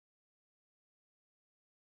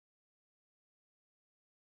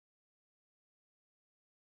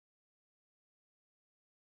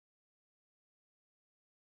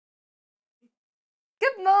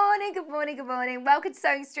Good morning, good morning, good morning. Welcome to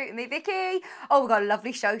Sewing Street with me, Vicky. Oh, we've got a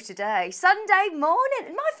lovely show today. Sunday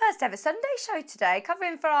morning, my first ever Sunday show today,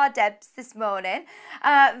 covering for our Debs this morning.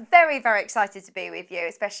 Very, very excited to be with you,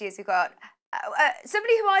 especially as we've got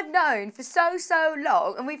somebody who I've known for so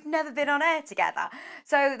long and we've never been on air together.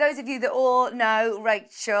 So those of you that all know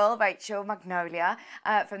Rachel Magnolia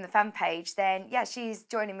from the fan page, then yeah, she's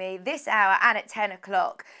joining me this hour and at 10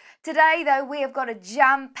 o'clock. Today, though, we have got a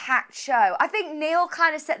jam-packed show. I think Neil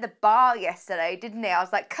kind of set the bar yesterday, didn't he? I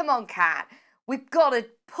was like, come on, Kat, we've got to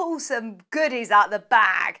pull some goodies out the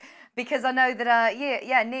bag. Because I know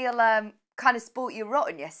that, Neil kind of sport you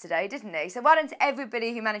rotten yesterday, didn't he? So well done to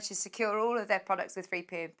everybody who managed to secure all of their products with free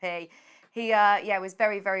P&P. He, was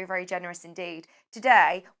very generous indeed.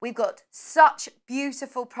 Today, we've got such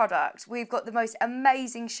beautiful products. We've got the most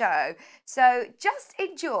amazing show. So just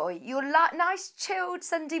enjoy your nice chilled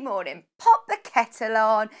Sunday morning. Pop the kettle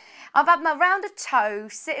on. I've had my round of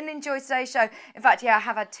toast, sit and enjoy today's show. In fact, yeah, I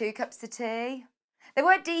have had 2 cups of tea. They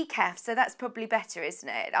weren't decaf, so that's probably better, isn't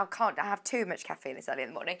it? I can't have too much caffeine this early in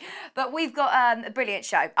the morning. But we've got a brilliant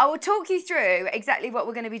show. I will talk you through exactly what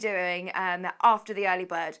we're going to be doing after the early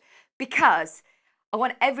bird, because I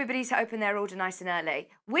want everybody to open their order nice and early.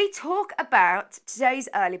 We talk about today's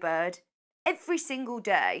early bird every single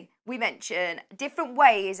day. We mention different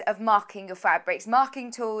ways of marking your fabrics.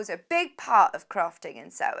 Marking tools are a big part of crafting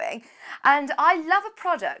and sewing. And I love a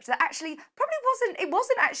product that actually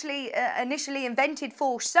wasn't actually initially invented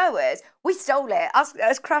for sewers. We stole it. Us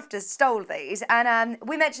crafters stole these, and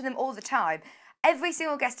we mention them all the time. Every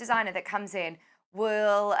single guest designer that comes in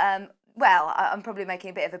will well, I'm probably making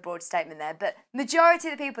a bit of a broad statement there, but majority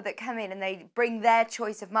of the people that come in and they bring their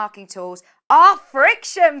choice of marking tools are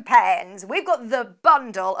friction pens. We've got the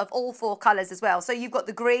bundle of all 4 colours as well. So you've got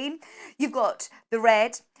the green, you've got the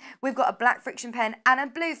red, we've got a black friction pen and a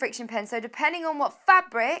blue friction pen. So depending on what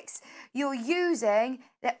fabrics you're using,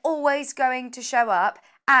 they're always going to show up,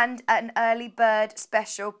 and an early bird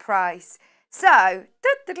special price. So,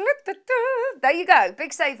 there you go.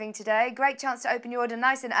 Big saving today. Great chance to open your order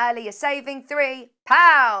nice and early. You're saving £3.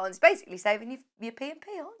 Basically saving your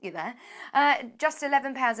P&P, aren't you there? Just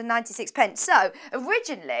 £11.96. So,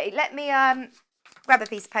 originally, let me grab a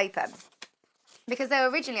piece of paper, because they were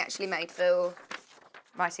originally actually made for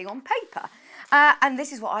writing on paper. And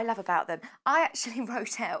this is what I love about them. I actually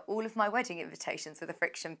wrote out all of my wedding invitations with a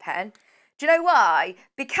friction pen. Do you know why?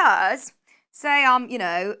 Because, say I'm,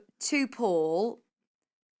 to Paul,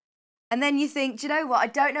 and then you think, do you know what, I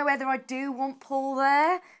don't know whether I do want Paul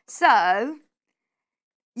there, so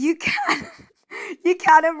you can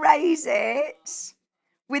erase it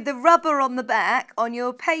with the rubber on the back on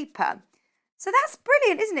your paper. So that's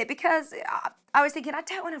brilliant, isn't it? Because I was thinking, I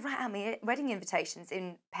don't want to write out my wedding invitations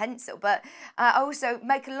in pencil, but I also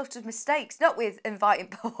make a lot of mistakes, not with inviting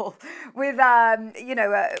Paul, with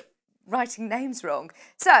writing names wrong.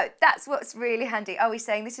 So that's what's really handy. Are we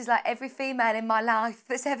saying this is like every female in my life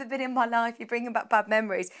that's ever been in my life? You're bringing back bad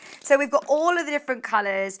memories. So we've got all of the different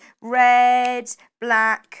colours: red,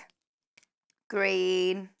 black,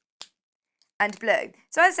 green and blue.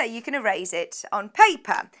 So as I say, you can erase it on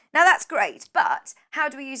paper. Now that's great, but how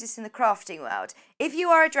do we use this in the crafting world? If you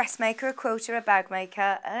are a dressmaker, a quilter, a bag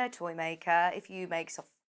maker, a toy maker, if you make soft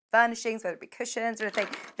furnishings, whether it be cushions or anything,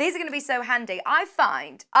 these are going to be so handy. I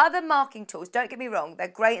find other marking tools, don't get me wrong, they're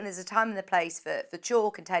great, and there's a time and a place for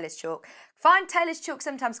chalk and tailor's chalk. Find tailor's chalk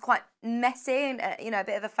sometimes quite messy and a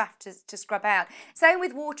bit of a faff to scrub out. Same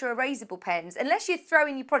with water erasable pens. Unless you're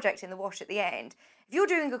throwing your project in the wash at the end, if you're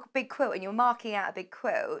doing a big quilt and you're marking out a big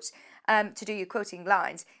quilt to do your quilting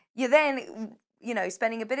lines, you're then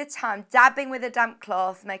spending a bit of time dabbing with a damp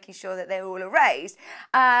cloth, making sure that they're all erased.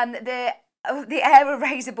 The air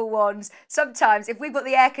erasable ones, sometimes if we've got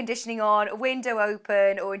the air conditioning on, a window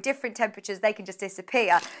open, or in different temperatures, they can just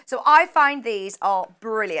disappear. So I find these are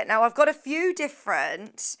brilliant. Now I've got a few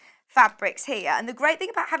different fabrics here, and the great thing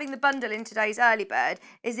about having the bundle in today's early bird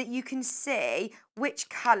is that you can see which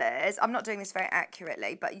colours, I'm not doing this very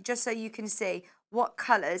accurately, but just so you can see what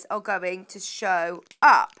colours are going to show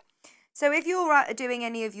up. So if you're doing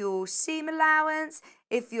any of your seam allowance,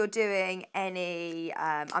 if you're doing any,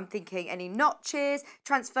 I'm thinking any notches,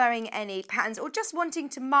 transferring any patterns, or just wanting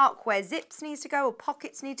to mark where zips needs to go, or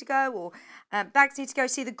pockets need to go, or bags need to go.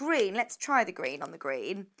 See the green, let's try the green on the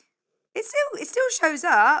green. It still shows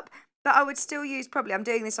up, but I would still use, probably, I'm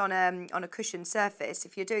doing this on a cushioned surface.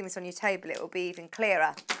 If you're doing this on your table, it will be even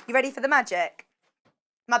clearer. You ready for the magic?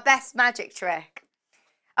 My best magic trick.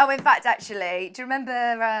 Oh, in fact, actually, do you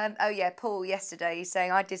remember, Paul yesterday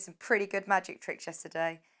saying I did some pretty good magic tricks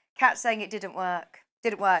yesterday? Kat saying it didn't work.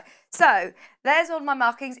 Didn't work. So there's all my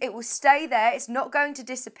markings. It will stay there. It's not going to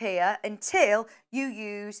disappear until you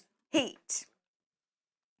use heat.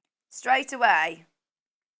 Straight away,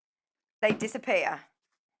 they disappear.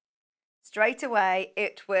 Straight away,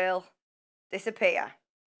 it will disappear.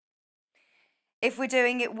 If we're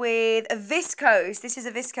doing it with a viscose, this is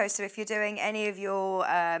a viscose, so if you're doing any of your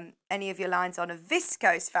lines on a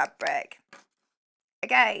viscose fabric,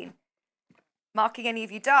 again, marking any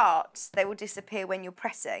of your darts, they will disappear when you're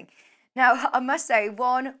pressing. Now, I must say,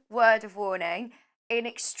 one word of warning, in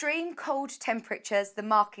extreme cold temperatures, the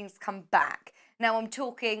markings come back. Now, I'm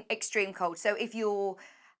talking extreme cold, so if you're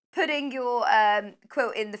putting your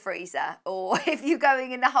quilt in the freezer, or if you're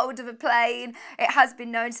going in the hold of a plane, it has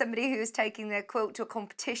been known somebody who was taking their quilt to a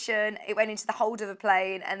competition, it went into the hold of a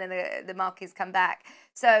plane and then the markings come back.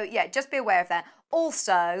 So yeah, just be aware of that.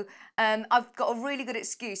 Also, I've got a really good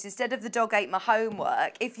excuse. Instead of the dog ate my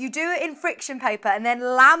homework, if you do it in friction paper and then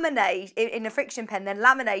laminate it in a friction pen, then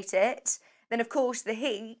laminate it, then of course the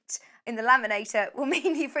heat in the laminator will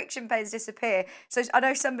mean your friction pens disappear. So I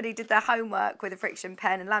know somebody did their homework with a friction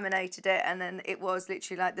pen and laminated it, and then it was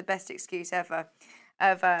literally like the best excuse ever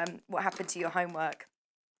of what happened to your homework.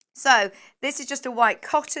 So this is just a white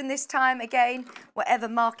cotton this time. Again, whatever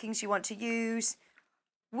markings you want to use,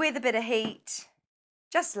 with a bit of heat,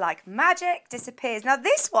 just like magic, disappears. Now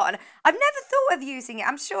this one, I've never thought of using it.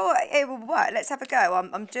 I'm sure it will work. Let's have a go.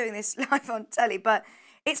 I'm doing this live on telly, but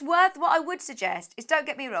it's worth, what I would suggest is, don't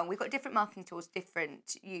get me wrong, we've got different marking tools,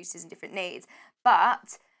 different uses and different needs,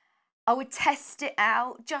 but I would test it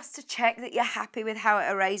out just to check that you're happy with how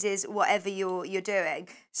it erases whatever you're doing.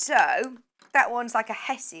 So that one's like a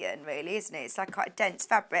Hessian really, isn't it? It's like quite a dense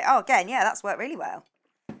fabric. Oh, again, yeah, that's worked really well.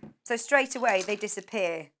 So straight away they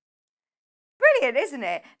disappear. Brilliant, isn't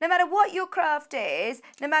it? No matter what your craft is,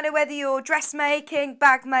 no matter whether you're dressmaking,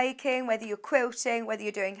 bag making, whether you're quilting, whether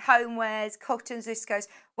you're doing homewares, cottons, viscose,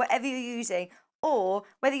 whatever you're using, or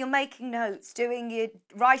whether you're making notes,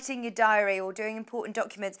 writing your diary or doing important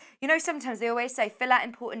documents. You know, sometimes they always say fill out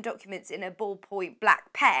important documents in a ballpoint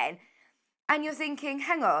black pen, and you're thinking,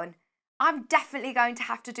 hang on, I'm definitely going to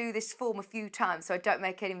have to do this form a few times so I don't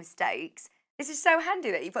make any mistakes. This is so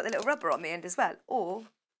handy that you've got the little rubber on the end as well. Or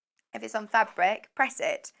if it's on fabric, press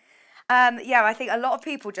it. Yeah, I think a lot of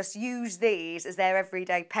people just use these as their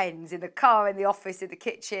everyday pens in the car, in the office, in the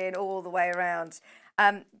kitchen, all the way around.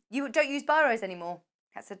 You don't use biros anymore.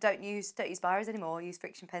 So don't use biros anymore. Use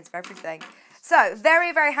friction pens for everything. So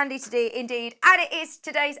very, very handy today indeed. And it is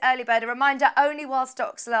today's early bird. A reminder, only while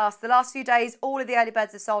stocks last. The last few days, all of the early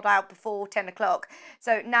birds have sold out before 10 o'clock.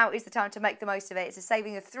 So now is the time to make the most of it. It's a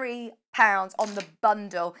saving of £3 on the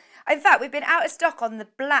bundle. In fact, we've been out of stock on the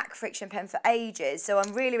black friction pen for ages. So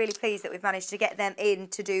I'm really, really pleased that we've managed to get them in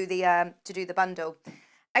to do the bundle.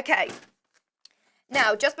 Okay.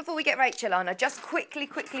 Now, just before we get Rachel on, I just quickly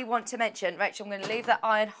want to mention, Rachel, I'm going to leave that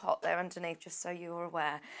iron hot there underneath, just so you're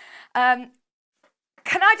aware. Can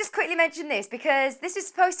I just quickly mention this? Because this is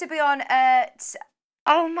supposed to be on at,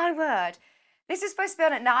 oh my word, this is supposed to be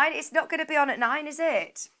on at 9. It's not going to be on at 9, is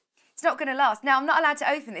it? It's not going to last. Now, I'm not allowed to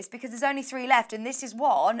open this because there's only 3 left, and this is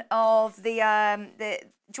one of the do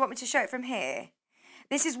you want me to show it from here?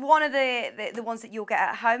 This is one of the ones that you'll get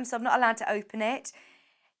at home, so I'm not allowed to open it.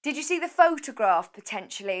 Did you see the photograph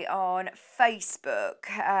potentially on Facebook?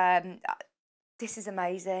 This is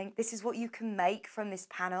amazing. This is what you can make from this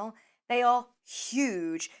panel. They are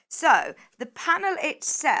huge. So the panel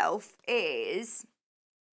itself is,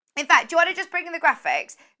 in fact, do you want to just bring in the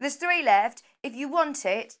graphics? There's 3 left. If you want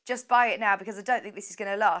it, just buy it now because I don't think this is going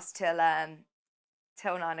to last till 9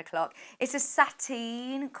 o'clock. It's a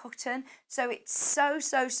sateen cotton, so it's so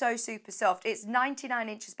super soft. It's 99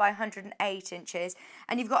 inches by 108 inches,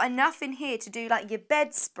 and you've got enough in here to do like your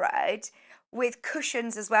bedspread with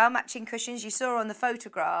cushions as well, matching cushions. You saw on the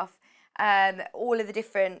photograph all of the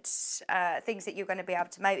different things that you're going to be able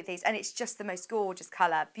to make with these, and it's just the most gorgeous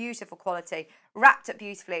colour, beautiful quality, wrapped up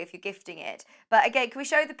beautifully if you're gifting it. But again, can we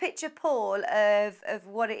show the picture, Paul, of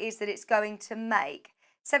what it is that it's going to make?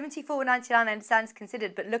 $74.99 I understand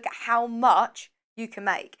considered, but look at how much you can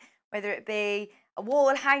make, whether it be a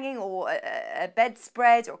wall hanging or a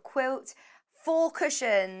bedspread or a quilt, 4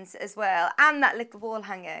 cushions as well, and that little wall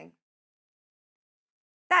hanging.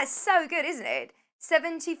 That's so good, isn't it?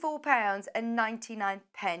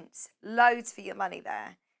 £74.99. Loads for your money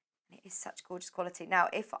there. And it is such gorgeous quality. Now,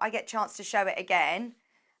 if I get a chance to show it again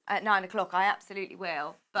at 9 o'clock, I absolutely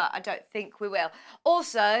will, but I don't think we will.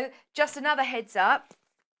 Also, just another heads up,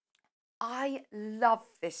 I love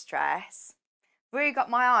this dress, Really got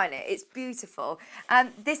my eye on it. It's beautiful.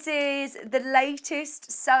 This is the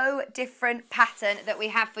latest So Different pattern that we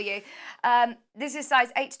have for you. This is size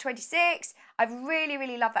 8 to 26. I really,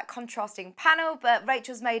 really love that contrasting panel, but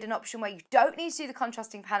Rachel's made an option where you don't need to do the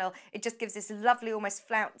contrasting panel. It just gives this lovely, almost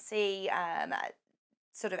flouncy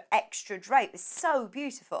sort of extra drape. It's so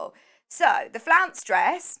beautiful. So the flounce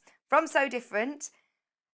dress from So Different.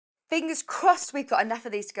 Fingers crossed we've got enough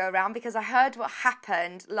of these to go around, because I heard what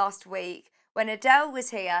happened last week when Adele was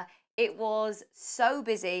here. It was so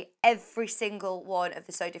busy. Every single one of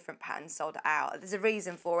the So Different patterns sold out. There's a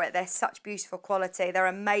reason for it. They're such beautiful quality. They're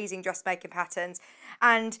amazing dressmaking patterns.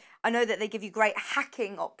 And I know that they give you great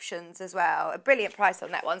hacking options as well. A brilliant price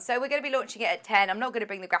on that one. So we're going to be launching it at 10. I'm not going to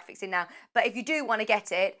bring the graphics in now. But if you do want to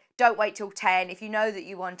get it, don't wait till 10. If you know that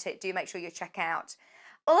you want it, do make sure you check out.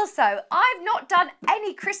 Also, I've not done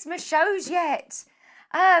any Christmas shows yet.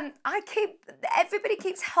 Everybody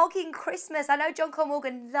keeps hogging Christmas. I know John Cole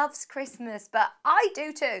Morgan loves Christmas, but I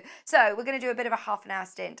do too. So we're going to do a bit of a half an hour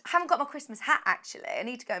stint. I haven't got my Christmas hat, actually. I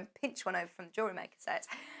need to go and pinch one over from the Jewellery Maker set.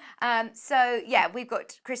 So yeah, we've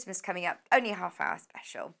got Christmas coming up, only a half hour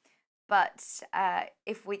special. But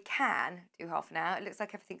if we can do half an hour, it looks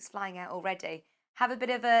like everything's flying out already. Have a bit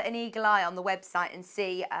of an eagle eye on the website and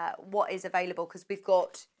see what is available, because we've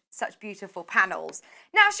got such beautiful panels.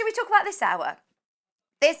 Now, should we talk about this hour?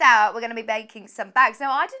 This hour, we're going to be making some bags.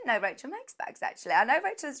 Now, I didn't know Rachel makes bags, actually. I know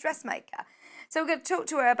Rachel's a dressmaker. So we're going to talk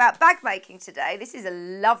to her about bag making today. This is a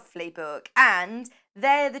lovely book, and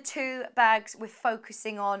they're the two bags we're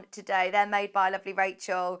focusing on today. They're made by lovely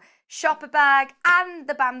Rachel. Shopper bag and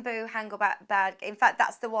the bamboo handle bag. In fact,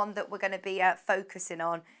 that's the one that we're going to be focusing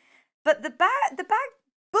on. But the bag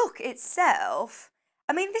book itself,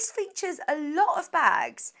 I mean, this features a lot of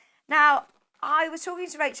bags. Now, I was talking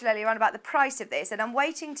to Rachel earlier on about the price of this, and I'm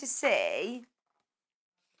waiting to see.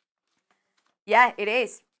 Yeah, it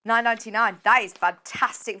is $9.99. That is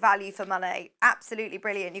fantastic value for money. Absolutely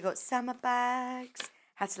brilliant. You've got summer bags,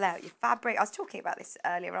 how to lay out your fabric. I was talking about this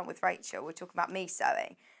earlier on with Rachel. We're talking about me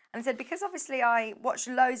sewing. And I said, because obviously I watch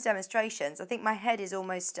loads of demonstrations, I think my head is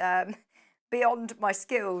almost beyond my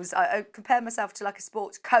skills. I compare myself to like a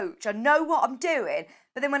sports coach. I know what I'm doing,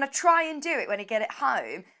 but then when I try and do it, when I get it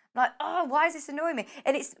home, I'm like, oh, why is this annoying me?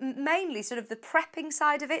 And it's mainly sort of the prepping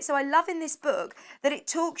side of it. So I love in this book that it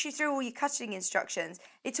talks you through all your cutting instructions.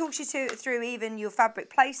 It talks you through even your fabric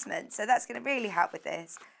placement. So that's going to really help with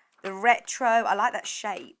this. The retro, I like that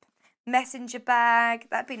shape. Messenger bag,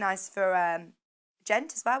 that'd be nice for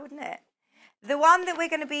gent as well, wouldn't it? The one that we're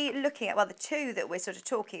going to be looking at, well, the two that we're sort of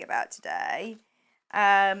talking about today,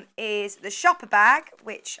 is the shopper bag,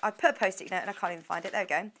 which I put a post-it note and I can't even find it. There we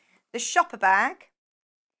go. The shopper bag.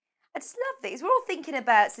 I just love these. We're all thinking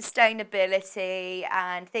about sustainability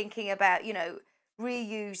and thinking about, you know,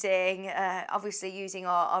 reusing. Obviously, using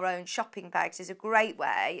our own shopping bags is a great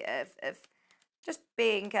way of just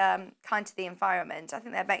being kind to the environment. I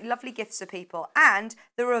think they make lovely gifts for people. And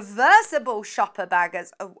the reversible shopper bag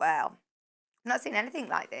as well. I've not seen anything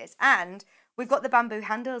like this. And we've got the bamboo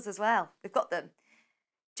handles as well. We've got them.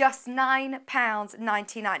 Just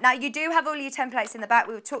 £9.99. Now, you do have all your templates in the back.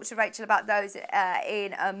 We'll talk to Rachel about those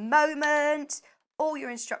in a moment. All your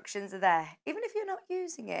instructions are there. Even if you're not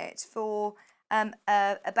using it for a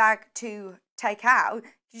bag to take out,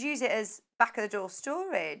 you use it as back of the door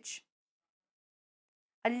storage.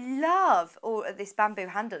 I love all of this bamboo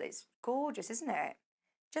handle. It's gorgeous, isn't it?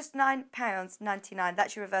 Just £9.99.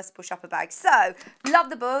 That's your reversible shopper bag. So, love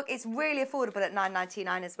the book. It's really affordable at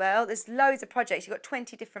 $9.99 as well. There's loads of projects. You've got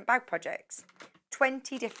 20 different bag projects.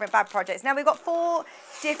 20 different bag projects. Now, we've got 4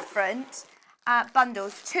 different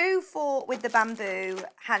bundles. 2 with the bamboo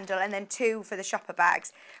handle and then 2 for the shopper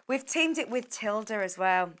bags. We've teamed it with Tilda as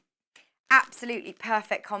well. Absolutely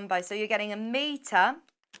perfect combo. So, you're getting a metre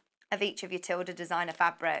of each of your Tilda designer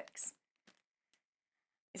fabrics.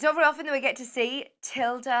 It's not very often that we get to see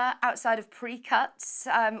Tilda outside of pre-cuts.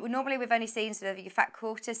 Normally we've only seen sort of your fat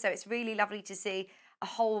quarter, so it's really lovely to see a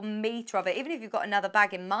whole metre of it. Even if you've got another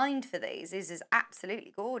bag in mind for these, this is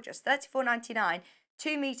absolutely gorgeous. $34.99,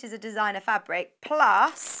 2 metres of designer fabric,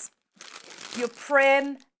 plus your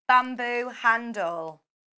prim bamboo handle.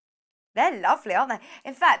 They're lovely, aren't they?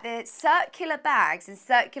 In fact, the circular bags and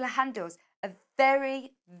circular handles are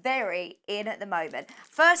very, very in at the moment.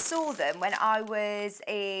 First saw them when I was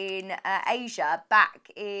in Asia back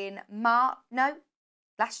in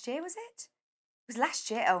last year, was it? It was last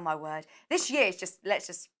year. Oh my word. This year is just, let's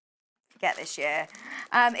just get this year.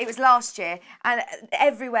 It was last year, and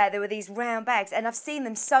everywhere there were these round bags, and I've seen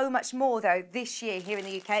them so much more though this year here in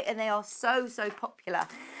the UK, and they are so popular.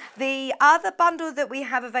 The other bundle that we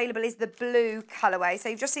have available is the blue colourway. So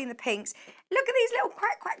you've just seen the pinks. Look at these little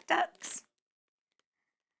quack ducks.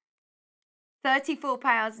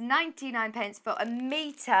 £34.99 for a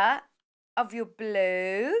metre of your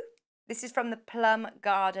blue. This is from the Plum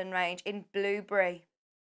Garden range in blueberry.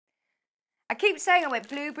 I keep saying I went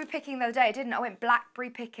blueberry picking the other day. I didn't. I went blackberry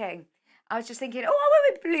picking. I was just thinking, oh, I went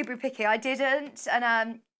with blueberry picking. I didn't.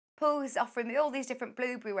 And Paul's offering me all these different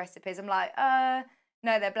blueberry recipes. I'm like, no,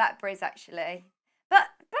 they're blackberries actually. But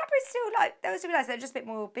blackberries still like, those are nice. They're just a bit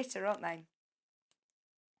more bitter, aren't they?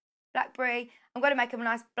 Blackberry. I'm going to make them a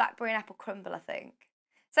nice blackberry and apple crumble, I think.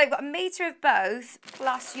 So you've got a metre of both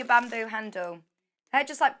plus your bamboo handle.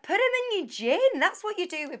 Just like put them in your gin. That's what you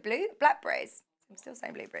do with blackberries. I'm still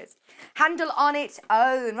saying blueberries. Handle on its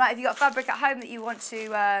own, right? If you've got fabric at home that you want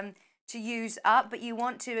to use up, but you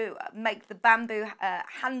want to make the bamboo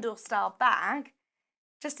handle style bag,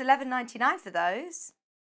 just £11.99 for those.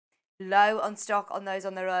 Low on stock on those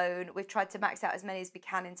on their own. We've tried to max out as many as we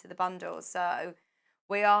can into the bundles, so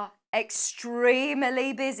we are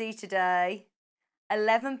extremely busy today.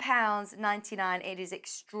 £11.99. It is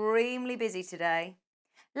extremely busy today.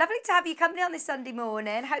 Lovely to have you company on this Sunday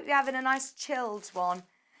morning. Hope you're having a nice chilled one.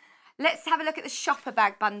 Let's have a look at the shopper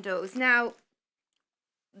bag bundles. Now,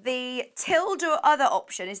 the tilde or other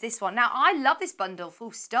option is this one. Now, I love this bundle,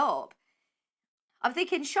 full stop. I'm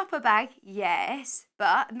thinking shopper bag, yes,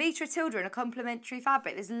 but a metre of tilde and a complementary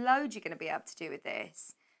fabric. There's loads you're going to be able to do with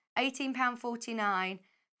this. £18.49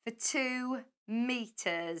 for 2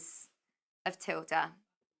 metres of tilde.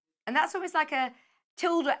 And that's almost like a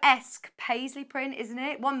tilde-esque paisley print, isn't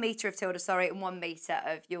it? 1 metre of tilde, sorry, and 1 metre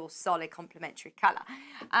of your solid complementary colour.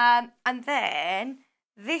 And then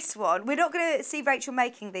this one, we're not going to see Rachel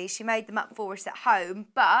making these. She made them up for us at home,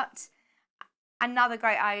 but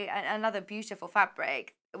another beautiful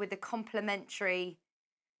fabric with the complementary,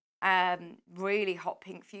 really hot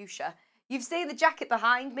pink fuchsia. You've seen the jacket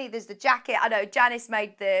behind me. There's the jacket. I know Janice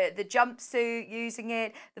made the jumpsuit using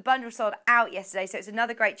it. The bundle sold out yesterday, so it's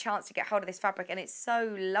another great chance to get hold of this fabric, and it's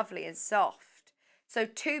so lovely and soft. So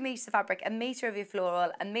 2 metres of fabric, 1 metre of your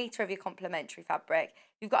floral, 1 metre of your complementary fabric.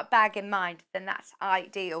 If you've got a bag in mind, then that's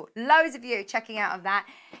ideal. Loads of you checking out of that.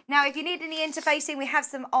 Now, if you need any interfacing, we have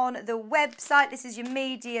some on the website. This is your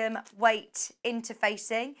medium weight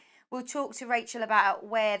interfacing. We'll talk to Rachel about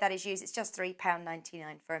where that is used. It's just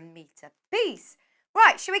 £3.99 for a metre piece.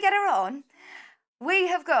 Right, shall we get her on? We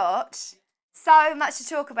have got so much to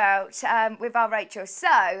talk about with our Rachel.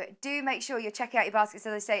 So do make sure you're checking out your baskets.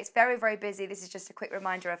 As I say, it's very busy. This is just a quick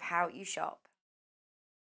reminder of how you shop.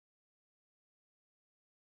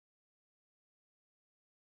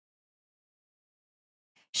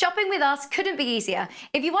 Shopping with us couldn't be easier.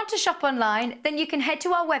 If you want to shop online, then you can head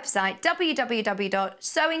to our website,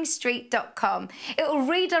 www.sewingstreet.com. It will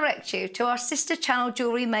redirect you to our sister channel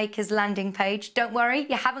Jewellery Makers landing page. Don't worry,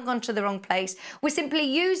 you haven't gone to the wrong place. We're simply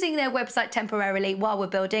using their website temporarily while we're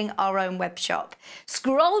building our own web shop.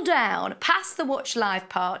 Scroll down past the Watch Live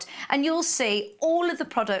part and you'll see all of the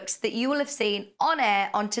products that you will have seen on air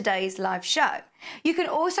on today's live show. You can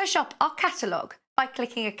also shop our catalogue by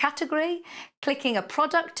clicking a category, clicking a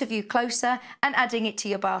product to view closer and adding it to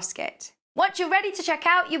your basket. Once you're ready to check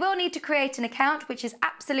out, you will need to create an account, which is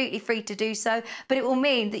absolutely free to do so, but it will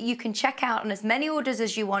mean that you can check out on as many orders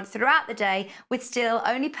as you want throughout the day with still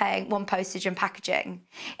only paying 1 postage and packaging.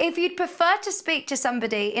 If you'd prefer to speak to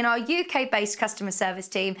somebody in our UK-based customer service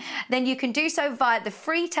team, then you can do so via the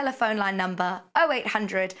free telephone line number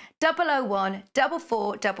 0800 001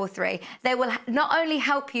 4433. They will not only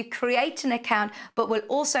help you create an account, but will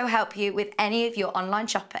also help you with any of your online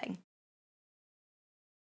shopping.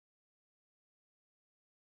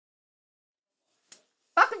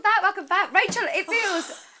 Welcome back. Rachel, it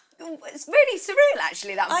feels it's really surreal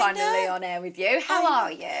actually that I'm finally on air with you. How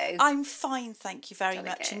are you? I'm fine, thank you very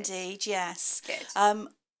much indeed, yes. Good.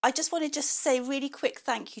 I just wanted to say a really quick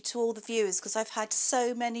thank you to all the viewers because I've had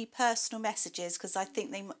so many personal messages because I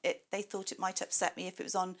think they thought it might upset me if it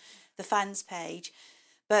was on the fans page.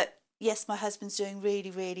 But yes, my husband's doing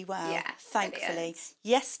really well, thankfully. Brilliant.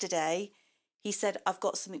 Yesterday, he said, I've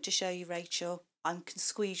got something to show you, Rachel. I can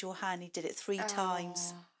squeeze your hand. He did it 3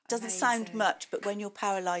 times. doesn't sound much, but when you're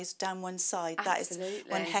paralysed down one side, that is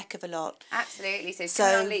one heck of a lot. Absolutely. So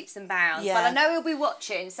turn on leaps and bounds. Yeah. Well, I know he'll be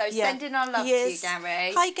watching, so send in our love to you,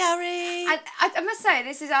 Gary. Hi, Gary. And I must say,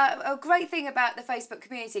 this is a great thing about the Facebook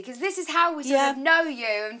community, because this is how we sort of know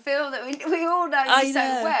you and feel that we all know you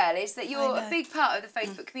so well, is that you're a big part of the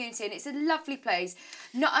Facebook community, and it's a lovely place,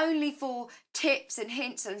 not only for tips and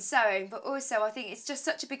hints on sewing, but also I think it's just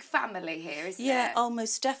such a big family here, isn't it? Yeah,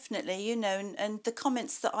 almost definitely, you know, and the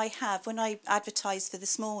comments that I have when I advertised for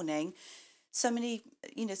this morning, so many,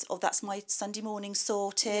 you know, oh, that's my Sunday morning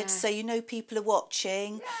sorted, so you know people are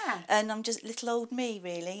watching, and I'm just little old me,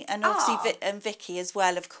 really, and obviously and Vicky as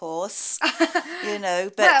well, of course, you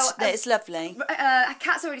know, but it's lovely.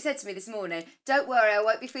 Kat's already said to me this morning, don't worry, I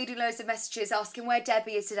won't be feeding loads of messages asking where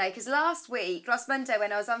Debbie is today, because last Monday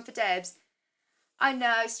when I was on for Debs, I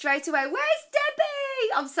know, straight away, where's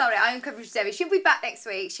Debbie? I'm sorry, I am covering for Debbie. She'll be back next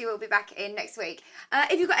week. She will be back in next week.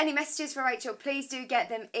 If you've got any messages for Rachel, please do get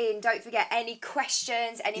them in. Don't forget any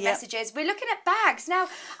questions, any messages. We're looking at bags. Now,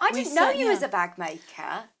 I didn't know you as a bag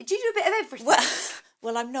maker. Do you do a bit of everything?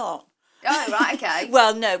 Well, I'm not. Oh, right, okay.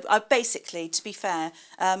 Well, no, basically, to be fair,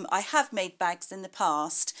 I have made bags in the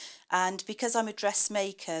past, and because I'm a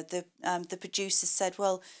dressmaker, the producer said,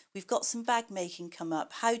 well, we've got some bag making come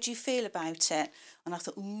up. How do you feel about it? And I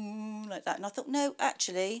thought, ooh, like that. And I thought, no,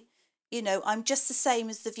 actually, you know, I'm just the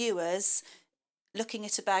same as the viewers looking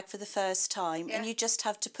at a bag for the first time, and you just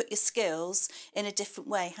have to put your skills in a different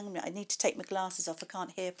way. Hang on a minute, I need to take my glasses off. I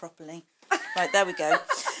can't hear properly. Right, there we go.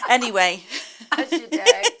 Anyway. As you do.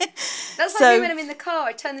 That's like me when I'm in the car,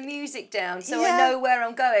 I turn the music down so I know where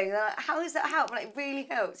I'm going. Like, how does that help? Like, it really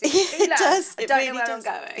helps. It's too loud, does. I don't know where I'm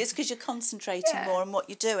going. It's because you're concentrating more on what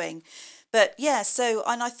you're doing. But yeah,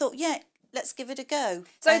 and I thought, let's give it a go.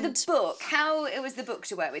 So the book, how it was the book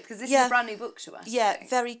to work with? Because this is a brand new book to us. Yeah,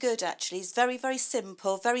 very good actually. It's very, very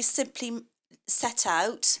simple, very simply set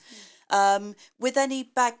out. With any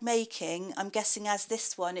bag making, I'm guessing as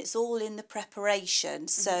this one, it's all in the preparation.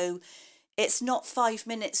 So it's not 5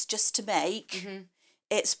 minutes just to make.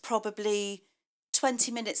 It's probably 20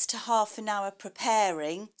 minutes to half an hour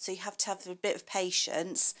preparing. So you have to have a bit of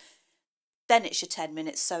patience. Then it's your 10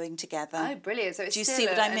 minutes sewing together. Oh, brilliant. So it's Do you still see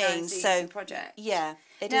what I mean? Nice, easy project. Yeah,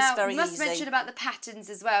 it now, is very easy. You must mention about the patterns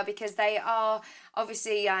as well, because they are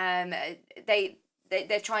obviously, they're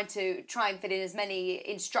trying and fit in as many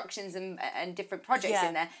instructions and different projects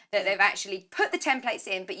in there that they've actually put the templates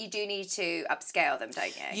in, but you do need to upscale them,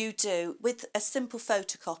 don't you? You do, with a simple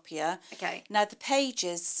photocopier. Okay. Now the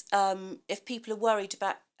pages, if people are worried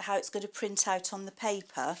about how it's going to print out on the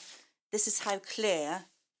paper, this is how clear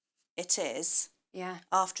it is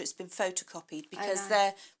after it's been photocopied, because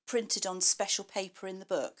they're printed on special paper in the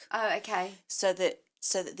book. Oh, okay. So that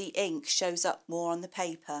the ink shows up more on the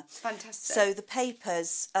paper. Fantastic. So the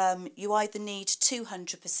papers, you either need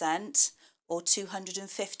 200% or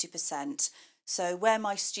 250%. So where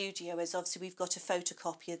my studio is, obviously we've got a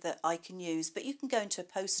photocopier that I can use, but you can go into a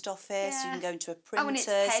post office, you can go into a printer's. Oh, and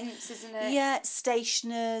it's pence, isn't it? Yeah,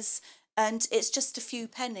 stationers. And it's just a few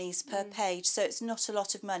pennies per page, so it's not a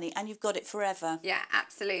lot of money, and you've got it forever. Yeah,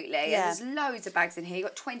 absolutely. Yeah. And there's loads of bags in here. You've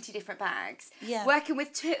got 20 different bags. Yeah. Working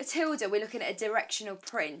with Tilda, we're looking at a directional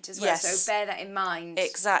print as well, so bear that in mind.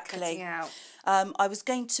 Exactly. Cutting out. I was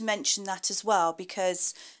going to mention that as well,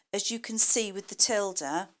 because as you can see with the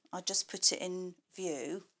Tilda, I'll just put it in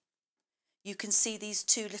view, you can see these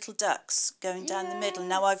two little ducks going down the middle.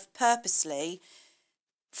 Now I've purposely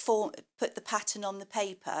put the pattern on the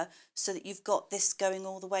paper so that you've got this going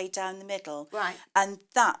all the way down the middle. Right. And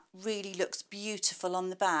that really looks beautiful on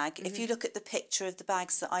the bag. If you look at the picture of the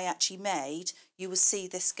bags that I actually made, you will see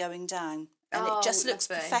this going down. And it just looks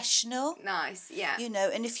professional. Nice, yeah. You know,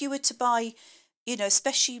 and if you were to buy, you know,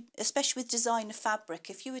 especially with designer fabric,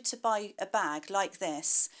 if you were to buy a bag like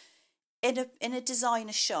this in a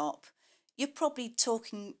designer shop, you're probably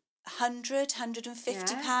talking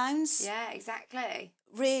 £150. Yeah, exactly.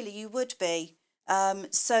 Really, you would be.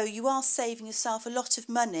 So you are saving yourself a lot of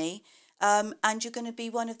money, and you're going to be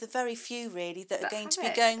one of the very few, really, that are going to be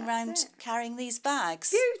going around carrying these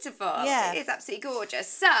bags. Beautiful. Yeah. It is absolutely gorgeous.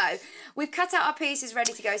 So, we've cut out our pieces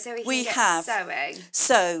ready to go so we can get sewing.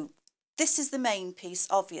 So, this is the main piece,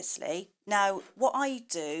 obviously. Now, what I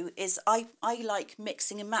do is I like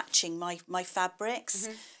mixing and matching my fabrics.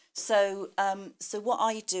 So what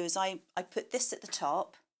I do is I put this at the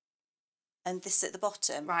top and this at the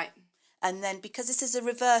bottom. Right. And then because this is a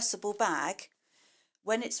reversible bag,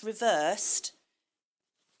 when it's reversed,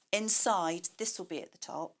 inside this will be at the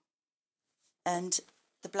top and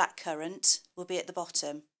the black currant will be at the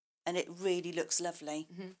bottom, and it really looks lovely.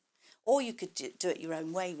 Or you could do it your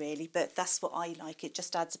own way, really, but that's what I like. It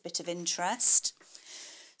just adds a bit of interest.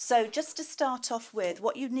 So just to start off with,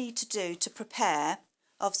 what you need to do to prepare,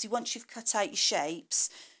 obviously once you've cut out your shapes,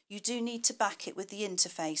 you do need to back it with the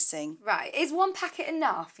interfacing. Right. Is one packet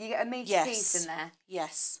enough? You get a metre piece in there?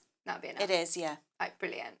 Yes. That'd be enough. It is, yeah. Right,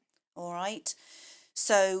 brilliant. All right.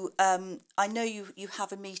 So I know you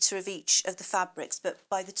have a metre of each of the fabrics, but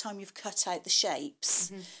by the time you've cut out the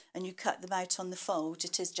shapes and you cut them out on the fold,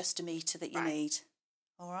 it is just a metre that you need.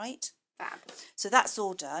 All right? Fab. So that's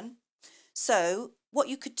all done. So what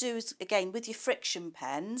you could do is, again, with your friction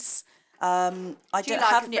pens, I don't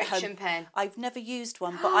have any at home. Friction pen? I've never used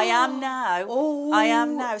one, but I am now. Oh. I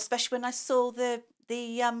am now, especially when I saw the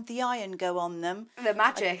iron go on them. The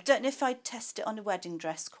magic. I don't know if I'd test it on a wedding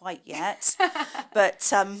dress quite yet, but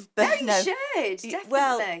No, no. you should, definitely.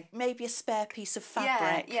 Well, maybe a spare piece of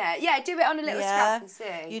fabric. Yeah. Do it on a little scrap and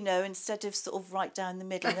see. You know, instead of sort of right down the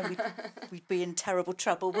middle, then we'd be in terrible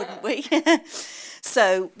trouble, wouldn't we?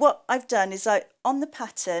 So what I've done is on the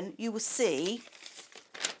pattern, you will see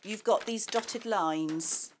you've got these dotted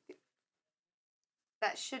lines.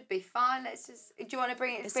 That should be fine. Let's just. Do you want to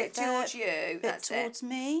bring it a bit towards you? Bit towards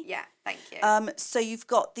me. Yeah, thank you. So you've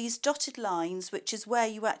got these dotted lines, which is where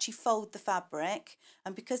you actually fold the fabric,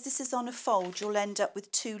 and because this is on a fold, you'll end up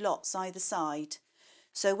with 2 lots either side.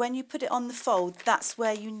 So when you put it on the fold, that's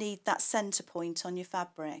where you need that centre point on your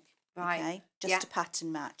fabric. Right. Okay, just a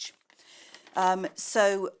pattern match.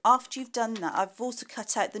 So after you've done that, I've also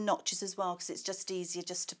cut out the notches as well because it's just easier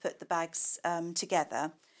just to put the bags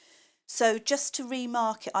together. So just to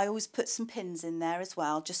remark it, I always put some pins in there as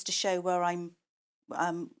well, just to show where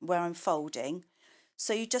I'm folding.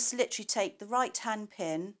 So you just literally take the right hand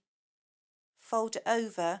pin, fold it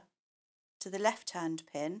over to the left hand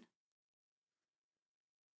pin,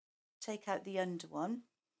 take out the under one,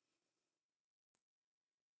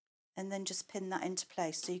 and then just pin that into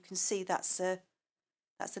place. So you can see that's a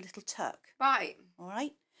little tuck. Right. All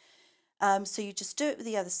right. So you just do it with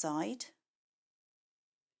the other side.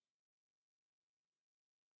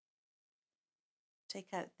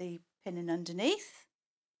 Take out the pinning underneath.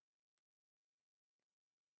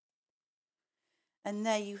 And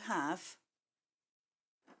there you have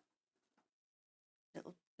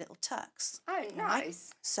little tucks. Oh, nice. Right?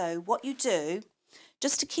 So what you do,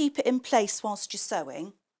 just to keep it in place whilst you're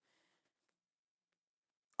sewing,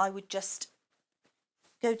 I would just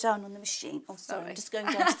go down on the machine. Oh, sorry, I'm just going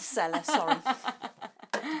down to the cellar, sorry.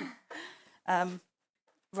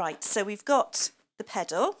 Right, so we've got the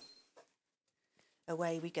pedal.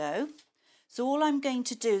 Away we go. So all I'm going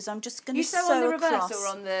to do is I'm just going to sew across. You sew on the reverse or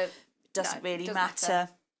on the... Doesn't really matter.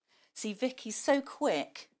 See, Vicky's so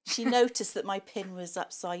quick. She noticed that my pin was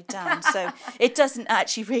upside down, so it doesn't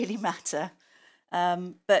actually really matter.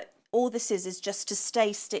 But all this is just to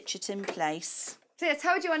stitch it in place. See, I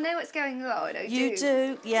told you I know what's going on. You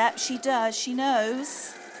do, yeah, she does. She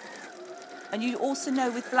knows. And you also know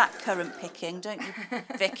with blackcurrant picking, don't you,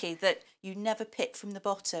 Vicky, that you never pick from the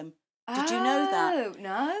bottom. Did you know that? Oh,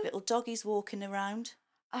 no. Little doggies walking around.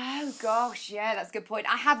 Oh, gosh, yeah, that's a good point.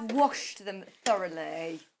 I have washed them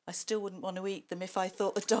thoroughly. I still wouldn't want to eat them if I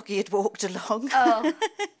thought a doggy had walked along. Oh,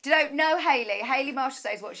 don't know Hayley. Hayley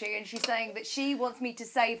Marshall is watching and she's saying that she wants me to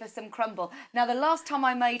save her some crumble. Now, the last time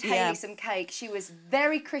I made Hayley some cake, she was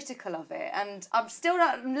very critical of it, and I'm still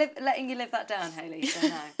not letting you live that down, Hayley, so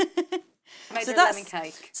no. Made her a lemon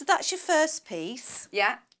cake. So that's your first piece.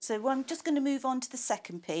 Yeah. So I'm just going to move on to the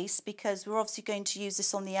second piece because we're obviously going to use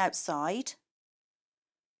this on the outside.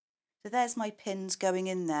 So there's my pins going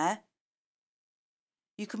in there.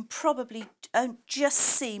 You can probably just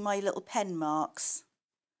see my little pen marks,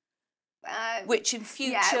 which in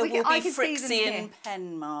future will be Frixian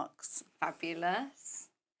pen marks. Fabulous.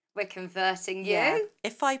 We're converting you. Yeah.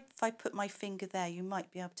 If I put my finger there, you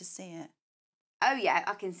might be able to see it. Oh, yeah,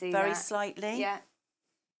 I can see that. Very slightly. Yeah.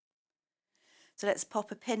 So let's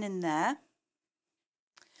pop a pin in there.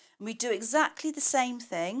 And we do exactly the same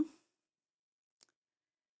thing.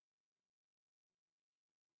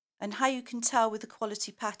 And how you can tell with the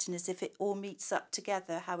quality pattern is if it all meets up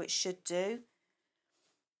together how it should do.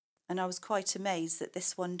 And I was quite amazed that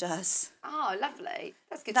this one does. Oh, lovely.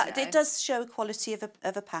 That's good to know. It does show a quality of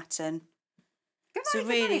a pattern. Good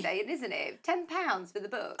money, then, isn't it? £10 for the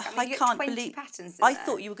book. I mean, you can't get 20 believe patterns in I there.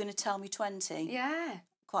 thought you were going to tell me 20. Yeah.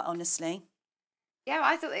 Quite honestly. Yeah,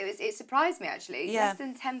 I thought it surprised me actually. Yeah. Less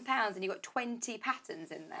than £10 and you've got 20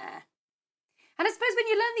 patterns in there. And I suppose when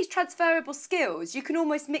you learn these transferable skills, you can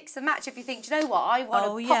almost mix and match if you think, do you know what, I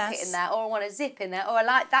want a pocket in there, or I want a zip in there, or I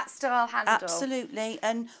like that style handle. Absolutely.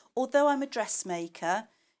 And although I'm a dressmaker,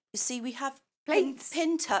 you see, we have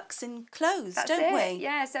pin tucks in clothes, That's don't it. we?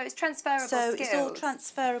 Yeah, so it's transferable So skills. it's all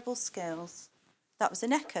transferable skills. That was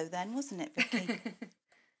an echo then, wasn't it, Vicky?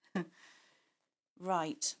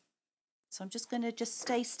 Right. So I'm just going to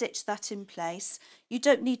stay stitch that in place. You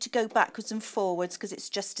don't need to go backwards and forwards because it's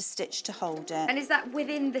just a stitch to hold it. And is that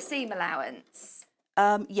within the seam allowance?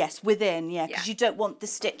 Yes, within, yeah, because you don't want the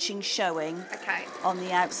stitching showing on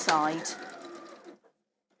the outside.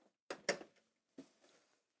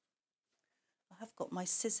 I have got my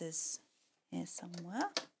scissors here somewhere.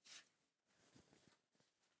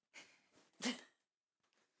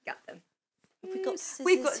 Got them. We've got scissors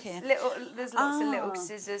We've got here. There's lots of little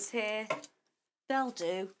scissors here. They'll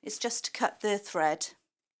do. It's just to cut the thread.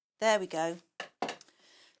 There we go.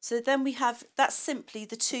 So then we have, that's simply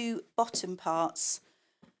the two bottom parts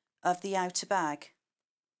of the outer bag.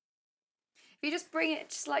 If you just bring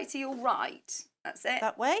it slightly to your right, that's it.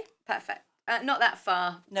 That way? Perfect. Not that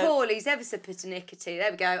far. No. Paulie's ever so pernickety. There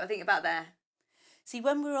we go. I think about there. See,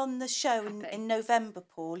 when we were on the show in November,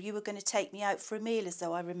 Paul, you were going to take me out for a meal, as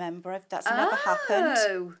though I remember. That's never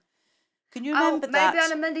happened. Can you remember that? Maybe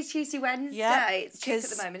on a Monday, Tuesday, Wednesday. Yeah, it's cheap at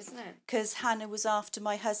the moment, isn't it? Because Hannah was after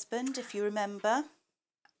my husband, if you remember.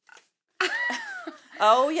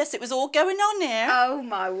 Oh, yes, it was all going on here. Oh,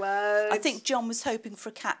 my word. I think John was hoping for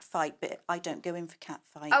a cat fight, but I don't go in for cat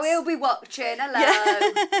fights. Oh, he'll be watching. Hello.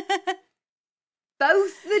 Yeah.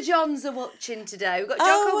 Both the Johns are watching today. We've got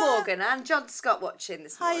Jocko Morgan and John Scott watching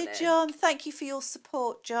this morning. Hi, John. Thank you for your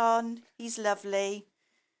support, John. He's lovely.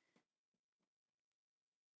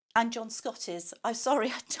 And John Scott is. I'm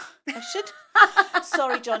sorry, I should.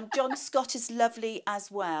 Sorry, John. John Scott is lovely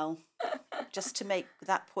as well. Just to make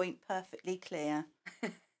that point perfectly clear.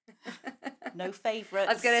 No favourites.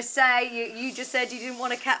 I was going to say, you just said you didn't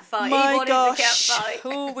want a cat fight. My he wanted gosh. a cat fight.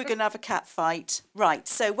 Oh, we're going to have a cat fight. Right,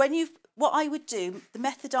 so what I would do, the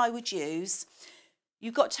method I would use,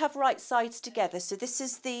 you've got to have right sides together. So this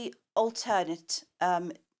is the alternate,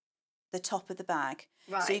 the top of the bag.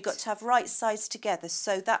 Right. So you've got to have right sides together.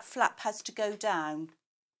 So that flap has to go down.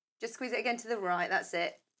 Just squeeze it again to the right. That's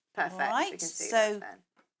it. Perfect. Right. We can see so that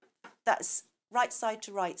then. That's right side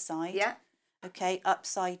to right side. Yeah. Okay,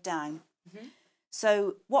 upside down. Mm-hmm.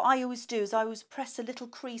 So what I always do is I always press a little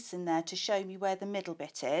crease in there to show me where the middle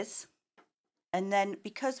bit is. And then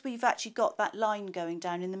because we've actually got that line going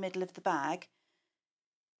down in the middle of the bag,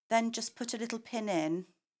 then just put a little pin in.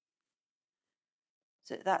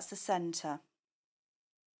 So that's the centre.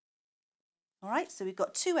 All right, so we've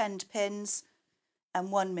got 2 end pins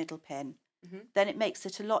and 1 middle pin. Mm-hmm. Then it makes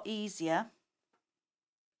it a lot easier.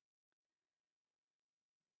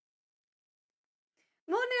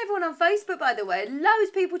 Morning everyone on Facebook, by the way. Loads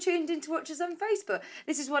of people tuned in to watch us on Facebook.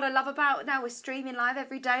 This is what I love about now. We're streaming live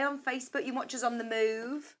every day on Facebook. You can watch us on the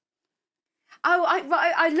move. Oh,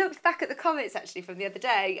 I looked back at the comments actually from the other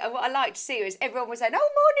day, and what I liked to see is everyone was saying, "Oh,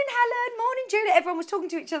 morning Helen, morning Julia." Everyone was talking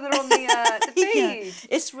to each other on the feed. Yeah,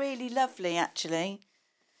 it's really lovely actually,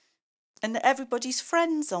 and everybody's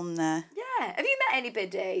friends on there. Yeah. Have you met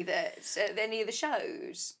anybody that's at any of the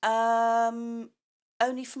shows?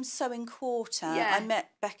 Only from Sewing Quarter. Yeah. I met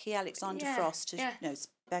Becky Alexander Frost, yeah. you know,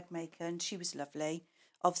 bag maker, and she was lovely.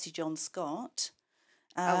 Obviously, John Scott.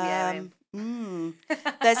 Oh yeah.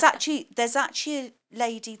 There's actually a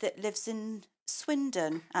lady that lives in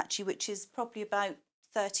Swindon, actually, which is probably about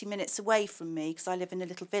 30 minutes away from me because I live in a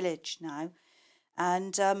little village now,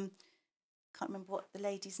 and can't remember what the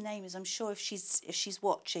lady's name is. I'm sure if she's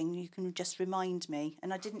watching, you can just remind me.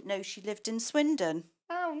 And I didn't know she lived in Swindon.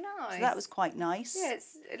 Oh, nice. So that was quite nice. Yeah,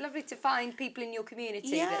 it's lovely to find people in your community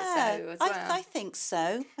Yeah, that sew as well. I think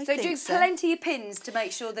so. So do plenty of pins to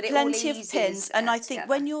make sure that it all eases. Plenty of pins, and I think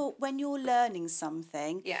when you're learning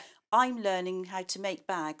something, yeah, I'm learning how to make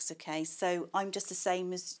bags. Okay, so I'm just the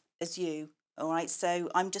same as you. All right, so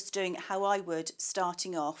I'm just doing it how I would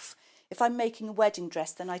starting off. If I'm making a wedding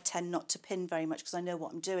dress, then I tend not to pin very much because I know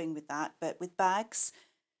what I'm doing with that. But with bags,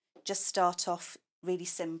 just start off really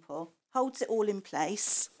simple. Holds it all in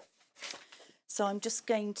place. So I'm just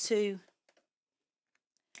going to...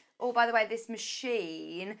 Oh, by the way, this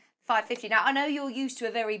machine, 550. Now, I know you're used to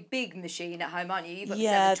a very big machine at home, aren't you? You've got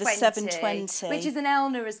the 720. Which is an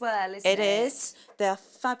Elna as well, isn't it? It is. They're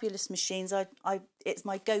fabulous machines. It's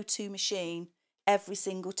my go-to machine every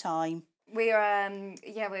single time. We're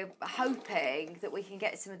hoping that we can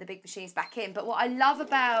get some of the big machines back in. But what I love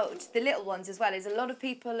about the little ones as well is a lot of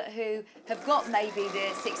people who have got maybe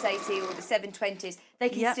the 680 or the 720s, they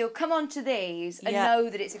can still come onto these and know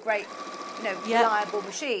that it's a great, reliable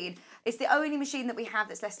machine. It's the only machine that we have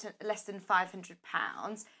that's less than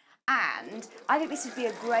 £500. And I think this would be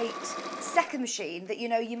a great second machine that, you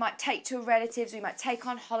know, you might take to relatives, or you might take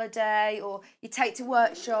on holiday, or you take to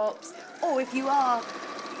workshops, or if you are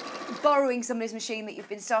borrowing somebody's machine that you've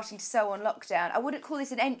been starting to sew on lockdown. I wouldn't call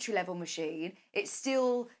this an entry-level machine. It's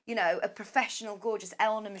still, you know, a professional, gorgeous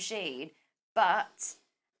Elna machine, but,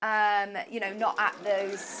 you know, not at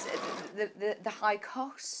those, the high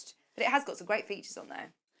cost. But it has got some great features on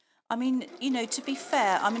there. I mean, you know, to be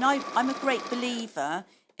fair, I mean, I'm a great believer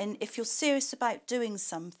in, if you're serious about doing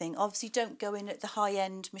something, obviously don't go in at the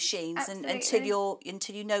high-end machines until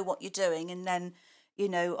you know what you're doing, and then, you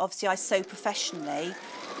know, obviously I sew professionally.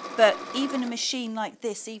 But even a machine like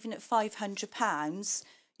this, even at £500,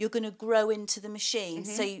 you're going to grow into the machine.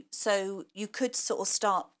 So you could sort of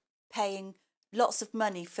start paying lots of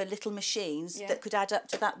money for little machines that could add up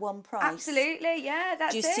to that one price. Absolutely, yeah,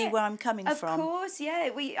 that's it. Do you see where I'm coming from? Of course, yeah.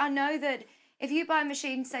 I know that if you buy a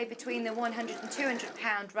machine, say, between the £100 and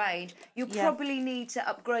 £200 range, you'll probably need to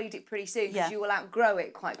upgrade it pretty soon, because you will outgrow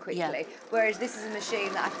it quite quickly. Whereas this is a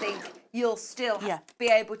machine that I think you'll still be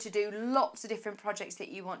able to do lots of different projects that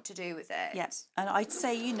you want to do with it. Yes, and I'd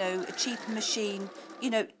say, you know, a cheaper machine, you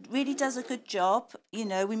know, really does a good job. You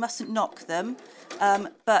know, we mustn't knock them,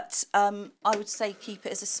 but I would say keep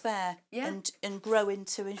it as a spare and grow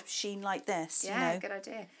into a machine like this. Yeah, you know. Good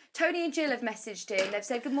idea. Tony and Jill have messaged in. They've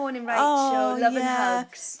said, good morning, Rachel. Love and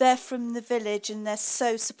hugs. They're from the village and they're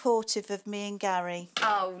so supportive of me and Gary.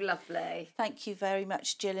 Oh, lovely. Thank you very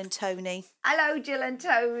much, Jill and Tony. Hello, Jill and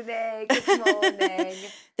Tony. Good morning.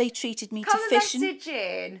 They treated me Come to fish and... message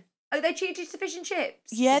in. Oh, they treated you to fish and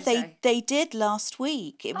chips? Yeah, they did last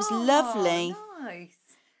week. It was lovely. Nice.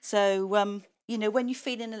 So, you know, when you're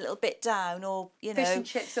feeling a little bit down, or, you know... Fish and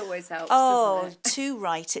chips always helps, doesn't it? Oh, too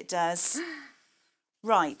right it does.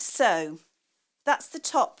 Right, so that's the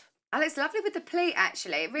top. Oh, it's lovely with the pleat,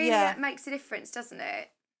 actually. It really makes a difference, doesn't it?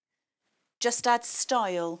 Just add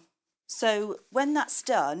style. So when that's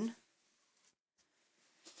done,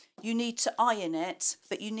 you need to iron it,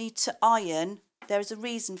 but you need to iron. There's a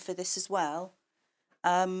reason for this as well,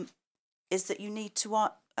 is that you need to...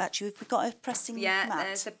 Actually, we've got a pressing mat. Yeah,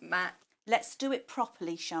 there's a mat. Let's do it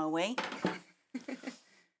properly, shall we?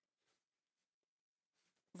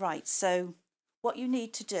 Right, so... What you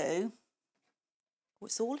need to do,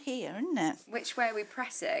 it's all here, isn't it? Which way are we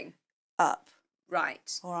pressing? Up.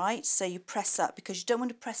 Right. All right, so you press up because you don't want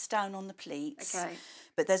to press down on the pleats. Okay.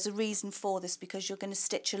 But there's a reason for this, because you're going to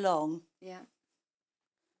stitch along. Yeah.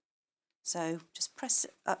 So just press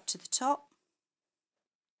it up to the top.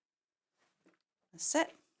 That's it.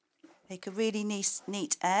 Make a really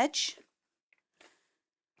neat edge.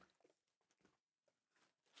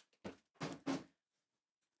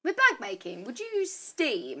 With bag making, would you use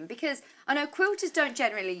steam? Because I know quilters don't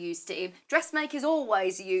generally use steam. Dressmakers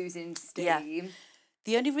always using steam. Yeah.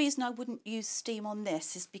 The only reason I wouldn't use steam on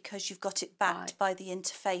this is because you've got it backed by the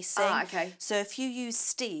interfacing. Ah, okay. So if you use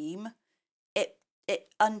steam, it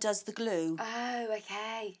undoes the glue. Oh,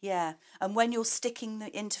 okay. Yeah. And when you're sticking the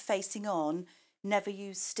interfacing on, never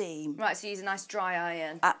use steam. Right, so use a nice dry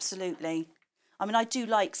iron. Absolutely. I mean, I do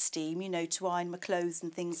like steam, you know, to iron my clothes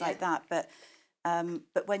and things like that, but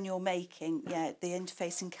when you're making, the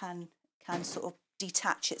interfacing can sort of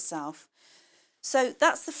detach itself. So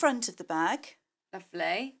that's the front of the bag.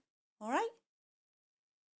 Lovely. All right.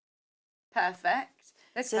 Perfect.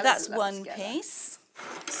 So that's one piece.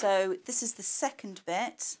 So this is the second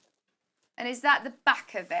bit. And is that the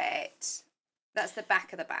back of it? That's the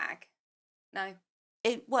back of the bag? No?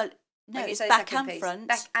 No, it's back and front.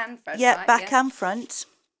 Back and front, yeah, right, back and front.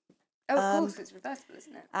 Oh, of course, it's reversible,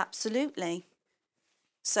 isn't it? Absolutely.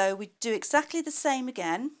 So we do exactly the same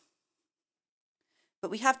again,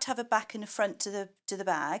 but we have to have a back and a front to the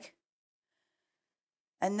bag.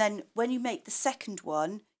 And then when you make the second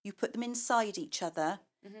one, you put them inside each other,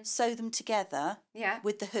 sew them together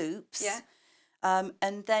with the hoops. Yeah.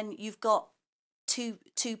 And then you've got two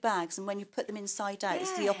bags, and when you put them inside out,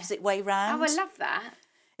 it's the opposite way round. Oh, I love that.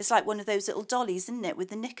 It's like one of those little dollies, isn't it, with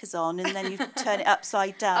the knickers on, and then you turn it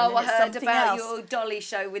upside down. Oh, and I heard about else. your dolly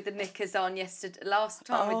show with the knickers on last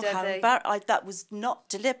time. Oh, that was not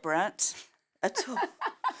deliberate at all.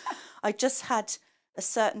 I just had a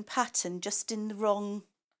certain pattern just in the wrong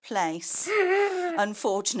place.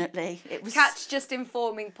 Unfortunately, it was. Cat's just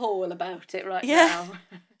informing Paul about it now.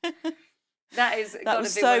 That is got to be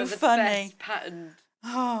so one of the funny. best patterns.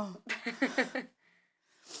 Oh.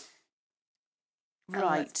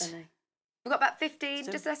 Right. We've got about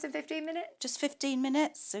 15, just less than 15 minutes? Just 15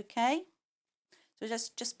 minutes, okay. So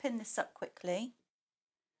just pin this up quickly.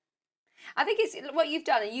 I think it's what you've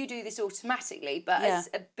done, and you do this automatically, but as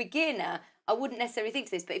a beginner, I wouldn't necessarily think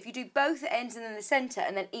this, but if you do both ends and then the centre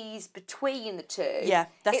and then ease between the two,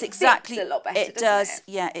 that's it exactly fits a lot better, it doesn't does. it?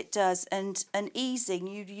 Yeah, it does. And easing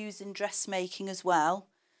you'd use in dressmaking as well.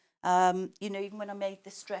 You know, even when I made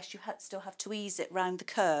this dress, you still have to ease it round the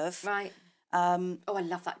curve. Right. Oh, I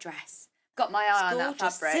love that dress. Got my eye on that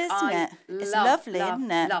fabric. Isn't it? It's lovely,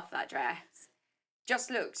 isn't it? Love that dress.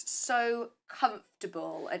 Just looks so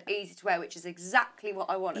comfortable and easy to wear, which is exactly what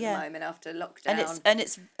I want at the moment after lockdown. And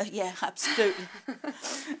it's yeah, absolutely.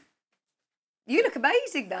 You look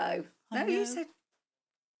amazing though. No, you said.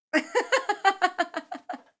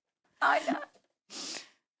 I know.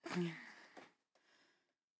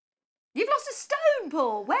 You've lost a stone,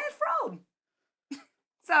 Paul. Where from?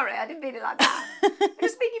 Sorry, I didn't mean it like that. I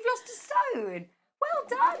just mean you've lost a stone. Well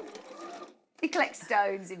done. He collects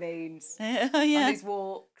stones, he means. On his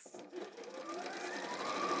walks.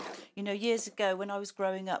 You know, years ago when I was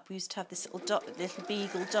growing up, we used to have this little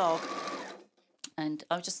beagle dog. And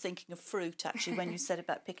I was just thinking of fruit, actually, when you said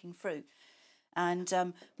about picking fruit. And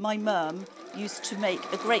my mum used to make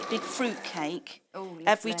a great big fruit cake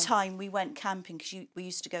every time we went camping, because we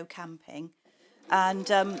used to go camping. And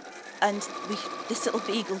this little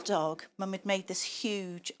beagle dog, Mum had made this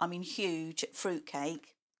huge fruit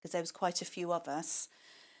cake, because there was quite a few of us.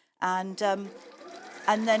 And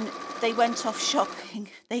then they went off shopping.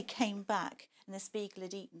 They came back, and this beagle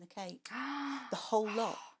had eaten the cake, the whole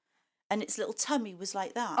lot. And its little tummy was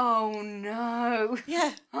like that. Oh, no.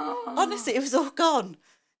 Yeah. Honestly, it was all gone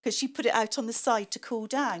because she put it out on the side to cool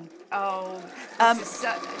down. Oh, do you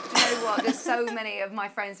know what? There's so many of my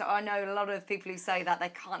friends that I know, a lot of people who say that they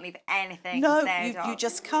can't leave anything. No, you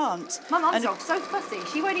just can't. My mum's dog's so fussy.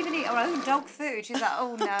 She won't even eat her own dog food. She's like,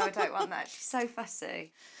 oh, no, I don't want that. She's so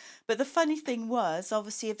fussy. But the funny thing was,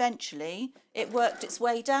 obviously, eventually, it worked its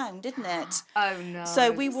way down, didn't it? Oh, no.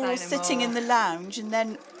 So we were all sitting in the lounge, and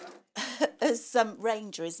then as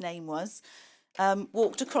Ranger, his name was,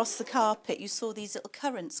 walked across the carpet, you saw these little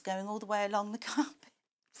currents going all the way along the carpet.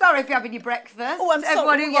 Sorry if you're having your breakfast. Oh, I'm sorry.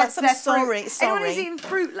 Everyone who wants I'm their sorry. fruit. Sorry. Anyone who's eating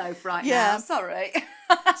fruit loaf right now, sorry.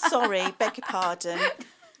 Sorry, beg your pardon.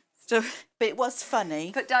 So, but it was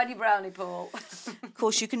funny. Put down your brownie, Paul. Of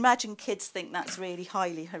course, you can imagine kids think that's really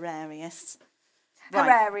highly hilarious.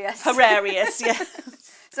 Hilarious. Hilarious, yeah.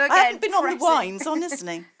 So again, I haven't been on the wines,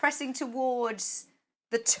 honestly. Pressing towards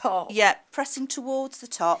the top. Yeah, pressing towards the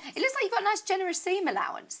top. It looks like you've got a nice generous seam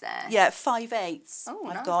allowance there. Yeah, 5/8. Oh,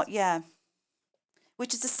 I've nice. got, yeah.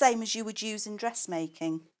 Which is the same as you would use in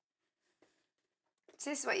dressmaking. So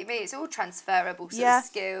this is what you mean. It's all transferable sort of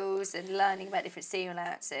skills and learning about different seam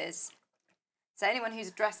allowances. So anyone who's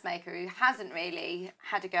a dressmaker who hasn't really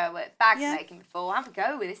had a go at bag making before, have a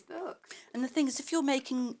go with this book. And the thing is, if you're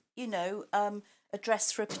making, you know, a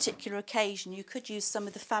dress for a particular occasion, you could use some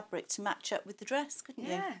of the fabric to match up with the dress, couldn't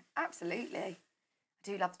you? Yeah, absolutely. I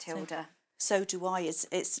do love Tilda. So do I.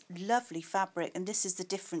 It's lovely fabric, and this is the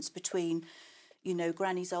difference between, you know,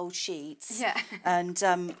 Granny's old sheets and,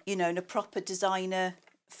 you know, and a proper designer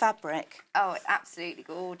fabric. Oh, it's absolutely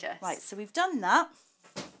gorgeous. Right, so we've done that.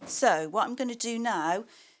 So what I'm going to do now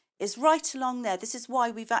is right along there. This is why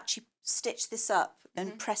we've actually stitched this up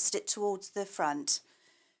and pressed it towards the front.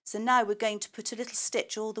 So now we're going to put a little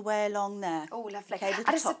stitch all the way along there. Oh, lovely. Okay, and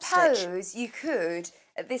I suppose you could,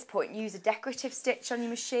 at this point, use a decorative stitch on your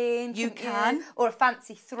machine. You can. Or a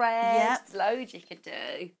fancy thread. Yeah. There's loads you could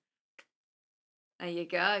do. There you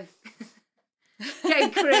go.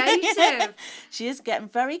 Getting creative. She is getting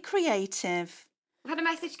very creative. We've had a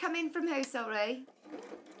message come in from who, sorry?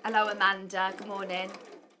 Hello, Amanda. Good morning.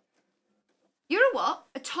 You're a what?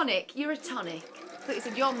 A tonic. You're a tonic. I thought you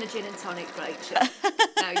said you're on the gin and tonic, Rachel.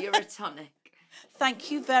 No, you're a tonic. Thank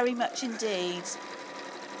you very much indeed.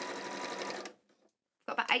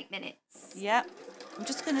 Got about 8 minutes. Yeah. I'm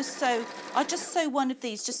just going to sew. I'll just sew one of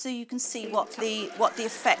these just so you can see what the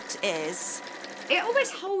effect is. It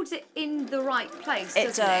always holds it in the right place,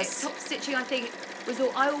 doesn't it? Top stitching, I think,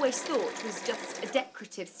 I always thought was just a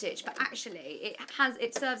decorative stitch, but actually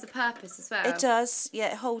it serves a purpose as well. It does,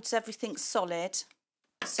 yeah, it holds everything solid.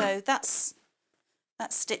 So that's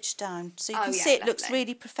stitched down. So you can see it looks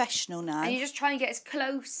really professional now. And you just try and get as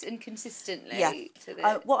close and consistently to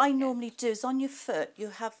the... What I normally do is on your foot, you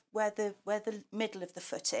have where the middle of the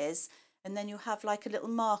foot is, and then you have like a little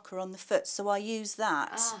marker on the foot. So I use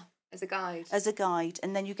that. As a guide. As a guide,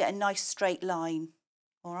 and then you get a nice straight line.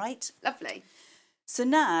 All right? Lovely. So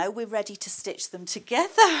now we're ready to stitch them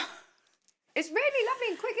together. It's really lovely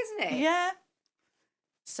and quick, isn't it? Yeah.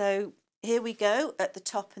 So here we go at the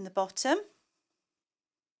top and the bottom.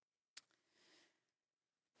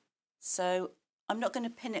 So I'm not going to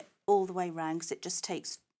pin it all the way round because it just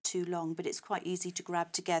takes too long, but it's quite easy to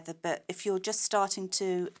grab together. But if you're just starting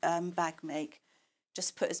to bag make,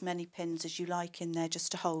 just put as many pins as you like in there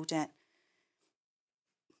just to hold it.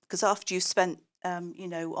 Because after you've spent, you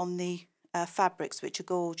know, on the fabrics, which are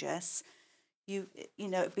gorgeous, you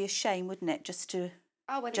know, it'd be a shame, wouldn't it, just to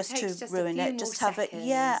ruin it. Just have it.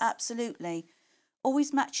 Yeah, absolutely.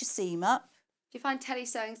 Always match your seam up. Do you find tele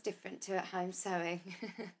sewing's different to at home sewing?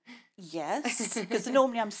 Yes, because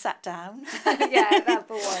normally I'm sat down. Yeah, that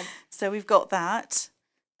for one. So we've got that.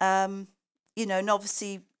 You know, and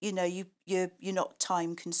obviously, you know, you're not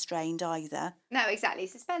time constrained either. No, exactly.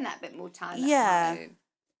 So spend that bit more time at home.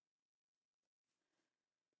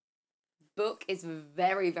 Book is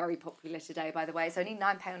very, very popular today, by the way. It's only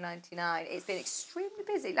 £9.99. It's been extremely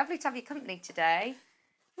busy. Lovely to have your company today.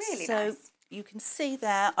 Really nice. So you can see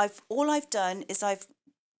there, all I've done is I've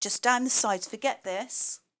just down the sides, forget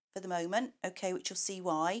this for the moment, okay, which you'll see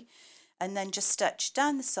why, and then just stitch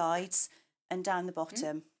down the sides and down the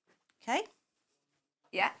bottom, okay?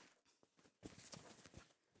 Yeah.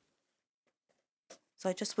 So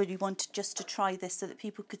I just really wanted just to try this so that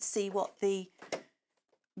people could see what the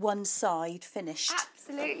one side finished.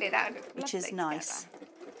 Absolutely, that would look which is nice. Together.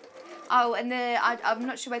 Oh, and I'm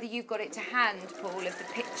not sure whether you've got it to hand, Paul, of the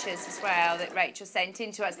pictures as well that Rachel sent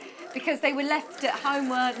in to us, because they were left at home,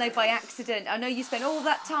 weren't they, by accident? I know you spent all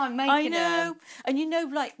that time making them. I know, and you know,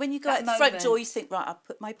 like when you go out the front door, you think, right, I'll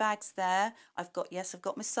put my bags there. I've got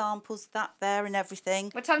my samples, that there, and everything.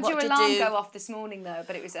 What time did your alarm go off this morning, though?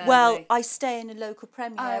 But it was early. Well, I stay in a local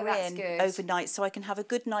Premier Inn overnight, so I can have a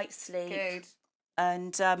good night's sleep. Good.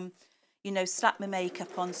 And you know, slap my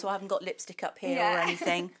makeup on, so I haven't got lipstick up here or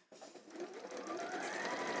anything.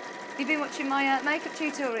 You've been watching my makeup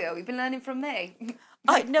tutorial. You've been learning from me.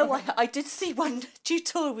 I know. I did see one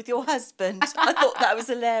tutorial with your husband. I thought that was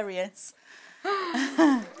hilarious.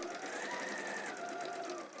 I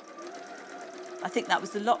think that was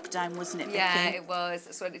the lockdown, wasn't it, Vicky? Yeah, it was.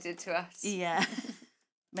 That's what it did to us. Yeah.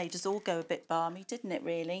 Made us all go a bit balmy, didn't it,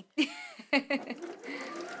 really?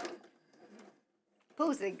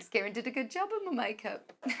 Paul thinks Kieran did a good job on my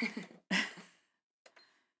makeup.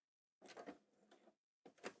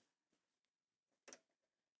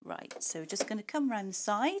 Right, so we're just going to come around the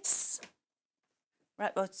sides.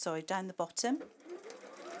 Right, oh, sorry, down the bottom.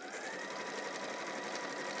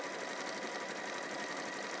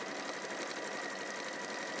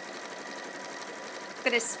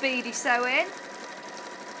 Bit of speedy sewing.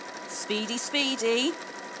 Speedy, speedy.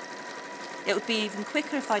 It would be even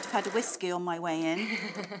quicker if I'd have had a whiskey on my way in.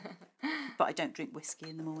 But I don't drink whiskey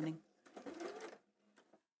in the morning.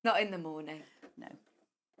 Not in the morning? No.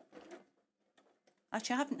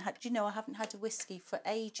 Actually, I haven't had a whiskey for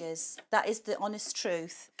ages. That is the honest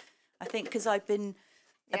truth. I think because I've been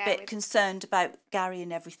a bit concerned about Gary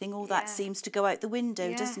and everything, all that seems to go out the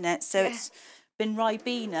window, doesn't it? So it's been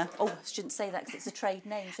Ribena. Oh, I shouldn't say that because it's a trade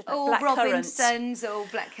name, shouldn't I? Oh, Robinson's or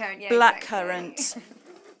blackcurrant. Yeah, blackcurrant.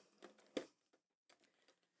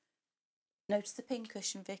 Notice the pin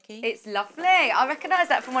cushion, Vicky? It's lovely. I recognise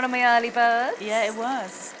that from one of my early birds. Yeah, it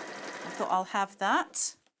was. I thought I'll have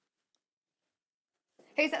that.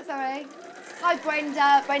 Who's that, sorry? Hi,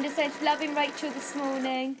 Brenda. Brenda said, loving Rachel this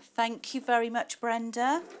morning. Thank you very much,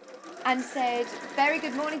 Brenda. And said, very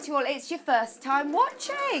good morning to you all. It's your first time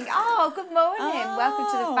watching. Oh, good morning. Oh. Welcome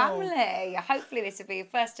to the family. Hopefully this will be your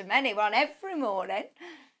first of many. We're on every morning.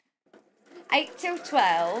 8 till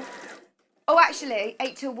 12. Oh, actually,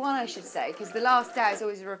 8 till 1, I should say, because the last day is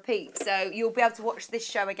always a repeat. So you'll be able to watch this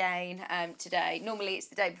show again today. Normally it's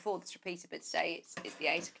the day before that's repeated, but today it's the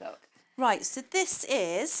 8 o'clock. Right, so this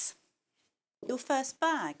is your first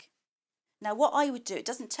bag. Now, what I would do, it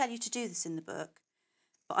doesn't tell you to do this in the book,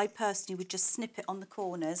 but I personally would just snip it on the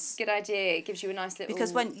corners. Good idea. It gives you a nice little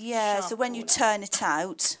because when you turn it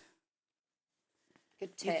out,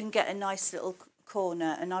 good tip. You can get a nice little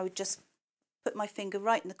corner, and I would just put my finger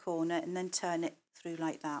right in the corner and then turn it through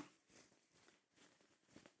like that.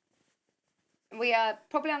 We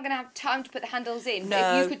probably aren't going to have time to put the handles in. No.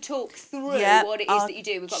 But if you could talk through what it is that you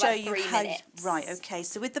do, we've got about 3 minutes. Right, okay.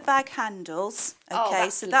 So with the bag handles,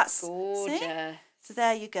 that's gorgeous. See? So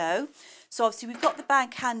there you go. So obviously we've got the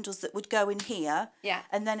bag handles that would go in here. Yeah.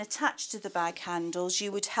 And then attached to the bag handles,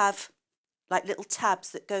 you would have like little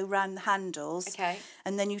tabs that go round the handles. Okay.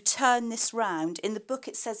 And then you turn this round. In the book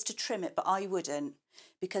it says to trim it, but I wouldn't,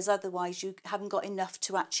 because otherwise you haven't got enough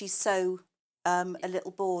to actually sew a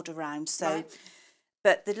little border around. So, right.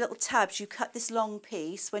 But the little tabs, you cut this long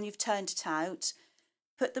piece when you've turned it out,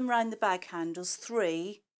 put them round the bag handles,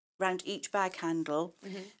 3 round each bag handle,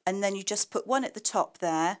 and then you just put one at the top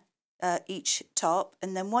there, each top,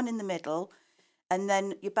 and then one in the middle, and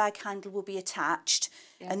then your bag handle will be attached,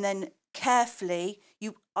 and then carefully,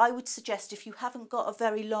 I would suggest if you haven't got a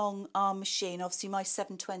very long arm machine, obviously my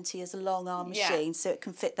 720 is a long arm machine, so it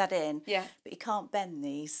can fit that in, but you can't bend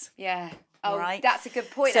these. Yeah. Oh, right? that's a good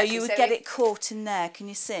point. So actually. you would get it caught in there, can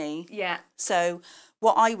you see? Yeah. So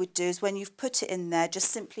what I would do is when you've put it in there, just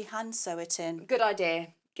simply hand sew it in. Good idea.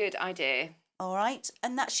 Good idea. All right,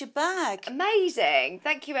 and that's your bag. Amazing.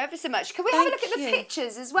 Thank you ever so much. Can we have a look at the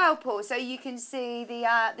pictures as well, Paul, so you can see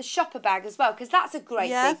the shopper bag as well, because that's a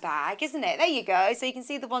great big bag, isn't it? There you go. So you can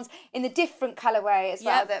see the ones in the different colourway as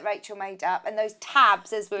well that Rachel made up, and those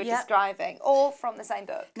tabs as we were describing, all from the same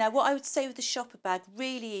book. Now, what I would say with the shopper bag,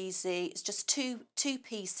 really easy. It's just two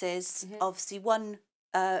pieces, obviously one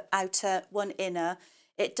outer, one inner.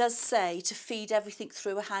 It does say to feed everything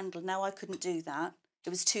through a handle. Now, I couldn't do that. It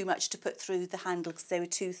was too much to put through the handle because they were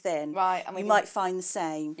too thin. Right. You might find the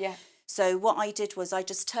same. Yeah. So what I did was I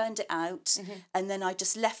just turned it out and then I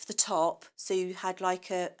just left the top, so you had like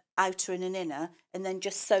a outer and an inner, and then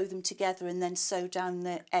just sew them together and then sew down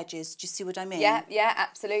the edges. Do you see what I mean? Yeah, yeah,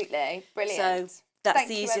 absolutely. Brilliant. So that's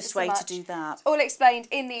the easiest way to do that. All explained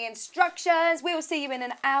in the instructions. We will see you in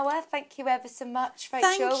an hour. Thank you ever so much, Rachel.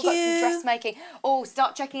 Thank you. We've got some dressmaking. Oh,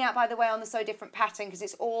 start checking out, by the way, on the Sew Different pattern, because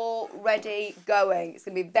it's already going. It's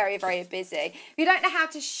going to be very, very busy. If you don't know how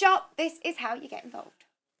to shop, this is how you get involved.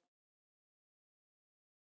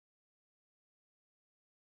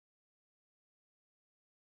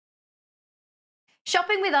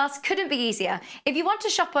 Shopping with us couldn't be easier. If you want to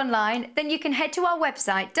shop online, then you can head to our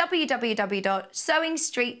website,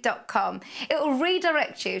 www.sewingstreet.com. It will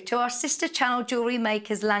redirect you to our sister channel Jewellery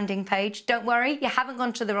Makers landing page. Don't worry, you haven't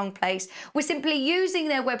gone to the wrong place. We're simply using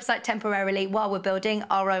their website temporarily while we're building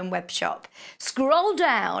our own web shop. Scroll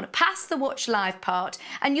down past the Watch Live part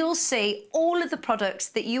and you'll see all of the products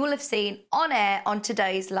that you will have seen on air on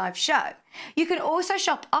today's live show. You can also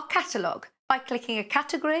shop our catalogue by clicking a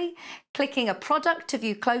category, clicking a product to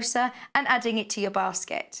view closer, and adding it to your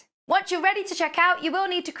basket. Once you're ready to check out, you will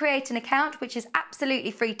need to create an account, which is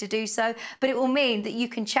absolutely free to do so, but it will mean that you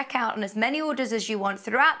can check out on as many orders as you want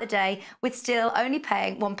throughout the day with still only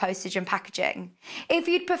paying one postage and packaging. If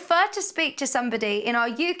you'd prefer to speak to somebody in our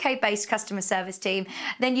UK-based customer service team,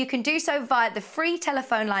 then you can do so via the free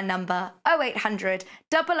telephone line number 0800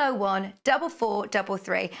 001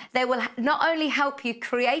 4433. They will not only help you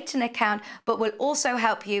create an account, but will also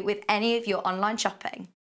help you with any of your online shopping.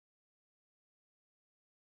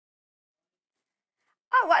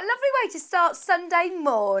 Oh, what a lovely way to start Sunday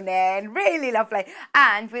morning. Really lovely.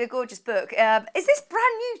 And with a gorgeous book. Is this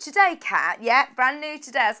brand new today, Kat? Yeah, brand new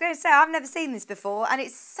today. I was going to say, I've never seen this before, and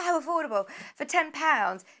it's so affordable. For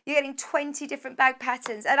 £10, you're getting 20 different bag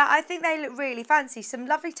patterns, and I think they look really fancy. Some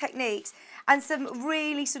lovely techniques and some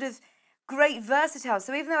really sort of great versatile.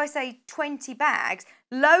 So even though I say 20 bags,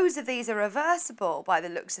 loads of these are reversible by the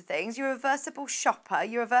looks of things. Your reversible shopper,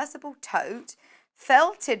 your reversible tote,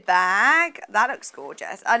 felted bag, that looks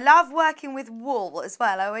gorgeous. I love working with wool as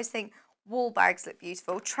well. I always think wool bags look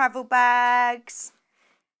beautiful. Travel bags,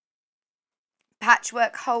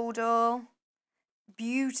 patchwork holdall,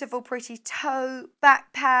 beautiful pretty tote,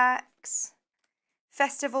 backpacks,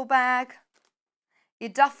 festival bag,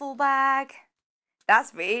 your duffel bag.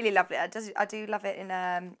 That's really lovely. I do love it in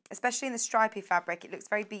especially in the stripy fabric. It looks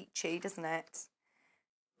very beachy, doesn't it?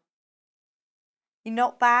 Your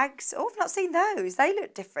knot bags. Oh, I've not seen those. They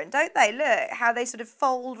look different, don't they? Look how they sort of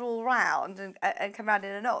fold all round and come round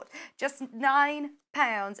in a knot. Just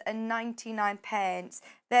 £9.99.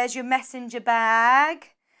 There's your messenger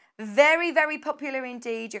bag. Very, very popular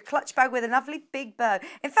indeed. Your clutch bag with a lovely big bow.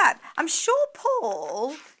 In fact, I'm sure,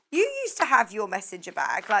 Paul, you used to have your messenger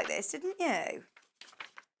bag like this, didn't you?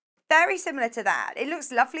 Very similar to that. It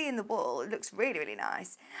looks lovely in the wool. It looks really, really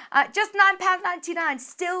nice. Just £9.99.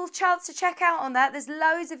 Still chance to check out on that. There's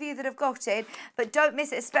loads of you that have got it, but don't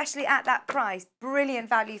miss it, especially at that price. Brilliant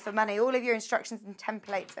value for money. All of your instructions and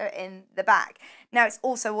templates are in the back. Now, it's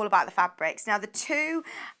also all about the fabrics. Now, the two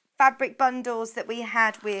fabric bundles that we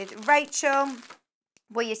had with Rachel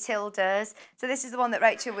were your tildes. So this is the one that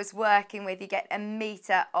Rachel was working with. You get a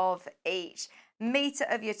metre of each. Metre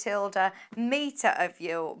of your tilde, metre of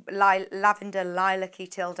your lavender lilac-y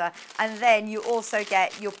tilde, and then you also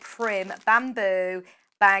get your prim bamboo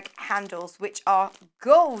bag handles, which are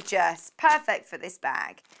gorgeous, perfect for this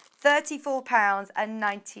bag.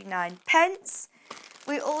 £34.99.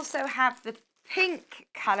 We also have the pink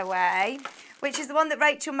colourway, which is the one that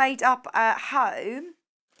Rachel made up at home.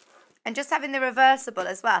 And just having the reversible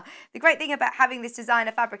as well. The great thing about having this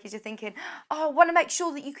designer fabric is you're thinking, oh, I want to make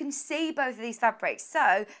sure that you can see both of these fabrics.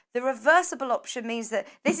 So the reversible option means that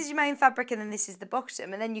this is your main fabric and then this is the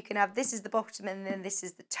bottom. And then you can have this is the bottom and then this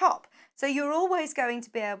is the top. So you're always going to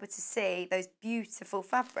be able to see those beautiful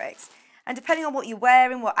fabrics. And depending on what you're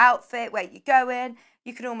wearing, what outfit, where you're going,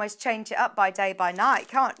 you can almost change it up by day, by night,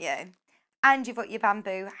 can't you? And you've got your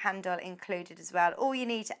bamboo handle included as well. All you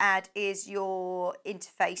need to add is your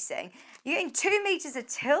interfacing. You're getting 2 meters of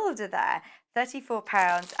Tilda there,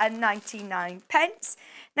 £34.99.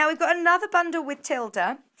 Now we've got another bundle with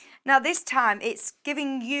Tilda. Now this time it's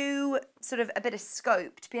giving you sort of a bit of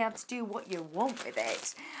scope to be able to do what you want with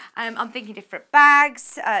it. I'm thinking different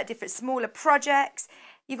bags, different smaller projects.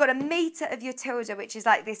 You've got 1 metre of your Tilda, which is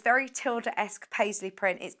like this very Tilda-esque paisley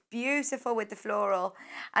print. It's beautiful with the floral.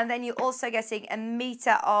 And then you're also getting 1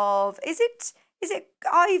 metre of, is it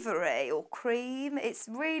ivory or cream? It's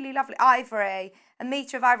really lovely. Ivory, 1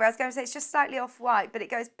 metre of ivory. I was going to say it's just slightly off-white, but it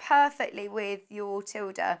goes perfectly with your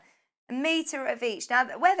Tilda. 1 metre of each.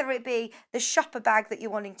 Now, whether it be the shopper bag that you're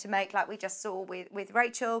wanting to make, like we just saw with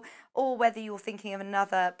Rachel, or whether you're thinking of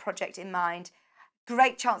another project in mind,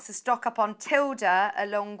 great chance to stock up on Tilda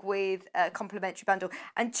along with a complimentary bundle.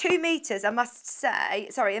 And 2 meters, I must say,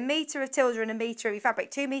 sorry, 1 meter of Tilda and 1 meter of your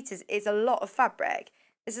fabric. 2 meters is a lot of fabric.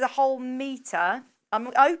 This is a whole meter.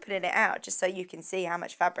 I'm opening it out just so you can see how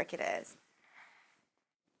much fabric it is.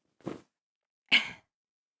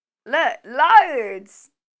 Look,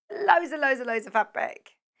 loads. Loads and loads and loads of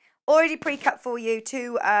fabric. Already pre-cut for you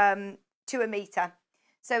to 1 meter.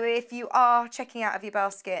 So if you are checking out of your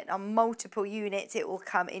basket on multiple units, it will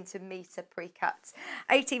come into metre pre-cut.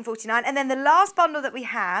 $18.49. And then the last bundle that we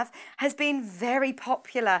have has been very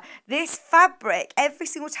popular. This fabric, every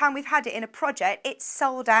single time we've had it in a project, it's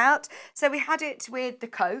sold out. So we had it with the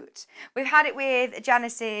coat. We've had it with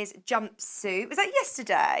Janice's jumpsuit. Was that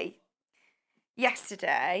yesterday?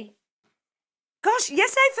 Yesterday. Gosh,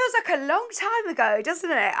 yesterday feels like a long time ago, doesn't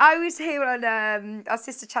it? I was here on our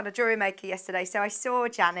sister channel, Jewelry Maker, yesterday, so I saw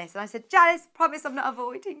Janice, and I said, Janice, promise I'm not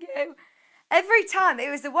avoiding you. Every time, it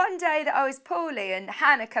was the one day that I was poorly, and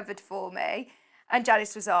Hannah covered for me, and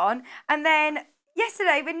Janice was on, and then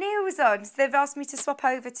yesterday when Neil was on, so they've asked me to swap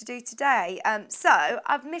over to do today, so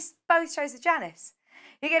I've missed both shows of Janice.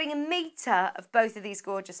 You're getting 1 metre of both of these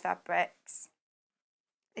gorgeous fabrics.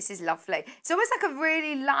 This is lovely. It's almost like a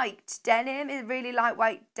really light denim, a really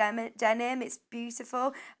lightweight denim. It's beautiful.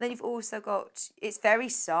 And then you've also got, it's very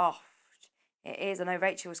soft. It is. I know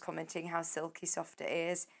Rachel was commenting how silky soft it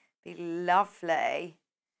is. Be lovely.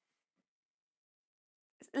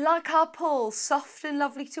 Like our Paul, soft and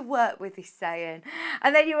lovely to work with, he's saying.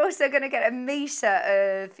 And then you're also going to get 1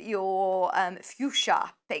 metre of your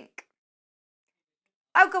fuchsia pink.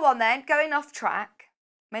 Oh, go on then. Going off track.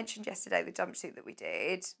 Mentioned yesterday the jumpsuit that we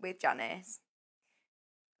did with Janice.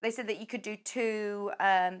 They said that you could do 2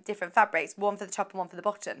 different fabrics, one for the top and one for the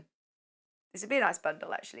bottom. This would be a nice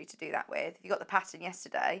bundle actually to do that with. If you got the pattern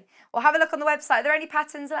yesterday, or have a look on the website. Are there any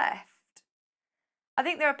patterns left? I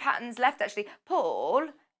think there are patterns left actually.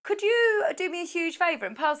 Paul, could you do me a huge favour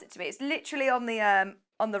and pass it to me? It's literally on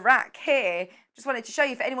the rack here. Just wanted to show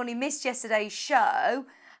you for anyone who missed yesterday's show.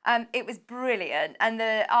 It was brilliant, and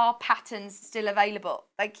there are patterns still available.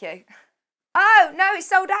 Thank you. Oh, no, it's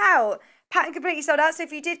sold out. Pattern completely sold out, so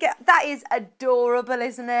if you did get... That is adorable,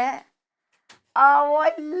 isn't it? Oh,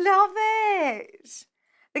 I love it.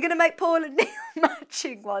 They're going to make Paul and Neil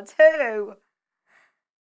matching ones. Who?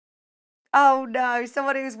 Oh, no,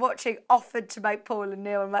 someone who's watching offered to make Paul and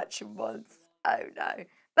Neil matching ones. Oh, no.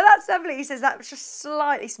 But that's lovely. He says that was just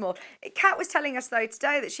slightly small. Kat was telling us, though,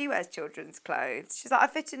 today that she wears children's clothes. She's like, I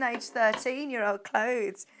fit in age 13-year-old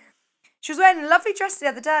clothes. She was wearing a lovely dress the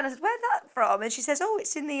other day, and I said, where's that from? And she says, oh,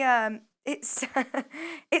 it's in the, it's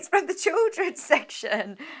from the children's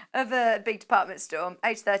section of a big department store,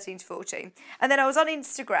 age 13 to 14. And then I was on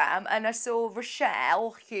Instagram, and I saw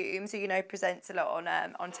Rochelle Humes, who, you know, presents a lot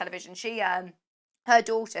on television. She, her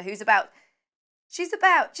daughter, who's about... She's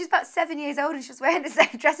about 7 years old and she was wearing the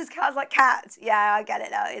same dress as Kat. I was like, Kat, yeah, I get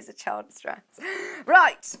it now. It's a child's dress.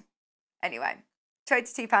 Right. Anyway,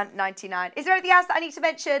 £22.99. Is there anything else that I need to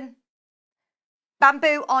mention?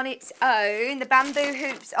 Bamboo on its own. The bamboo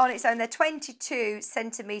hoops on its own. They're 22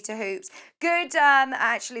 centimetre hoops. Good,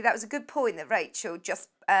 actually, that was a good point that Rachel just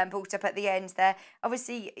brought up at the end there.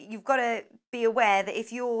 Obviously, you've got to be aware that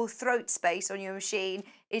if your throat space on your machine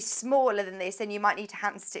is smaller than this, then you might need to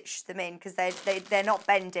hand stitch them in because they're not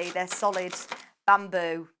bendy. They're solid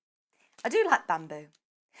bamboo. I do like bamboo.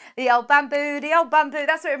 The old bamboo, the old bamboo.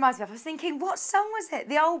 That's what it reminds me of. I was thinking, what song was it?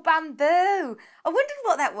 The old bamboo. I wondered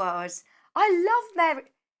what that was. I love Mary.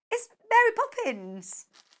 It's Mary Poppins.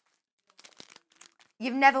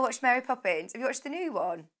 You've never watched Mary Poppins? Have you watched the new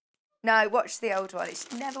one? No, watch the old one.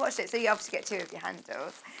 You've never watched it, so you obviously get 2 of your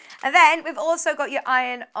handles. And then we've also got your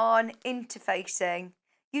iron-on interfacing.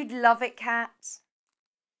 You'd love it, Kat.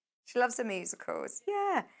 She loves the musicals.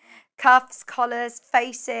 Yeah. Cuffs, collars,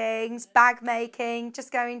 facings, bag making.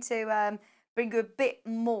 Just going to bring you a bit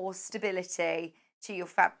more stability to your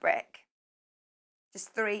fabric.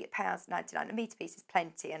 Just £3.99. A metre piece is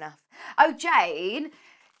plenty enough. Oh, Jane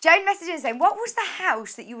messaged in saying, what was the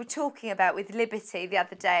house that you were talking about with Liberty the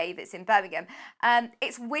other day that's in Birmingham?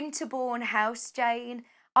 It's Winterbourne House, Jane.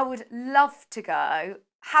 I would love to go.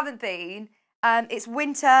 Haven't been. It's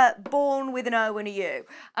Winterbourne with an O and a U.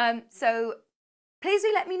 So please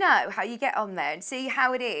do let me know how you get on there and see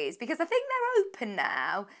how it is, because I think they're open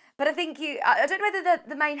now, but I think I don't know whether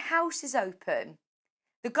the main house is open.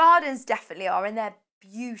 The gardens definitely are, and they're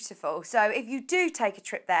beautiful. So if you do take a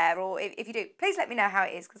trip there, or if you do, please let me know how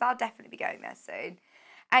it is, because I'll definitely be going there soon.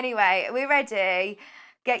 Anyway, we're ready.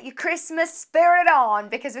 Get your Christmas spirit on,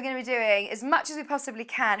 because we're going to be doing as much as we possibly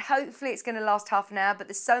can. Hopefully it's going to last half an hour, but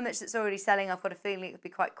there's so much that's already selling. I've got a feeling it'll be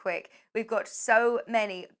quite quick. We've got so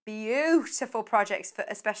many beautiful projects,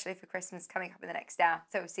 especially for Christmas, coming up in the next hour.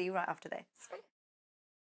 So we'll see you right after this.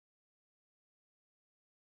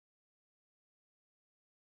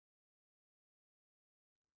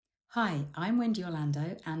 Hi, I'm Wendy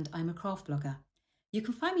Orlando and I'm a craft blogger. You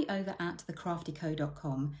can find me over at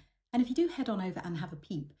thecraftyco.com, and if you do head on over and have a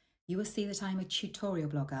peep, you will see that I'm a tutorial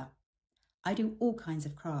blogger. I do all kinds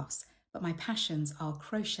of crafts, but my passions are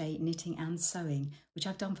crochet, knitting and sewing, which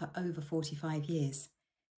I've done for over 45 years.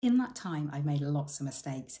 In that time, I've made lots of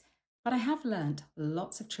mistakes, but I have learnt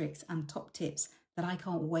lots of tricks and top tips that I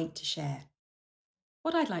can't wait to share.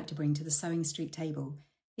 What I'd like to bring to the Sewing Street table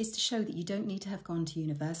is to show that you don't need to have gone to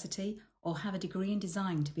university or have a degree in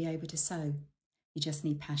design to be able to sew. You just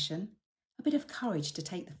need passion, a bit of courage to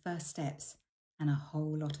take the first steps, and a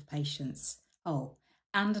whole lot of patience. Oh,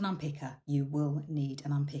 and an unpicker. You will need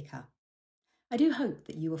an unpicker. I do hope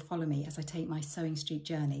that you will follow me as I take my Sewing Street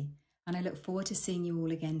journey, and I look forward to seeing you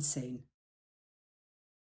all again soon.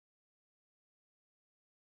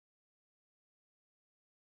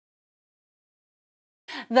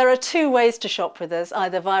 There are 2 ways to shop with us,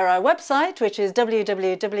 either via our website, which is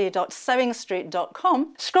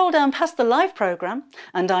www.sewingstreet.com. Scroll down past the live programme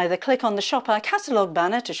and either click on the Shop Our Catalogue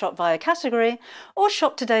banner to shop via category, or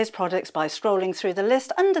shop today's products by scrolling through the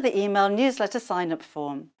list under the email newsletter sign-up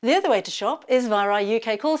form. The other way to shop is via our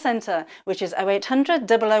UK call centre, which is 0800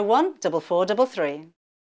 001 4433.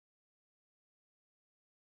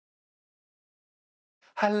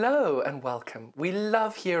 Hello and welcome. We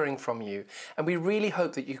love hearing from you, and we really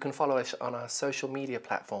hope that you can follow us on our social media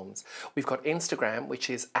platforms. We've got Instagram, which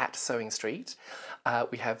is @Sewing Street.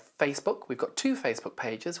 We have Facebook. We've got 2 Facebook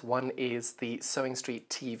pages. One is the Sewing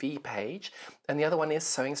Street TV page, and the other one is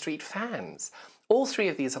Sewing Street Fans. All 3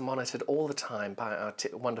 of these are monitored all the time by our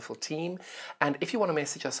wonderful team, and if you want to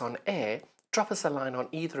message us on air, drop us a line on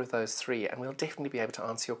either of those 3 and we'll definitely be able to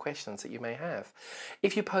answer your questions that you may have.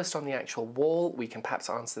 If you post on the actual wall, we can perhaps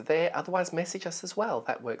answer there. Otherwise, message us as well.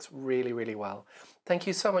 That works really, really well. Thank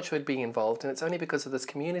you so much for being involved, and it's only because of this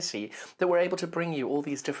community that we're able to bring you all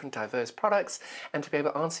these different diverse products and to be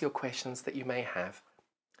able to answer your questions that you may have.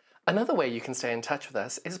 Another way you can stay in touch with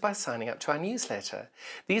us is by signing up to our newsletter.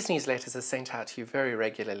 These newsletters are sent out to you very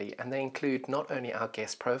regularly, and they include not only our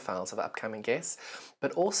guest profiles of upcoming guests,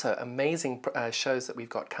 but also amazing shows that we've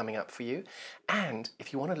got coming up for you. And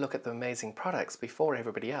if you want to look at the amazing products before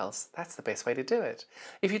everybody else, that's the best way to do it.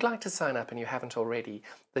 If you'd like to sign up and you haven't already,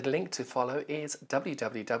 the link to follow is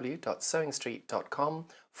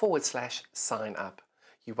www.sewingstreet.com/sign up.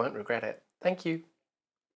 You won't regret it. Thank you.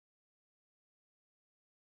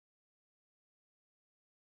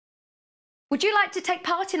 Would you like to take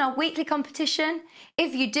part in our weekly competition?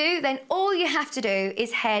 If you do, then all you have to do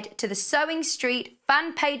is head to the Sewing Street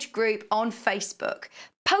fan page group on Facebook.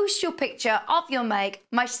 Post your picture of your make.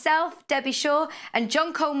 Myself, Debbie Shaw and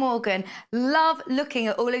John Cole Morgan love looking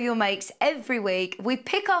at all of your makes every week. We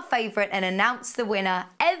pick our favourite and announce the winner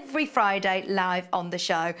every Friday live on the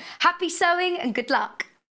show. Happy sewing and good luck.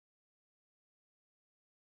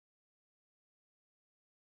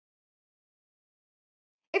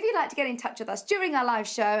 If you'd like to get in touch with us during our live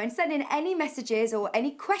show and send in any messages or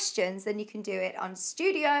any questions, then you can do it on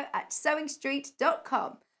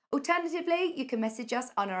studio@sewingstreet.com. Alternatively, you can message us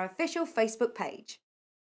on our official Facebook page.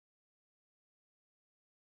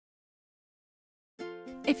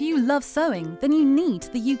 If you love sewing, then you need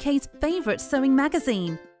the UK's favourite sewing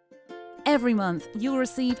magazine. Every month, you'll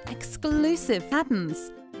receive exclusive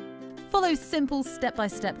patterns, Follow simple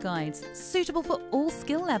step-by-step guides suitable for all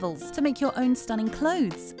skill levels to make your own stunning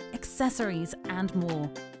clothes, accessories and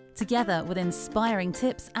more, together with inspiring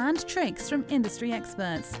tips and tricks from industry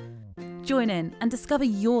experts. Join in and discover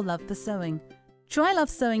your love for sewing. Try Love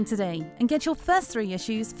Sewing today and get your first 3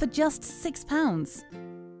 issues for just £6.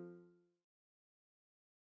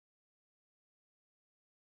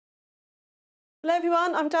 Hello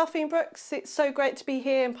everyone, I'm Delphine Brooks. It's so great to be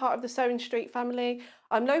here and part of the Sewing Street family.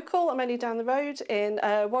 I'm local, I'm only down the road in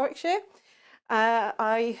Warwickshire.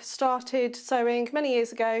 I started sewing many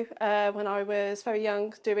years ago when I was very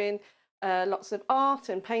young, doing lots of art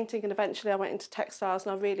and painting, and eventually I went into textiles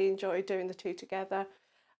and I really enjoyed doing the two together.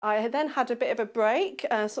 I then had a bit of a break.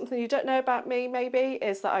 Something you don't know about me maybe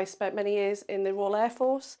is that I spent many years in the Royal Air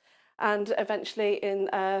Force and eventually in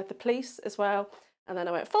the police as well. And then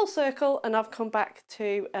I went full circle and I've come back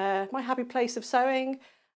to my happy place of sewing,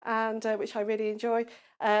 and which I really enjoy.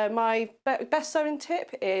 My best sewing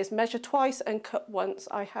tip is measure twice and cut once.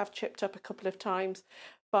 I have chipped up a couple of times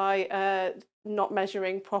by not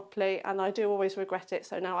measuring properly, and I do always regret it.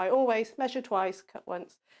 So now I always measure twice, cut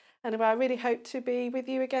once. Anyway, I really hope to be with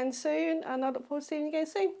you again soon, and I look forward to seeing you again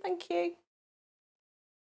soon. Thank you.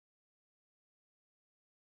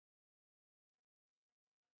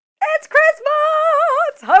 It's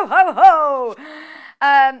Christmas! Ho, ho,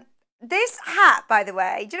 ho! This hat, by the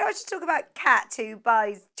way, do you know I should talk about Kat who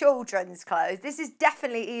buys children's clothes? This is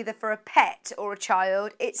definitely either for a pet or a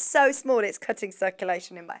child. It's so small, it's cutting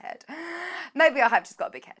circulation in my head. Maybe I have just got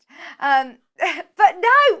a big head. But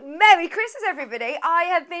no, Merry Christmas, everybody. I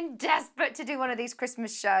have been desperate to do one of these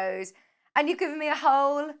Christmas shows, and you've given me a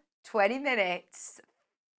whole 20 minutes.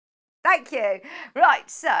 Thank you. Right,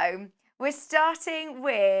 so we're starting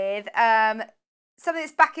with something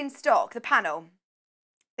that's back in stock, the panel.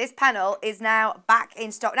 This panel is now back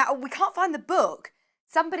in stock. Now, we can't find the book.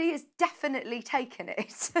 Somebody has definitely taken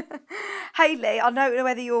it. Hayley, I don't know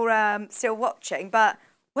whether you're still watching, but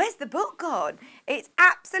where's the book gone? It's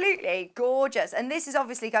absolutely gorgeous. And this is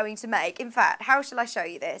obviously going to make, in fact, how shall I show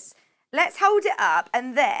you this? Let's hold it up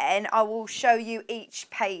and then I will show you each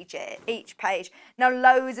page. Now,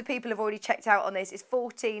 loads of people have already checked out on this. It's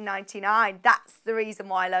 $14.99. That's the reason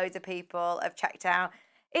why loads of people have checked out.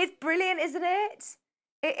 It's brilliant, isn't it?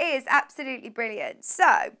 It is absolutely brilliant.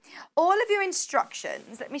 So, all of your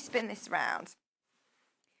instructions, let me spin this around.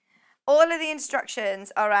 All of the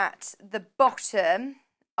instructions are at the bottom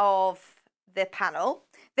of the panel.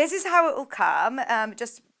 This is how it will come,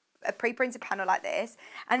 just a pre-printed panel like this.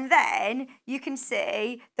 And then you can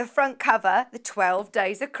see the front cover, the 12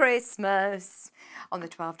 days of Christmas. On the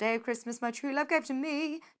 12th day of Christmas, my true love gave to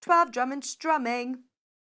me 12 drumming strumming.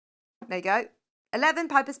 There you go. 11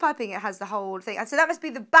 pipers piping, it has the whole thing. And so that must be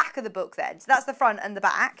the back of the book then. So that's the front and the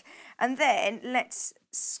back. And then let's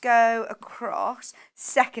go across.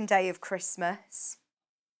 Second day of Christmas.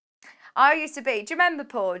 I used to be, do you remember,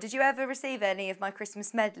 Paul? Did you ever receive any of my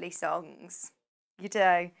Christmas medley songs? You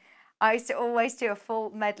do? I used to always do a full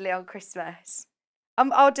medley on Christmas.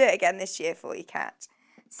 I'll do it again this year for you, Kat.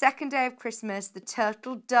 Second day of Christmas, the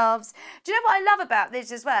turtle doves. Do you know what I love about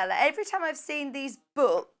this as well? Every time I've seen these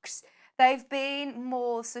books, they've been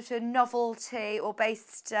more sort of novelty or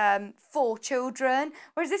based for children,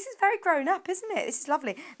 whereas this is very grown up, isn't it? This is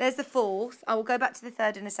lovely. There's the fourth. I will go back to the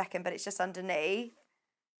third in a second, but it's just underneath.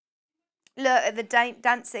 Look at the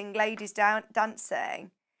dancing, ladies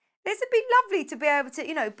dancing. This would be lovely to be able to,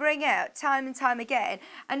 you know, bring out time and time again,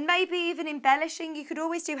 and maybe even embellishing. You could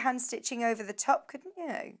always do hand stitching over the top, couldn't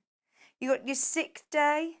you? You got your 6th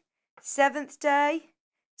day, 7th day,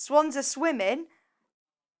 swans are swimming.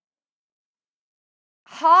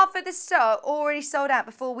 Half of the stock already sold out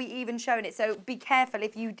before we even shown it. So be careful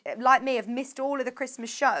if you, like me, have missed all of the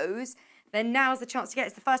Christmas shows, then now's the chance to get it.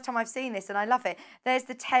 It's the first time I've seen this and I love it. There's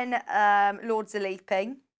the 10 Lords of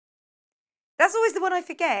Leaping. That's always the one I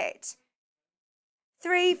forget.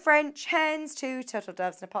 3 French hens, 2 turtle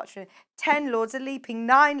doves and a partridge. 10 Lords of Leaping,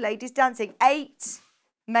 9 ladies dancing, 8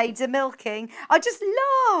 maids a milking. I just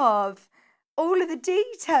love all of the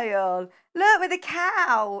detail. Look, with a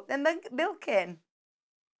cow, they're milking.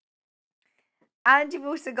 And you've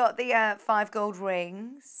also got the 5 gold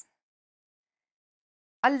rings.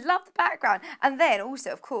 I love the background. And then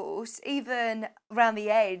also, of course, even around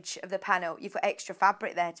the edge of the panel, you've got extra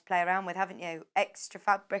fabric there to play around with, haven't you? Extra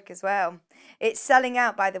fabric as well. It's selling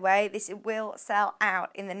out, by the way. This will sell out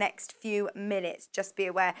in the next few minutes. Just be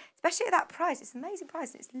aware. Especially at that price. It's an amazing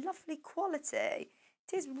price. It's lovely quality.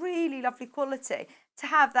 It is really lovely quality to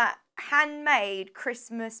have that handmade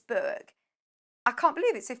Christmas book. I can't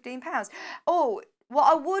believe it's £15. Oh,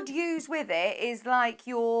 what I would use with it is like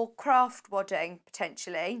your craft wadding,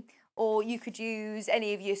 potentially, or you could use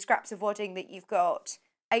any of your scraps of wadding that you've got.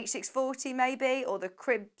 H640 maybe, or the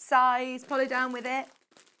crib size, pull it down with it.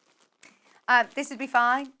 This would be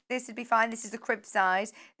fine. This would be fine. This is the crib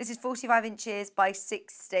size. This is 45 inches by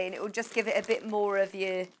 60, and it will just give it a bit more of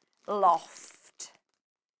your loft.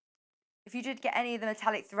 If you did get any of the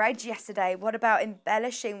metallic threads yesterday, what about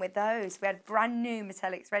embellishing with those? We had brand new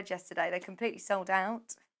metallic thread yesterday. They completely sold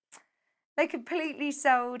out. They completely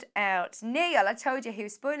sold out. Neil, I told you he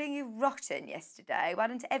was spoiling you rotten yesterday. Why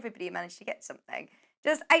didn't everybody manage to get something?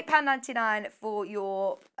 Just £8.99 for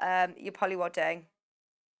your poly wadding,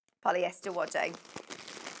 polyester wadding.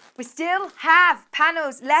 We still have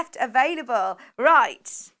panels left available.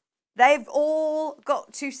 Right. They've all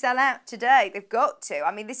got to sell out today. They've got to.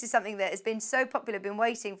 I mean, this is something that has been so popular, been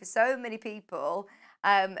waiting for so many people.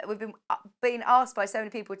 We've been being asked by so many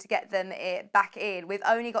people to get them back in. We've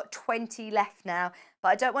only got 20 left now, but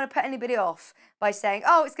I don't want to put anybody off by saying,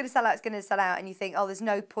 oh, it's going to sell out, it's going to sell out, and you think, oh, there's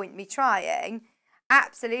no point me trying.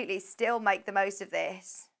 Absolutely, still make the most of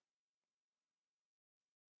this.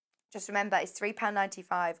 Just remember, it's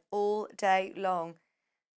 £3.95 all day long.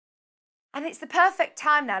 And it's the perfect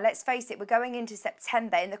time now. Let's face it, we're going into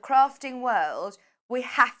September. In the crafting world, we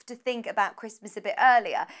have to think about Christmas a bit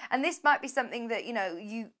earlier. And this might be something that, you know,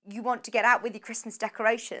 you want to get out with your Christmas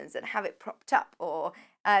decorations and have it propped up, or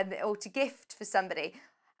to gift for somebody.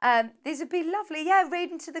 This would be lovely. Yeah,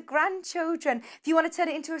 reading to the grandchildren. If you want to turn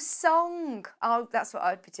it into a song, oh, that's what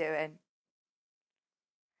I'd be doing.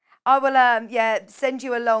 I will, yeah, send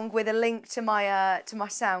you along with a link to my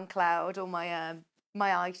SoundCloud or my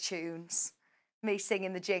iTunes. Me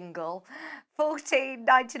singing the jingle.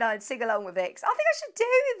 $14.99. Sing along with Vix. I think I should do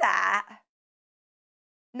that.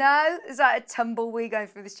 No, it's like a tumbleweed going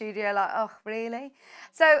through the studio. Like, oh, really?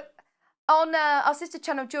 So on our sister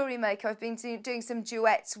channel, Jewellery Maker, I've been doing some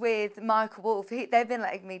duets with Michael Wolf. They've been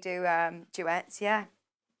letting me do duets. Yeah,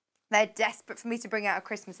 they're desperate for me to bring out a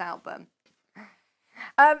Christmas album.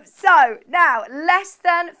 So now, less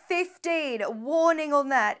than 15, warning on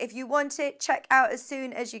that. If you want it, check out as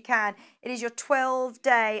soon as you can. It is your 12th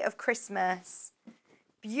day of Christmas.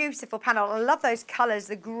 Beautiful panel. I love those colours.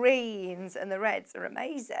 The greens and the reds are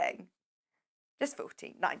amazing. Just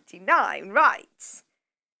 $14.99, right.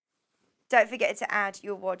 Don't forget to add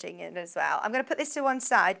your wadding in as well. I'm going to put this to one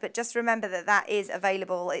side, but just remember that that is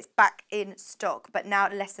available. It's back in stock, but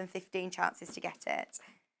now less than 15 chances to get it.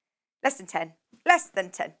 Less than 10. Less than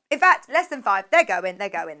 10. In fact, less than 5. They're going, they're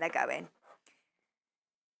going, they're going.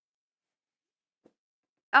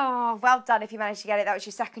 Oh, well done if you managed to get it. That was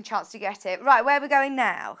your second chance to get it. Right, where are we going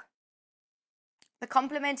now? The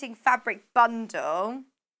complementing fabric bundle.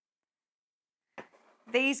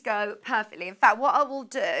 These go perfectly. In fact, what I will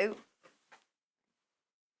do...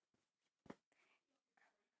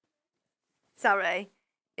 Sorry.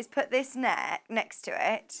 Is put this next to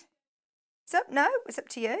it. So, no, it's up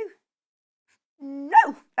to you.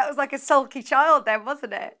 No, that was like a sulky child then,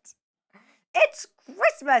 wasn't it? It's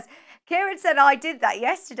Christmas. Kieran said, I did that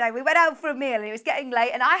yesterday. We went out for a meal and it was getting late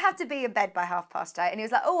and I had to be in bed by 8:30. And he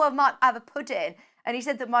was like, oh, I might have a pudding. And he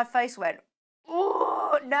said that my face went,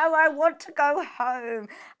 oh, no, I want to go home.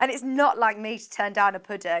 And it's not like me to turn down a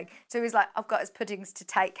pudding. So he was like, I've got his puddings to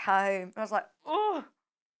take home. And I was like, oh.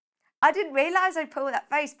 I didn't realise I'd pull that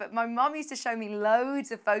face, but my mum used to show me loads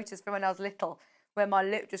of photos from when I was little where my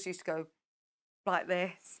lip just used to go like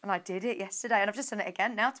this. And I did it yesterday and I've just done it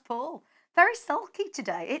again now to Paul. Very sulky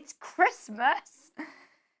today. It's Christmas.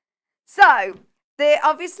 So,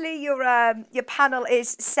 obviously your panel is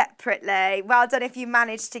separately. Well done if you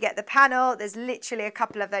managed to get the panel. There's literally a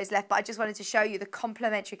couple of those left, but I just wanted to show you the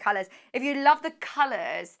complementary colours. If you love the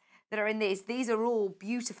colours that are in these are all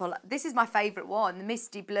beautiful. This is my favourite one, the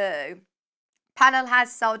misty blue. Panel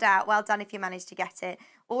has sold out. Well done if you managed to get it.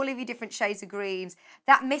 All of your different shades of greens.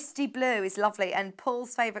 That misty blue is lovely. And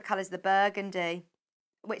Paul's favourite colour is the burgundy,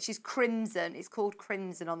 which is crimson. It's called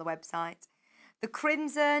crimson on the website. The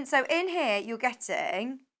crimson. So in here, you're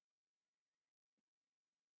getting...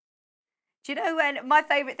 Do you know when... My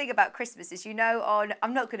favourite thing about Christmas is, you know, on...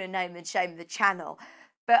 I'm not going to name and shame the channel,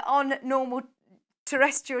 but on normal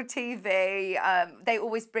terrestrial TV, they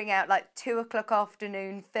always bring out like 2 o'clock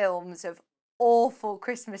afternoon films of awful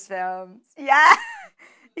Christmas films. Yeah,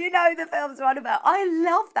 you know the films I'm on about. I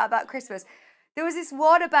love that about Christmas. There was this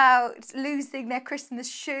one about losing their Christmas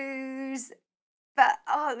shoes, but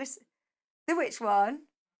it was the which one?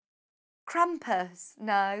 Krampus?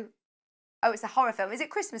 No. Oh, it's a horror film. Is it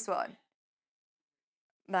Christmas one?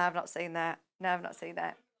 No, I've not seen that. No, I've not seen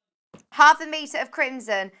that. 1/2 metre of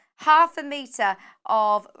crimson, 1/2 metre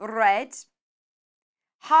of red,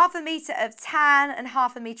 1/2 metre of tan and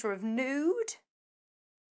 1/2 metre of nude.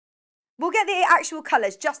 We'll get the actual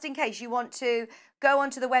colours just in case you want to go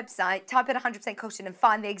onto the website, type in 100% cotton and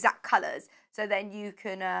find the exact colours. So then you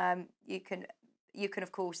can of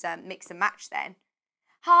course mix and match then.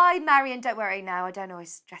 Hi Marion, don't worry now, I don't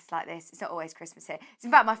always dress like this. It's not always Christmas here. It's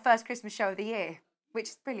in fact my first Christmas show of the year, which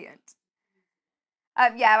is brilliant.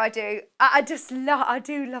 Yeah, I do. I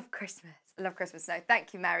do love Christmas. I love Christmas. No,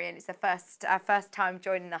 thank you, Marion. It's our first time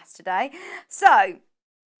joining us today. So,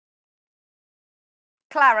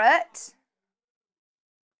 claret,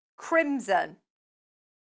 crimson,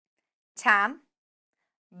 tan,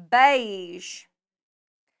 beige,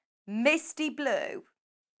 misty blue,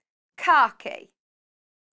 khaki,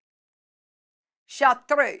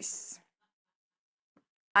 chartreuse,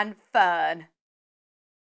 and fern.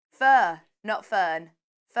 Fur, not fern.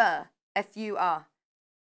 Fur, F-U-R.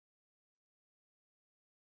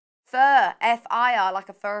 Fur, F-I-R, like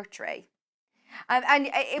a fir tree. And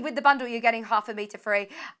with the bundle, you're getting half a metre free.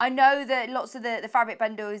 I know that lots of the fabric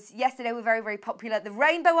bundles yesterday were very, very popular. The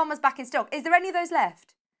rainbow one was back in stock. Is there any of those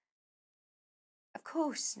left? Of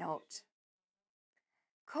course not.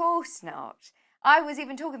 Of course not. I was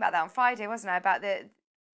even talking about that on Friday, wasn't I? About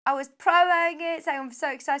I was promoting it, saying I'm so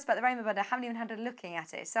excited about the rainbow bundle. I haven't even had a looking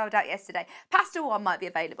at it. It sold out yesterday. Pastel one might be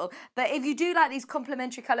available. But if you do like these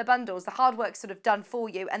complementary colour bundles, the hard work's sort of done for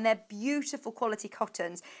you. And they're beautiful quality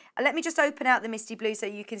cottons. And let me just open out the misty blue so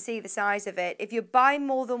you can see the size of it. If you're buying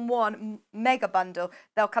more than one mega bundle,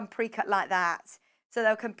 they'll come pre-cut like that. So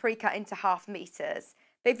they'll come pre-cut into half metres.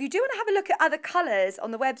 But if you do want to have a look at other colours on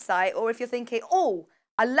the website, or if you're thinking, oh,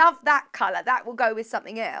 I love that colour, that will go with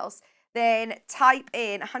something else, then type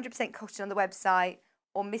in 100% cotton on the website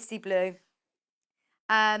or misty blue.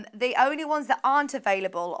 The only ones that aren't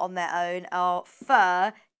available on their own are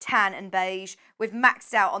fur, tan and beige. We've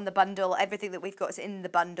maxed out on the bundle. Everything that we've got is in the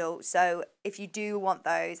bundle. So if you do want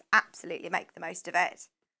those, absolutely make the most of it.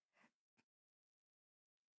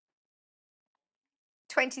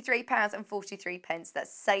 £23.43.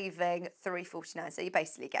 That's saving £3.49. So you're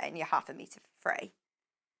basically getting your half a metre for free.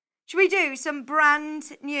 Should we do some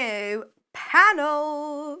brand new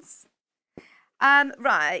panels?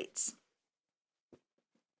 Right.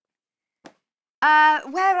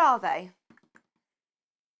 Where are they?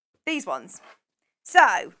 These ones.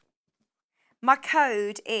 So, my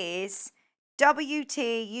code is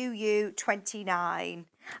WTUU29.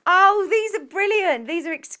 Oh, these are brilliant. These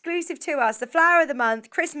are exclusive to us. The Flower of the Month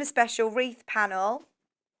Christmas Special Wreath Panel.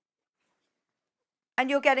 And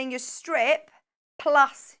you're getting your strip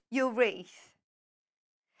plus your wreath.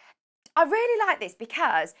 I really like this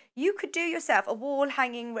because you could do yourself a wall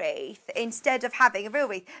hanging wreath instead of having a real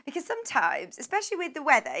wreath, because sometimes, especially with the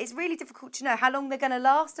weather, it's really difficult to know how long they're going to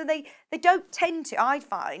last, and they don't tend to. I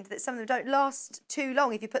find that some of them don't last too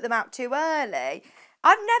long if you put them out too early.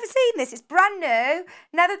 I've never seen this. It's brand new,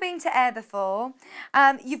 never been to air before.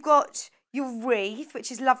 You've got your wreath, which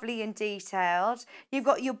is lovely and detailed. You've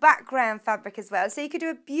got your background fabric as well. So you could do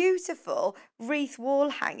a beautiful wreath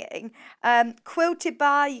wall hanging. Quilted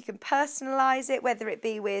bar, you can personalise it, whether it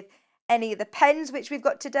be with any of the pens, which we've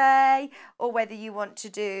got today, or whether you want to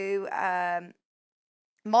do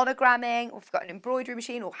monogramming, or if you've got an embroidery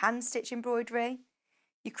machine, or hand stitch embroidery.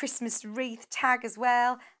 Your Christmas wreath tag as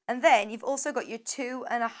well. And then you've also got your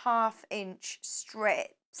 2.5-inch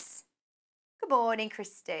strips. Good morning,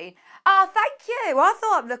 Christine. Oh, thank you. I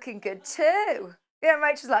thought I'm looking good too. Yeah,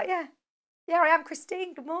 Rachel's like, yeah, I am,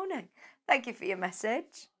 Christine. Good morning. Thank you for your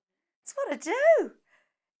message. That's what I do.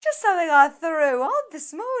 Just something I threw on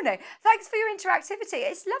this morning. Thanks for your interactivity.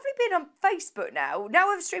 It's lovely being on Facebook now. Now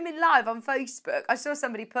we're streaming live on Facebook. I saw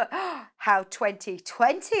somebody put, oh, how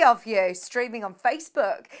 2020 of you streaming on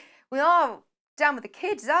Facebook. We are down with the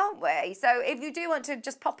kids, aren't we? So if you do want to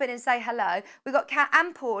just pop in and say hello, we've got Kat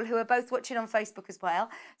and Paul who are both watching on Facebook as well,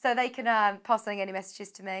 so they can pass on any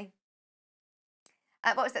messages to me.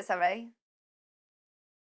 What was that, sorry?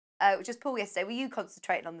 Just Paul yesterday. Were you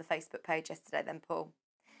concentrating on the Facebook page yesterday then, Paul?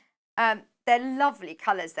 They're lovely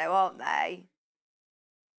colours though, aren't they?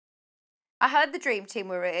 I heard the dream team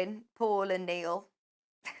were in, Paul and Neil.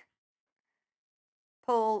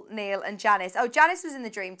 Paul, Neil and Janice. Oh, Janice was in the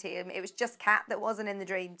dream team. It was just Kat that wasn't in the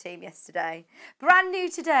dream team yesterday. Brand new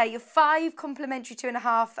today, your 5 complimentary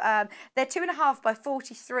 2.5. They're 2.5 by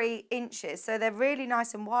 43 inches, so they're really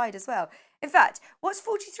nice and wide as well. In fact, what's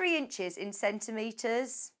 43 inches in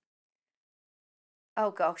centimetres? Oh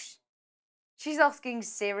gosh. She's asking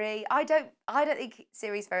Siri. I don't think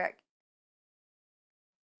Siri's very...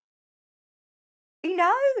 He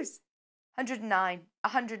knows. 109.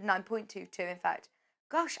 109.22 in fact.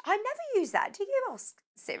 Gosh, I never use that. Do you ask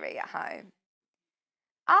Siri at home?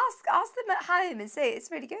 Ask them at home and see.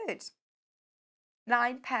 It's really good.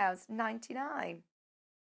 £9.99.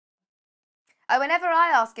 Oh, whenever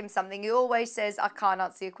I ask him something, he always says, I can't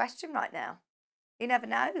answer your question right now. He never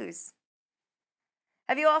knows.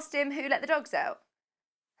 Have you asked him who let the dogs out?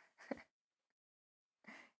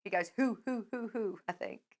 He goes, who, I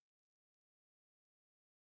think.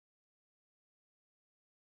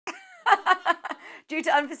 Due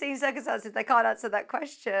to unforeseen circumstances, they can't answer that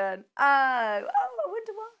question. Oh, I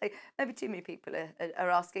wonder why. Maybe too many people are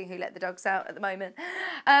asking who let the dogs out at the moment.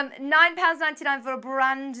 £9.99 for a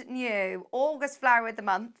brand new August flower of the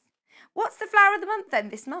month. What's the flower of the month then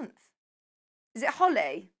this month? Is it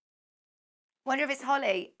holly? Wonder if it's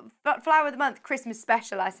holly. Flower of the month, Christmas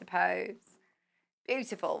special, I suppose.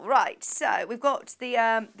 Beautiful. Right, so we've got the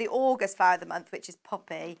August flower of the month, which is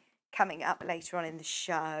poppy, coming up later on in the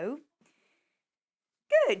show.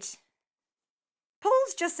 Good.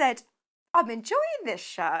 Paul's just said, I'm enjoying this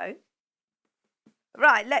show.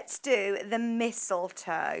 Right, let's do the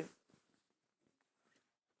mistletoe.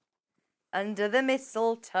 Under the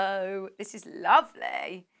mistletoe. This is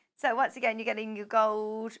lovely. So once again, you're getting your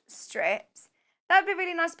gold strips. That would be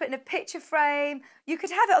really nice to put in a picture frame. You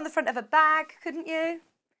could have it on the front of a bag, couldn't you? You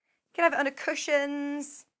could have it on a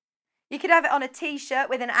cushions. You could have it on a T-shirt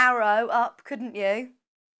with an arrow up, couldn't you?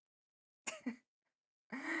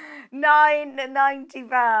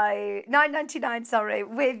 £9.99, sorry,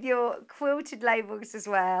 with your quilted labels as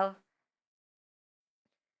well.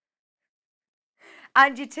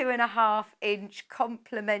 And your 2.5-inch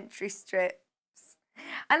complimentary strips.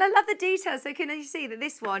 And I love the details. So can you see that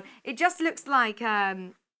this one, it just looks like,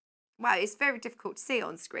 well, it's very difficult to see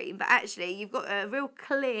on screen, but actually you've got a real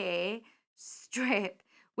clear strip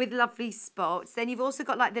with lovely spots. Then you've also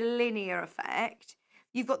got like the linear effect.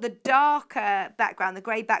 You've got the darker background, the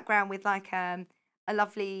grey background with like a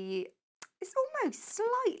lovely, it's almost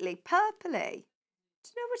slightly purpley. Do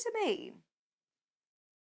you know what I mean?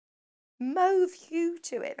 Mauve hue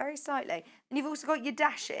to it, very slightly. And you've also got your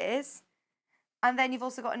dashes. And then you've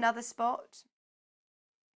also got another spot.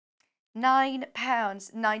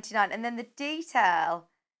 £9.99. And then the detail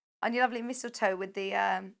on your lovely mistletoe with the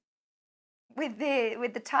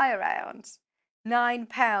tie around.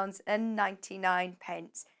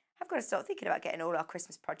 £9.99. I've got to start thinking about getting all our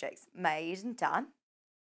Christmas projects made and done.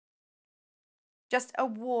 Just a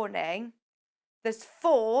warning, there's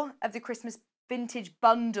 4 of the Christmas vintage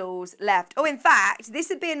bundles left. Oh, in fact, this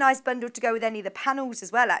would be a nice bundle to go with any of the panels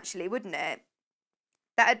as well, actually, wouldn't it?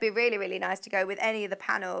 That would be really, really nice to go with any of the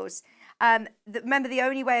panels. Remember, the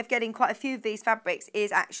only way of getting quite a few of these fabrics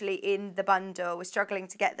is actually in the bundle. We're struggling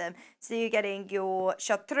to get them. So you're getting your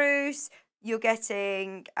chartreuse, you're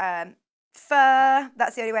getting fur.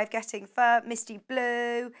 That's the only way of getting fur. Misty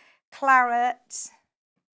blue, claret,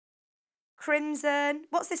 crimson.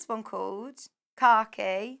 What's this one called?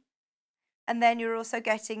 Khaki. And then you're also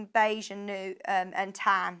getting beige and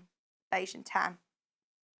tan. Beige and tan.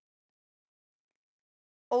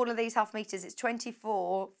 All of these half meters, it's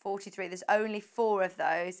 24.43. There's only 4 of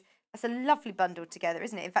those. That's a lovely bundle together,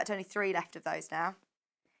 isn't it? In fact, only 3 left of those now.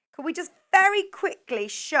 Could we just very quickly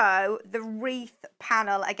show the wreath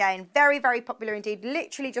panel again? Very, very popular indeed.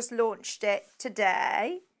 Literally just launched it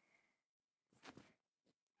today.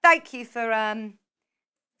 Thank you for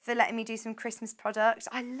letting me do some Christmas products.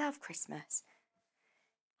 I love Christmas.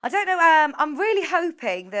 I don't know, I'm really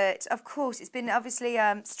hoping that, of course, it's been obviously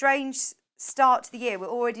strange start to the year. We're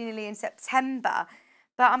already nearly in September,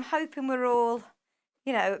 but I'm hoping we're all,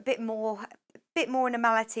 you know, a bit more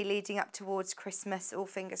normality leading up towards Christmas. All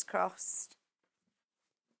fingers crossed.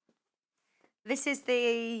 This is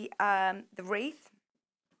the wreath.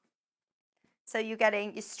 So you're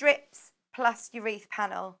getting your strips plus your wreath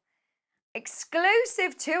panel.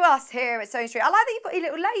 Exclusive to us here at Sewn Street. I like that you've got your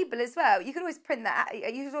little label as well. You could always print that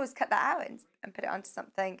out. You could always cut that out and put it onto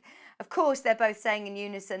something. Of course, they're both saying in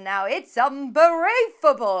unison now, it's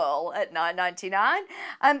unbelievable at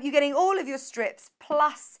 £9.99. You're getting all of your strips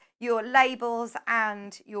plus your labels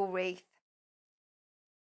and your wreath.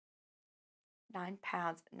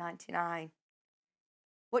 £9.99.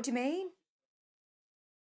 What do you mean?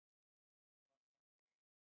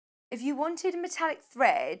 If you wanted metallic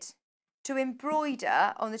thread to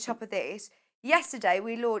embroider on the top of this, yesterday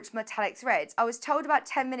we launched metallic threads. I was told about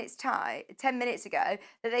 10 minutes ago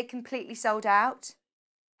that they completely sold out.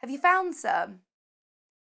 Have you found some?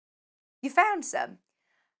 You found some?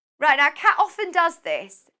 Right, now Kat often does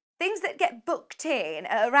this. Things that get booked in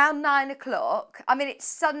at around 9 o'clock. I mean, it's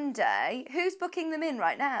Sunday. Who's booking them in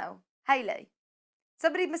right now? Hayley.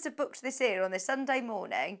 Somebody must have booked this in on this Sunday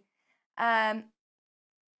morning. You're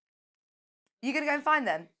going to go and find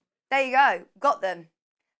them. There you go. Got them.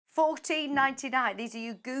 14.99. These are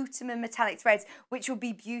your Gutermann metallic threads, which will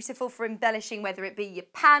be beautiful for embellishing, whether it be your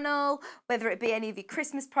panel, whether it be any of your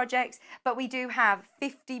Christmas projects. But we do have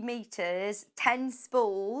 50 metres, 10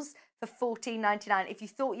 spools for $14.99. If you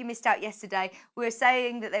thought you missed out yesterday, we were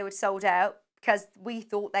saying that they were sold out because we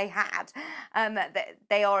thought they had.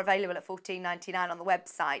 They are available at $14.99 on the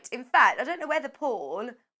website. In fact, I don't know whether,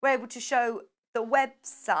 Paul, we're able to show the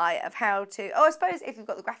website of how to... Oh, I suppose if you've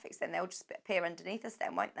got the graphics, then they'll just appear underneath us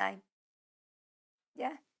then, won't they?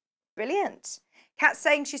 Yeah, brilliant. Kat's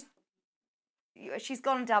saying she's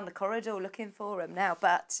gone down the corridor looking for them now,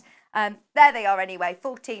 but there they are anyway,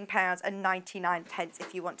 £14.99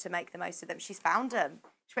 if you want to make the most of them. She's found them.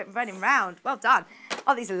 She went running round. Well done.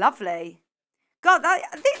 Oh, these are lovely. God, I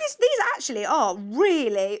think these actually are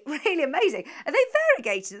really, really amazing. Are they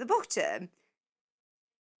variegated at the bottom?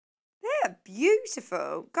 They're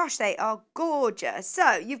beautiful. Gosh, they are gorgeous.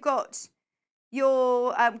 So you've got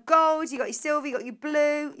your gold, you've got your silver, you've got your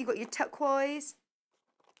blue, you've got your turquoise.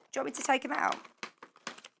 Do you want me to take them out?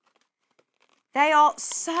 They are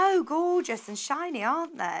so gorgeous and shiny,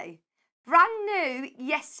 aren't they? Brand new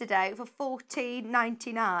yesterday for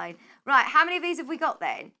 $14.99. Right, how many of these have we got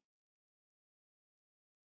then?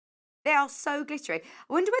 They are so glittery.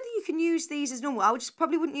 I wonder whether you can use these as normal. I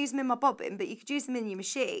probably wouldn't use them in my bobbin, but you could use them in your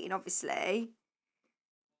machine, obviously.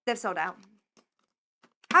 They've sold out.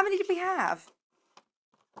 How many did we have?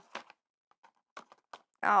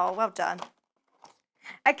 Oh, well done.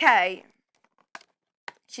 Okay.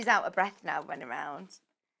 She's out of breath now running around.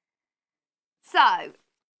 So,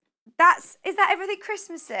 is that everything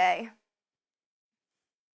Christmassy?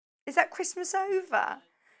 Is that Christmas over?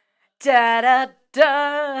 Da da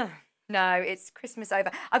da. No, it's Christmas over.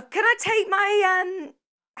 Can I take my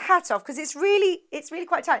hat off because it's really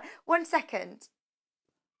quite tight. 1 second.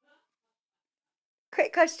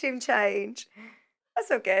 Quick costume change.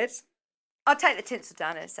 That's all good. I'll take the tinsel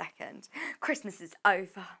down in a second. Christmas is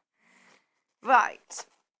over. Right.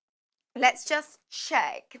 Let's just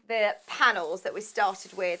check the panels that we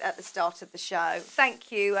started with at the start of the show.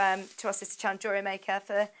 Thank you to our sister Chan Jewellery Maker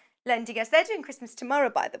for lending us. They're doing Christmas tomorrow,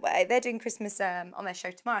 by the way. They're doing Christmas on their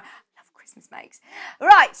show tomorrow. I love Christmas makes.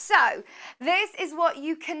 Right, so this is what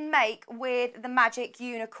you can make with the Magic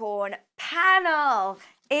Unicorn panel.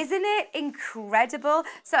 Isn't it incredible?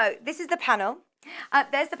 So this is the panel.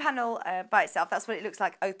 There's the panel by itself. That's what it looks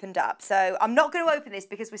like opened up. So I'm not going to open this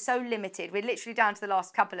because we're so limited. We're literally down to the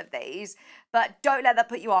last couple of these. But don't let that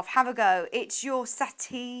put you off. Have a go. It's your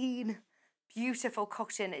sateen. Beautiful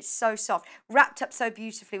cotton. It's so soft. Wrapped up so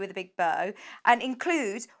beautifully with a big bow. And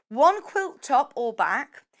includes 1 quilt top or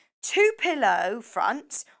back, 2 pillow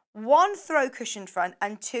fronts, 1 throw cushion front,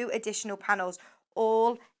 and 2 additional panels,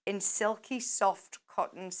 all in silky soft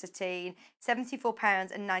cotton sateen.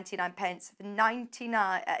 £74.99 for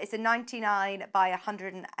 99. It's a 99 by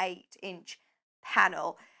 108 inch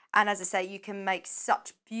panel, and as I say, you can make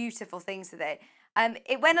such beautiful things with it.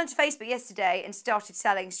 It went onto Facebook yesterday and started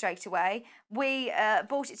selling straight away. We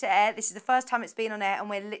brought it to air. This is the first time it's been on air, and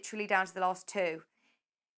we're literally down to the last 2.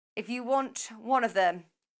 If you want one of them,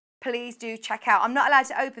 please do check out. I'm not allowed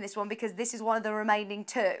to open this one because this is one of the remaining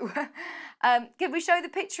 2. Can we show the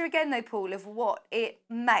picture again though, Paul, of what it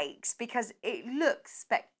makes? Because it looks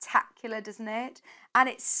spectacular, doesn't it? And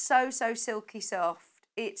it's so, so silky soft.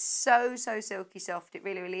 It's so, so silky soft. It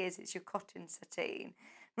really, really is. It's your cotton sateen.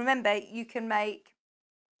 Remember, you can make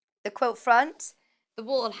the quilt front, the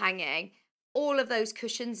wall hanging, all of those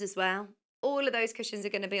cushions as well. All of those cushions are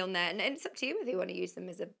going to be on there. And it's up to you whether you want to use them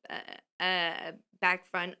as a bag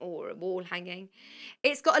front or a wall hanging.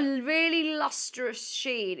 It's got a really lustrous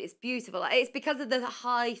sheen. It's beautiful. It's because of the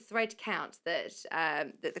high thread count that,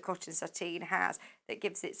 that the cotton sateen has that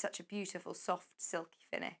gives it such a beautiful, soft, silky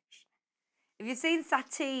finish. If you've seen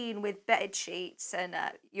sateen with bed sheets and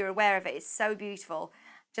you're aware of it, it's so beautiful.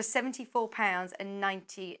 Just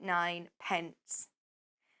 £74.99.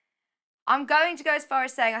 I'm going to go as far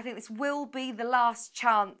as saying I think this will be the last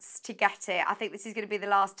chance to get it. I think this is going to be the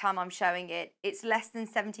last time I'm showing it. It's less than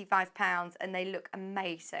 £75 and they look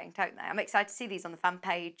amazing, don't they? I'm excited to see these on the fan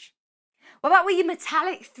page. What about with your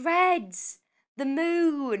metallic threads? The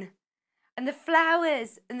moon and the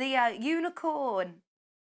flowers and the unicorn.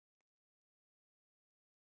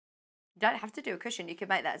 You don't have to do a cushion. You can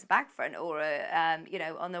make that as a bag front or a, you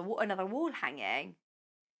know, on another wall hanging.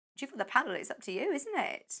 Do you for the panel? It's up to you, isn't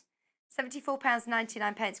it?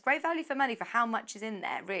 £74.99. Great value for money for how much is in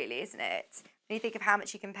there, really, isn't it? When you think of how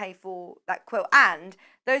much you can pay for that quilt. And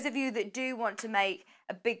those of you that do want to make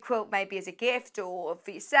a big quilt maybe as a gift or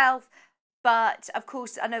for yourself, but of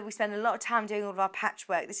course, I know we spend a lot of time doing all of our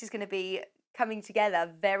patchwork. This is going to be coming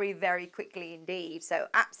together very, very quickly indeed. So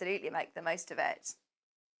absolutely make the most of it.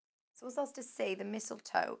 So was nice to see the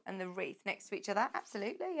mistletoe and the wreath next to each other.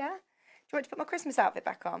 Absolutely, yeah. Do you want to put my Christmas outfit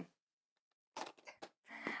back on?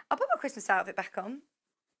 I'll put my Christmas outfit back on.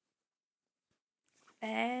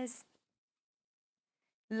 There's...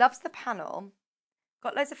 Loves the panel.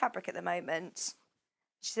 Got loads of fabric at the moment.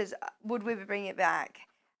 She says, would we be bringing it back?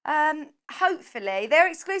 Hopefully. They're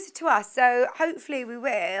exclusive to us, so hopefully we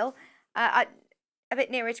will. A bit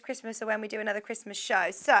nearer to Christmas or when we do another Christmas show.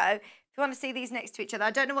 So if you want to see these next to each other,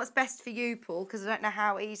 I don't know what's best for you, Paul, because I don't know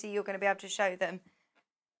how easy you're going to be able to show them.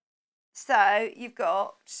 So you've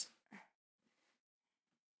got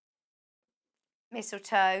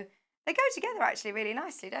mistletoe. They go together actually really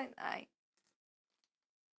nicely, don't they?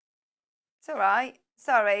 It's all right.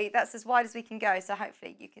 Sorry, that's as wide as we can go, so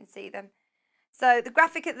hopefully you can see them. So the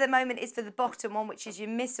graphic at the moment is for the bottom one, which is your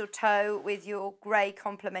mistletoe with your grey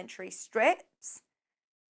complementary strips.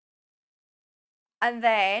 And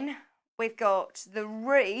then we've got the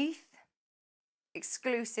wreath,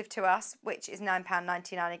 exclusive to us, which is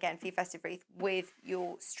 £9.99 again for your festive wreath with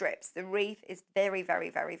your strips. The wreath is very, very,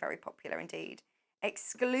 very, very popular indeed.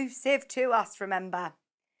 Exclusive to us, remember.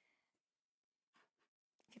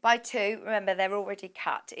 If you buy two, remember they're already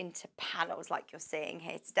cut into panels like you're seeing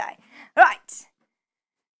here today. Right.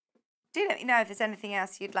 Do let me know if there's anything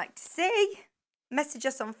else you'd like to see. Message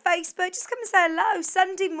us on Facebook. Just come and say hello.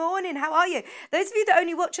 Sunday morning, how are you? Those of you that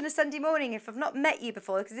only watch on a Sunday morning, if I've not met you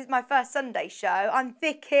before, because this is my first Sunday show, I'm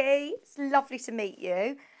Vicky. It's lovely to meet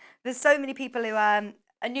you. There's so many people who are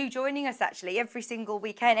new joining us, actually, every single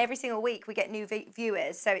weekend. Every single week we get new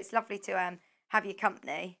viewers, so it's lovely to have your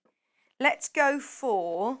company. Let's go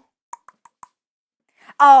for...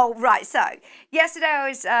 Oh, right, so yesterday I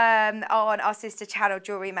was on our sister channel,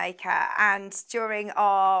 Jewellery Maker, and during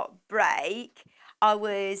our break, I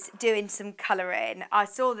was doing some colouring. I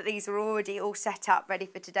saw that these were already all set up, ready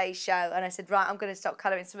for today's show, and I said, right, I'm going to start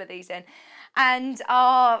colouring some of these in. And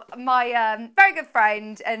my very good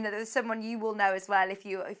friend, and there's someone you will know as well if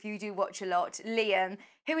you do watch a lot, Liam,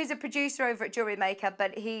 who is a producer over at Jewellery Maker,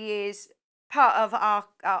 but he is part of our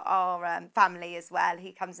family as well.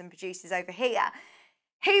 He comes and produces over here.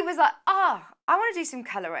 He was like, oh, I want to do some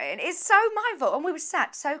colouring. It's so mindful. And we were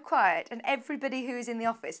sat so quiet, and everybody who was in the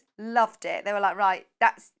office loved it. They were like, right,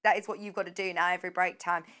 that is what you've got to do now every break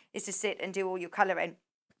time, is to sit and do all your colouring.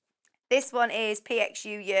 This one is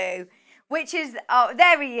PXUU, which is, oh,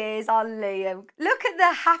 there he is, our Liam. Look at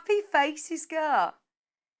the happy face he's got.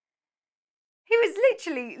 He was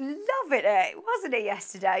literally loving it, wasn't he,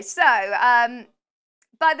 yesterday? So,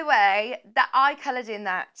 by the way, that I coloured in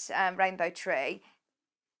that rainbow tree.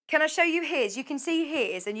 Can I show you his? You can see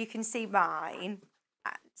his and you can see mine.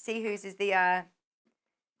 See whose is the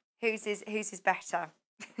whose is better.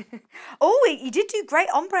 Oh, he did do great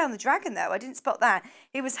ombre on the dragon though. I didn't spot that.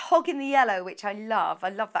 He was hogging the yellow, which I love. I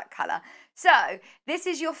love that colour. So this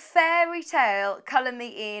is your fairy tale colour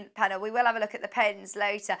me in panel. We will have a look at the pens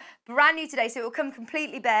later. Brand new today, so it will come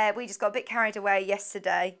completely bare. We just got a bit carried away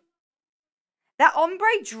yesterday. That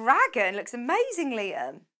ombre dragon looks amazing,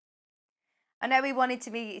 Liam. I know we wanted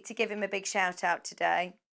to give him a big shout out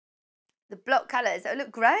today. The block colours, they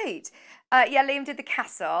look great. Yeah, Liam did the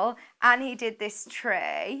castle and he did this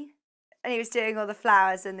tree. And he was doing all the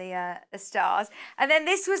flowers and the stars. And then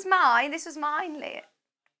this was mine. This was mine, Liam.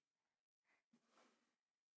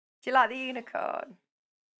 Do you like the unicorn?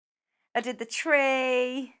 I did the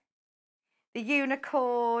tree, the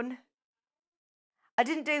unicorn. I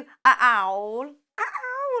didn't do an owl.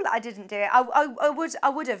 I didn't do it. I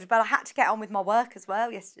would have, but I had to get on with my work as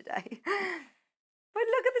well yesterday. But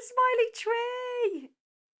look at the smiley tree.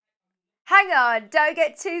 Hang on, don't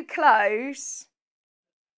get too close.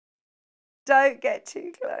 Don't get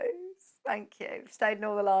too close. Thank you. Stayed in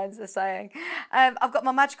all the lines they're saying. I've got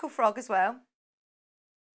my magical frog as well.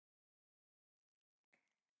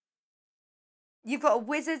 You've got a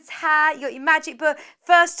wizard's hat, you got your magic book.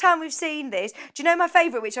 First time we've seen this. Do you know my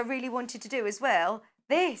favourite, which I really wanted to do as well?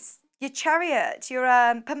 This, your chariot, your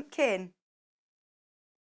pumpkin.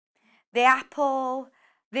 The apple.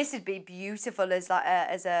 This would be beautiful as like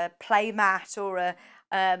as a play mat or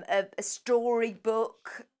a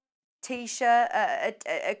storybook T-shirt,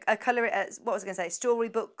 a colour. What was I going to say?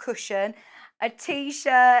 Storybook cushion. A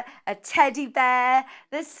T-shirt, a teddy bear.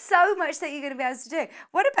 There's so much that you're going to be able to do.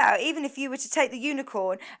 What about even if you were to take the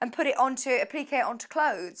unicorn and put it onto, applique it onto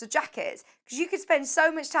clothes or jackets? Because you could spend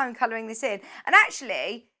so much time colouring this in. And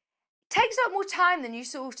actually, it takes a lot more time than you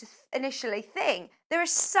sort of initially think. There are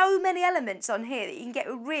so many elements on here that you can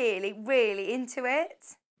get really, really into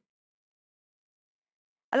it.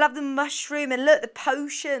 I love the mushroom and look, the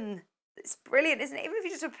potion. It's brilliant, isn't it? Even if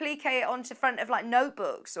you just applique it onto the front of like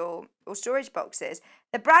notebooks or storage boxes.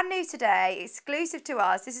 They're brand new today, exclusive to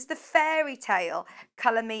us. This is the Fairy Tale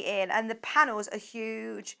Colour Me In, and the panels are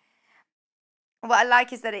huge. What I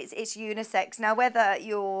like is that it's unisex. Now, whether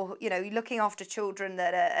you're, you're looking after children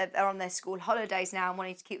that are on their school holidays now and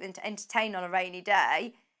wanting to keep them to entertain on a rainy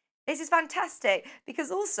day, this is fantastic,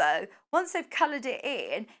 because also, once they've coloured it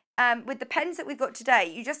in, with the pens that we've got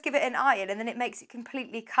today, you just give it an iron and then it makes it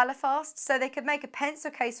completely colour fast. So they could make a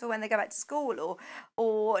pencil case for when they go back to school,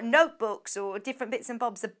 or notebooks, or different bits and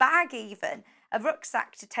bobs, a bag even, a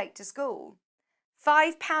rucksack to take to school.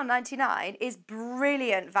 £5.99 is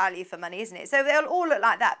brilliant value for money, isn't it? So they'll all look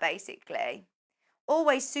like that, basically.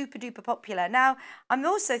 Always super duper popular. Now, I'm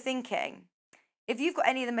also thinking, if you've got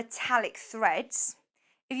any of the metallic threads,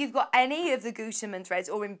 if you've got any of the Gutermann threads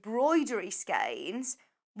or embroidery skeins,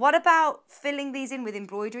 what about filling these in with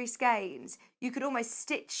embroidery skeins? You could almost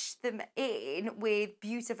stitch them in with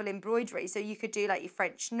beautiful embroidery. So you could do like your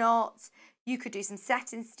French knots, you could do some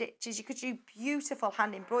satin stitches, you could do beautiful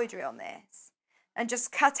hand embroidery on this, and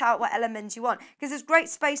just cut out what elements you want, because there's great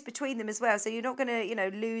space between them as well. So you're not going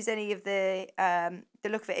to, lose any of the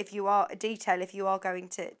look of it if you are going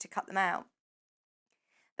to cut them out.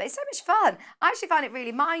 But it's so much fun. I actually find it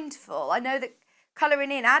really mindful. I know that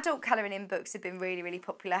adult colouring in books have been really, really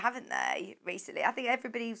popular, haven't they, recently? I think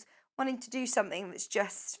everybody's wanting to do something that's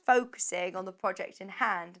just focusing on the project in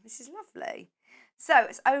hand. This is lovely. So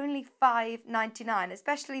it's only £5.99,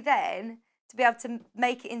 especially then, to be able to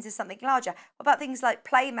make it into something larger. What about things like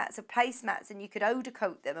play mats or placemats, and you could odor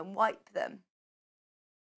coat them and wipe them?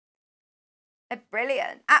 They're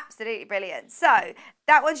brilliant, absolutely brilliant. So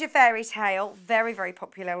that one's your Fairy Tale, very, very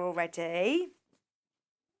popular already.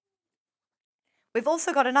 We've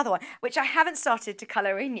also got another one, which I haven't started to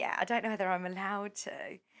colour in yet. I don't know whether I'm allowed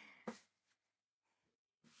to.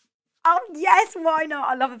 Oh, yes, why not?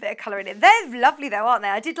 I love a bit of colouring in. They're lovely, though, aren't they?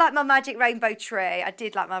 I did like my magic rainbow tree. I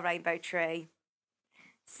did like my rainbow tree.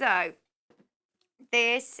 So,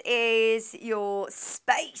 this is your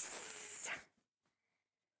space.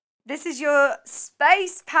 This is your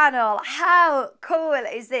space panel. How cool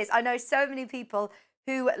is this? I know so many people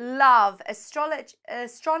who love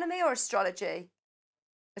astronomy or astrology.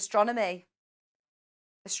 Astrology,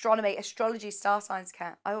 star signs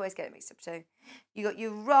count. I always get it mixed up too. You got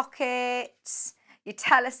your rockets, your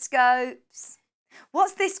telescopes.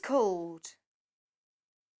 What's this called?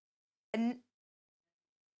 Is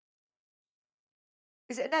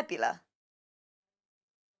it a nebula?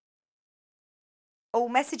 Oh,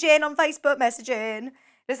 message in on Facebook, message in.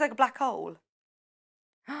 Looks like a black hole.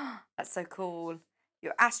 That's so cool.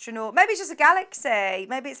 Your astronaut. Maybe it's just a galaxy.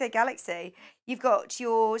 Maybe it's a galaxy. You've got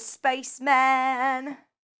your spaceman.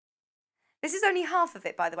 This is only half of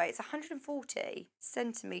it, by the way. It's 140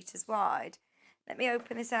 centimetres wide. Let me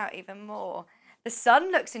open this out even more. The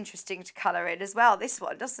sun looks interesting to colour in as well, this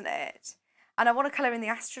one, doesn't it? And I want to colour in the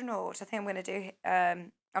astronaut. I think I'm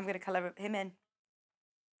going to colour him in.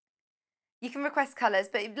 You can request colours,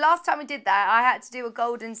 but last time we did that, I had to do a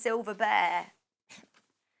gold and silver bear,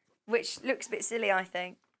 which looks a bit silly, I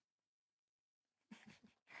think.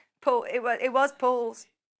 Paul, it was Paul's.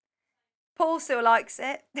 Paul still likes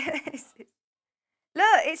it.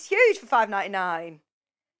 Look, it's huge for £5.99.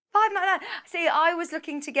 £5.99. See, I was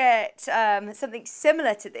looking to get something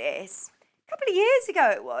similar to this a couple of years ago.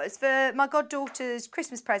 It was for my goddaughter's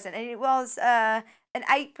Christmas present, and it was an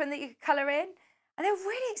apron that you could colour in. And they're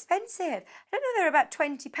really expensive. I don't know, they're about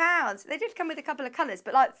 £20. They did come with a couple of colours,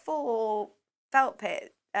 but like 4 felt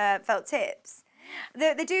tips.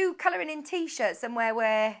 They do colouring in T-shirts somewhere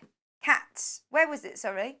where where was it,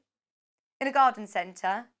 sorry? In a garden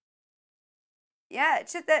centre. Yeah,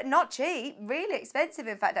 it's just, they're not cheap, really expensive,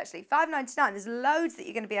 in fact, actually. £5.99, there's loads that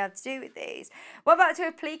you're going to be able to do with these. What about to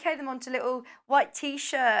applique them onto little white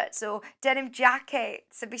T-shirts or denim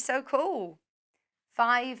jackets? It'd be so cool.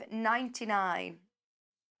 £5.99.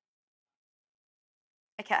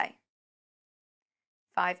 Okay.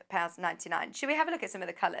 £5.99. Should we have a look at some of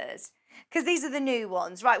the colours? Because these are the new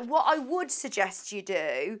ones. Right, what I would suggest you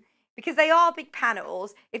do, because they are big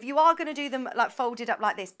panels, if you are going to do them like folded up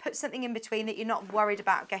like this, put something in between that you're not worried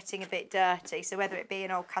about getting a bit dirty. So whether it be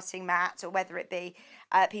an old cutting mat, or whether it be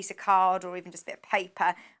a piece of card, or even just a bit of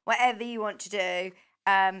paper, whatever you want to do,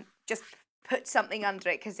 just put something under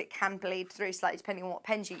it, because it can bleed through slightly depending on what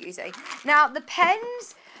pens you're using. Now, the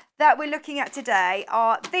pens that we're looking at today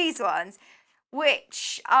are these ones,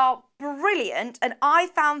 which are brilliant, and I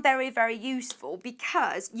found very, very useful,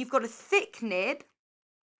 because you've got a thick nib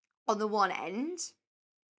on the one end,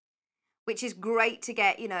 which is great to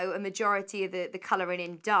get, you know, a majority of the colouring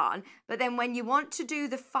in done. But then when you want to do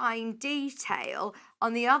the fine detail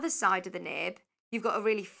on the other side of the nib, you've got a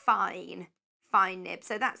really fine nib.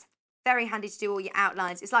 So that's very handy to do all your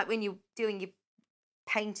outlines. It's like when you're doing your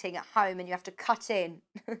painting at home and you have to cut in.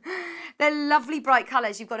 They're lovely bright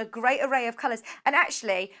colours. You've got a great array of colours. And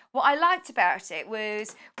actually, what I liked about it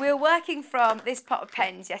was we were working from this pot of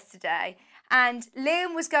pens yesterday, and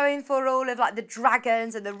Liam was going for all of like the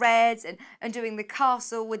dragons and the reds and doing the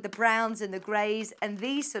castle with the browns and the greys and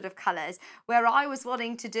these sort of colours, where I was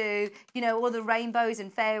wanting to do, you know, all the rainbows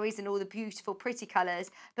and fairies and all the beautiful pretty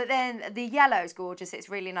colours. But then the yellow's gorgeous. It's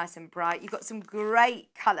really nice and bright. You've got some great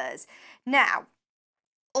colours. Now,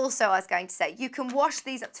 also, I was going to say, you can wash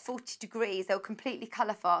these up to 40 degrees. They'll completely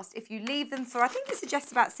colour fast. If you leave them for, I think it suggests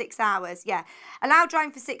about 6 hours. Yeah. Allow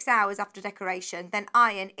drying for 6 hours after decoration. Then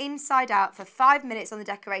iron inside out for 5 minutes on the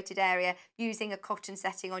decorated area using a cotton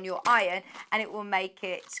setting on your iron, and it will make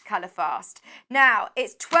it colour fast. Now,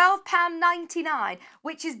 it's £12.99,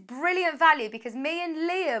 which is brilliant value, because me and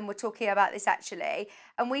Liam were talking about this actually,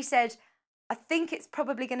 and we said, I think it's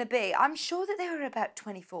probably going to be, I'm sure that they were about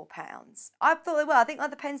 £24. I thought they were. I think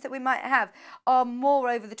other pens that we might have are more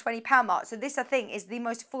over the £20 mark. So this, I think, is the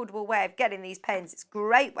most affordable way of getting these pens. It's a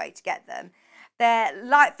great way to get them. They're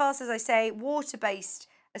light fast, as I say, water-based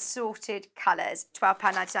assorted colours,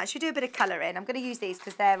 £12.99. Should we do a bit of colouring? I'm going to use these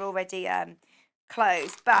because they're already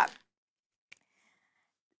closed. But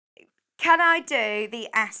can I do the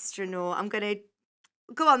astronaut? I'm going to,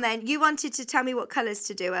 go on then. You wanted to tell me what colours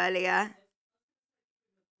to do earlier.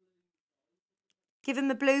 Give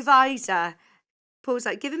him a blue visor. Paul's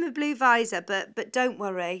like, give him a blue visor, but don't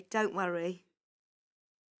worry,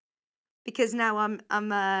 because now I'm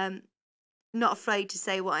not afraid to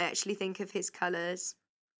say what I actually think of his colours.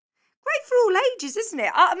 Great for all ages, isn't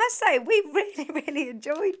it? I must say, we really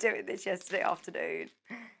enjoyed doing this yesterday afternoon.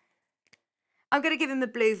 I'm going to give him a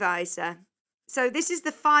blue visor. So this is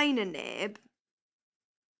the finer nib.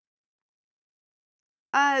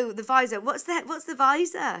 Oh, the visor. What's that? What's the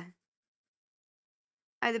visor?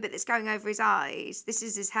 Oh, the bit that's going over his eyes. This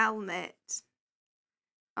is his helmet.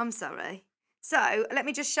 I'm sorry. So, let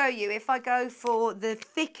me just show you. If I go for the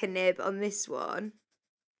thicker nib on this one,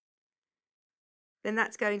 then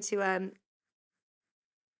that's going to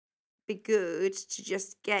be good to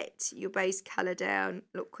just get your base colour down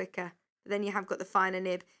a lot quicker. But then you have got the finer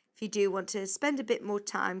nib if you do want to spend a bit more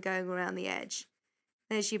time going around the edge.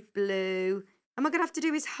 There's your blue. Am I going to have to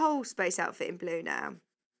do his whole space outfit in blue now?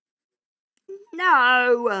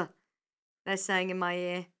 No, they're saying in my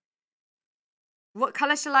ear. What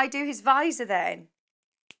colour shall I do his visor then?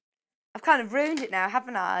 I've kind of ruined it now,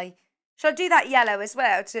 haven't I? Shall I do that yellow as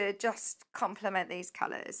well to just complement these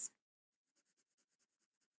colours?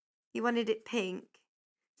 You wanted it pink.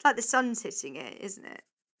 It's like the sun's hitting it, isn't it?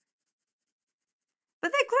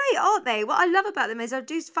 But they're great, aren't they? What I love about them is I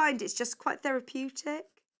do find it's just quite therapeutic.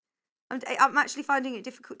 I'm actually finding it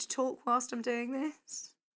difficult to talk whilst I'm doing this.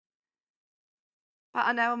 But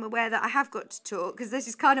I know I'm aware that I have got to talk because this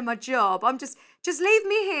is kind of my job. Just leave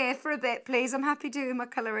me here for a bit, please. I'm happy doing my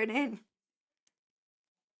colouring in.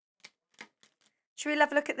 Should we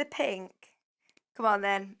have a look at the pink? Come on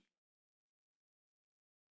then.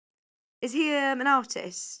 Is he an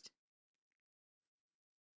artist?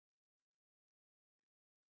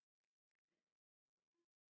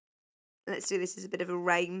 Let's do this as a bit of a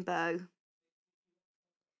rainbow.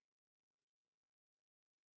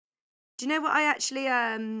 Do you know what I actually,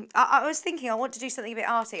 I was thinking I want to do something a bit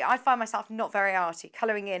arty. I find myself not very arty,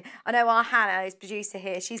 colouring in. I know our Hannah is producer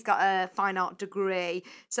here. She's got a fine art degree.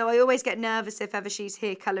 So I always get nervous if ever she's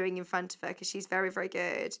here colouring in front of her because she's very, very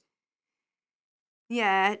good.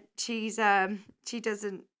 Yeah, she does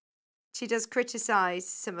criticise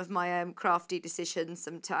some of my crafty decisions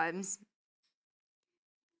sometimes.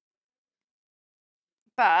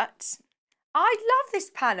 But I love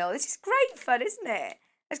this panel. This is great fun, isn't it?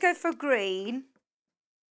 Let's go for green.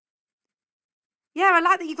 Yeah, I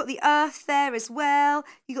like that you've got the earth there as well.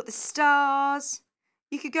 You've got the stars.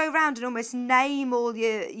 You could go around and almost name all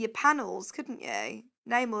your panels, couldn't you?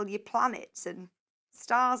 Name all your planets and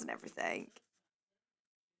stars and everything.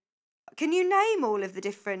 Can you name all of the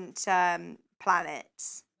different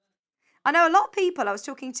planets? I know a lot of people, I was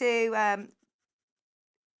talking to,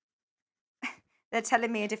 they're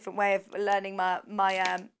telling me a different way of learning my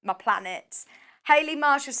planets. Hayley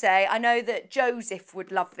Marshall say, I know that Joseph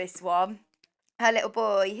would love this one. Her little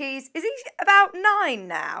boy. Is he about 9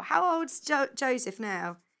 now? How old's Joseph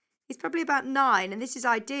now? He's probably about 9, and this is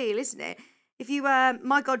ideal, isn't it? If you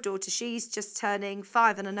my goddaughter, she's just turning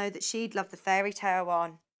 5, and I know that she'd love the fairy tale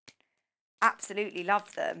one. Absolutely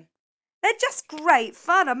love them. They're just great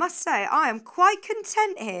fun, I must say. I am quite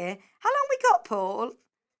content here. How long we got, Paul?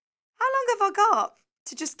 How long have I got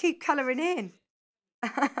to just keep colouring in?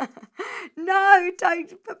 No,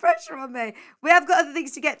 don't put pressure on me. We have got other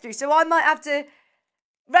things to get through, so I might have to...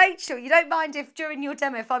 Rachel, you don't mind if during your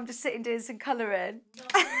demo, if I'm just sitting doing some colouring?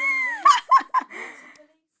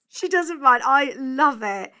 She doesn't mind. I love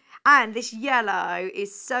it. And this yellow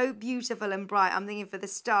is so beautiful and bright. I'm thinking for the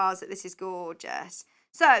stars that this is gorgeous.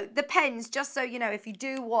 So the pens, just so you know, if you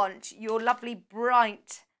do want your lovely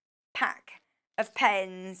bright pack of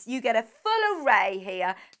pens, you get a full array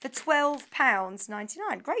here for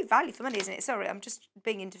 £12.99. Great value for money, isn't it? Sorry, I'm just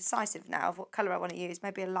being indecisive now of what colour I want to use.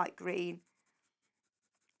 Maybe a light green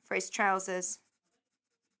for his trousers.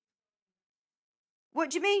 What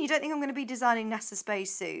do you mean? You don't think I'm going to be designing NASA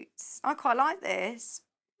spacesuits? I quite like this.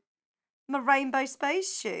 My rainbow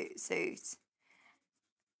spacesuit.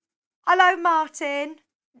 Hello, Martin.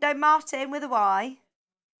 No, Martin with a Y.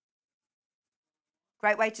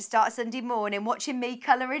 Great way to start a Sunday morning, watching me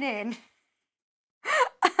colouring in.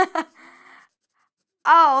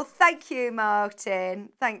 Oh, thank you, Martin.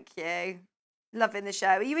 Thank you. Loving the show.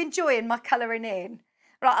 Are you enjoying my colouring in?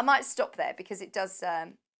 Right, I might stop there because it does...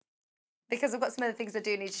 because I've got some other things I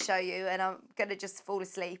do need to show you, and I'm going to just fall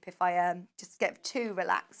asleep if I just get too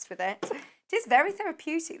relaxed with it. It is very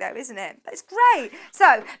therapeutic though, isn't it? But it's great.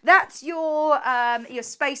 So that's your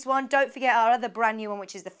space one. Don't forget our other brand new one,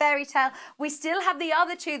 which is the fairy tale. We still have the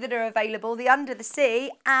other two that are available, the under the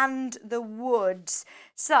sea and the woods.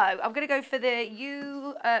 So I'm going to go for the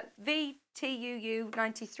VTUU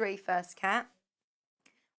 93 first, Cat,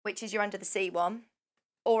 which is your under the sea one,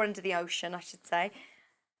 or under the ocean, I should say.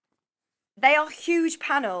 They are huge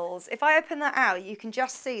panels. If I open that out, you can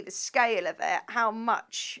just see the scale of it, how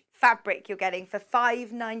much fabric you're getting for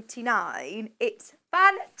 £5.99. It's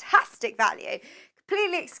fantastic value.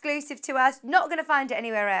 Completely exclusive to us, not going to find it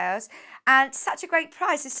anywhere else. And such a great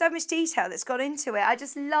price. There's so much detail that's gone into it. I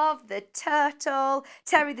just love the turtle,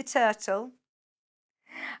 Terry the turtle.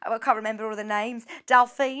 Oh, I can't remember all the names.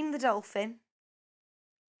 Delphine the dolphin.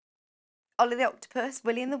 Ollie the octopus,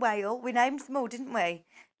 Willie and the whale. We named them all, didn't we?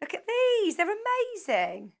 Look at these, they're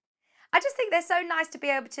amazing. I just think they're so nice to be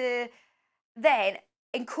able to then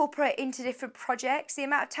incorporate into different projects. The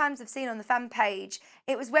amount of times I've seen on the fan page,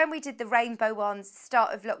 it was when we did the rainbow ones,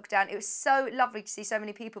 start of lockdown, it was so lovely to see so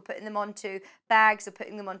many people putting them onto bags or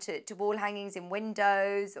putting them onto wall hangings in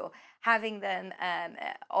windows or having them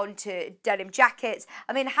onto denim jackets.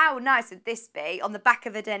 I mean, how nice would this be on the back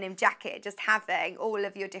of a denim jacket, just having all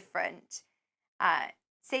of your different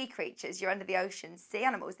sea creatures, you're under the ocean, sea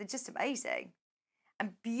animals, they're just amazing.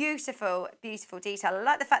 And beautiful, beautiful detail. I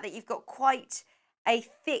like the fact that you've got quite a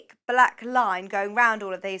thick black line going round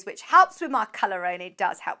all of these, which helps with my colouring. It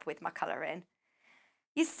does help with my colouring.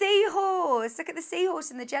 Your seahorse, look at the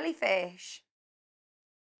seahorse and the jellyfish.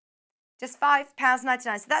 Just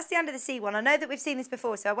 £5.99. So that's the under the sea one. I know that we've seen this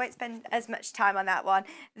before, so I won't spend as much time on that one.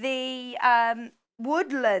 The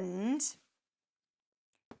woodland...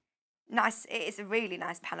 Nice, it is a really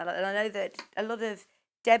nice panel, and I know that a lot of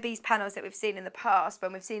Debbie's panels that we've seen in the past,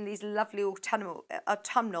 when we've seen these lovely autumnal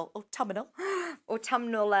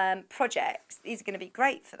projects, these are going to be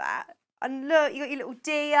great for that. And look, you got your little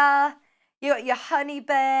deer, you got your honey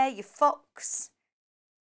bear, your fox.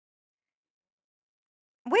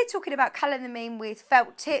 We're talking about colouring them in with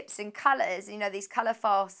felt tips and colours, you know, these colour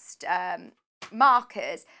fast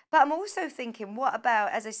markers, but I'm also thinking, what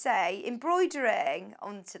about, as I say, embroidering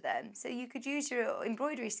onto them? So you could use your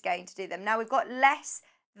embroidery skein to do them. Now we've got less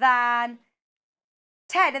than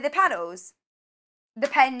 10 of the panels, the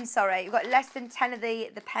pens, sorry, you've got less than 10 of the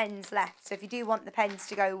pens left. So if you do want the pens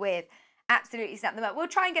to go with, absolutely snap them up. We'll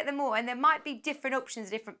try and get them more, and there might be different options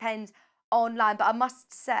of different pens online, but I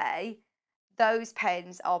must say, those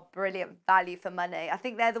pens are brilliant value for money. I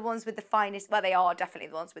think they're the ones with the finest, well, they are definitely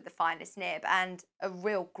the ones with the finest nib and a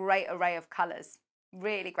real great array of colours.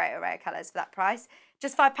 Really great array of colours for that price.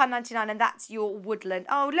 Just £5.99, and that's your woodland.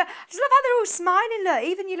 Oh, look, I just love how they're all smiling, look.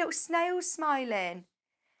 Even your little snail's smiling.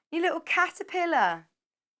 Your little caterpillar.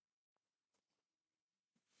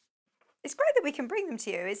 It's great that we can bring them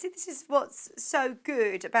to you. This is what's so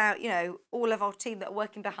good about, you know, all of our team that are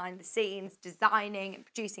working behind the scenes, designing and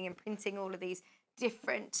producing and printing all of these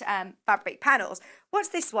different fabric panels. What's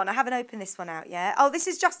this one? I haven't opened this one out yet. Oh, this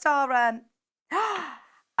is just our...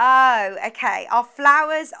 Oh, okay. Our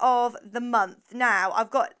flowers of the month. Now,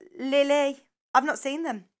 I've got Lily. I've not seen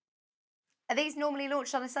them. Are these normally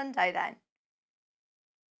launched on a Sunday then?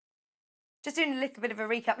 Just doing a little bit of a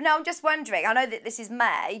recap. No, I'm just wondering, I know that this is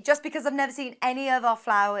May, just because I've never seen any of our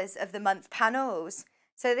flowers of the month panels.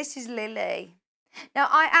 So this is Lily. Now,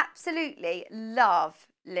 I absolutely love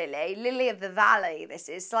Lily of the Valley. This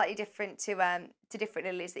is slightly different to different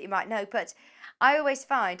lilies that you might know, but I always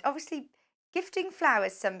find, obviously, gifting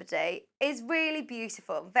flowers somebody is really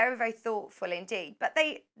beautiful, very, very thoughtful indeed, but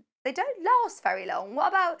they don't last very long. What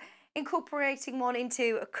about incorporating one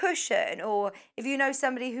into a cushion, or if you know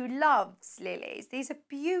somebody who loves lilies? These are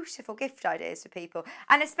beautiful gift ideas for people,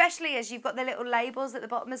 and especially as you've got the little labels at the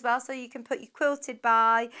bottom as well, so you can put your quilted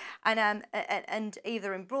by and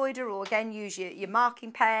either embroider or again use your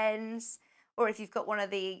marking pens, or if you've got one of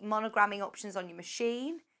the monogramming options on your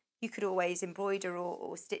machine, you could always embroider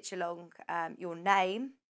or stitch along your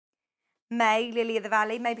name. May, Lily of the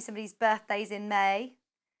Valley, maybe somebody's birthday's in May.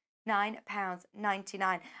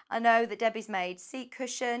 £9.99. I know that Debbie's made seat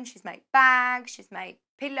cushion, she's made bags, she's made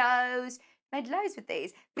pillows, made loads with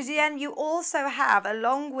these. Because then you also have,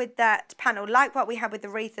 along with that panel, like what we had with the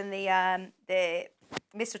wreath and the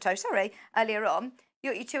mistletoe, earlier on,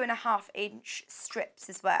 you got your 2.5-inch strips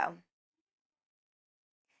as well.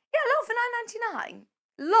 Yeah, a lot for £9.99.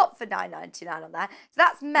 Lot for £9.99 on that. So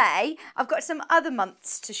that's May. I've got some other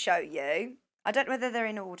months to show you. I don't know whether they're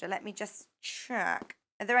in order. Let me just check.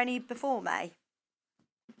 Are there any before May?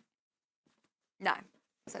 No.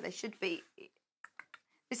 So they should be.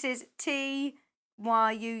 This is TYUU,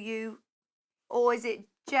 or is it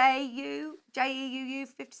JEUU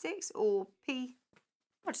 56 or P?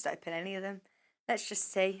 I'll just open any of them. Let's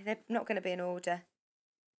just see. They're not going to be in order.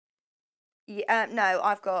 Yeah, no,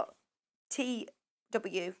 I've got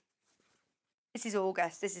TW. This is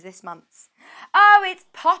August. This is this month's. Oh, it's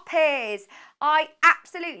poppies. I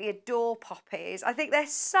absolutely adore poppies. I think they're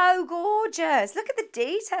so gorgeous. Look at the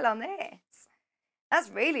detail on this. That's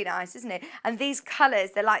really nice, isn't it? And these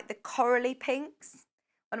colours, they're like the corally pinks.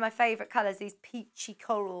 One of my favourite colours, these peachy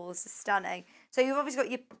corals are stunning. So you've obviously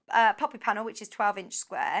got your poppy panel, which is 12-inch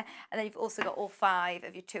square, and then you've also got all 5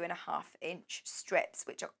 of your 2.5-inch strips,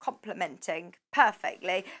 which are complementing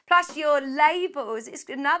perfectly. Plus your labels. It's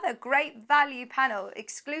another great value panel,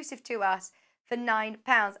 exclusive to us, for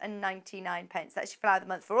 £9.99. That's your flower of the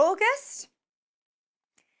month for August.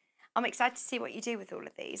 I'm excited to see what you do with all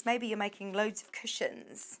of these. Maybe you're making loads of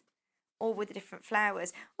cushions, all with the different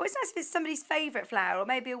flowers. Or it's nice if it's somebody's favourite flower, or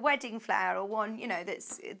maybe a wedding flower, or one, you know,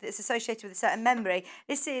 that's associated with a certain memory.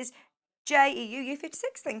 This is JEUU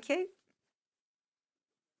 56, thank you.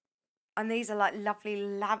 And these are like lovely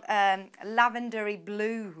lavendery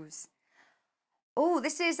blues. Oh,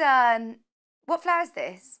 this is, what flower is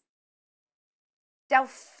this?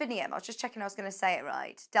 Delphinium. I was just checking I was going to say it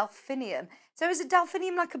right. Delphinium. So is a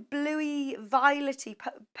delphinium like a bluey, violety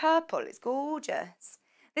purple? It's gorgeous.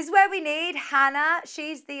 This is where we need Hannah.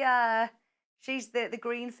 She's the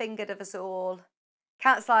green-fingered of us all.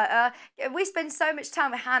 Cat's like, we spend so much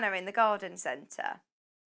time with Hannah in the garden centre,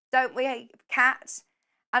 don't we, Cat?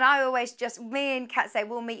 And I always me and Kat say,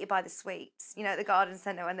 we'll meet you by the sweets, you know, at the garden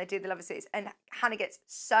centre when they do the lovely sweets. And Hannah gets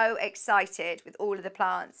so excited with all of the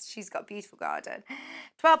plants. She's got a beautiful garden.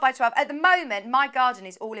 12 by 12. At the moment, my garden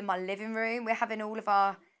is all in my living room. We're having all of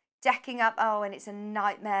our decking up. Oh, and it's a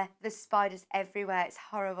nightmare. There's spiders everywhere. It's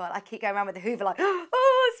horrible. I keep going around with the hoover like,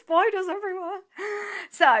 oh, spiders everywhere.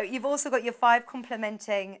 So you've also got your 5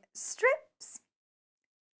 complementing strips.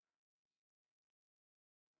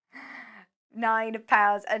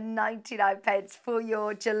 £9.99 for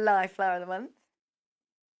your July flower of the month.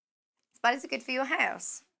 Spiders are good for your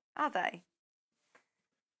house, are they?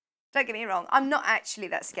 Don't get me wrong, I'm not actually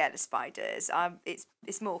that scared of spiders.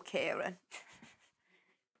 It's more Kieran.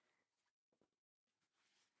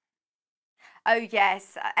 Oh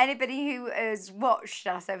yes, anybody who has watched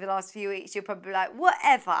us over the last few weeks, you're probably like,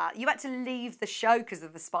 whatever, you had to leave the show because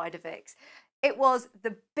of the spider fix. It was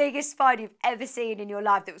the biggest spider you've ever seen in your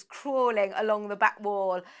life that was crawling along the back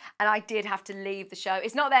wall, and I did have to leave the show.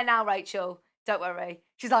 It's not there now, Rachel. Don't worry.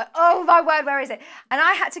 She's like, oh my word, where is it? And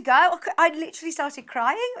I had to go. I literally started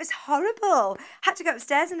crying. It was horrible. Had to go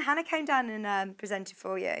upstairs, and Hannah came down and presented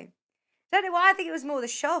for you. Don't know why. I think it was more the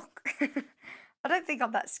shock. I don't think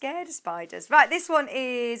I'm that scared of spiders. Right, this one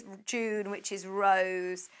is June, which is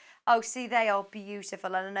rose. Oh, see, they are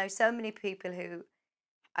beautiful. And I know so many people who,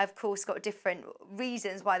 of course, got different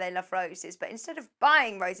reasons why they love roses. But instead of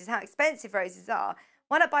buying roses, how expensive roses are,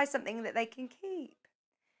 why not buy something that they can keep?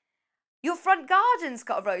 Your front garden's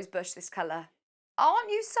got a rose bush this colour. Aren't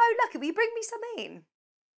you so lucky? Will you bring me some in?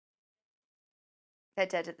 They're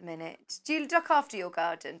dead at the minute. Do you look after your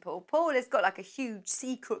garden, Paul? Paul has got like a huge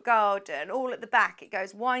secret garden all at the back. It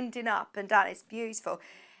goes winding up and down. It's beautiful.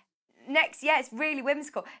 Next, yeah, it's really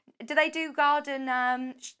whimsical. Do they do garden,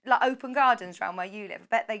 like open gardens around where you live? I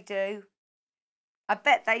bet they do. I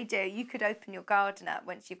bet they do. You could open your garden up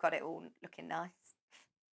once you've got it all looking nice.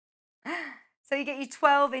 So you get your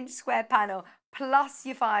 12-inch square panel plus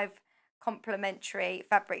your 5 complimentary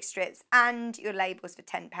fabric strips and your labels for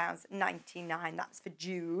 £10.99. That's for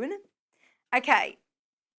June. Okay.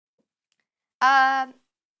 I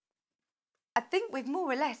think we've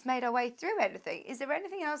more or less made our way through everything. Is there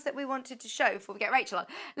anything else that we wanted to show before we get Rachel on?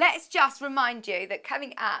 Let's just remind you that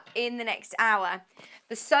coming up in the next hour,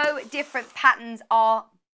 the So Different patterns are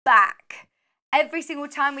back. Every single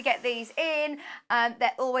time we get these in,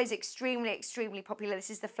 they're always extremely, extremely popular. This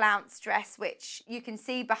is the Flounce dress, which you can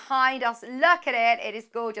see behind us. Look at it. It is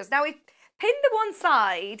gorgeous. Now, we've pinned the one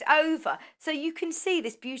side over so you can see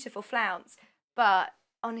this beautiful flounce. But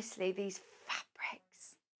honestly, these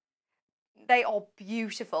fabrics, they are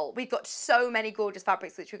beautiful. We've got so many gorgeous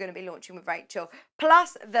fabrics which we're going to be launching with Rachel.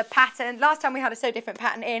 Plus the pattern. Last time we had a So Different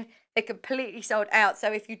pattern in, they completely sold out.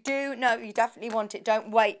 So if you do know you definitely want it,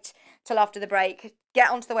 don't wait till after the break. Get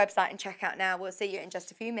onto the website and check out now. We'll see you in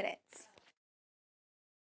just a few minutes.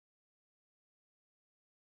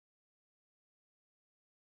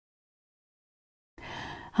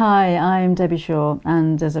 Hi, I'm Debbie Shaw,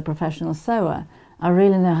 and as a professional sewer, I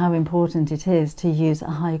really know how important it is to use a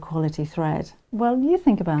high quality thread. Well, you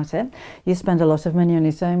think about it. You spend a lot of money on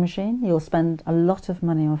your sewing machine, you'll spend a lot of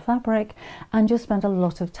money on fabric, and you'll spend a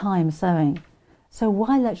lot of time sewing. So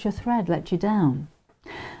why let your thread let you down?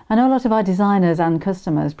 I know a lot of our designers and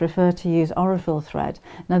customers prefer to use Reversible thread.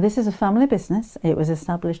 Now, this is a family business. It was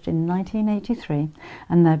established in 1983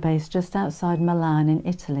 and they're based just outside Milan in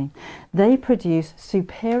Italy. They produce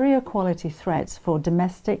superior quality threads for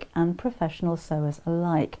domestic and professional sewers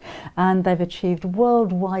alike, and they've achieved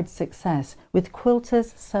worldwide success with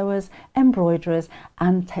quilters, sewers, embroiderers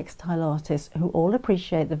and textile artists who all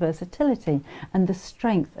appreciate the versatility and the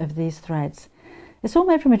strength of these threads. It's all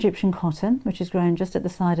made from Egyptian cotton, which is grown just at the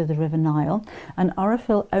side of the River Nile, and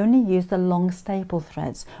Reversible only use the long staple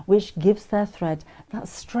threads, which gives their thread that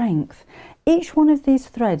strength. Each one of these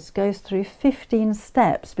threads goes through 15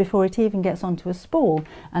 steps before it even gets onto a spool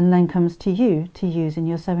and then comes to you to use in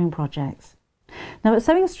your sewing projects. Now at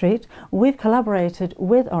Sewing Street, we've collaborated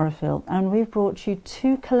with Reversible and we've brought you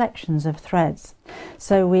 2 collections of threads.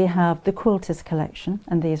 So we have the Quilters collection,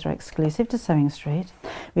 and these are exclusive to Sewing Street.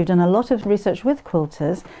 We've done a lot of research with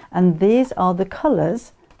quilters, and these are the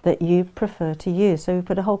colours that you prefer to use. So we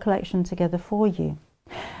put a whole collection together for you.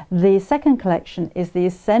 The second collection is the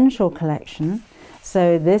Essential collection.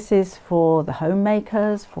 So this is for the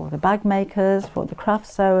homemakers, for the bag makers, for the craft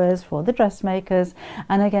sewers, for the dressmakers.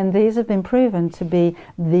 And again, these have been proven to be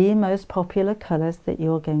the most popular colours that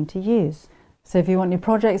you're going to use. So if you want your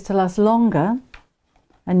projects to last longer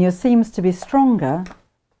and your seams to be stronger,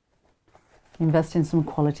 invest in some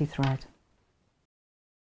quality thread.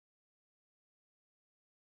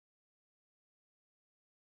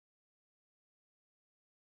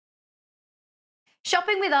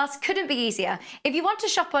 Shopping with us couldn't be easier. If you want to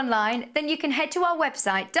shop online, then you can head to our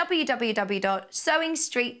website,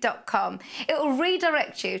 www.sewingstreet.com. It will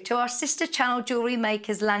redirect you to our sister channel Jewellery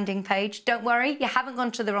Makers landing page. Don't worry, you haven't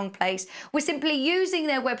gone to the wrong place. We're simply using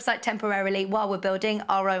their website temporarily while we're building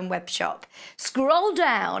our own web shop. Scroll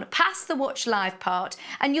down past the Watch Live part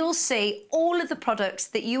and you'll see all of the products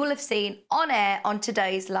that you will have seen on air on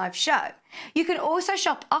today's live show. You can also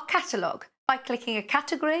shop our catalogue by clicking a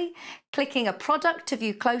category, clicking a product to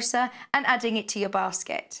view closer and adding it to your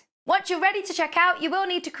basket. Once you're ready to check out, you will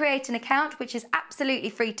need to create an account, which is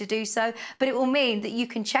absolutely free to do so, but it will mean that you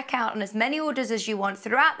can check out on as many orders as you want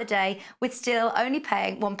throughout the day with still only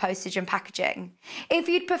paying 1 postage and packaging. If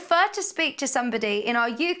you'd prefer to speak to somebody in our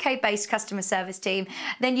UK-based customer service team,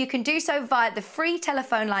 then you can do so via the free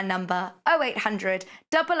telephone line number 0800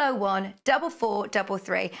 001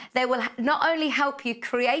 4433. They will not only help you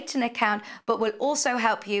create an account, but will also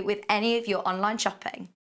help you with any of your online shopping.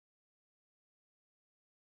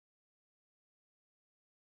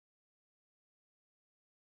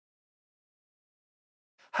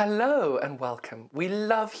 Hello and welcome. We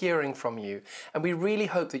love hearing from you and we really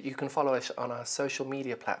hope that you can follow us on our social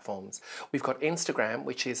media platforms. We've got Instagram,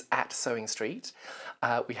 which is @SewingStreet.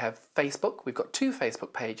 We have Facebook. We've got 2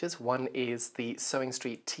 Facebook pages. One is the Sewing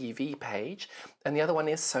Street TV page and the other one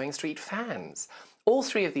is Sewing Street Fans. All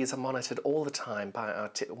 3 of these are monitored all the time by our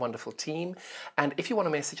wonderful team, and if you want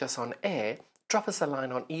to message us on air, drop us a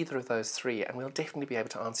line on either of those 3 and we'll definitely be able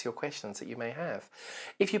to answer your questions that you may have.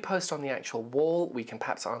 If you post on the actual wall, we can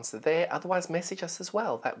perhaps answer there. Otherwise, message us as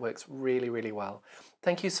well. That works really, really well.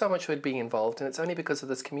 Thank you so much for being involved, and it's only because of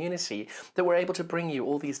this community that we're able to bring you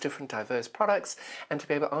all these different diverse products and to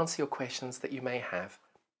be able to answer your questions that you may have.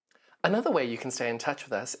 Another way you can stay in touch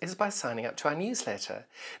with us is by signing up to our newsletter.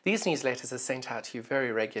 These newsletters are sent out to you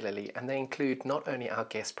very regularly, and they include not only our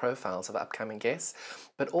guest profiles of upcoming guests,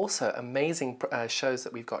 but also amazing shows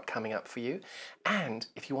that we've got coming up for you. And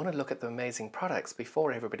if you want to look at the amazing products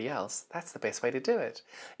before everybody else, that's the best way to do it.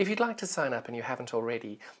 If you'd like to sign up and you haven't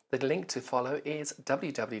already, the link to follow is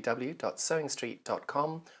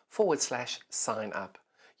www.sewingstreet.com/sign up.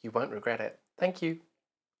 You won't regret it. Thank you.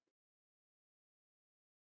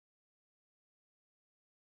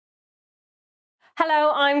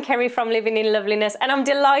 Hello, I'm Kerry from Living in Loveliness, and I'm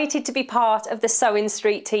delighted to be part of the Sewing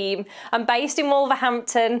Street team. I'm based in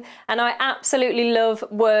Wolverhampton, and I absolutely love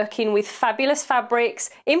working with fabulous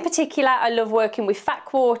fabrics. In particular, I love working with fat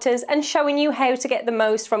quarters and showing you how to get the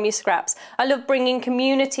most from your scraps. I love bringing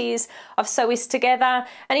communities of sewists together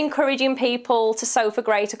and encouraging people to sew for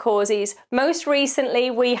greater causes. Most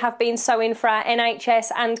recently, we have been sewing for our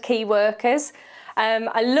NHS and key workers.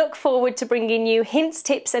 I look forward to bringing you hints,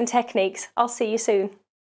 tips and techniques. I'll see you soon.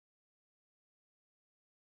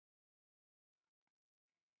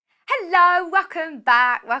 Hello, welcome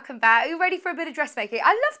back, welcome back. Are you ready for a bit of dressmaking?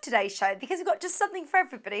 I love today's show because we've got just something for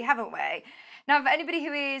everybody, haven't we? Now, for anybody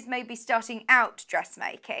who is maybe starting out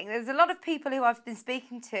dressmaking, there's a lot of people who I've been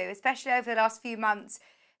speaking to, especially over the last few months,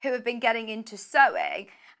 who have been getting into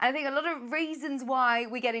sewing. And I think a lot of reasons why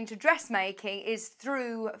we get into dressmaking is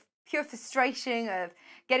through pure frustration of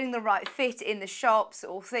getting the right fit in the shops,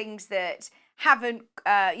 or things that haven't,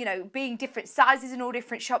 you know, being different sizes in all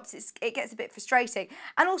different shops, it gets a bit frustrating.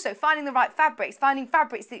 And also finding the right fabrics, finding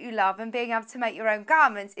fabrics that you love and being able to make your own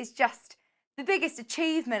garments is just the biggest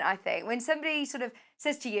achievement, I think. When somebody sort of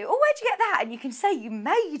says to you, oh, where'd you get that? And you can say you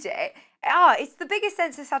made it. It's the biggest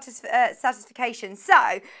sense of satisfaction.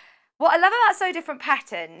 So what I love about So Different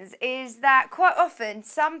Patterns is that quite often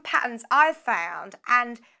some patterns I've found,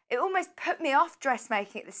 and it almost put me off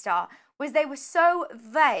dressmaking at the start, was they were so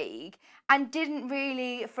vague and didn't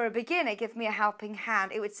really, for a beginner, give me a helping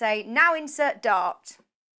hand. It would say, now insert dart,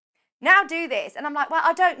 now do this. And I'm like, well,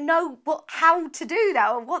 I don't know how to do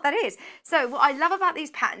that or what that is. So what I love about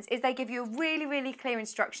these patterns is they give you really, really clear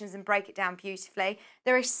instructions and break it down beautifully.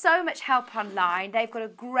 There is so much help online. They've got a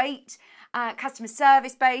great customer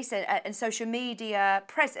service base and social media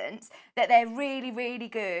presence, that they're really, really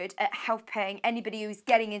good at helping anybody who's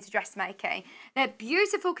getting into dressmaking. They're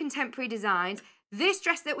beautiful contemporary designs. This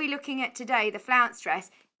dress that we're looking at today, the flounce dress,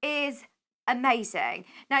 is amazing.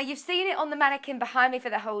 Now, you've seen it on the mannequin behind me for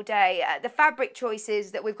the whole day, the fabric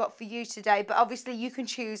choices that we've got for you today, but obviously you can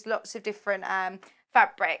choose lots of different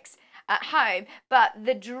fabrics at home, but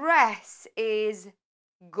the dress is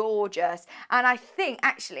gorgeous. And I think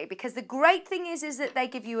actually, because the great thing is that they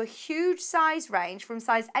give you a huge size range from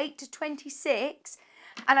size 8 to 26,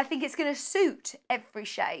 and I think it's going to suit every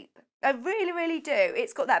shape. I really, really do.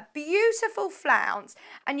 It's got that beautiful flounce,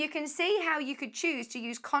 and you can see how you could choose to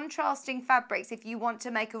use contrasting fabrics if you want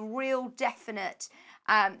to make a real definite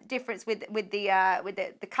difference with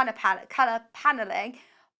the colour paneling,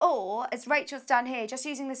 or as Rachel's done here, just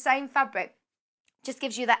using the same fabric just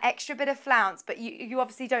gives you that extra bit of flounce, but you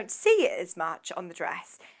obviously don't see it as much on the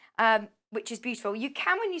dress, which is beautiful. You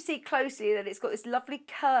can, when you see closely, that it's got this lovely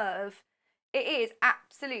curve. It is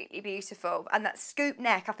absolutely beautiful. And that scoop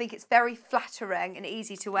neck, I think it's very flattering and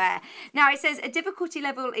easy to wear. Now, it says a difficulty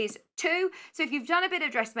level is 2. So if you've done a bit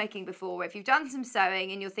of dressmaking before, if you've done some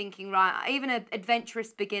sewing and you're thinking, right, even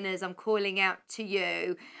adventurous beginners, I'm calling out to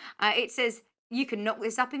you, it says you can knock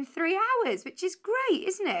this up in 3 hours, which is great,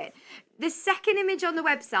 isn't it? The second image on the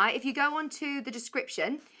website, if you go onto the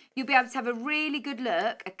description, you'll be able to have a really good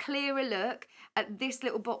look, a clearer look at this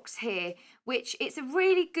little box here, which it's a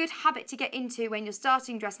really good habit to get into when you're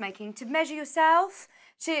starting dressmaking, to measure yourself,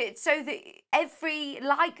 so that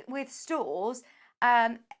like with stores,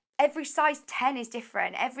 every size 10 is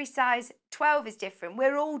different, every size 12 is different.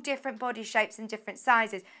 We're all different body shapes and different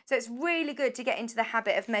sizes. So it's really good to get into the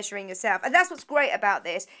habit of measuring yourself. And that's what's great about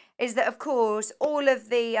this, is that of course all of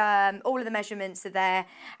the measurements are there,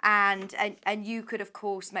 and you could of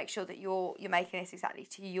course make sure that you're making this exactly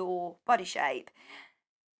to your body shape.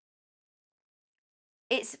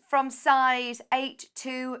 It's from size 8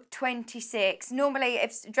 to 26. Normally,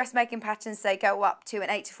 if dressmaking patterns, they go up to an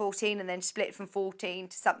 8 to 14 and then split from 14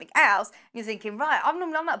 to something else, and you're thinking, right, I'm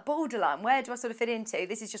that borderline. Where do I sort of fit into?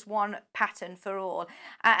 This is just one pattern for all.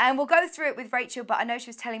 And we'll go through it with Rachel, but I know she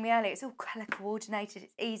was telling me earlier, it's all colour coordinated.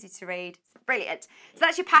 It's easy to read. It's brilliant. So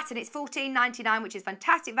that's your pattern. It's $14.99, which is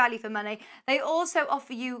fantastic value for money. They also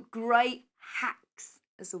offer you great hacks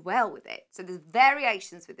as well with it. So there's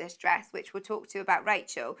variations with this dress, which we'll talk to about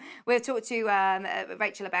Rachel. We'll talk to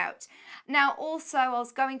Rachel about. Now, also, I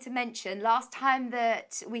was going to mention last time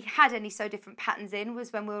that we had any So Different patterns in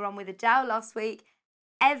was when we were on with Adele last week.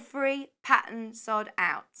 Every pattern sold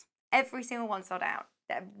out. Every single one sold out.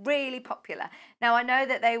 They're really popular. Now, I know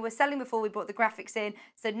that they were selling before we brought the graphics in,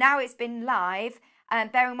 so now it's been live. And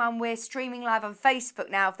bearing in mind we're streaming live on Facebook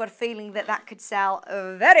now, I've got a feeling that that could sell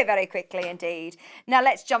very, very quickly indeed. Now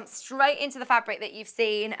let's jump straight into the fabric that you've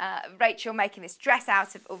seen Rachel making this dress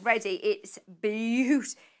out of already. It's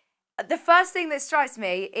beautiful. The first thing that strikes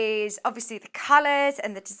me is obviously the colours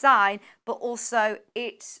and the design, but also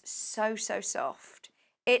it's so, so soft.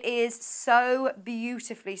 It is so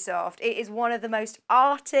beautifully soft. It is one of the most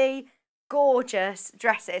arty, gorgeous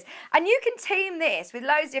dresses, and you can team this with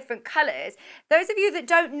loads of different colours. Those of you that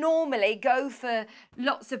don't normally go for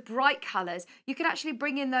lots of bright colours, you can actually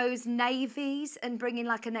bring in those navies and bring in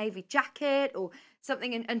like a navy jacket or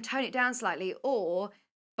something and tone it down slightly. Or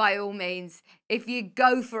by all means, if you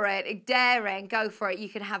go for it, dare and go for it, you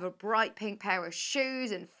can have a bright pink pair of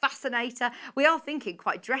shoes and fascinator. We are thinking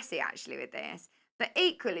quite dressy actually with this, but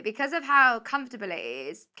equally because of how comfortable it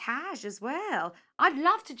is, cash as well. I'd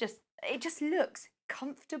love to just, it just looks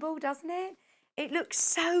comfortable, doesn't it? It looks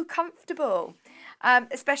so comfortable,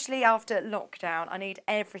 especially after lockdown. I need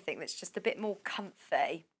everything that's just a bit more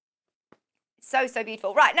comfy. So, so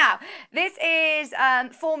beautiful. Right, now, this is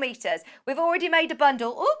 4 meters. We've already made a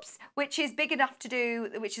bundle, which is big enough to do,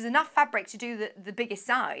 which is enough fabric to do the biggest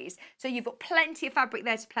size. So you've got plenty of fabric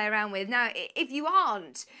there to play around with. Now, if you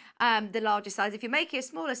aren't the larger size, if you're making a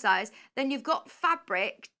smaller size, then you've got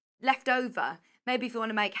fabric left over. Maybe if you want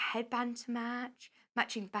to make a headband to match,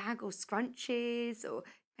 matching bag or scrunchies, or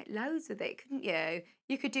make loads with it, couldn't you?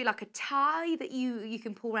 You could do like a tie that you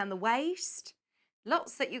can pull around the waist.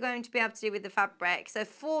 Lots that you're going to be able to do with the fabric. So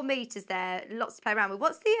 4 meters there, lots to play around with.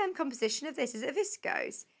 What's the composition of this? Is it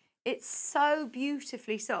viscose? It's so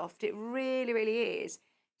beautifully soft. It really, really is.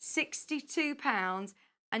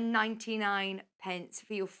 £62.99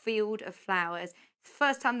 for your field of flowers.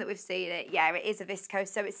 First time that we've seen it. Yeah, it is a viscose,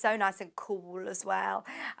 so it's so nice and cool as well.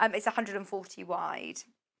 It's 140 wide.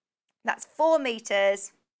 That's 4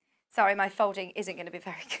 meters. Sorry, my folding isn't going to be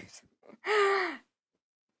very good.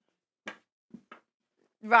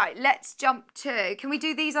 Right, let's jump to, can we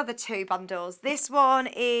do these other 2 bundles? This one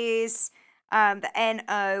is the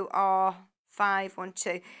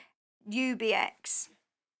NOR512 UBX.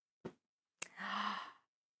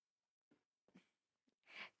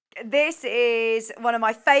 This is one of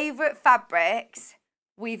my favourite fabrics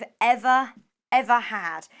we've ever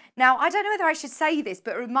had. Now, I don't know whether I should say this,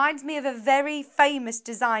 but it reminds me of a very famous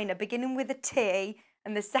designer beginning with a T,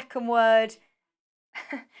 and the second word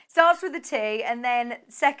starts with a T, and then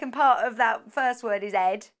second part of that first word is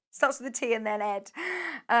Ed. Starts with a T and then Ed.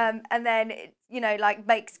 And then, you know, like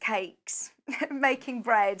makes cakes, making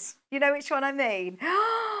bread. You know which one I mean?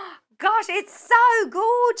 Gosh, it's so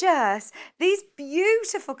gorgeous. These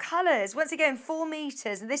beautiful colours. Once again, 4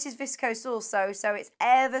 meters. This is viscose also, so it's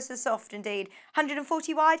ever so soft indeed.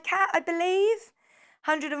 140 wide, Cat, I believe.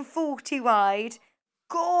 140 wide.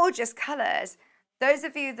 Gorgeous colours. Those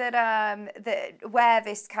of you that wear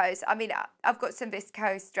viscose, I mean, I've got some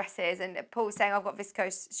viscose dresses, and Paul's saying I've got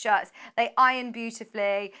viscose shirts. They iron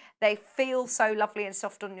beautifully. They feel so lovely and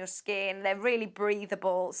soft on your skin. They're really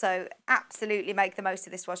breathable. So absolutely make the most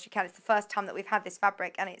of this whilst you can. It's the first time that we've had this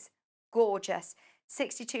fabric, and it's gorgeous.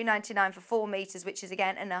 £62.99 for 4 meters, which is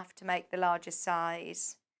again enough to make the largest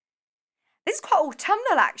size. This is quite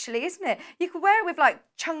autumnal actually, isn't it? You could wear it with like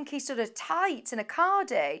chunky sort of tights and a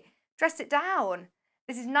cardi. Dress it down.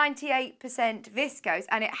 This is 98% viscose,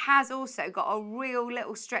 and it has also got a real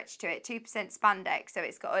little stretch to it, 2% spandex, so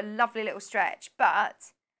it's got a lovely little stretch,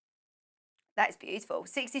 but that's beautiful.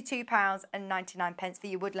 £62.99 for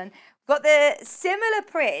your woodland. We've got the similar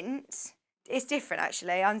print. It's different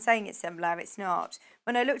actually. I'm saying it's similar, it's not.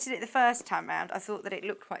 When I looked at it the first time round, I thought that it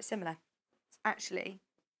looked quite similar. It's actually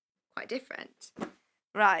quite different.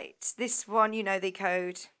 Right, this one, you know the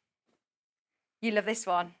code. You love this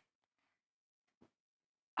one.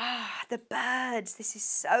 Ah, the birds. This is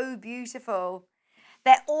so beautiful.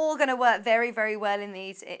 They're all going to work very, very well in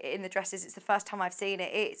the dresses. It's the first time I've seen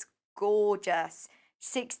it. It's gorgeous.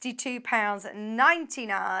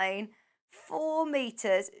 £62.99, 4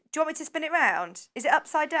 meters. Do you want me to spin it round? Is it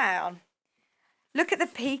upside down? Look at the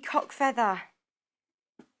peacock feather.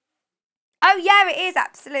 Oh yeah, it is,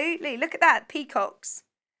 absolutely. Look at that, peacocks.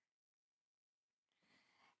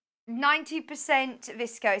 90%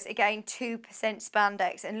 viscose, again 2%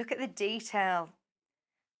 spandex, and look at the detail.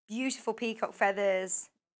 Beautiful peacock feathers.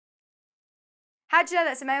 How do you know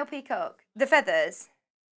that's a male peacock? The feathers.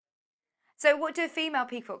 So what do female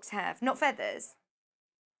peacocks have? Not feathers?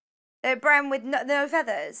 They're brown with no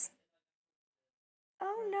feathers?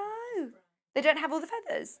 Oh no. They don't have all the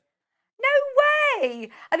feathers? No way!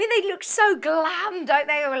 I mean, they look so glam, don't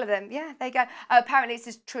they, all of them? Yeah, there you go. Apparently it's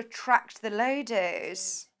just to attract the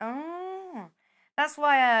ladies. Oh. That's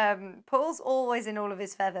why Paul's always in all of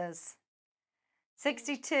his feathers.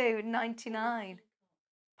 62.99.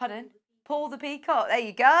 Pardon? Paul the peacock. There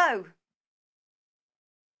you go.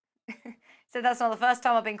 So that's not the first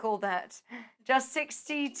time I've been called that. Just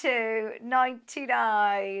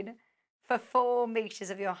 62.99 for 4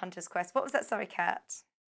 meters of your Hunter's Quest. What was that? Sorry, Kat.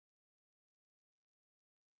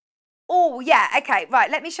 Oh, yeah. Okay,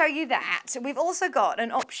 right. Let me show you that. So we've also got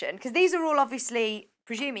an option, because these are all obviously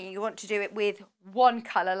presuming you want to do it with one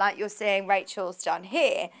colour like you're seeing Rachel's done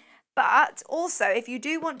here. But also, if you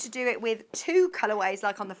do want to do it with 2 colourways,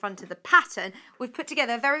 like on the front of the pattern, we've put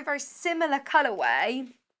together a very, very similar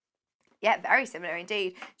colourway. Yeah, very similar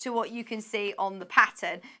indeed to what you can see on the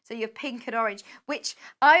pattern. So you have pink and orange, which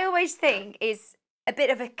I always think is a bit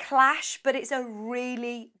of a clash, but it's a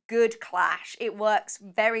really good clash. It works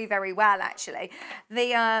very, very well, actually.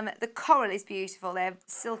 The coral is beautiful. They're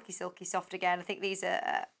silky, silky soft again. I think these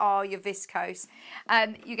are your viscose.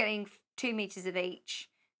 You're getting 2 meters of each.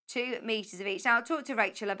 2 meters of each. Now, I'll talk to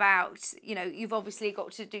Rachel about, you know, you've obviously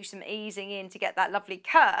got to do some easing in to get that lovely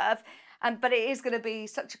curve. But it is going to be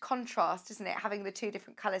such a contrast, isn't it? Having the 2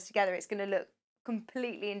 different colours together, it's going to look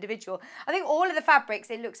completely individual. I think all of the fabrics,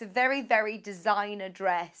 it looks a very, very designer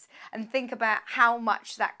dress. And think about how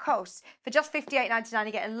much that costs. For just $58.99,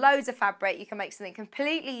 you're getting loads of fabric. You can make something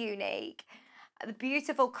completely unique. The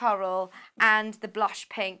beautiful coral and the blush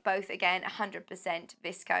pink, both again 100%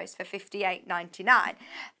 viscose for $58.99.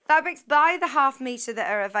 Fabrics by the half metre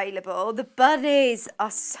that are available. The bunnies are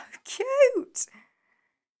so cute.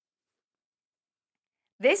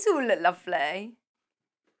 This will look lovely.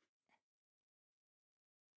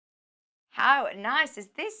 How nice does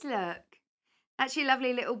this look? Actually,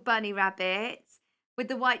 lovely little bunny rabbit with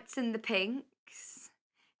the whites and the pinks.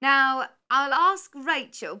 Now, I'll ask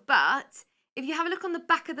Rachel, but if you have a look on the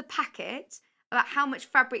back of the packet about how much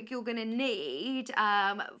fabric you're going to need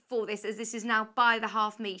for this, as this is now by the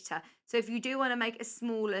half metre. So if you do want to make a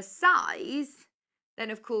smaller size,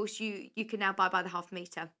 then of course you can now buy by the half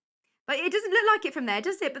metre. But it doesn't look like it from there,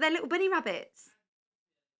 does it? But they're little bunny rabbits.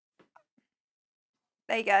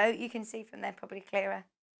 There you go. You can see from there, probably clearer.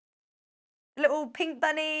 Little pink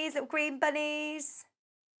bunnies, little green bunnies.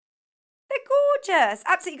 They're gorgeous,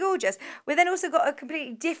 absolutely gorgeous. We've then also got a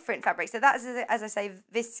completely different fabric. So that's, as I say,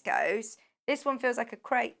 viscose. This one feels like a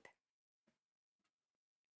crepe.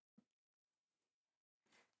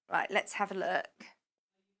 Right, let's have a look.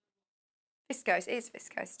 Viscose, it is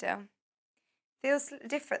viscose still. Feels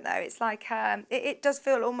different though. It's like, it does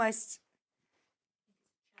feel almost,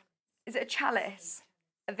 is it a chalice?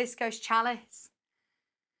 A viscose chalice?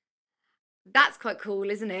 That's quite cool,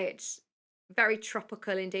 isn't it? Very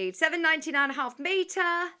tropical indeed. $7.99.5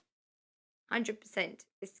 metre, 100%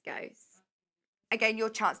 viscose. Again, your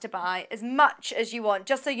chance to buy as much as you want,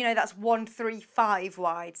 just so you know that's 135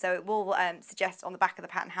 wide. So it will suggest on the back of the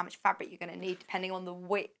pattern how much fabric you're going to need depending on the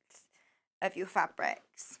width of your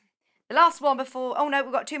fabrics. The last one before, oh no,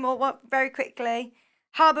 we've got 2 more, one, very quickly.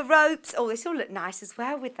 Harbour ropes. Oh, this will look nice as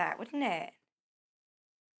well with that, wouldn't it?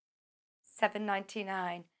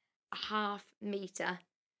 $7.99.5 metre.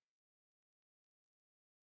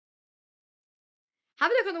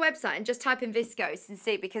 Have a look on the website and just type in viscose and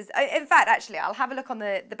see, because in fact, actually, I'll have a look on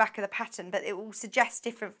the back of the pattern, but it will suggest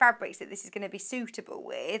different fabrics that this is going to be suitable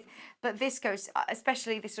with. But viscose,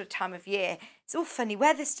 especially this sort of time of year, it's all funny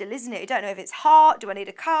weather still, isn't it? You don't know if it's hot. Do I need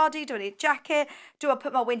a cardi? Do I need a jacket? Do I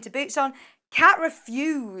put my winter boots on? Kat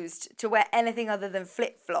refused to wear anything other than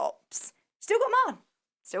flip-flops. Still got them on.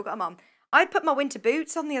 Still got them on. I put my winter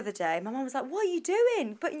boots on the other day. My mum was like, what are you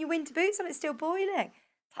doing? Putting your winter boots on, it's still boiling.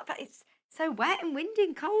 It's so wet and windy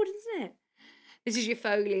and cold, isn't it? This is your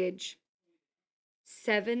foliage.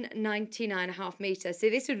 $7.99.5 metre. So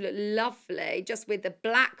this would look lovely just with the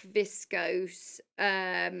black viscose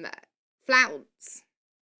flounce.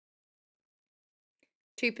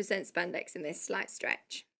 2% spandex in this slight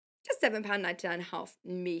stretch. Just £7.99.5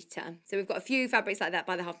 metre. So we've got a few fabrics like that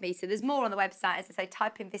by the half metre. There's more on the website. As I say,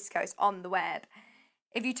 type in viscose on the web.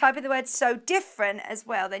 If you type in the word "so different" as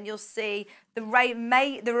well, then you'll see the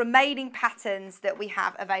remaining patterns that we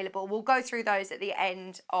have available. We'll go through those at the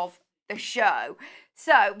end of the show.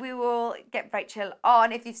 So we will get Rachel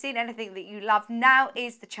on. If you've seen anything that you love, now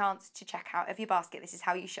is the chance to check out of your basket. This is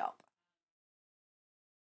how you shop.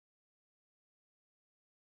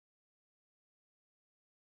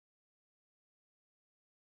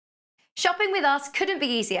 Shopping with us couldn't be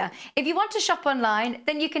easier. If you want to shop online,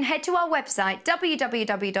 then you can head to our website,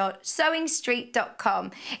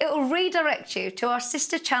 www.sewingstreet.com. It will redirect you to our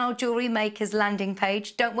sister channel Jewellery Makers landing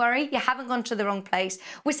page. Don't worry, you haven't gone to the wrong place.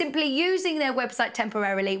 We're simply using their website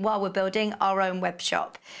temporarily while we're building our own web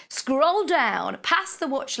shop. Scroll down past the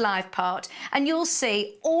Watch Live part and you'll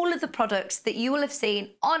see all of the products that you will have seen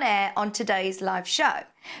on air on today's live show.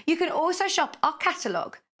 You can also shop our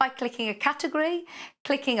catalogue by clicking a category,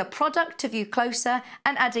 clicking a product to view closer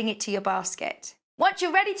and adding it to your basket. Once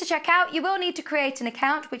you're ready to check out, you will need to create an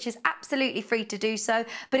account, which is absolutely free to do so,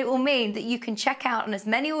 but it will mean that you can check out on as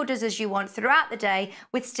many orders as you want throughout the day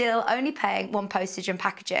with still only paying one postage and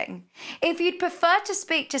packaging. If you'd prefer to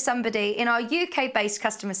speak to somebody in our UK-based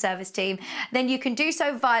customer service team, then you can do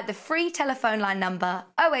so via the free telephone line number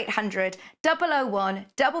 0800 001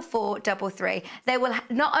 4433. They will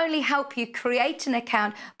not only help you create an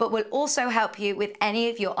account, but will also help you with any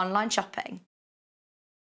of your online shopping.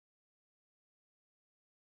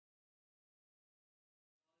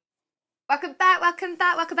 Welcome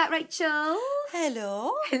back, Rachel.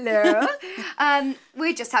 Hello. Hello.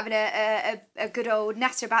 We're just having a good old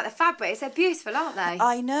natter about the fabrics. They're beautiful, aren't they?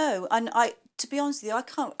 I know, and to be honest with you, I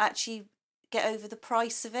can't actually get over the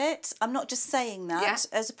price of it. I'm not just saying that. Yeah.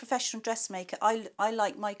 As a professional dressmaker, I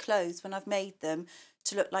like my clothes when I've made them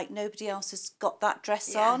to look like nobody else has got that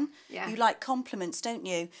dress on. Yeah. You like compliments, don't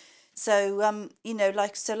you? So, you know,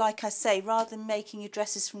 like I say, rather than making your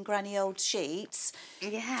dresses from granny old sheets,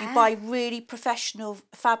 if you buy really professional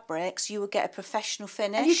fabrics, you will get a professional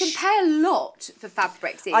finish. And you can pay a lot for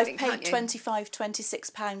fabrics even, I've paid £25,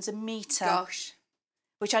 £26 a metre. Gosh.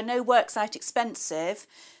 Which I know works out expensive,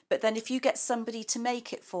 but then if you get somebody to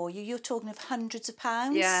make it for you, you're talking of hundreds of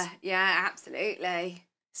pounds. Yeah, absolutely.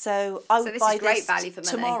 So I would buy great this value for money.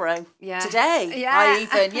 tomorrow, Yeah. today.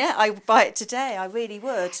 Yeah. I would buy it today. I really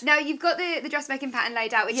would. Now, you've got the dressmaking pattern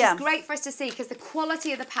laid out, which Yeah. is great for us to see because the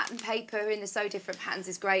quality of the pattern paper in the So Different patterns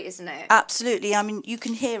is great, isn't it? Absolutely. I mean, you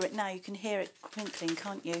can hear it now. You can hear it crinkling,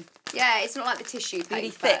 can't you? Yeah, it's not like the tissue paper. Really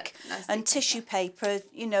thick. Nice And thick tissue paper,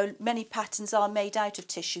 you know, many patterns are made out of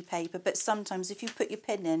tissue paper, but sometimes if you put your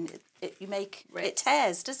pin in, it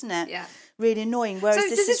tears, doesn't it? Yeah. Really annoying. Whereas So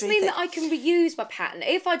does this is really mean thick. that I can reuse my pattern?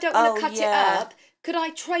 If I don't want to cut it up, could I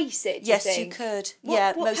trace it, do Yes, you you think? could.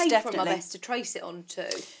 What most paper definitely. am I best to trace it onto?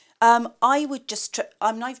 I would just,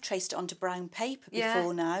 I've traced it onto brown paper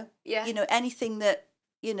before now. Yeah. You know, anything that,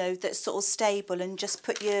 you know, that's sort of stable, and just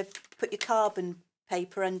put your carbon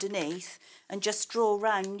paper underneath and just draw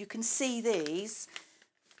around. You can see these,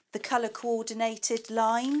 the colour coordinated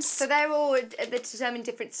lines. So they're all determined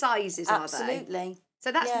different sizes, are they? Absolutely.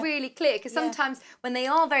 So that's really clear, because sometimes when they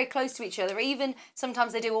are very close to each other, even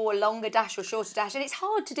sometimes they do all a longer dash or shorter dash, and it's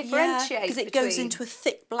hard to differentiate because it goes into a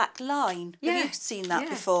thick black line. Yeah. Have you seen that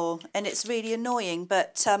before? And it's really annoying.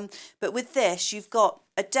 But with this, you've got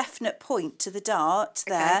a definite point to the dart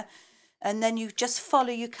there, and then you just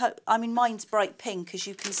follow your cut. I mean, mine's bright pink, as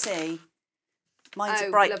you can see. Mine's a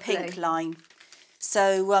bright pink line.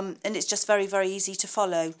 So, and it's just very, very easy to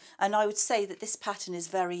follow. And I would say that this pattern is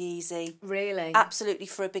very easy. Really? Absolutely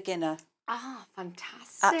for a beginner. Ah,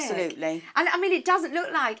 fantastic. Absolutely. And I mean, it doesn't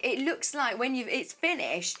look like, it looks like when it's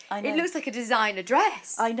finished, it looks like a designer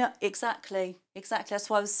dress. I know, exactly. Exactly,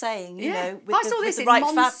 that's what I was saying, you know. If I saw this in right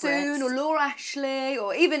Monsoon or Laura Ashley,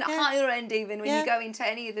 or even higher end even, when you go into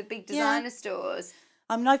any of the big designer stores.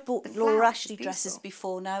 I mean, I've bought Laura Flounce Ashley is dresses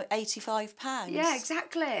before now, £85. Yeah,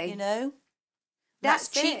 exactly. You know? That's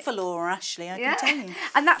cheap for Laura Ashley, I can tell you.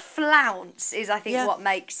 And that flounce is, I think, what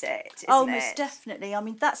makes it, isn't Oh, most definitely. I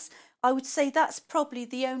mean, I would say that's probably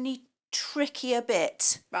the only trickier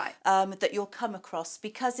bit that you'll come across,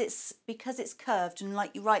 because it's curved, and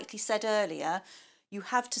like you rightly said earlier, you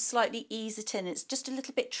have to slightly ease it in. It's just a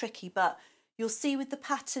little bit tricky, but you'll see with the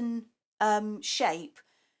pattern shape,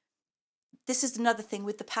 this is another thing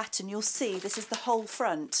with the pattern, you'll see this is the whole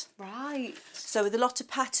front. Right. So with a lot of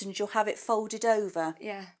patterns, you'll have it folded over.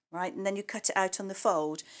 Yeah. Right, and then you cut it out on the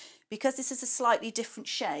fold. Because this is a slightly different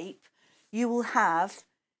shape, you will have,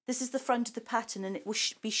 this is the front of the pattern, and it will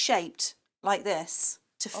be shaped like this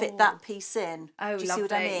to fit that piece in. Oh, do you see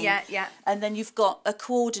what I mean? Yeah, yeah. And then you've got a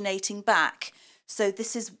coordinating back. So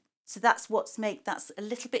that's that's a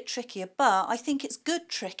little bit trickier, but I think it's good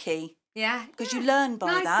tricky. Yeah. Because you learn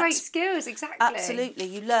by that. Nice, great skills, exactly. Absolutely,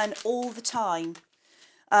 you learn all the time.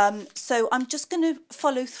 So I'm just going to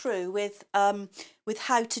follow through with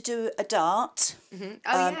how to do a dart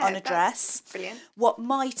on a dress. Brilliant. What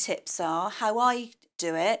my tips are, how I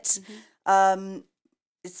do it.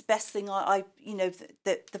 It's the best thing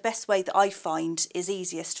the best way that I find is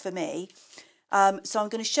easiest for me. So I'm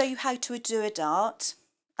going to show you how to do a dart.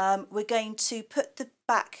 we're going to put the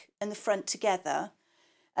back and the front together,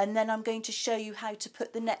 and then I'm going to show you how to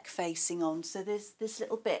put the neck facing on. So there's this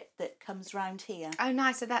little bit that comes round here. Oh,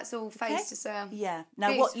 nice. So that's all face to sew. Yeah.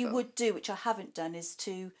 Now what you would do, which I haven't done, is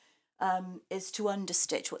to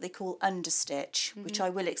understitch, what they call understitch, which I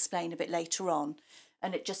will explain a bit later on,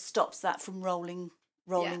 and it just stops that from rolling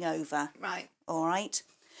over. Right. All right.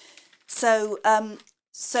 So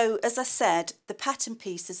so as I said, the pattern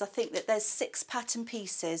pieces, I think that there's 6 pattern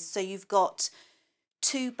pieces. So you've got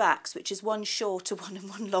 2 backs, which is one shorter one and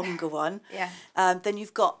one longer one. Yeah. Then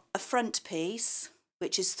you've got a front piece,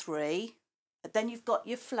 which is 3. Then you've got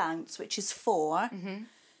your flounce, which is 4.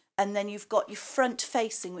 And then you've got your front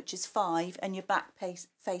facing, which is 5, and your back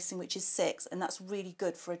facing, which is 6. And that's really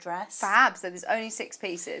good for a dress. Fab. So there's only 6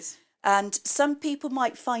 pieces. And some people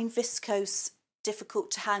might find viscose difficult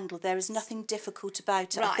to handle. There is nothing difficult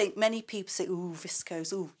about it. Right. I think many people say, "Ooh,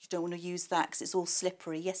 viscose, ooh, you don't want to use that because it's all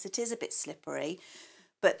slippery." Yes, it is a bit slippery,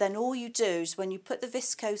 but then all you do is when you put the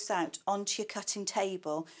viscose out onto your cutting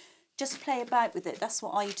table, just play about with it. That's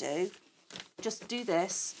what I do. Just do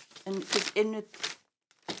this and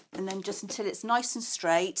then just until it's nice and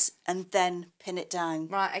straight, and then pin it down.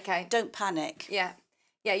 Right, okay. Don't panic. Yeah.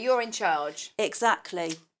 Yeah, you're in charge.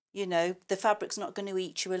 Exactly. You know, the fabric's not going to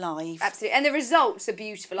eat you alive. Absolutely. And the results are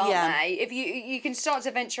beautiful, aren't they? If you can start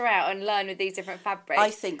to venture out and learn with these different fabrics. I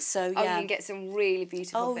think so, yeah. Oh, you can get some really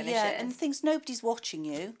beautiful finishes. Yeah, and things, nobody's watching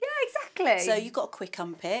you. Yeah, exactly. So you've got a quick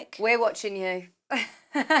unpick. We're watching you.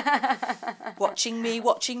 Watching me,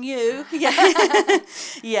 watching you. Yeah.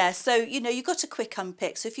 Yeah, so, you know, you've got a quick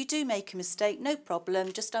unpick. So if you do make a mistake, no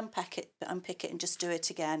problem. Just unpick it and just do it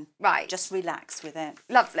again. Right. Just relax with it.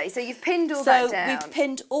 Lovely. So you've pinned all that down. So we've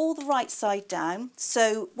pinned all the right side down.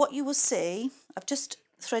 So what you will see, I've just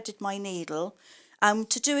threaded my needle.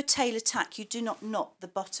 To do a tailor tack, you do not knot the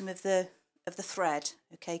bottom of the thread,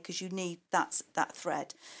 okay, because you need that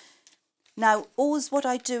thread. Now, always what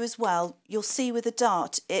I do as well, you'll see with a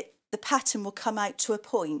dart, the pattern will come out to a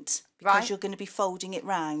point because you're going to be folding it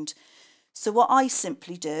round. So what I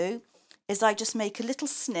simply do is I just make a little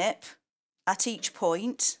snip at each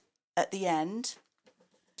point at the end,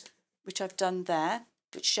 which I've done there,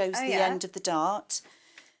 which shows the end of the dart.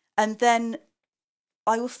 And then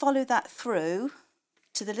I will follow that through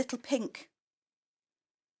to the little pink.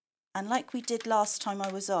 And like we did last time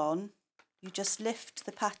I was on, you just lift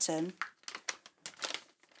the pattern.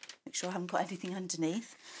 Make sure I haven't got anything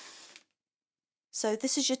underneath. So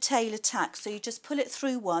this is your tailor tack. So you just pull it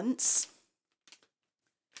through once.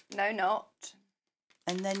 No knot.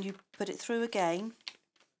 And then you put it through again.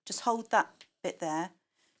 Just hold that bit there.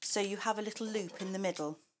 So you have a little loop in the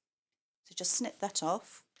middle. So just snip that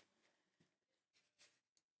off.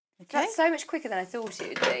 Okay. That's so much quicker than I thought it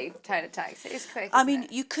would be, tailor tacks. It is quick, I mean,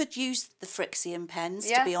 it? you could use the Frixian pens,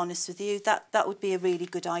 to be honest with you. That would be a really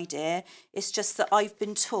good idea. It's just that I've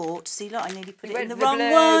been taught... See, look, I nearly put it in the wrong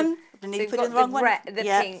one. I nearly put it in the wrong one. The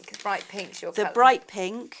pink, bright pink's your colour. The bright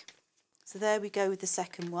pink. So there we go with the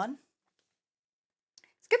second one.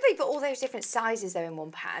 It's good that you put all those different sizes there in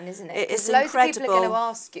one pattern, isn't it? It is incredible. Loads of people are going to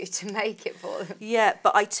ask you to make it for them. Yeah,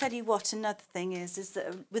 but I tell you what, another thing is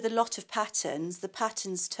that with a lot of patterns, the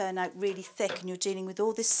patterns turn out really thick and you're dealing with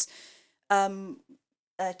all this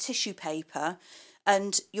tissue paper,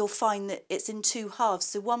 and you'll find that it's in 2 halves.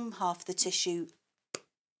 So one half of the tissue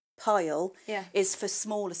pile is for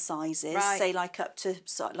smaller sizes, say like up to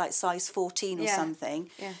like size 14 or something,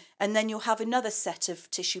 and then you'll have another set of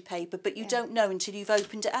tissue paper, but you don't know until you've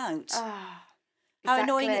opened it out. How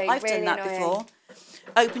annoying. I've really done that annoying. before.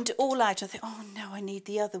 Opened it all out, I think, oh no, I need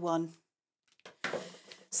the other one.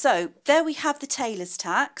 So there we have the tailor's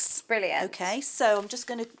tacks. Brilliant. Okay, so I'm just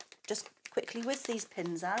going to quickly whiz these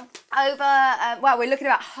pins out. Well, we're looking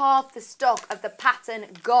at about half the stock of the pattern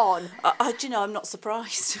gone. Do you know, I'm not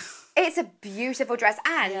surprised. It's a beautiful dress,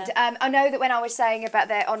 and I know that when I was saying about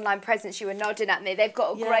their online presence, you were nodding at me. They've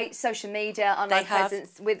got a great social media online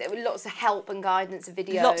presence with lots of help and guidance and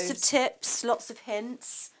videos. Lots of tips, lots of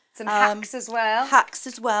hints. Some hacks as well. Hacks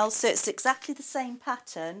as well. So it's exactly the same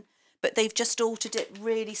pattern, but they've just altered it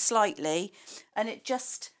really slightly, and it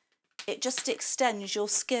just extends your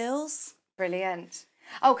skills. Brilliant.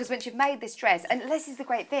 Oh, because once you've made this dress, and this is the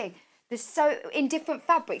great thing, in different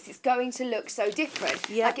fabrics, it's going to look so different.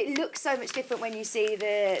 Yeah. Like it looks so much different when you see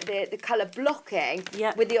the colour blocking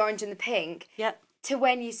with the orange and the pink. Yeah. To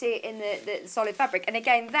when you see it in the solid fabric. And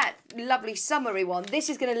again, that lovely summery one, this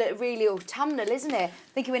is going to look really autumnal, isn't it?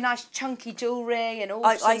 Thinking with nice chunky jewellery and all.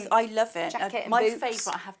 I love it. Jacket and my boots.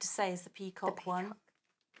 favourite, I have to say, is the peacock one.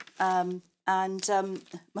 And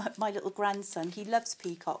my little grandson, he loves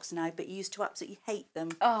peacocks now, but he used to absolutely hate them.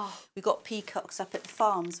 Oh. We got peacocks up at the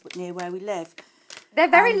farms near where we live. They're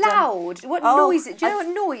very loud. What noise? Do you know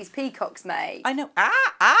what noise peacocks make? I know.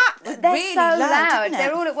 They're really so loud. aren't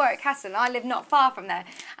They're all at Warwick-Castle, and I live not far from there.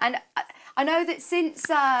 And I know that since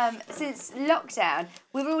lockdown,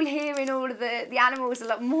 we're all hearing all of the animals a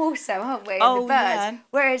lot more so, aren't we? And the birds. Yeah.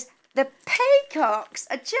 Whereas the peacocks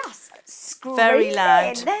are just screaming. Very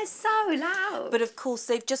loud. They're so loud. But of course,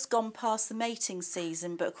 they've just gone past the mating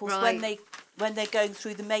season. But of course, when they're going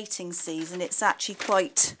through the mating season, it's actually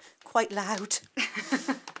quite loud.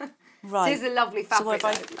 Right. This is a lovely fabric.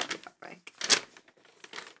 Lovely fabric.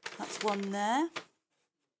 That's one there.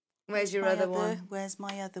 Where's your other one? Where's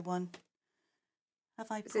my other one? Have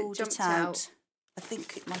I pulled jumped it out? I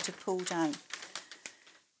think it might have pulled out.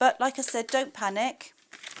 But like I said, don't panic.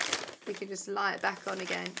 We can just lie it back on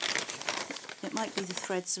again. It might be the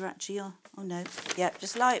threads are actually on. Oh no. Yeah,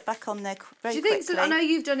 just lie it back on there very quickly. Do you think so? I know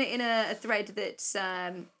you've done it in a thread that's...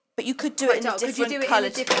 but you could do it in a different colour. Could you do it in a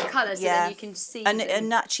different colour so then you can see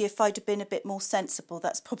and actually, if I'd have been a bit more sensible,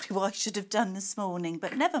 that's probably what I should have done this morning.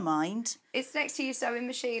 But never mind. It's next to your sewing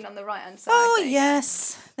machine on the right-hand side. Oh,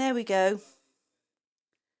 yes. There we go.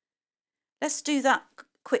 Let's do that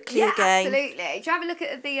quickly again. Absolutely. Do you have a look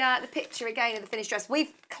at the picture again of the finished dress?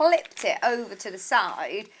 We've clipped it over to the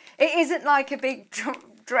side. It isn't like a big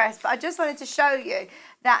dress, but I just wanted to show you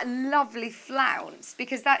that lovely flounce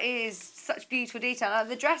because that is such beautiful detail. Now,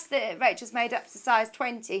 the dress that Rachel's made up to size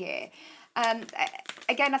 20 here,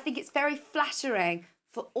 again, I think it's very flattering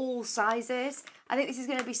for all sizes. I think this is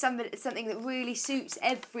going to be something that really suits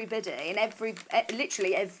everybody and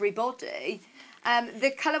literally everybody.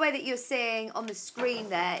 The colourway that you're seeing on the screen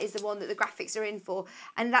there is the one that the graphics are in for,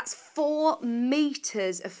 and that's 4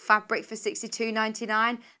 metres of fabric for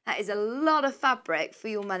 £62.99. That is a lot of fabric for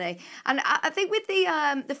your money. And I think with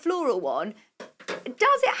the floral one,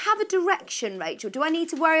 does it have a direction, Rachel? Do I need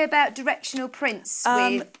to worry about directional prints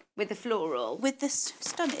with the floral? With this,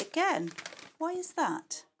 just done it again. Why is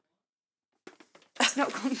that? It's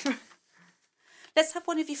not gone through. Let's have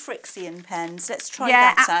one of your Frixion pens. Let's try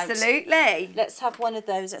that out. Yeah, absolutely. Let's have one of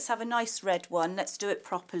those. Let's have a nice red one. Let's do it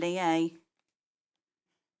properly, eh?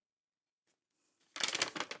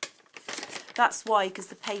 That's why, because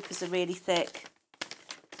the papers are really thick.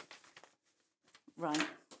 Right.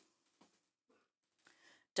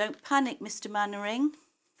 Don't panic, Mr. Mannering.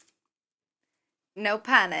 No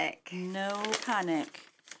panic. No panic.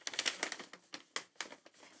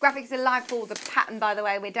 Graphics are live for the pattern, by the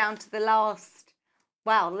way. We're down to the last,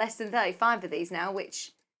 well, less than 35 of these now,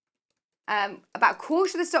 which about a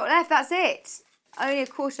quarter of the stock left. That's it. Only a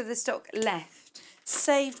quarter of the stock left.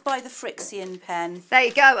 Saved by the Frixion pen. There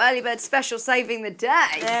you go, early bird special, saving the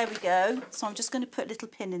day. There we go. So I'm just going to put a little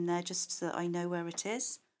pin in there just so that I know where it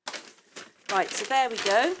is. Right, so there we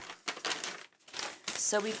go.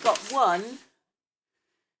 So we've got one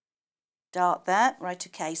dart there. Right,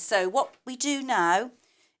 okay. So what we do now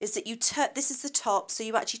is that you turn, this is the top, so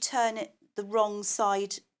you actually turn it the wrong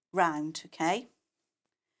side round, okay?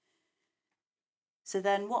 So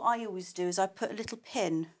then what I always do is I put a little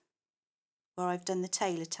pin where I've done the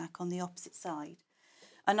tailor tack on the opposite side.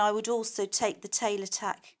 And I would also take the tailor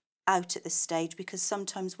tack out at this stage because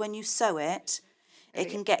sometimes when you sew it, it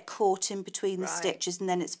can get caught in between the stitches and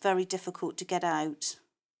then it's very difficult to get out.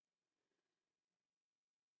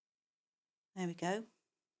 There we go.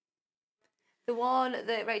 The one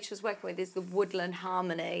that Rachel's working with is the Woodland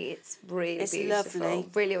Harmony. It's really beautiful. Lovely.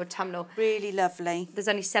 Really autumnal. Really lovely. There's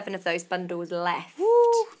only 7 of those bundles left. Woo.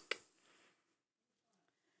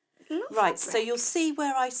 Right, so you'll see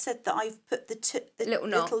where I said that I've put the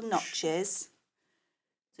little notches.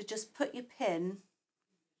 So just put your pin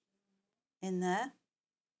in there.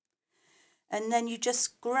 And then you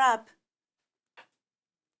just grab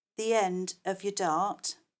the end of your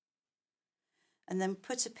dart and then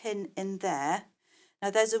put a pin in there. Now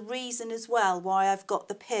there's a reason as well why I've got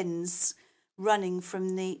the pins running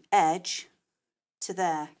from the edge to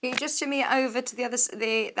there. Can you just shimmy it over to the other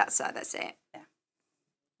that side? That's it. Yeah.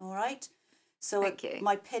 All right. So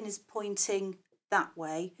my pin is pointing that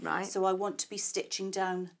way. Right. So I want to be stitching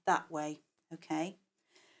down that way. Okay.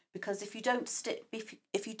 Because if you don't stitch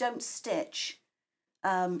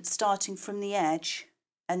starting from the edge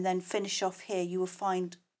and then finish off here, you will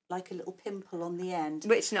find like a little pimple on the end.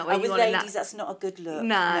 Which not what you with want. Ladies, that's not a good look.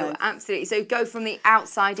 No, absolutely. So go from the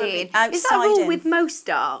outside from in. The outside Is that a rule in. with most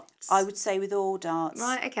darts? I would say with all darts.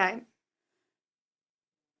 Right. Okay. And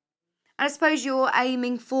I suppose you're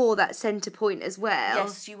aiming for that centre point as well.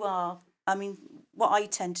 Yes, you are. I mean, what I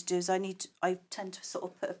tend to do is I tend to sort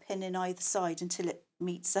of put a pin in either side until it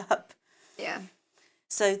meets up. Yeah.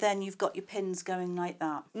 So then you've got your pins going like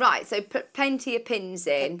that. Right, so put plenty of pins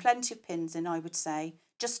in. Put plenty of pins in, I would say,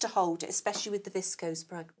 just to hold it, especially with the viscose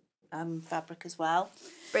fabric as well.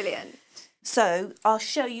 Brilliant. So I'll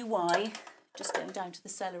show you why. Just going down to the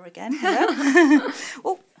cellar again.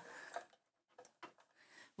 Oh.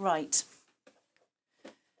 Right.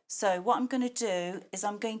 So what I'm going to do is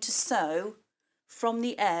I'm going to sew from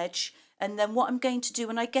the edge, and then what I'm going to do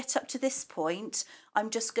when I get up to this point, I'm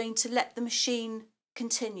just going to let the machine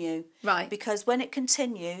continue. Right. Because when it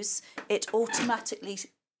continues, it automatically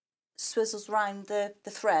swizzles round the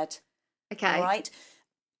thread. Okay. All right.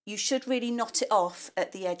 You should really knot it off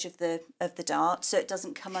at the edge of the dart so it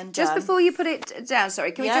doesn't come undone. Just before you put it down,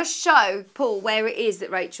 sorry, can we just show Paul where it is that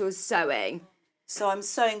Rachel's sewing? So I'm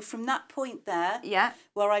sewing from that point there,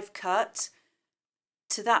 where I've cut,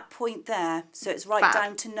 to that point there. So it's right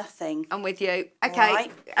down to nothing. I'm with you. Okay.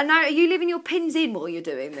 Right. And now, are you leaving your pins in while you're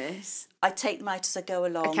doing this? I take them out as I go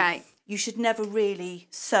along. Okay. You should never really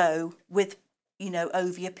sew with, you know,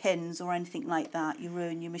 over your pins or anything like that. You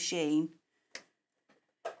ruin your machine.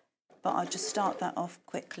 But I'll just start that off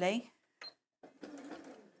quickly.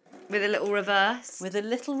 With a little reverse? With a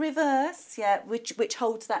little reverse, yeah, which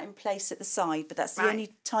holds that in place at the side, but that's the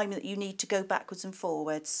only time that you need to go backwards and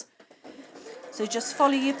forwards. So just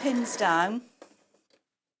follow your pins down.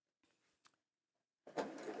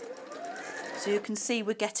 So you can see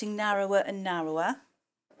we're getting narrower and narrower.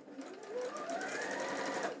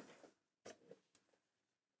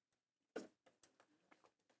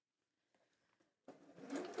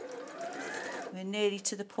 We're nearly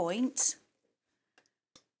to the point.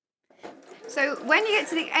 So when you get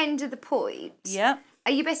to the end of the point,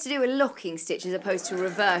 are you best to do a locking stitch as opposed to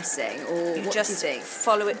reversing, or you what just do you think?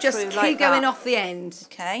 Follow it just through keep like going that. off the end.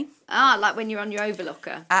 Okay. Ah, like when you're on your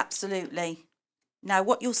overlocker. Absolutely. Now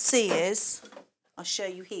what you'll see is, I'll show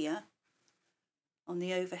you here on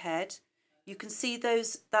the overhead. You can see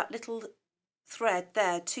that little thread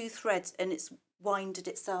there, 2 threads, and it's winded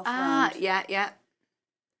itself round. Yeah.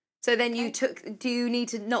 So then do you need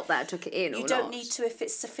to knot that, tuck it in, or not? You don't need to if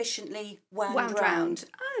it's sufficiently wound round.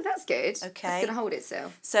 Oh, that's good. Okay. It's going to hold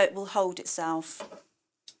itself. So it will hold itself.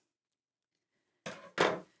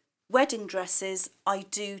 Wedding dresses, I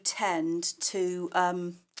do tend to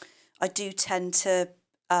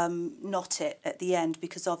knot it at the end,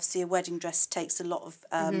 because obviously a wedding dress takes a lot of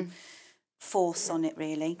force on it,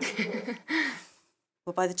 really.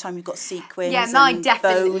 Well, by the time you've got sequins, mine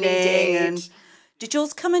definitely did. Did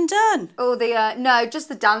yours come undone? Oh, no, just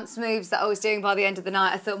the dance moves that I was doing by the end of the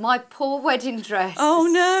night. I thought, my poor wedding dress. Oh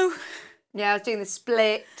no! Yeah, I was doing the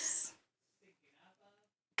splits.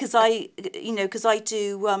 Because I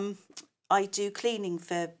do cleaning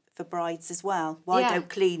for brides as well. Well, I don't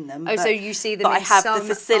clean them. Oh, so you see them. But in I have some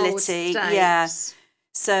the facility. Old yeah. states.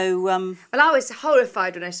 So. Well, I was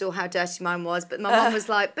horrified when I saw how dirty mine was, but my mum was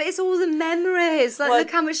like, "But it's all the memories. Like,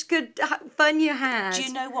 look how much good fun you had." Do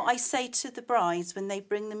you know what I say to the brides when they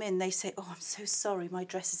bring them in? They say, "Oh, I'm so sorry. My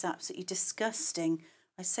dress is absolutely disgusting."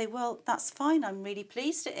 I say, "Well, that's fine. I'm really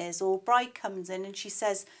pleased it is." Or bride comes in and she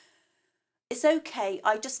says, "It's okay.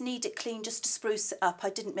 I just need it clean just to spruce it up. I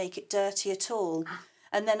didn't make it dirty at all."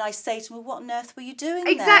 And then I say to them, "What on earth were you doing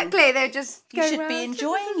Exactly. then? They're just. You should be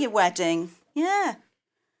enjoying your wedding." Yeah.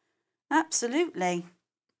 Absolutely.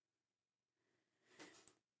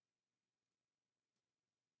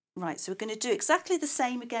 Right, so we're going to do exactly the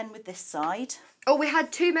same again with this side. Oh, we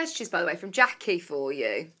had 2 messages, by the way, from Jackie for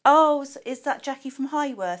you. Oh, is that Jackie from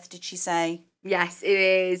Highworth, did she say? Yes, it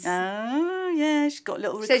is. Oh, yeah, she's got a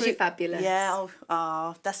little Says you're fabulous. Yeah,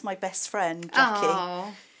 that's my best friend, Jackie.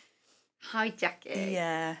 Oh. Hi, Jackie.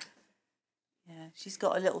 Yeah. Yeah, she's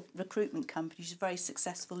got a little recruitment company. She's a very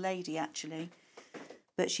successful lady, actually.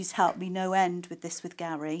 But she's helped me no end with this with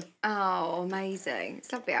Gary. Oh, amazing.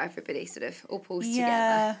 It's lovely how everybody sort of all pulls together.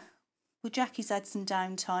 Yeah. Well, Jackie's had some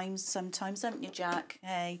down times sometimes, haven't you, Jack?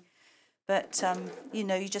 Hey. But, you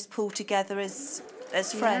know, you just pull together as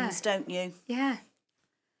friends, don't you? Yeah.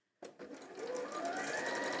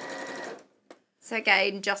 So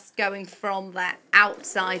again, just going from that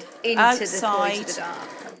outside into the point of the dart.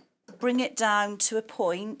 Bring it down to a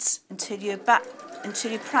point until you're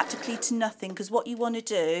practically to nothing, because what you want to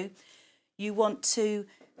do, you want to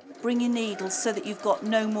bring your needles so that you've got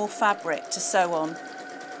no more fabric to sew on.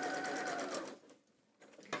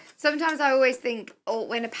 Sometimes I always think,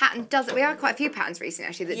 when a pattern doesn't, we had quite a few patterns recently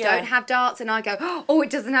actually that don't have darts, and I go, oh, it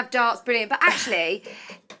doesn't have darts, brilliant. But actually,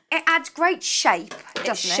 it adds great shape, doesn't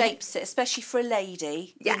it? Shapes it, especially for a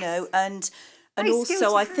lady, yes. you know, and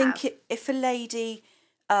also I think if a lady,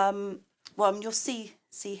 well, you'll see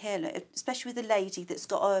here, especially with a lady that's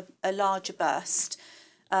got a larger bust,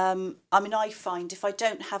 I mean, I find if I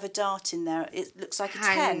don't have a dart in there, it looks like a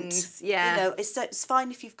tent. Yeah. You know, it's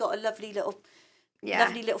fine if you've got a lovely little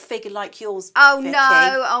figure like yours. Oh Vicky.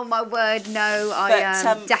 no! Oh my word, no! I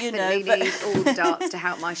definitely need all the darts to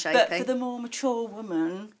help my shaping. But for the more mature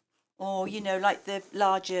woman, or you know, like the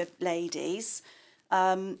larger ladies,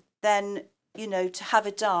 then you know, to have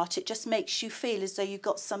a dart, it just makes you feel as though you've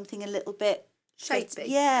got something a little bit shapy.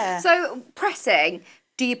 Yeah. So pressing.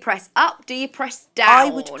 Do you press up? Do you press down? I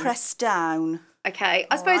would press down. Okay.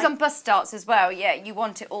 I suppose on bust darts as well. Yeah, you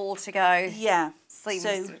want it all to go. Yeah.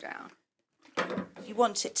 Seamlessly down. You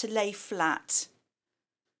want it to lay flat.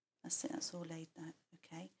 That's it. That's all laid there.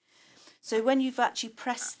 Okay. So when you've actually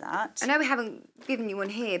pressed that, I know we haven't given you one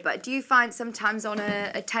here, but do you find sometimes on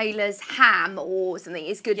a tailor's ham or something,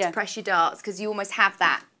 it's good to press your darts because you almost have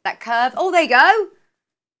that curve? Oh, there you go.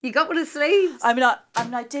 You got one of the sleeves. I mean,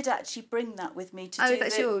 I did actually bring that with me to do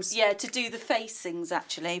that's yours? Yeah, to do the facings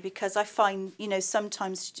actually, because I find, you know,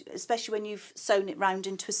 sometimes, especially when you've sewn it round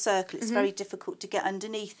into a circle, it's very difficult to get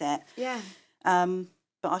underneath it. Yeah. But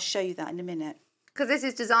I'll show you that in a minute. Because this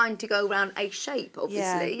is designed to go around a shape,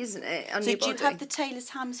 obviously, isn't it? On so your body. Do you have the tailor's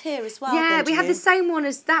hams here as well? Yeah, then, we have the same one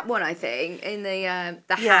as that one, I think, in the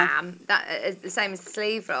ham. That is the same as the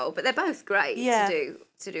sleeve roll, but they're both great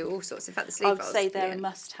to do all sorts. In fact, the sleeve roll. I'd say they're a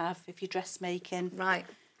must-have if you're dressmaking. Right.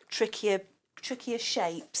 Trickier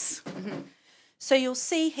shapes. So you'll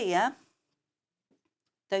see here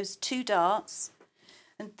those two darts,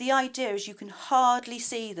 and the idea is you can hardly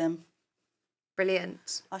see them.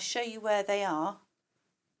 Brilliant. I'll show you where they are.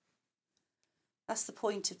 That's the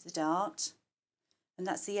point of the dart, and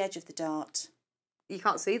that's the edge of the dart. You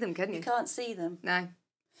can't see them, can you? You can't see them. No.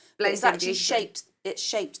 But it's actually shaped. It's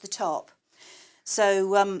shaped the top.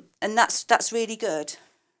 So and that's really good.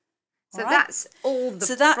 So that's all the.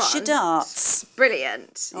 So that's your darts.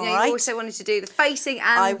 Brilliant. You also wanted to do the facing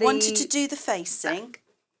and I wanted to do the facing. Back.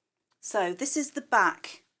 So this is the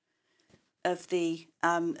back of the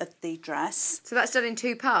dress. So that's done in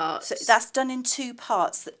two parts. So that's done in two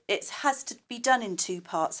parts. It has to be done in two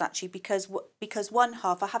parts actually because one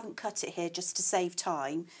half, I haven't cut it here just to save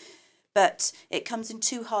time, but it comes in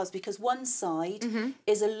two halves because one side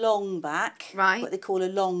is a long back, right? What they call a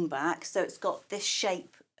long back. So it's got this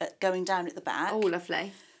shape going down at the back. Oh,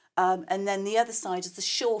 lovely. And then the other side is the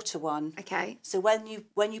shorter one. Okay. So when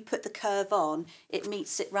you put the curve on, it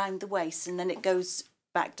meets it round the waist, and then it goes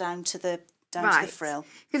back down to the frill.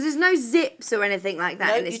 Because there's no zips or anything like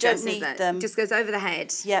that in this dress, you don't need them. It just goes over the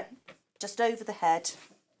head. Yep, just over the head.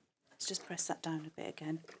 Let's just press that down a bit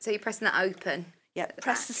again. So you're pressing that open. Yep,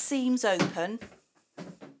 press the seams open.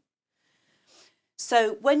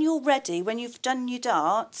 So when you're ready, when you've done your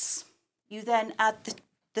darts, you then add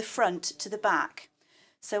the front to the back.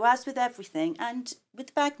 So as with everything, and with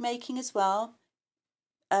the bag making as well,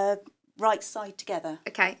 right side together.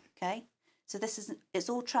 Okay. Okay. So it's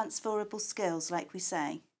all transferable skills, like we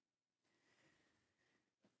say.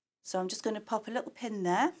 So I'm just going to pop a little pin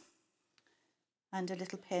there and a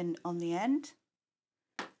little pin on the end.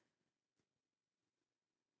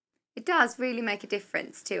 It does really make a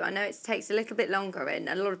difference too. I know it takes a little bit longer and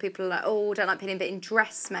a lot of people are like, oh, don't like pinning, but in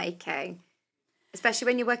dressmaking, especially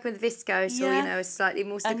when you're working with viscose or, you know, a slightly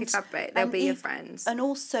more slippery fabric, they'll be your friends. And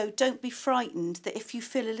also, don't be frightened that if you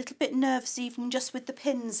feel a little bit nervous, even just with the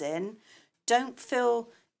pins in, don't feel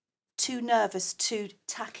too nervous to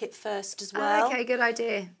tack it first as well. Okay, good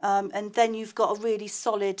idea. And then you've got a really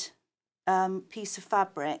solid piece of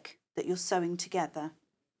fabric that you're sewing together.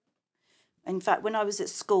 In fact, when I was at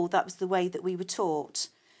school, that was the way that we were taught.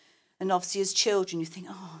 And obviously as children, you think,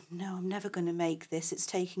 oh, no, I'm never going to make this. It's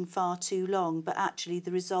taking far too long. But actually the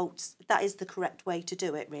results, that is the correct way to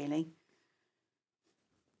do it, really.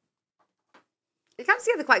 It comes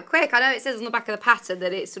together quite quick. I know it says on the back of the pattern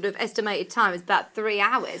that it's sort of estimated time is about 3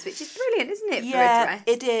 hours, which is brilliant, isn't it, for a dress?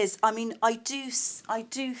 Yeah, it is. I mean, I do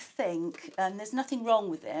think, and there's nothing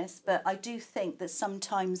wrong with this, but I do think that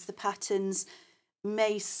sometimes the patterns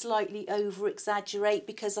may slightly over-exaggerate,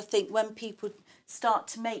 because I think when people start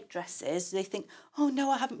to make dresses, they think, oh,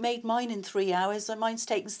 no, I haven't made mine in 3 hours, or mine's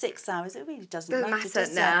taken 6 hours. It really doesn't matter,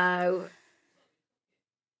 does it? No.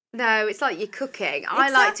 No, it's like you're cooking. I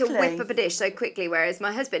like to whip up a dish so quickly, whereas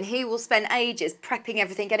my husband, he will spend ages prepping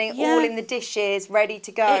everything, getting it all in the dishes, ready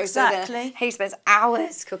to go. Exactly. So he spends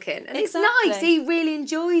hours cooking. And it's nice. He really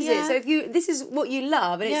enjoys it. So if this is what you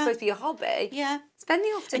love and it's supposed to be your hobby, spend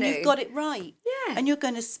the afternoon. And you've got it right. Yeah. And you're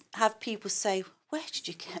going to have people say, where did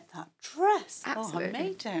you get that dress? Absolutely. Oh, I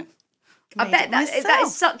made it. I bet that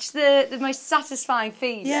is such the most satisfying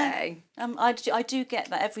feeling. Yeah. I do get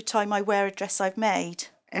that every time I wear a dress I've made.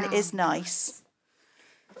 And it is nice.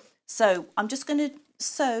 So I'm just going to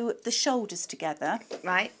sew the shoulders together.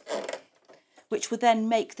 Right. Which will then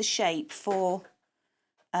make the shape for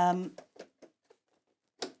our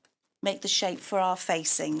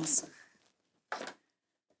facings.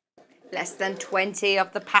 Less than 20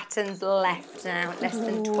 of the patterns left now. Less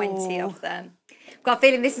than 20 of them. I've got a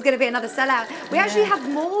feeling this is going to be another sellout. We actually have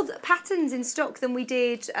more patterns in stock than we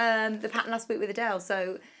did the pattern last week with Adele.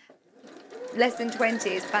 So less than 20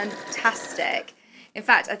 is fantastic. In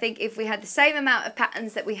fact, I think if we had the same amount of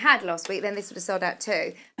patterns that we had last week, then this would have sold out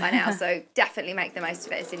too by now. So definitely make the most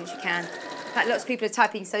of it as soon as you can. In fact, lots of people are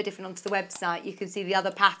typing So Different onto the website. You can see the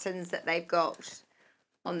other patterns that they've got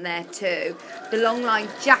on there too. The long line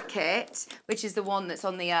jacket, which is the one that's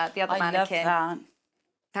on the other mannequin. I love that.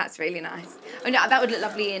 That's really nice. Oh no, that would look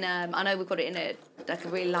lovely in I know we've got it in a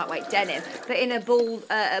really lightweight denim, but in a boiled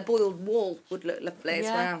wool would look lovely as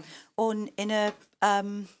well. Or in a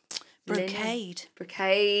brocade.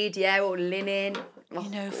 Brocade, yeah, or linen. You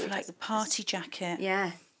know, for like the party jacket.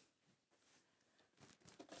 Yeah.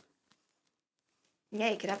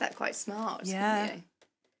 Yeah, you could have that quite smart. Yeah. Couldn't you?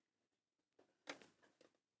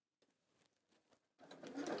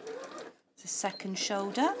 The second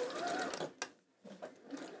shoulder.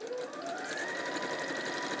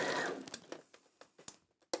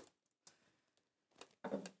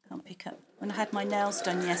 Can't pick up. When I had my nails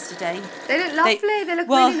done yesterday, they look lovely. They look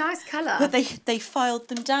really nice colour. But they filed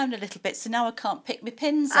them down a little bit, so now I can't pick my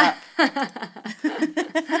pins up.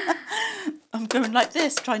 I'm going like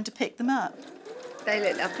this, trying to pick them up. They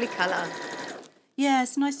look lovely colour. Yeah,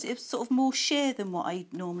 it's nice. It's sort of more sheer than what I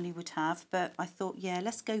normally would have, but I thought, yeah,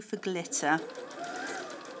 let's go for glitter.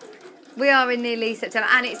 We are in nearly September,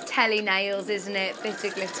 and it's telly nails, isn't it? Bit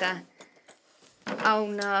of glitter. Oh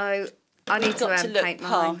no, I need to paint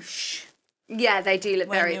mine. Posh. Yeah, they do look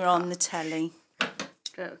very when you're on the telly.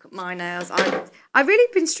 Look at my nails. I've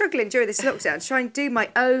really been struggling during this lockdown to try and do my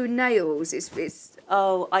own nails.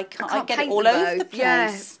 Oh, I can't. I get it paint all them over the both.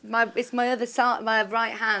 place. Yeah, it's my other side, my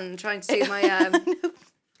right hand trying to do my.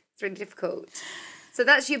 It's really difficult. So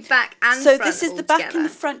that's your back and front. So this is the back together. and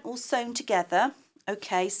the front all sewn together.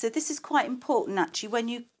 Okay, so this is quite important actually. When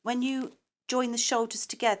you join the shoulders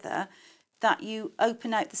together, that you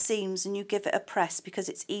open out the seams and you give it a press because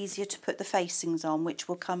it's easier to put the facings on, which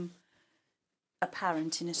will come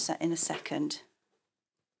apparent in a second.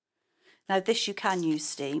 Now this you can use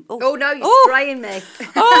steam. Oh no, you're spraying me.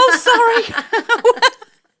 Oh, sorry.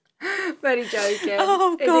 Very joking.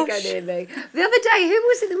 Oh, It gosh. didn't go near me. The other day, who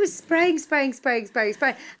was it that was spraying,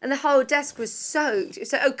 and the whole desk was soaked?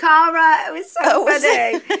 So Okara, it was so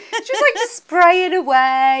funny. She was like just spraying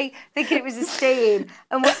away, thinking it was a steam,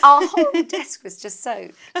 and our whole desk was just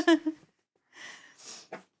soaked.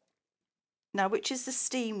 Now, which is the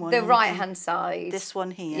steam one? The right-hand side. This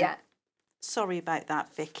one here. Yeah. Sorry about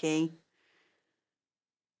that, Vicky.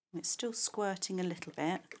 It's still squirting a little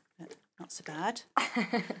bit, but not so bad.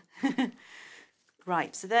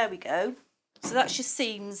 Right, so there we go. So that's your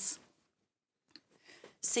seams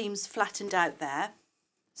flattened out there.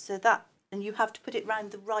 So that, and you have to put it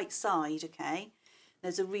round the right side, okay?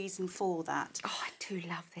 There's a reason for that. Oh, I do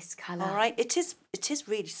love this colour. All right, it is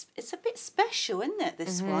really, it's a bit special, isn't it,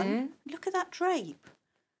 this one? Look at that drape.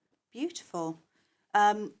 Beautiful.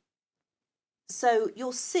 So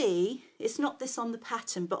you'll see, it's not this on the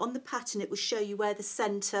pattern, but on the pattern it will show you where the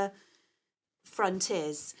centre front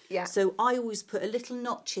is. Yeah. So I always put a little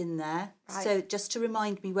notch in there, right. So just to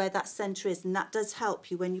remind me where that centre is, and that does help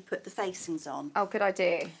you when you put the facings on. Oh, good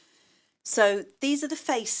idea. So these are the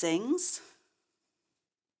facings.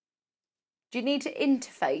 Do you need to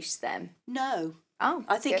interface them? No. Oh,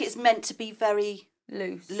 I think good. it's meant to be very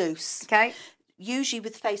loose. Okay. Usually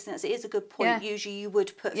with facings, it is a good point. Yeah. Usually you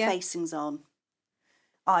would put facings on,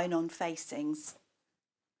 iron-on facings.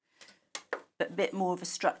 But a bit more of a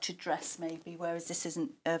structured dress maybe, whereas this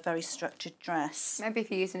isn't a very structured dress. Maybe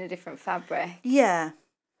if you're using a different fabric. Yeah.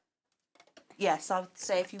 Yes, I would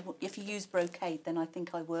say if you use brocade, then I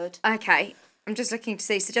think I would. Okay. I'm just looking to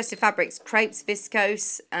see suggested fabrics: crepes,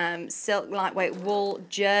 viscose, silk, lightweight wool,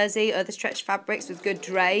 jersey, other stretch fabrics with good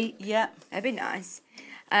drape. Yeah. That'd be nice.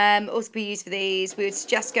 Also be used for these. We would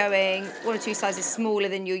suggest going 1 or 2 sizes smaller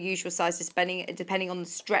than your usual sizes, depending on the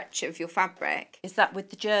stretch of your fabric. Is that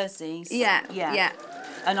with the jerseys? Yeah.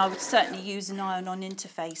 And I would certainly use an iron-on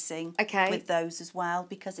interfacing with those as well,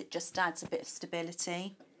 because it just adds a bit of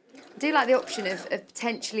stability. I do like the option of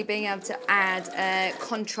potentially being able to add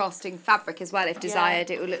contrasting fabric as well if desired.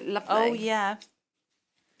 It will look lovely. Oh, yeah.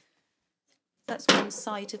 That's one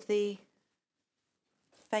side of the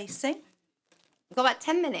facing. We've got about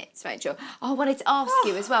 10 minutes, Rachel. Oh, I wanted to ask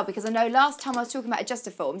you as well, because I know last time I was talking about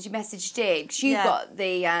Adjustoforms, you messaged in, because you've got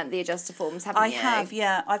the Adjustoforms, haven't you? I have,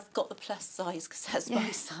 yeah. I've got the plus size, because that's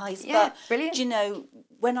my size. Yeah, but, brilliant. do you know,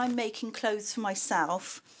 when I'm making clothes for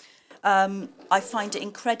myself, I find it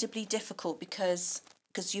incredibly difficult because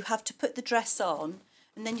you have to put the dress on,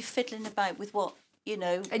 and then you're fiddling about with what, you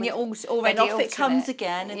know. And you're already and off it comes alternate.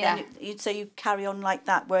 again, and then so you carry on like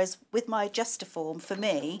that. Whereas with my Adjustoform, for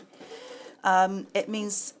me, it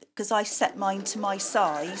means, because I set mine to my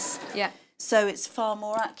size, so it's far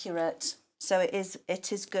more accurate. So it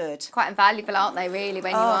is good. Quite invaluable, aren't they, really,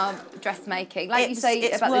 when you are dressmaking? Like you say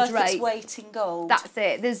it's about worth the drape. Its weight in gold. That's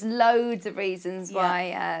it. There's loads of reasons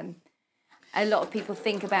why a lot of people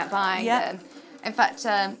think about buying them. In fact,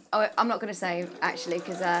 I'm not going to say, actually,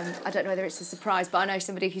 because I don't know whether it's a surprise, but I know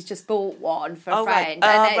somebody who's just bought one for a friend.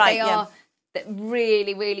 And they are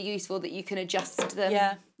really, really useful, that you can adjust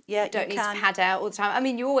them. Yeah, you don't need to pad out all the time. I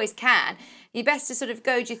mean, you always can. You're best to sort of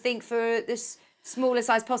go, do you think, for this smaller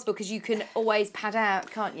size possible, because you can always pad out,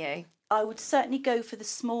 can't you? I would certainly go for the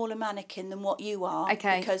smaller mannequin than what you are,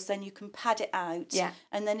 because then you can pad it out.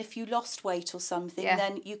 And then if you lost weight or something,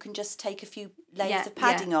 then you can just take a few layers of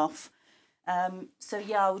padding off. So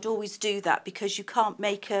yeah, I would always do that, because you can't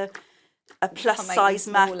make a plus size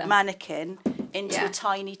mannequin into a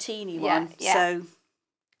tiny teeny one. So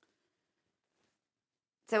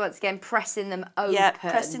once again, pressing them open. Yeah,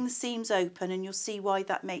 pressing the seams open, and you'll see why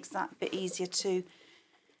that makes that a bit easier to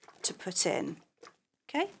put in.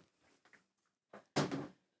 Okay.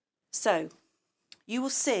 So you will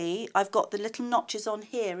see I've got the little notches on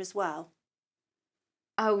here as well.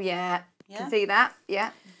 Oh yeah, can see that.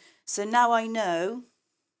 Yeah. So now I know.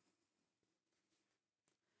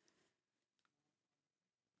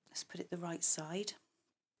 Let's put it the right side.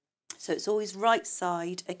 So it's always right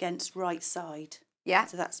side against right side. Yeah.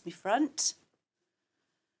 So that's my front.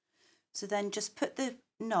 So then just put the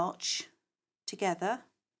notch together.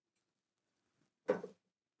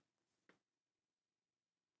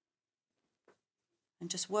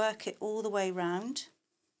 And just work it all the way round.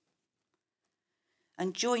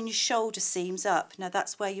 And join your shoulder seams up. Now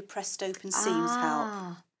that's where your pressed open seams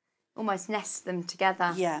help. Almost nest them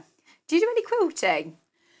together. Yeah. Do you do any quilting?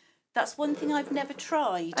 That's one thing I've never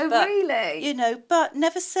tried. Oh, but, really? You know, but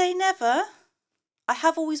never say never. I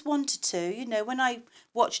have always wanted to. You know, when I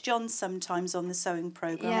watch John sometimes on the sewing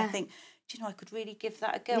programme, I think, do you know, I could really give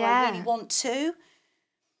that a go. I really want to.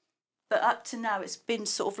 But up to now, it's been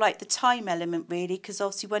sort of like the time element, really, because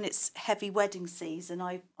obviously when it's heavy wedding season,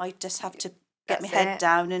 I just have to get my head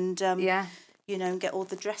down and, you know, and get all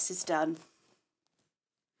the dresses done.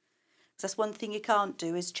 That's one thing you can't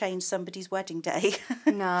do, is change somebody's wedding day.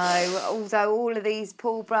 No, although all of these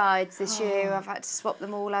poor brides this year, I've had to swap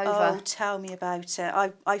them all over. Oh, tell me about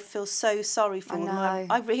it. I feel so sorry for them.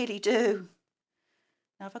 I really do.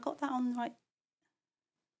 Now, have I got that on the right?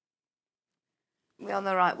 We're on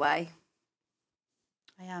the right way.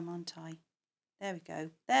 I am, aren't I? There we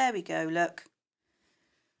go. There we go, look.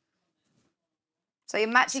 So you're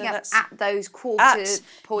matching up at those quarter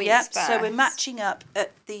points first. So we're matching up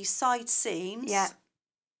at the side seams. Yeah.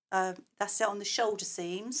 That's it, on the shoulder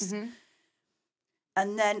seams.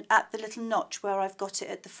 And then at the little notch where I've got it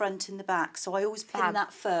at the front and the back. So I always pin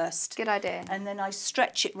that first. Good idea. And then I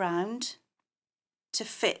stretch it round to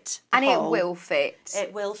fit the hole. And it will fit.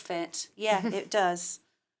 It will fit. Yeah, it does.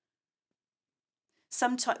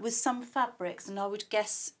 Sometimes with some fabrics, and I would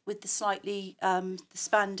guess with the slightly the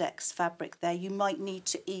spandex fabric there, you might need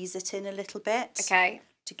to ease it in a little bit. Okay.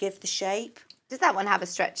 To give the shape. Does that one have a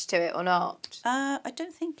stretch to it or not? I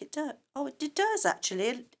don't think it does. Oh, it does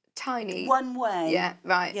actually. Tiny. One way. Yeah,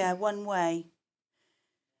 right. Yeah, one way.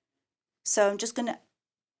 So I'm just going to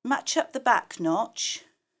match up the back notch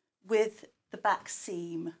with the back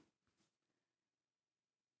seam.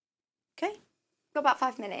 Okay. Got about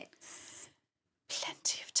 5 minutes.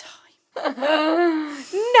 Plenty of time.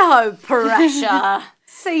 No pressure.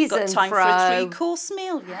 Season Got time pro. for a 3-course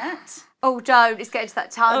meal yet? Oh, don't. It's getting to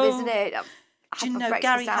that time, isn't it? Do you know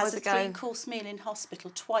Gary has a 3-course meal in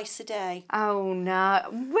hospital twice a day? Oh, no.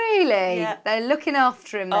 Really? Yeah. They're looking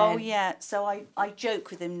after him then. Oh, yeah. So I joke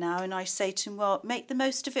with him now and I say to him, well, make the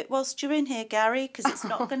most of it whilst you're in here, Gary, because it's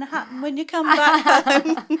not going to happen when you come back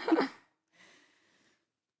home.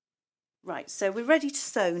 Right, so we're ready to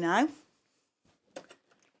sew now.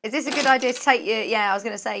 Is this a good idea to take your, I was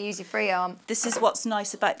going to say, use your free arm? This is what's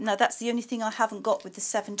nice about, now that's the only thing I haven't got with the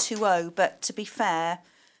 720, but to be fair,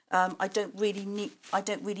 I don't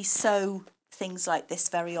really sew things like this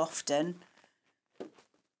very often.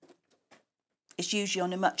 It's usually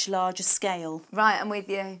on a much larger scale. Right, I'm with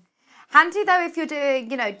you. Handy though if you're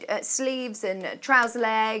doing, you know, sleeves and trouser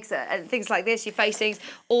legs and things like this, your facings,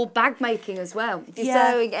 or bag making as well. If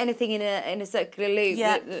you're sewing anything in a circular loop,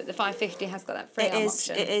 the 550 has got that free arm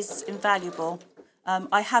option. It is invaluable.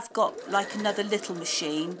 I have got like another little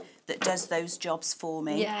machine that does those jobs for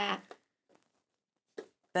me. Yeah.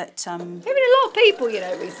 But there have been a lot of people, you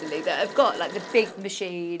know, recently that have got like the big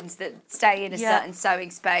machines that stay in a certain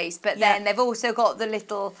sewing space, but then they've also got the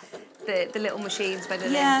little machines.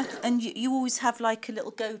 And you always have like a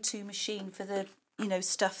little go-to machine for the, you know,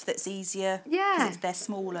 stuff that's easier. Yeah. Because they're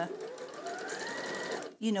smaller.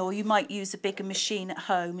 You know, or you might use a bigger machine at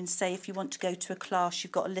home and say if you want to go to a class,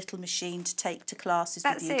 you've got a little machine to take to classes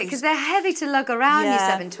with you. That's it, because they're heavy to lug around, your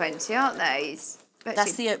 720, aren't they?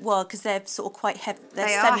 That's because they're sort of quite heavy.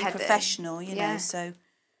 They're semi-professional, you know. So,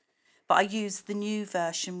 but I used the new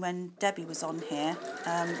version when Debbie was on here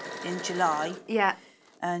in July. Yeah.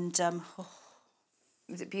 And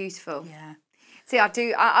was it beautiful? Yeah. See,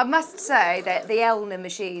 I must say that the Elna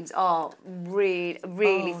machines are really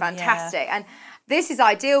fantastic, and this is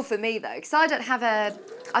ideal for me though, because I don't have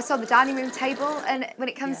I sew on the dining room table, and when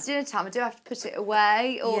it comes to dinner time, I do have to put it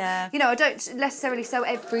away, or you know, I don't necessarily sew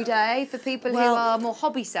every day for people who are more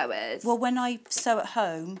hobby sewers. Well, when I sew at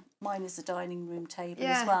home, mine is a dining room table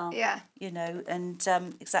as well. Yeah. You know, and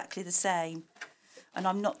exactly the same. And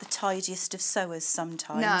I'm not the tidiest of sewers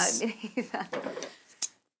sometimes. No, me neither.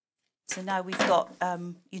 So now we've got,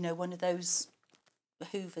 you know, one of those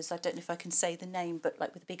hoovers. I don't know if I can say the name, but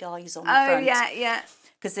like with big eyes on the front. Oh yeah.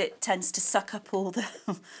 Because it tends to suck up all the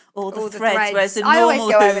threads, whereas a I normal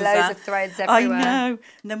always go hoover, over loads of threads everywhere. I know.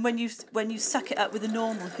 And then when you suck it up with a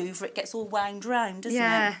normal hoover, it gets all wound round, doesn't it?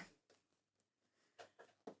 Yeah.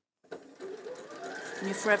 And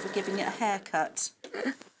you're forever giving it a haircut.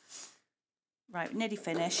 Right, nearly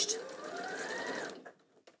finished.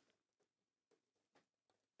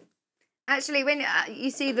 Actually, when you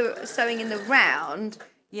see the sewing in the round,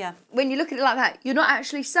 when you look at it like that, you're not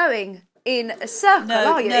actually sewing in a circle,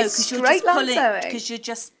 are you? No, it's because straight line sewing. Because you're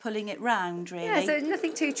just pulling it round, really. Yeah, so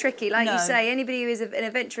nothing too tricky. Like you say, anybody who is an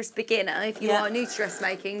adventurous beginner, if you are new to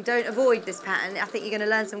dressmaking, don't avoid this pattern. I think you're going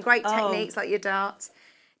to learn some great techniques like your darts.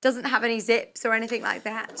 Doesn't have any zips or anything like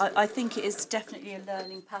that. I think it is definitely a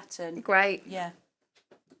learning pattern. Great. Yeah.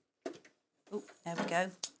 Oh, there we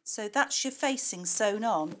go. So that's your facing sewn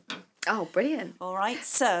on. Oh, brilliant. All right,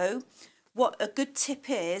 so what a good tip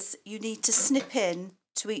is, you need to snip in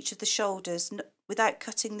to each of the shoulders without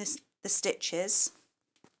cutting the stitches.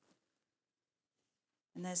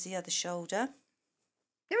 And there's the other shoulder.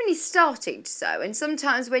 They're only starting to sew, and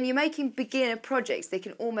sometimes when you're making beginner projects, they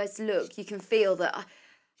can almost look, you can feel that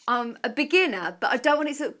I'm a beginner, but I don't want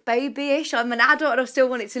it to look babyish. I'm an adult and I still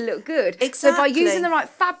want it to look good. Exactly. So by using the right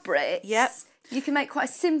fabrics, you can make quite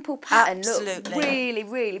a simple pattern look really,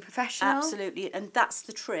 really professional. Absolutely, and that's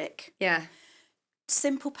the trick. Yeah.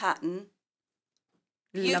 Simple pattern,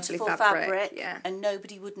 beautiful Lovely fabric, and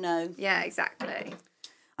nobody would know. Yeah, exactly.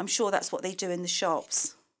 I'm sure that's what they do in the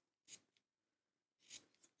shops.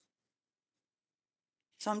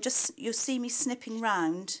 So you'll see me snipping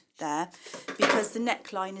round there because the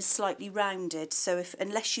neckline is slightly rounded. So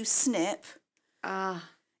unless you snip,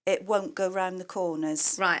 it won't go round the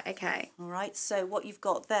corners. Right, okay. All right, so what you've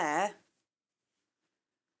got there, have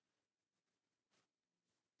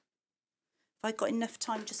I got enough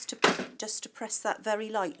time just to press that very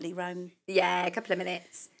lightly round? Yeah, a couple of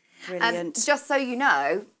minutes. Brilliant. Just so you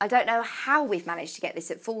know, I don't know how we've managed to get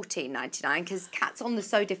this at $14.99 because Kat's on the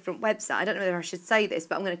Sew Different website. I don't know whether I should say this,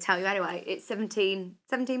 but I'm going to tell you anyway. It's £17.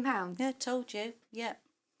 Yeah, told you. Yeah.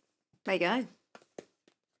 There you go.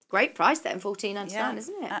 Great price then, $14.99,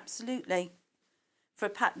 isn't it? Absolutely. For a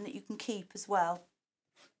pattern that you can keep as well.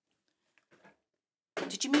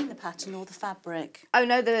 Did you mean the pattern or the fabric? Oh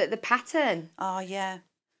no, the pattern. Oh yeah,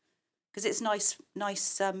 because it's nice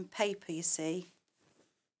paper, you see.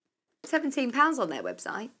 £17 on their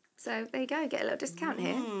website. So there you go, get a little discount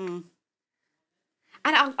here. And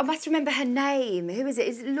I must remember her name. Who is it?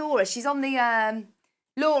 Is it Laura? She's on the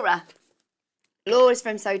Laura. Laura's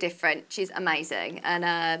from So Different. She's amazing.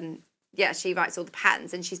 And yeah, she writes all the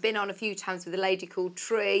patterns, and she's been on a few times with a lady called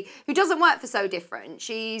Tree, who doesn't work for So Different.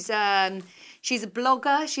 She's a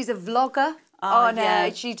blogger, she's a vlogger.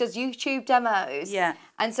 She does YouTube demos. Yeah.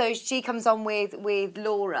 And so she comes on with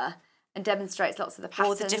Laura and demonstrates lots of the patterns.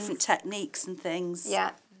 All the different techniques and things.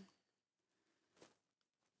 Yeah.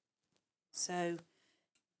 So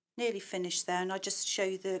nearly finished there, and I just show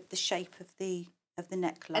you the shape of the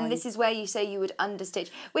neckline. And this is where you say you would understitch,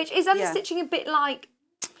 which is understitching a bit like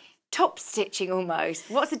top stitching almost.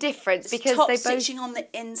 What's the difference? It's Because top they both... stitching on the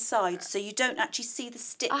inside, so you don't actually see the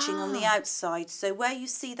stitching on the outside. So where you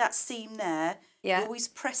see that seam there, you always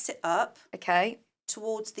press it up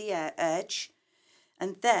towards the edge,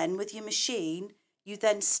 and then with your machine, you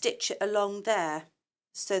then stitch it along there,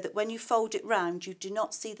 so that when you fold it round, you do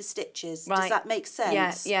not see the stitches. Does that make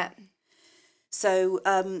sense? Yeah. So,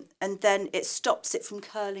 and then it stops it from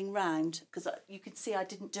curling round, because you can see I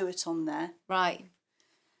didn't do it on there. Right.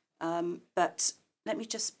 But let me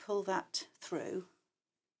just pull that through.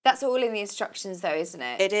 That's all in the instructions though, isn't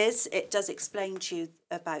it? It is. It does explain to you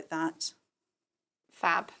about that.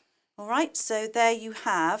 Fab. All right, so there you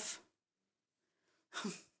have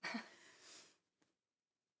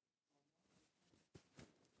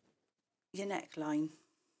your neckline.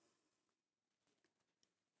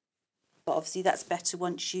 But obviously that's better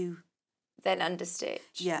once you... Then understitch.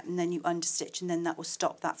 Yeah, and then you understitch, and then that will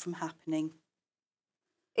stop that from happening.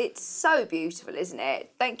 It's so beautiful, isn't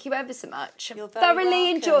it? Thank you ever so much. You're very thoroughly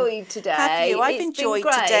welcome. enjoyed today. Have you? I've It's enjoyed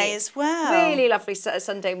been great. today as well. Really lovely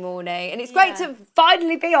Sunday morning. And it's great to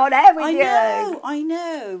finally be on air with you. I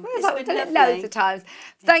know. It's It's been lovely. loads of times.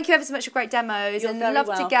 Thank you ever so much for great demos. You're and very love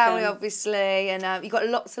to Gary, welcome. obviously. And you got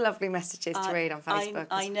lots of lovely messages to read on Facebook.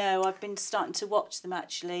 I know. I've been starting to watch them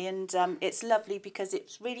actually, and it's lovely because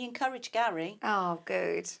it's really encouraged Gary. Oh,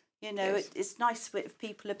 good. You know, it's nice if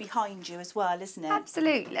people are behind you as well, isn't it?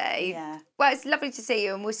 Absolutely. Yeah. Well, it's lovely to see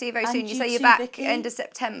you, and we'll see you very soon. And You you say you're too, back Vicky. end of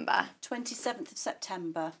September. 27th of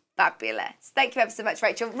September. Fabulous. Thank you ever so much,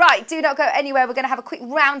 Rachel. Right, do not go anywhere. We're going to have a quick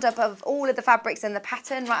roundup of all of the fabrics and the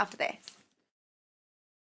pattern right after this.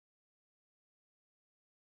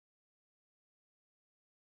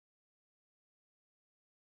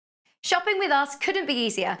 Shopping with us couldn't be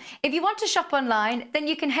easier. If you want to shop online, then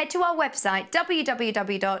you can head to our website,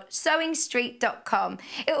 www.sewingstreet.com.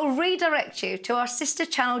 It will redirect you to our sister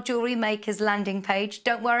channel Jewellery Makers landing page.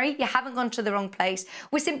 Don't worry, you haven't gone to the wrong place.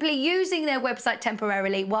 We're simply using their website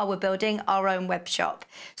temporarily while we're building our own web shop.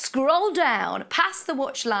 Scroll down past the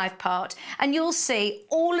Watch Live part and you'll see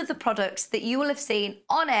all of the products that you will have seen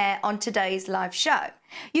on air on today's live show.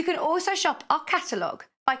 You can also shop our catalogue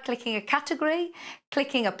by clicking a category,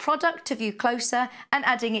 clicking a product to view closer and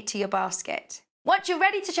adding it to your basket. Once you're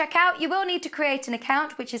ready to check out, you will need to create an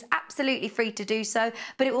account, which is absolutely free to do so,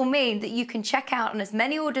 but it will mean that you can check out on as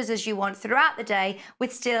many orders as you want throughout the day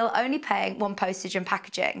with still only paying one postage and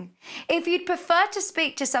packaging. If you'd prefer to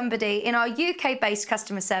speak to somebody in our UK-based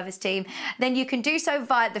customer service team, then you can do so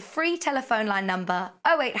via the free telephone line number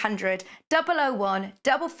 0800 001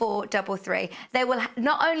 4433. They will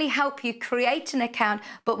not only help you create an account,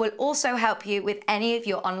 but will also help you with any of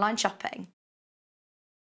your online shopping.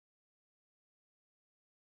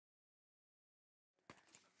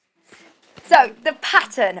 So the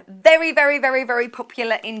pattern, very, very, very, very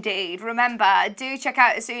popular indeed. Remember, do check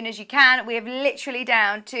out as soon as you can. We have literally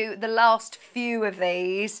down to the last few of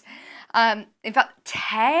these. In fact,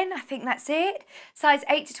 10, I think that's it. Size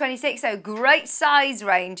 8 to 26, so great size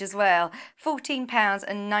range as well.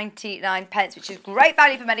 £14.99, which is great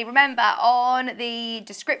value for money. Remember, on the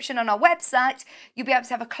description on our website, you'll be able to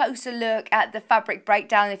have a closer look at the fabric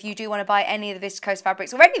breakdown if you do want to buy any of the viscose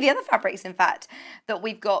fabrics, or any of the other fabrics, in fact, that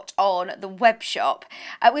we've got on the web shop.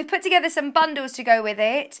 We've put together some bundles to go with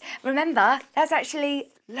it. Remember, that's actually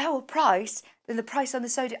lower price than the price on the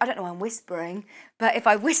soda. I don't know why I'm whispering, but if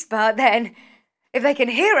I whisper, then if they can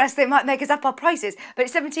hear us, they might make us up our prices. But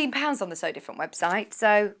it's £17 on the So Different website,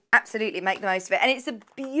 so absolutely make the most of it. And it's a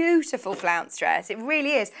beautiful flounce dress, it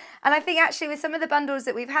really is. And I think actually with some of the bundles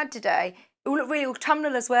that we've had today, it will look really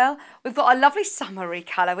autumnal as well. We've got a lovely summery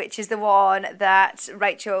colour, which is the one that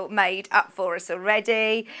Rachel made up for us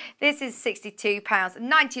already. This is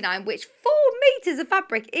 £62.99, which 4 metres of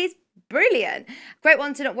fabric is brilliant. Great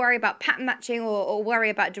one to not worry about pattern matching or worry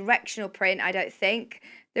about directional print, I don't think.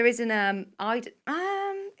 There isn't,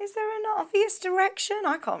 is there an obvious direction?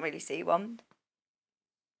 I can't really see one.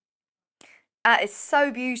 It's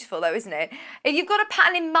so beautiful though, isn't it? If you've got a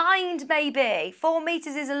pattern in mind, maybe 4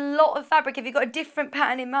 metres is a lot of fabric. If you've got a different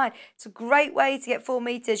pattern in mind, it's a great way to get 4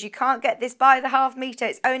 metres. You can't get this by the half metre.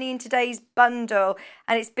 It's only in today's bundle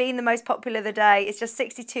and it's been the most popular of the day. It's just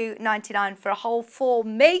 £62.99 for a whole 4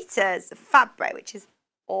 metres of fabric, which is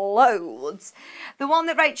loads. The one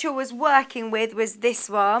that Rachel was working with was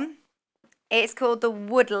this one. It's called the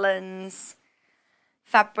Woodlands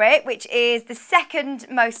fabric, which is the second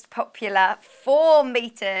most popular. 4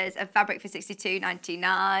 metres of fabric for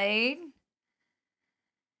 £62.99.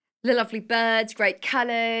 The lovely birds, great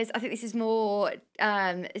colours. I think this is more,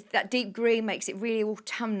 that deep green makes it really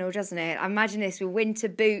autumnal, doesn't it? I imagine this with winter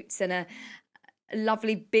boots and a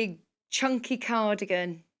lovely big chunky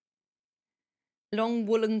cardigan. long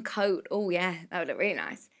woolen coat. Oh yeah, that would look really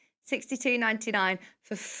nice. $62.99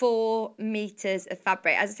 for 4 meters of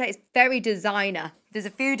fabric. As I say, it's very designer. There's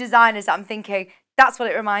a few designers that I'm thinking, that's what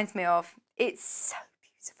it reminds me of. It's so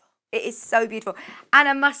beautiful. It is so beautiful. And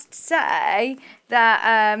I must say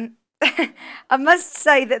that,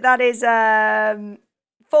 that is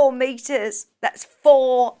 4 meters. That's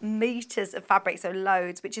 4 meters of fabric, so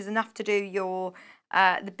loads, which is enough to do your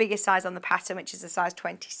the biggest size on the pattern, which is a size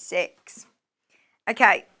 26.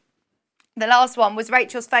 Okay, the last one was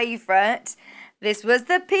Rachel's favourite. This was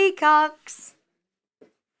the peacocks.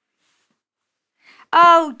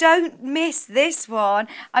 Oh, don't miss this one.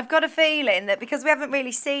 I've got a feeling that because we haven't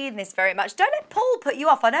really seen this very much, don't let Paul put you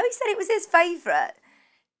off. I know he said it was his favourite.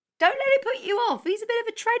 Don't let it put you off. He's a bit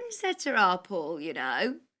of a trendsetter, our Paul, you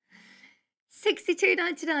know.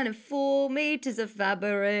 $62.99 and 4 meters of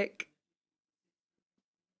fabric.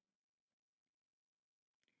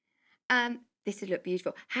 This would look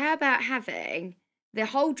beautiful. How about having the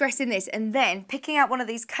whole dress in this and then picking out one of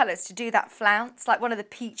these colours to do that flounce, like one of the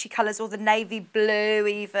peachy colours or the navy blue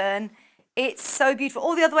even. It's so beautiful.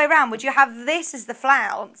 Or the other way around, would you have this as the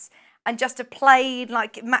flounce and just a plain,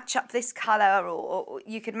 like match up this colour, or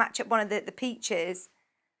you could match up one of the peaches.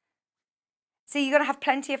 So you're going to have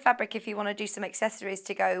plenty of fabric if you want to do some accessories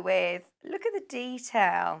to go with. Look at the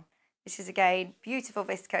detail. This is, again, beautiful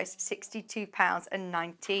viscose,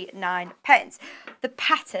 £62.99. The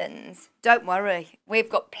patterns, don't worry, we've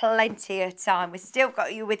got plenty of time. We've still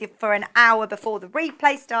got you with you for an hour before the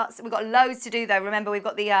replay starts. We've got loads to do, though. Remember, we've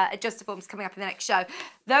got the Adjustoforms coming up in the next show.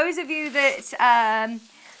 Those of you that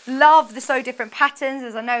love the So Different patterns,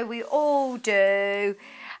 as I know we all do,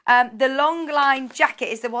 the long line jacket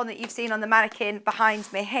is the one that you've seen on the mannequin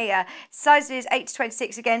behind me here. Size is 8 to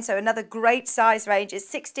 26 again, so another great size range.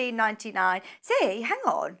 It's $16.99. See, hang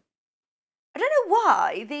on. I don't know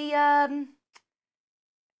why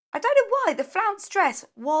the flounce dress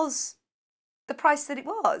was the price that it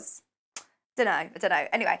was. I don't know.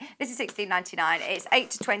 Anyway, this is $16.99. It's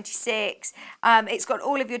 8 to 26. It's got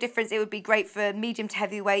all of your different. It would be great for medium to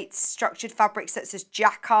heavyweight structured fabrics such as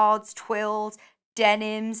jacquards, twills,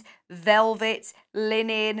 denims, velvets,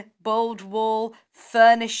 linen, bold wool,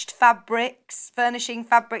 furnishing fabrics.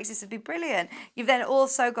 This would be brilliant. You've then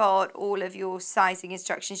also got all of your sizing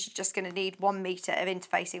instructions. You're just going to need 1 meter of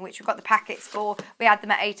interfacing, which we've got the packets for. We had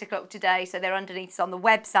them at 8 o'clock today, so they're underneath on the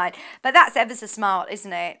website. But that's ever so smart,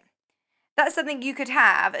 isn't it? That's something you could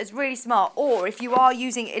have as really smart, or if you are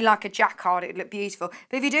using it like a jacquard, it would look beautiful.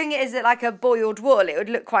 But if you're doing it as like a boiled wool, it would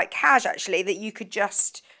look quite cash, actually, that you could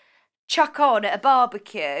just chuck on at a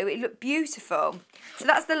barbecue. It looked beautiful. So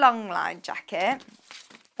that's the long line jacket.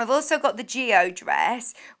 I've also got the geo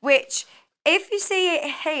dress, which if you see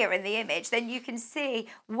it here in the image, then you can see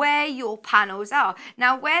where your panels are.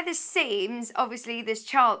 Now, where the seams, obviously there's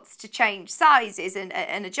chance to change sizes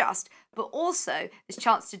and adjust, but also there's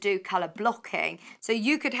chance to do colour blocking. So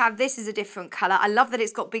you could have this as a different colour. I love that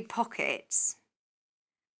it's got big pockets.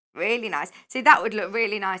 Really nice. See, that would look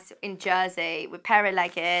really nice in jersey with a pair of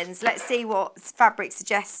leggings. Let's see what fabric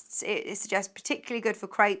suggests. It suggests particularly good for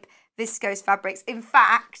crepe viscose fabrics. In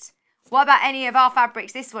fact, what about any of our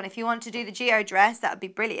fabrics? This one, if you want to do the geo dress, that would be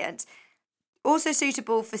brilliant. Also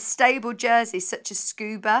suitable for stable jerseys such as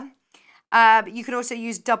scuba. You can also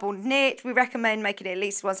use double knit. We recommend making it at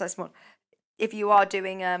least one size small if you are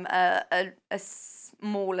doing a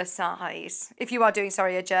smaller size. If you are doing,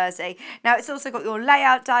 sorry, a jersey. Now, it's also got your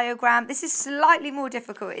layout diagram. This is slightly more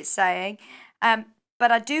difficult, it's saying.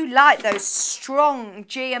 But I do like those strong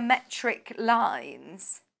geometric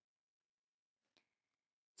lines.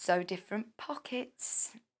 So different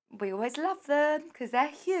pockets. We always love them because they're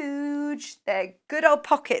huge. They're good old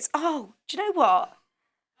pockets. Oh, do you know what?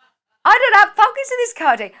 I don't have pockets in this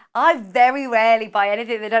carding. I very rarely buy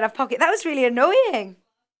anything that don't have pockets. That was really annoying.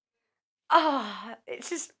 Oh, it's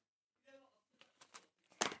just...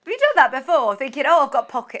 Have you done that before? Thinking, oh, I've got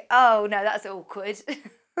pocket. Oh, no, that's awkward.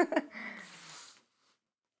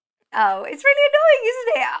 Oh, it's really annoying,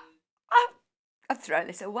 isn't it? I've thrown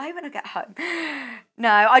this away when I get home. No,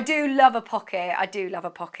 I do love a pocket. I do love a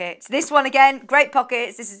pocket. This one again, great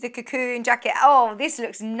pockets. This is the cocoon jacket. Oh, this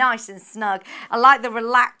looks nice and snug. I like the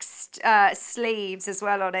relaxed sleeves as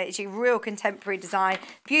well on it. It's a real contemporary design.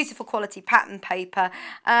 Beautiful quality pattern paper.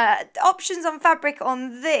 Options on fabric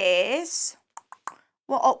on this.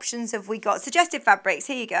 What options have we got? Suggested fabrics,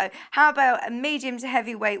 here you go. How about a medium to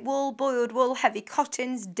heavyweight wool, boiled wool, heavy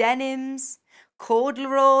cottons, denims,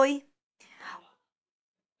 corduroy.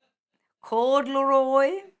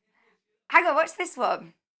 Corduroy. Hang on, what's this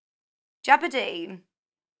one? Gabardine.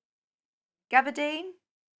 Gabardine?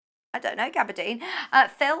 I don't know, gabardine.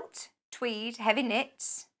 Felt. tweed, heavy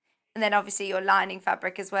knit, and then obviously your lining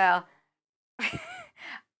fabric as well.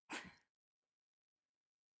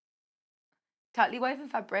 Tightly woven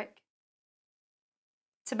fabric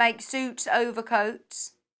to make suits,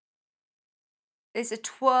 overcoats. There's a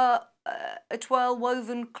twirl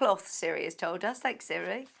woven cloth, Siri has told us. Thanks,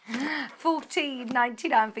 Siri.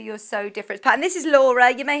 $14.99 for your Sew Difference pattern. This is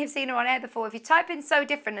Laura. You may have seen her on air before. If you type in Sew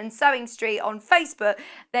Different and Sewing Street on Facebook,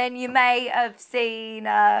 then you may have seen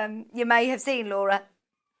Laura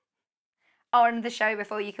on the show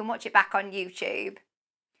before. You can watch it back on YouTube.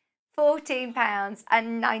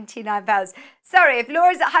 £14.99. Sorry, if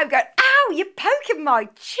Laura's at home going, ow, you're poking my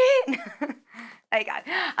chin. There you go.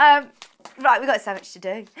 Right, we've got so much to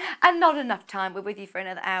do and not enough time. We're with you for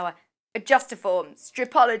another hour. Adjustoform,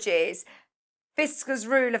 stripologies, viscose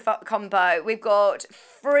ruler combo. We've got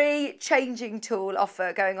free changing tool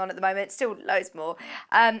offer going on at the moment. Still loads more.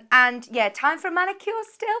 And yeah, time for a manicure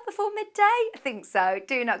still before midday? I think so.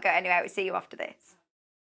 Do not go anywhere. We'll see you after this.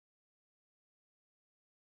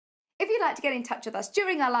 If you'd like to get in touch with us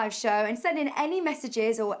during our live show and send in any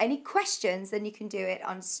messages or any questions, then you can do it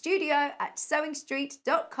on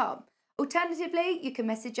studio@sewingstreet.com. Alternatively, you can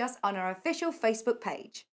message us on our official Facebook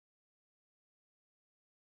page.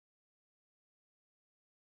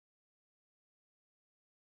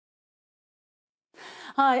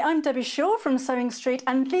 Hi, I'm Debbie Shaw from Sewing Street,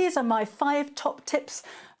 and these are my 5 top tips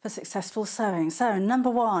for successful sewing. So, number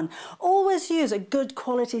 1, always use a good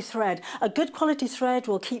quality thread. A good quality thread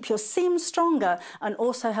will keep your seams stronger and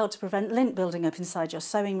also help to prevent lint building up inside your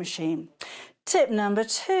sewing machine. Tip number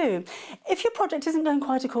 2, if your project isn't going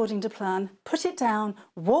quite according to plan, put it down,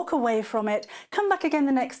 walk away from it, come back again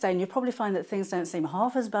the next day and you'll probably find that things don't seem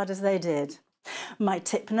half as bad as they did. My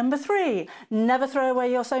tip number 3, never throw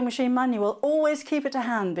away your sewing machine manual, always keep it to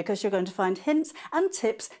hand because you're going to find hints and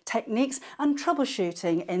tips, techniques and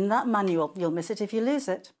troubleshooting in that manual. You'll miss it if you lose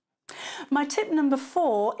it. My tip number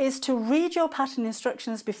 4 is to read your pattern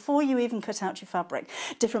instructions before you even cut out your fabric.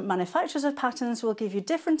 Different manufacturers of patterns will give you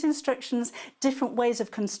different instructions, different ways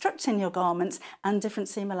of constructing your garments and different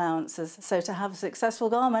seam allowances. So to have a successful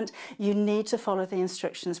garment, you need to follow the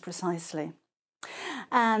instructions precisely.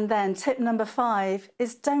 And then tip number 5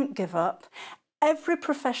 is don't give up. Every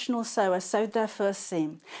professional sewer sewed their first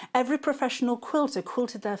seam. Every professional quilter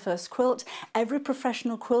quilted their first quilt. Every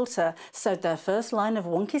professional quilter sewed their first line of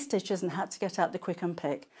wonky stitches and had to get out the quick and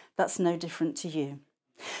pick. That's no different to you.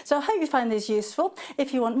 So I hope you find these useful.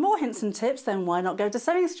 If you want more hints and tips, then why not go to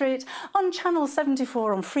Sewing Street on channel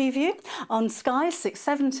 74 on Freeview, on Sky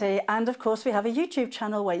 670, and of course we have a YouTube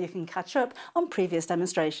channel where you can catch up on previous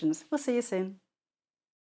demonstrations. We'll see you soon.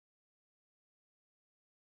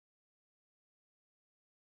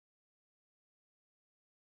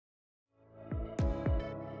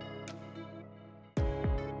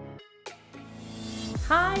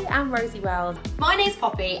 Hi, I'm Rosie Wells. My name's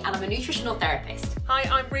Poppy and I'm a nutritional therapist. Hi,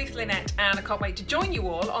 I'm Ruth Lynette and I can't wait to join you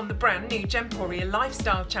all on the brand new Gemporia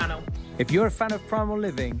Lifestyle channel. If you're a fan of primal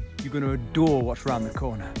living, you're going to adore what's around the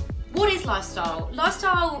corner. What is lifestyle?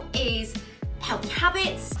 Lifestyle is healthy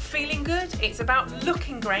habits. Feeling good, it's about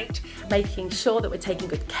looking great. Making sure that we're taking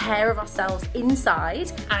good care of ourselves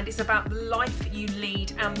inside. And it's about the life that you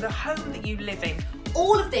lead and the home that you live in.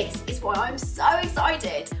 All of this is why I'm so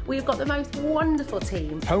excited. We've got the most wonderful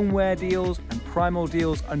team. Homeware deals and primal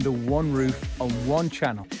deals under one roof on one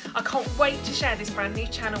channel. I can't wait to share this brand new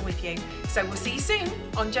channel with you. So we'll see you soon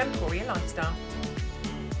on Gemporia Lifestyle.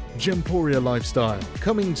 Gemporia Lifestyle,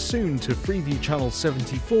 coming soon to Freeview Channel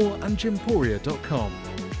 74 and gemporia.com.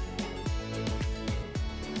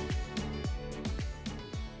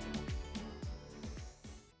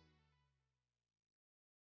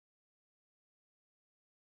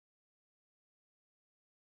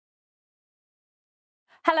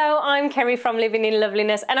 Hello, I'm Kerry from Living in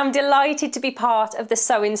Loveliness and I'm delighted to be part of the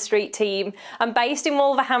Sewing Street team. I'm based in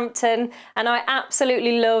Wolverhampton and I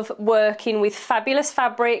absolutely love working with fabulous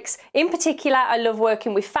fabrics. In particular, I love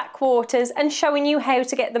working with fat quarters and showing you how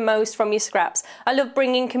to get the most from your scraps. I love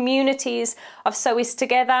bringing communities of sewists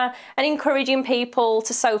together and encouraging people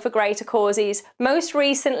to sew for greater causes. Most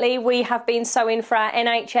recently, we have been sewing for our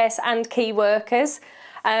NHS and key workers.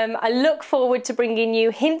 I look forward to bringing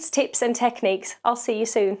you hints, tips and techniques. I'll see you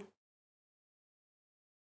soon.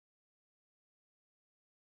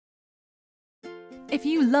 If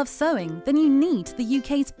you love sewing, then you need the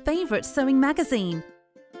UK's favourite sewing magazine.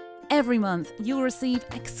 Every month, you'll receive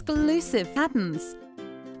exclusive patterns.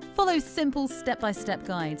 Follow simple step-by-step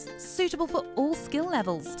guides suitable for all skill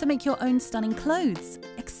levels to make your own stunning clothes,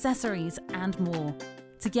 accessories and more.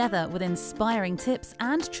 Together with inspiring tips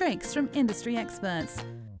and tricks from industry experts.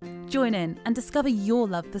 Join in and discover your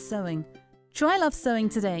love for sewing. Try Love Sewing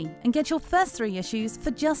today and get your first 3 issues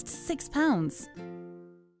for just £6.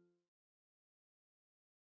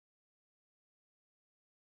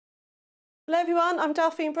 Hello everyone, I'm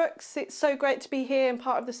Delphine Brooks. It's so great to be here and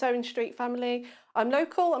part of the Sewing Street family. I'm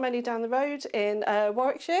local, I'm only down the road in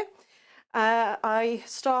Warwickshire. I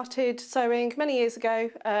started sewing many years ago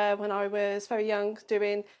when I was very young,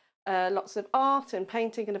 doing lots of art and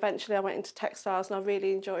painting, and eventually I went into textiles and I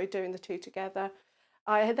really enjoyed doing the two together.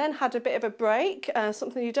 I then had a bit of a break.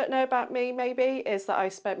 Something you don't know about me maybe is that I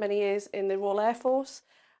spent many years in the Royal Air Force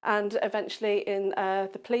and eventually in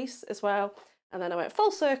the police as well. And then I went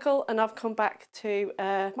full circle and I've come back to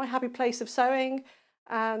my happy place of sewing,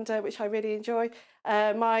 and which I really enjoy.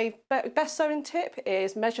 My best sewing tip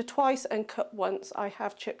is measure twice and cut once. I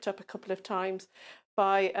have chipped up a couple of times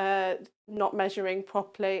by not measuring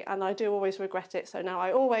properly, and I do always regret it. So now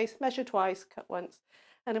I always measure twice, cut once.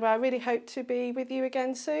 Anyway, I really hope to be with you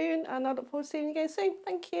again soon, and I look forward to seeing you again soon.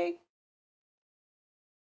 Thank you.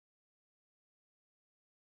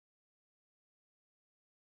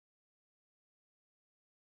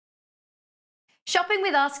 Shopping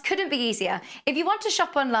with us couldn't be easier. If you want to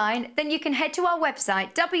shop online, then you can head to our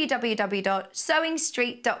website,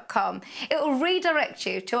 www.sewingstreet.com. It will redirect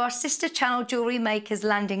you to our sister channel Jewellery Makers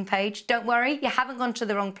landing page. Don't worry, you haven't gone to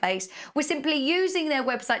the wrong place. We're simply using their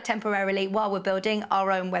website temporarily while we're building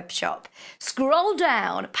our own web shop. Scroll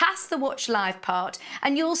down past the Watch Live part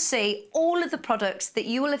and you'll see all of the products that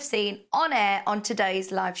you will have seen on air on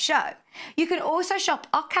today's live show. You can also shop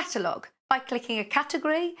our catalogue by clicking a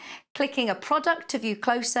category, clicking a product to view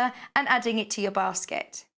closer, and adding it to your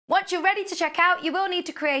basket. Once you're ready to check out, you will need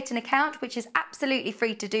to create an account, which is absolutely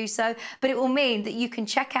free to do so, but it will mean that you can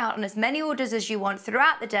check out on as many orders as you want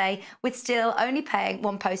throughout the day with still only paying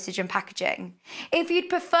 £1 postage and packaging. If you'd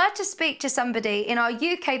prefer to speak to somebody in our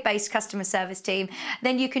UK-based customer service team,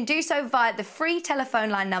 then you can do so via the free telephone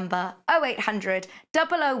line number 0800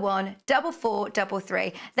 001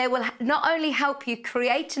 4433. They will not only help you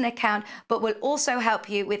create an account, but will also help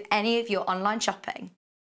you with any of your online shopping.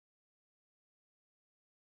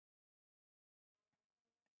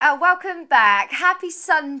 Welcome back. Happy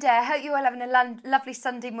Sunday. I hope you're all having a lovely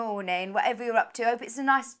Sunday morning, whatever you're up to. I hope it's a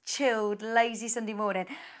nice, chilled, lazy Sunday morning.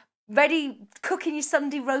 Ready cooking your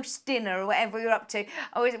Sunday roast dinner or whatever you're up to.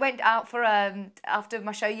 I went out for, after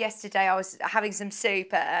my show yesterday, I was having some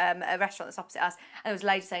soup at a restaurant that's opposite us, and there was a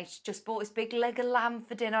lady saying she just bought this big leg of lamb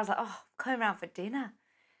for dinner. I was like, oh, I'm coming around for dinner.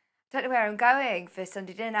 Don't know where I'm going for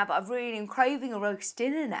Sunday dinner now, but I really am craving a roast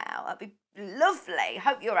dinner now. That'd be lovely.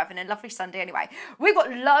 Hope you're having a lovely Sunday anyway. We've got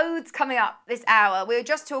loads coming up this hour. We were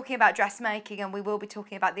just talking about dressmaking, and we will be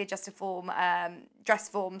talking about the Adjustoform dress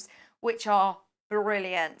forms, which are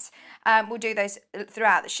brilliant. We'll do those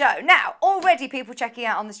throughout the show. Now, already people checking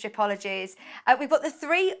out on the stripologies. We've got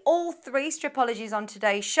all three stripologies on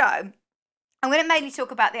today's show. I'm going to mainly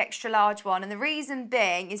talk about the extra large one, and the reason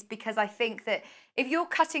being is because I think that if you're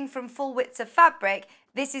cutting from full widths of fabric,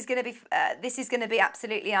 this is going to be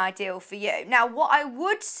absolutely ideal for you. Now, what I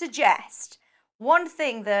would suggest, one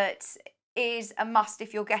thing that is a must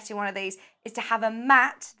if you're getting one of these, is to have a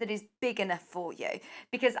mat that is big enough for you,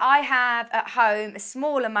 because I have at home a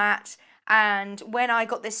smaller mat. And when I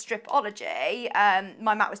got this stripology,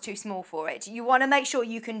 my mat was too small for it. You want to make sure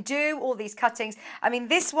you can do all these cuttings. I mean,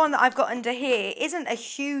 this one that I've got under here isn't a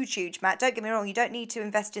huge mat. Don't get me wrong, you don't need to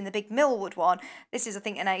invest in the big Millwood one. This is, I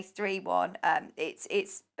think, an A3 one.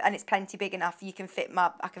 It's plenty big enough. I can fit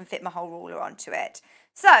my whole ruler onto it.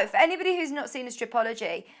 So for anybody who's not seen a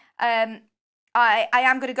stripology, I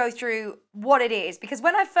am going to go through what it is, because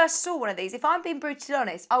when I first saw one of these, if I'm being brutally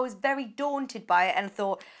honest, I was very daunted by it and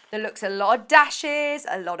thought, there looks a lot of dashes,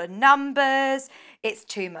 a lot of numbers, it's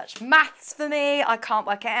too much maths for me, I can't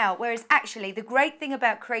work it out. Whereas actually the great thing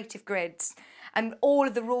about Creative Grids and all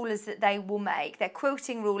of the rulers that they will make, they're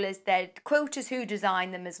quilting rulers, they're quilters who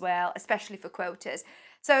design them as well, especially for quilters.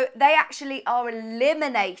 So they actually are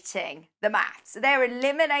eliminating the maths. They're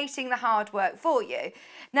eliminating the hard work for you.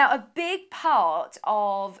 Now, a big part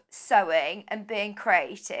of sewing and being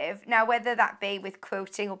creative, now whether that be with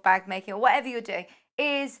quilting or bag making or whatever you're doing,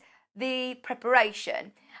 is the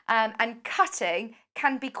preparation. And cutting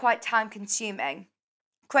can be quite time consuming.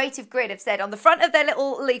 Creative Grid have said on the front of their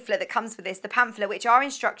little leaflet that comes with this, the pamphlet, which are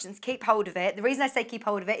instructions, keep hold of it. The reason I say keep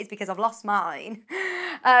hold of it is because I've lost mine.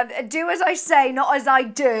 Do as I say, not as I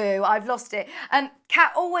do. I've lost it.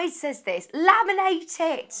 Kat always says this, laminate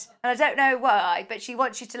it. And I don't know why, but she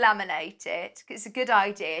wants you to laminate it. It's a good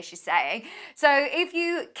idea, she's saying. So if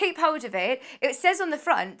you keep hold of it, it says on the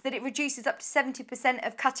front that it reduces up to 70%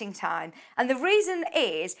 of cutting time. And the reason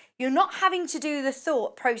is you're not having to do the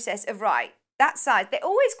thought process of, right, that size. They're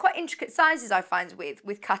always quite intricate sizes, I find,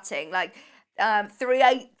 with cutting, like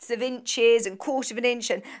 3/8 of inches and 1/4 of an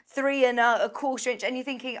inch and 3 1/4 inch, and you're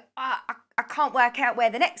thinking, I can't work out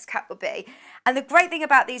where the next cut would be. And the great thing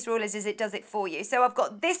about these rulers is it does it for you. So I've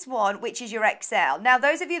got this one, which is your XL. Now,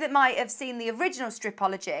 those of you that might have seen the original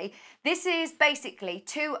Stripology, this is basically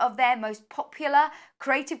 2 of their most popular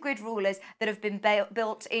Creative Grid rulers that have been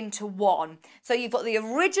built into one. So you've got the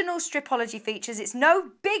original Stripology features. It's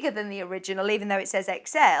no bigger than the original, even though it says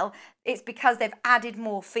XL. It's because they've added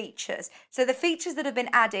more features. So the features that have been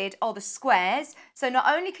added are the squares. So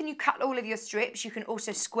not only can you cut all of your strips, you can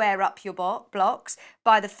also square up your blocks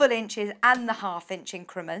by the full inches and the 1/2 inch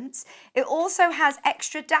increments. It also has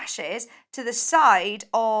extra dashes to the side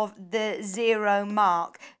of the 0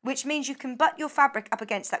 mark, which means you can butt your fabric up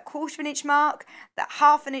against that 1/4 inch mark, that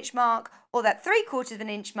 1/2 inch mark, or that 3/4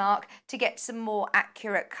 inch mark to get some more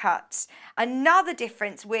accurate cuts. Another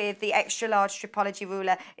difference with the extra large Stripology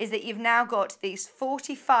ruler is that you've now got these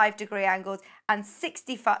 45-degree angles and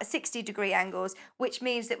 60-degree angles, which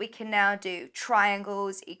means that we can now do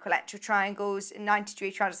triangles, equilateral triangles,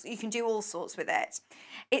 90-degree triangles. You can do all sorts with it.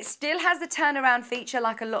 It still has the turnaround feature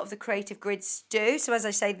like a lot of the Creative Grids do. So as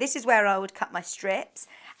I say, this is where I would cut my strips,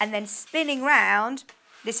 and then spinning round,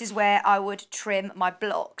 this is where I would trim my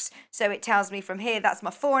blocks. So it tells me from here, that's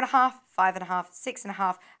my 4.5, 5.5,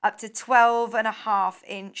 6.5, up to 12.5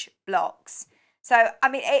 inch blocks. So, I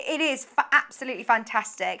mean, it is absolutely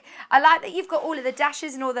fantastic. I like that you've got all of the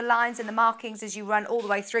dashes and all the lines and the markings as you run all the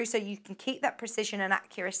way through, so you can keep that precision and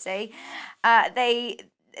accuracy. They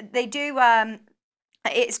do...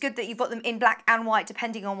 It's good that you've got them in black and white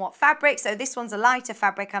depending on what fabric. So this one's a lighter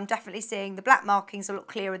fabric. I'm definitely seeing the black markings a lot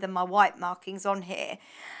clearer than my white markings on here.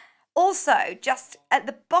 Also, just at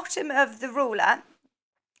the bottom of the ruler,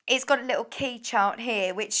 it's got a little key chart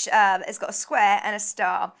here, which has got a square and a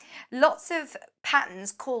star. Lots of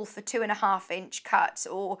patterns call for 2.5 inch cuts,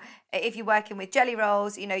 or if you're working with jelly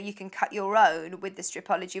rolls, you know, you can cut your own with the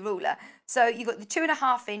Stripology ruler. So you've got the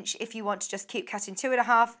 2.5 inch. If you want to just keep cutting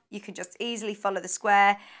 2.5, you can just easily follow the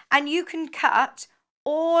square, and you can cut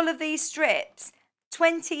all of these strips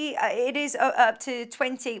 20, it is up to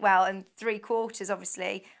 20, well, and 3/4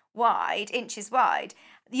 obviously inches wide.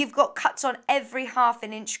 You've got cuts on every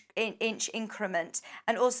 1/2 inch increment,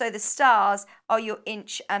 and also the stars are your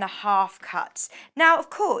 1.5 inch cuts. Now, of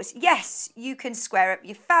course, yes, you can square up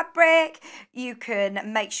your fabric, you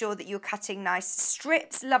can make sure that you're cutting nice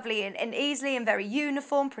strips, lovely and easily and very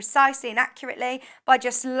uniform, precisely and accurately, by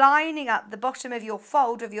just lining up the bottom of your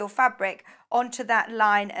fold of your fabric onto that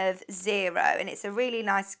line of 0, and it's a really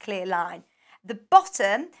nice clear line. The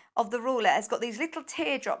bottom of the ruler has got these little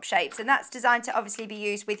teardrop shapes, and that's designed to obviously be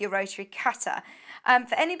used with your rotary cutter.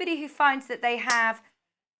 For anybody who finds that they have,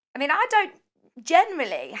 I mean, I don't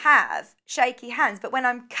generally have shaky hands, but when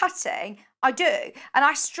I'm cutting, I do, and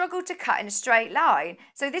I struggle to cut in a straight line.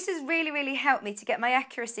 So this has really, really helped me to get my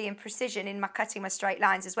accuracy and precision in my cutting my straight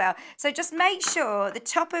lines as well. So just make sure the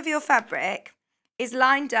top of your fabric is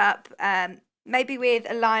lined up, maybe with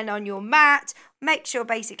a line on your mat. Make sure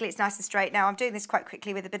basically it's nice and straight. Now I'm doing this quite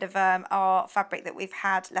quickly with a bit of our fabric that we've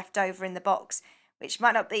had left over in the box, which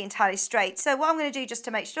might not be entirely straight. So what I'm going to do just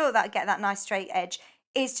to make sure that I get that nice straight edge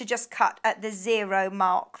is to just cut at the 0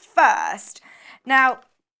 mark first. Now,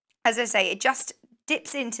 as I say, it just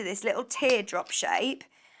dips into this little teardrop shape.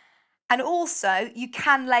 And also, you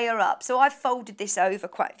can layer up. So I've folded this over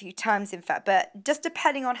quite a few times, in fact, but just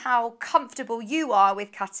depending on how comfortable you are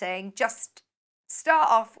with cutting, just start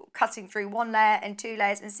off cutting through 1 layer and 2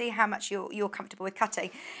 layers and see how much you're comfortable with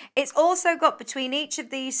cutting. It's also got between each of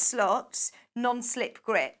these slots non-slip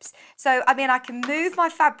grips. So, I mean, I can move my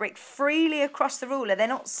fabric freely across the ruler. They're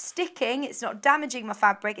not sticking, it's not damaging my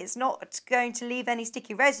fabric, it's not going to leave any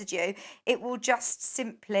sticky residue. It will just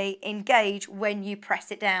simply engage when you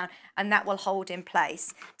press it down, and that will hold in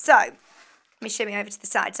place. So, let me shimmy over to the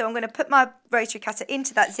side. So I'm going to put my rotary cutter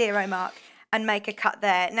into that 0 mark and make a cut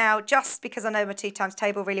there. Now, just because I know my 2x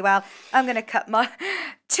table really well, I'm going to cut my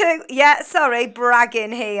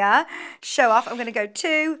bragging here. Show off. I'm going to go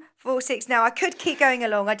 2, 4, 6. Now I could keep going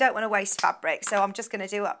along. I don't want to waste fabric, so I'm just going to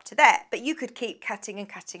do up to there. But you could keep cutting and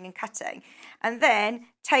cutting and cutting. And then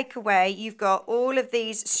take away, you've got all of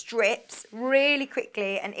these strips really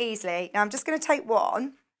quickly and easily. Now I'm just going to take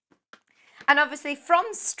one. And obviously from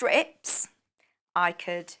strips, I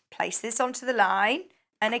could place this onto the line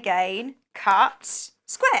and again cut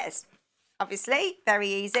squares. Obviously, very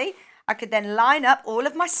easy. I could then line up all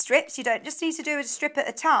of my strips. You don't just need to do a strip at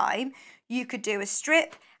a time. You could do a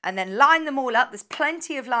strip and then line them all up. There's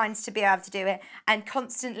plenty of lines to be able to do it and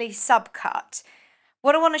constantly subcut.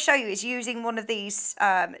 What I want to show you is using one of these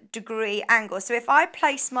degree angles. So if I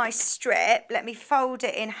place my strip, let me fold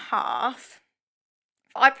it in half.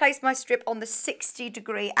 If I place my strip on the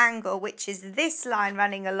 60-degree angle, which is this line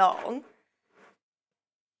running along,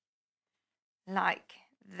 like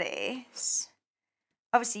this.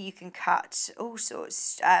 Obviously you can cut all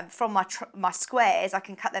sorts from my squares. I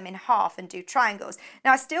can cut them in half and do triangles.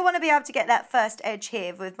 Now I still want to be able to get that first edge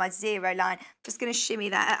here with my 0 line. I'm just going to shimmy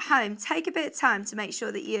that at home. Take a bit of time to make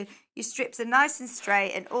sure that your strips are nice and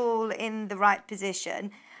straight and all in the right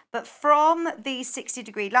position. But from these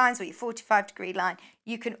 60-degree lines or your 45-degree line,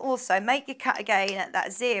 you can also make your cut again at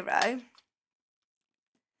that 0.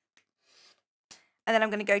 And then I'm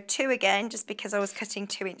going to go 2 again just because I was cutting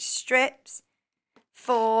 2-inch strips.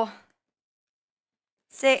 4,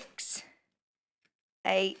 6,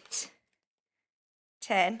 8,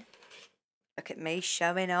 10. Look at me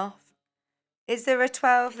showing off. Is there a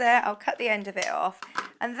 12 there? I'll cut the end of it off.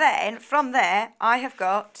 And then from there, I have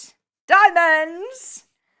got diamonds.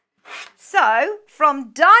 So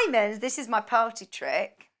from diamonds, this is my party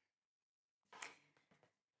trick.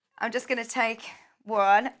 I'm just going to take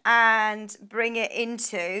one and bring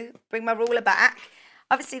my ruler back.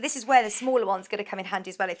 Obviously, this is where the smaller one's going to come in handy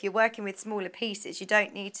as well. If you're working with smaller pieces, you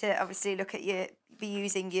don't need to obviously look at be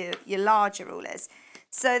using your larger rulers.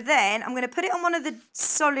 So then I'm going to put it on one of the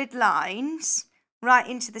solid lines right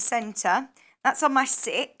into the centre. That's on my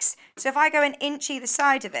 6. So if I go an inch either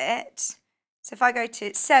side of it, so if I go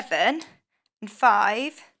to 7 and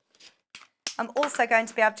 5, I'm also going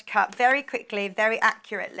to be able to cut very quickly, very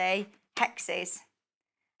accurately, hexes.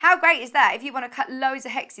 How great is that? If you want to cut loads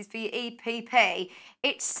of hexes for your EPP,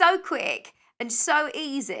 it's so quick and so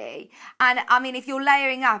easy. And I mean, if you're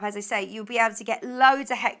layering up, as I say, you'll be able to get loads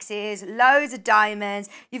of hexes, loads of diamonds.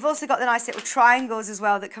 You've also got the nice little triangles as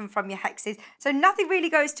well that come from your hexes. So nothing really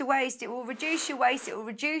goes to waste. It will reduce your waste. It will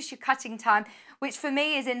reduce your cutting time, which for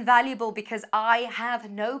me is invaluable because I have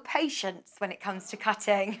no patience when it comes to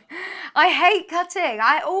cutting. I hate cutting.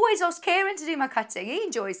 I always ask Kieran to do my cutting. He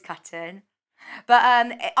enjoys cutting. But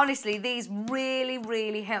honestly, these really,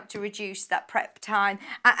 really help to reduce that prep time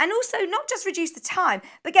and also not just reduce the time,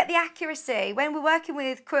 but get the accuracy. When we're working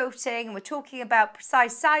with quilting and we're talking about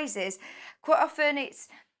precise sizes, quite often it's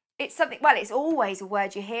something, well, it's always a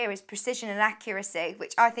word you hear is precision and accuracy,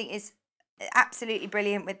 which I think is absolutely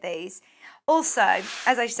brilliant with these. Also,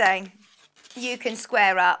 as I say, you can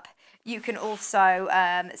square up. You can also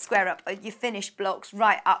square up your finished blocks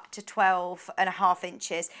right up to 12.5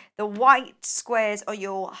 inches. The white squares are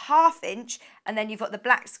your 1/2 inch, and then you've got the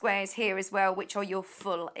black squares here as well, which are your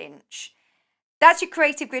full inch. That's your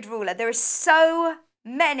creative grid ruler. There are so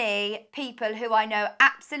many people who I know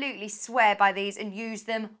absolutely swear by these and use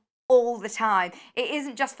them all the time. It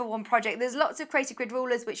isn't just for one project. There's lots of creative grid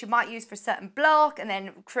rulers which you might use for a certain block and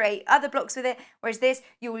then create other blocks with it, whereas this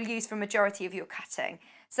you will use for a majority of your cutting.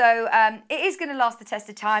 So it is going to last the test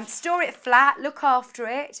of time. Store it flat, look after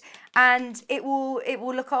it, and it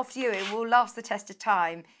will look after you. It will last the test of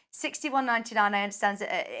time. $61.99, I understand, is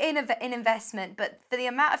an investment, but for the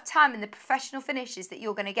amount of time and the professional finishes that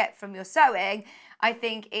you're going to get from your sewing, I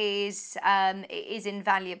think it is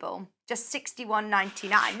invaluable. Just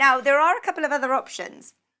 $61.99. Now there are a couple of other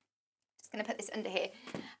options. Going to put this under here,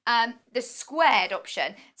 the squared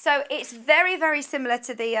option. So it's very, very similar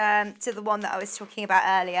to the one that I was talking about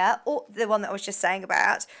earlier, or the one that I was just saying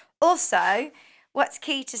about. Also, what's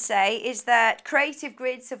key to say is that creative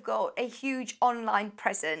grids have got a huge online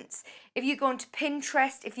presence. If you go onto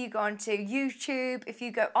Pinterest, if you go onto YouTube, if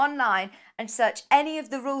you go online and search any of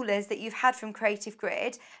the rulers that you've had from Creative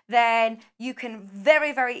Grid, then you can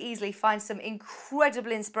very, very easily find some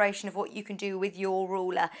incredible inspiration of what you can do with your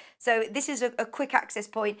ruler. So this is a quick access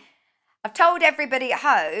point. I've told everybody at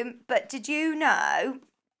home, but did you know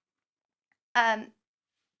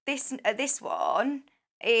this one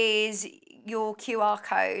is your QR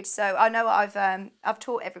code. So I know I've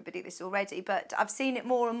taught everybody this already, but I've seen it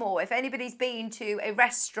more and more. If anybody's been to a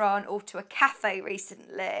restaurant or to a cafe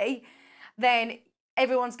recently, then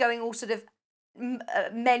everyone's going all sort of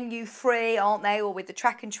menu free, aren't they, or with the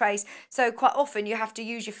track and trace. So quite often you have to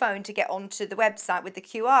use your phone to get onto the website with the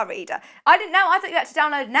QR reader. I didn't know. I thought you had to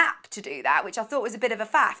download an app to do that, which I thought was a bit of a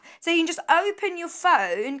faff. So you can just open your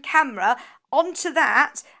phone camera onto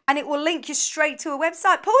that and it will link you straight to a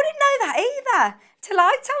website. Paul didn't know that either till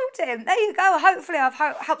I told him. There you go. Hopefully I've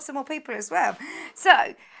helped some more people as well.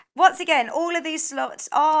 So once again, all of these slots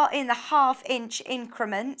are in the 1/2 inch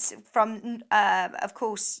increments from, of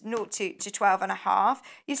course, 0 to 12.5.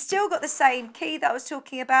 You've still got the same key that I was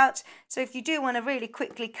talking about. So if you do want to really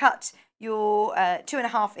quickly cut your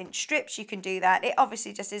 2.5 inch strips, you can do that. It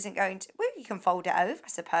obviously just isn't going to, well, you can fold it over, I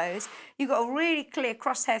suppose. You've got a really clear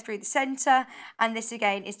crosshair through the centre. And this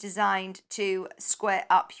again is designed to square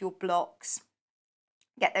up your blocks.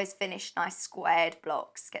 Get those finished nice squared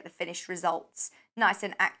blocks, get the finished results nice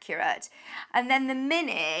and accurate. And then the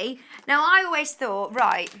mini, now I always thought,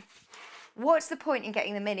 right, what's the point in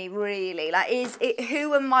getting the mini really? Like,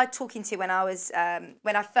 who am I talking to when I was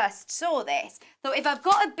when I first saw this? So if I've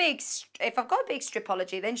got a big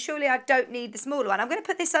stripology, then surely I don't need the smaller one. I'm going to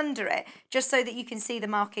put this under it just so that you can see the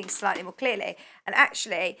markings slightly more clearly. And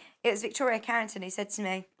actually, it was Victoria Carrington who said to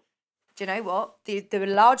me, do you know what? The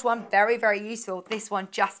large one, very, very useful. This one,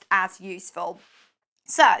 just as useful.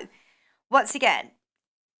 So, once again,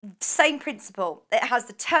 same principle. It has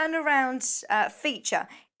the turnaround feature.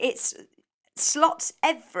 It's slots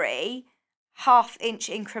every 1/2 inch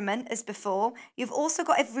increment as before. You've also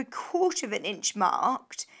got every 1/4 inch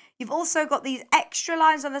marked. You've also got these extra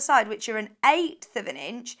lines on the side, which are 1/8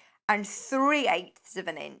 inch and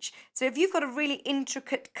 3/8 inch. So if you've got a really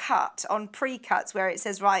intricate cut on pre-cuts where it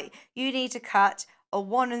says, right, you need to cut a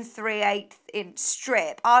 1 3/8 inch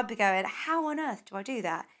strip, I'd be going, how on earth do I do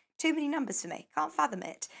that? Too many numbers for me, can't fathom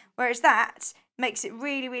it. Whereas that makes it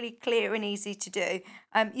really, really clear and easy to do.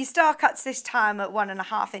 Your star cuts this time at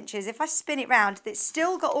 1.5 inches. If I spin it round, it's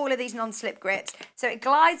still got all of these non-slip grips. So it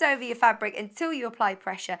glides over your fabric until you apply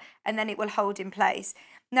pressure and then it will hold in place.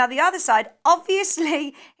 Now the other side,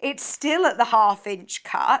 obviously it's still at the 1/2 inch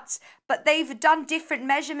cut, but they've done different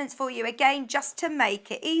measurements for you again just to make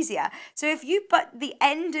it easier. So if you put the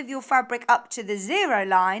end of your fabric up to the 0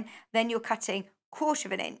 line, then you're cutting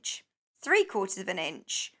 1/4 inch, 3/4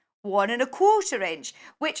 inch, 1 1/4 inch,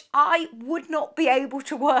 which I would not be able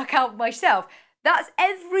to work out myself. That's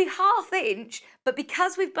every 1/2 inch, but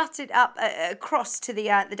because we've butted up across to the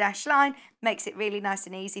dash line, makes it really nice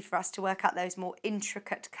and easy for us to work out those more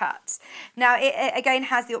intricate cuts. Now, it again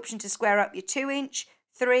has the option to square up your 2 inch,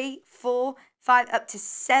 3, 4, 5, up to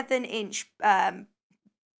 7 inch,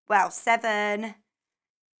 well, 7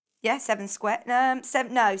 square,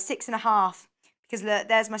 6.5. Because look,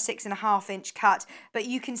 there's my 6.5 inch cut, but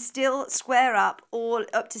you can still square up all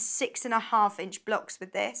up to 6.5 inch blocks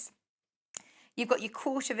with this. You've got your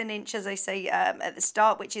 1/4 inch, as I say at the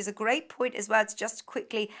start, which is a great point as well to just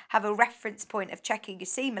quickly have a reference point of checking your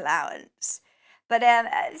seam allowance. But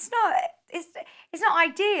it's not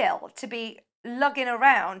ideal to be lugging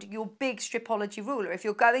around your big stripology ruler if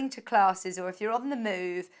you're going to classes or if you're on the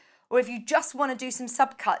move, or if you just want to do some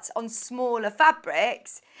subcuts on smaller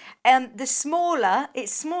fabrics. It's smaller,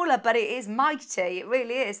 but it is mighty. It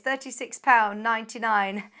really is.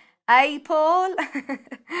 £36.99. Hey, Paul?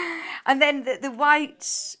 And then the white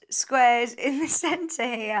squares in the centre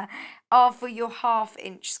here are for your 1/2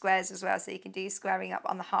 inch squares as well, so you can do squaring up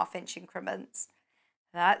on the 1/2 inch increments.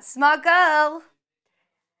 That's my girl.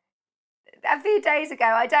 A few days ago,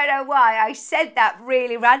 I don't know why, I said that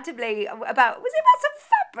really randomly about, was it about some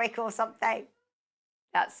fabric or something?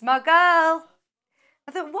 That's my girl.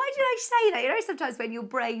 I thought, why did I say that? You know, sometimes when your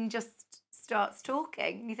brain just starts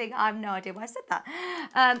talking, you think, I have no idea why I said that.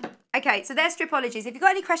 Okay, so there's stripologies. If you've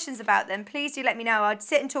got any questions about them, please do let me know. I'd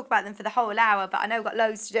sit and talk about them for the whole hour, but I know I've got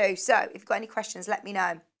loads to do. So if you've got any questions, let me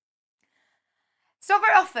know. It's not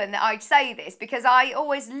very often that I'd say this because I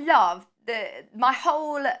always love my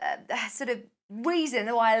whole sort of reason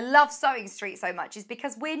why I love Sewing Street so much is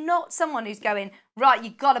because we're not someone who's going, right,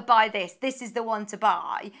 you've got to buy this. This is the one to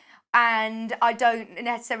buy. And I don't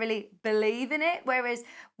necessarily believe in it. Whereas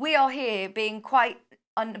we are here being quite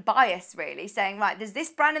unbiased, really, saying, right, there's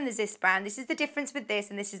this brand and there's this brand. This is the difference with this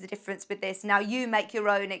and this is the difference with this. Now you make your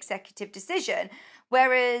own executive decision.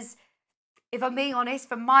 Whereas, if I'm being honest,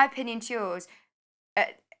 from my opinion to yours,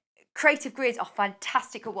 Creative Grids are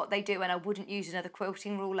fantastic at what they do, and I wouldn't use another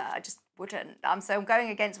quilting ruler. I just wouldn't. So I'm going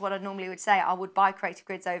against what I normally would say. I would buy Creative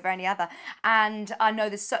Grids over any other. And I know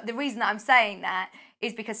the reason that I'm saying that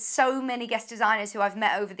is because so many guest designers who I've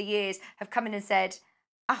met over the years have come in and said,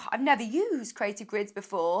 I've never used Creative Grids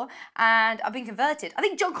before, and I've been converted. I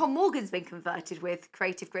think John Con Morgan's been converted with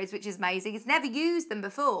Creative Grids, which is amazing. He's never used them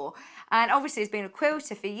before, and obviously he's been a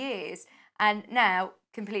quilter for years, and now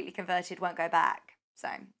completely converted, won't go back. So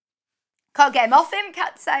can't get him off him,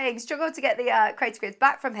 Kat's saying. Struggled to get the Creative Grids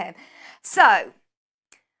back from him. So,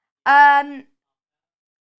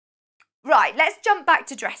 right, let's jump back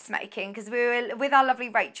to dressmaking, because we were with our lovely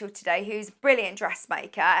Rachel today, who's a brilliant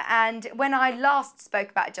dressmaker. And when I last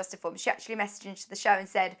spoke about Adjustoform, she actually messaged into the show and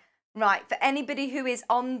said, right, for anybody who is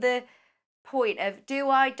on the point of do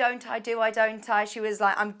I, don't I, do I, don't I, she was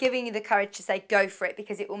like, I'm giving you the courage to say go for it,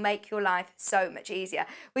 because it will make your life so much easier.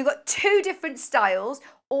 We've got 2 different styles,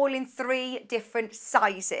 all in 3 different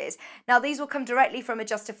sizes. Now these will come directly from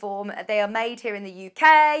Adjustoform. They are made here in the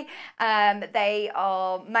UK. They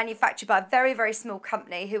are manufactured by a very, very small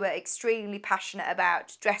company who are extremely passionate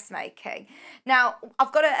about dressmaking. Now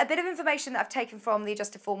I've got a bit of information that I've taken from the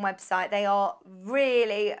Adjustoform website. They are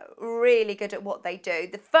really, really good at what they do.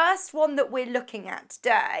 The first one that we're looking at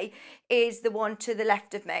today is the one to the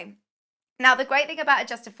left of me. Now the great thing about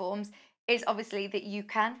Adjustoforms is obviously that you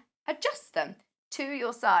can adjust them to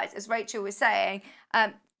your size. As Rachel was saying,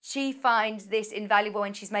 she finds this invaluable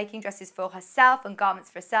when she's making dresses for herself and garments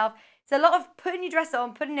for herself. It's a lot of putting your dress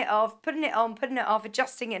on, putting it off, putting it on, putting it off,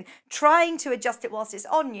 adjusting and trying to adjust it whilst it's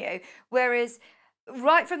on you. Whereas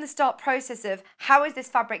right from the start process of how is this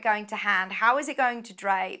fabric going to hand, how is it going to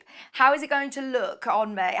drape, how is it going to look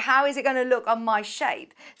on me, how is it going to look on my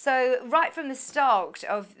shape. So right from the start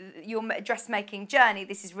of your dressmaking journey,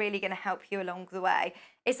 this is really going to help you along the way.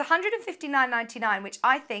 It's $159.99, which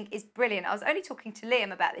I think is brilliant. I was only talking to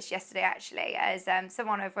Liam about this yesterday, actually, as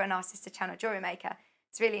someone over on our sister channel, Jewelry Maker,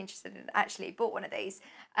 is really interested in actually bought one of these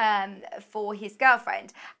for his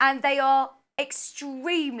girlfriend. And they are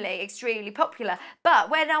extremely, extremely popular.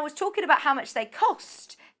 But when I was talking about how much they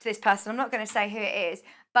cost to this person, I'm not going to say who it is,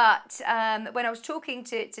 but when I was talking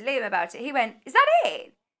to Liam about it, he went, is that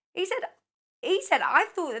it? He said, I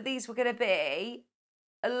thought that these were going to be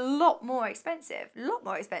a lot more expensive,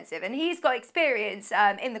 and he's got experience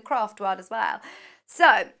in the craft world as well.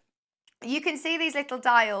 So you can see these little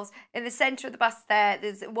dials in the centre of the bust there.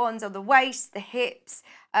 There's ones on the waist, the hips,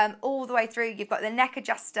 all the way through. You've got the neck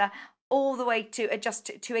adjuster, all the way to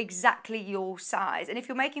adjust to exactly your size. And if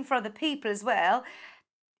you're making for other people as well,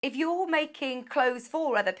 if you're making clothes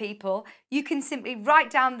for other people, you can simply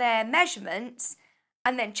write down their measurements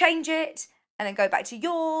and then change it and then go back to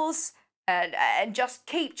yours and just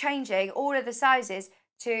keep changing all of the sizes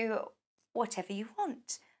to whatever you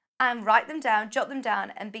want. And write them down, jot them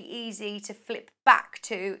down, and be easy to flip back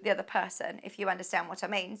to the other person, if you understand what I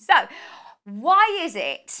mean. So why is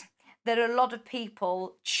it that a lot of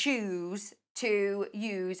people choose to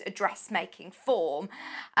use a dressmaking form?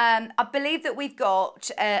 I believe that we've got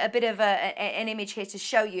a bit of an image here to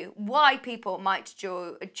show you why people might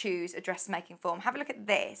choose a dressmaking form. Have a look at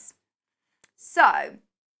this. So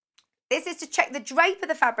this is to check the drape of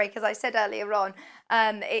the fabric, as I said earlier on.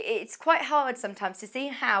 It's quite hard sometimes to see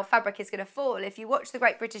how fabric is going to fall. If you watch the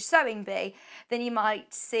Great British Sewing Bee, then you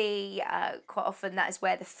might see quite often that is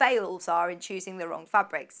where the fails are in choosing the wrong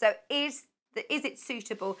fabric. So is it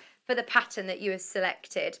suitable for the pattern that you have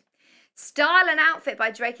selected? Style an outfit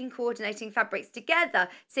by draping, coordinating fabrics together,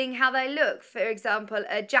 seeing how they look. For example,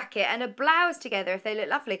 a jacket and a blouse together, if they look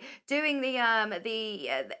lovely. Doing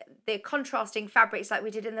the contrasting fabrics like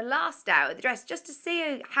we did in the last hour of the dress, just to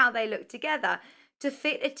see how they look together. To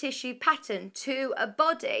fit a tissue pattern to a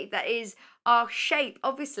body that is our shape.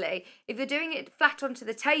 Obviously, if you're doing it flat onto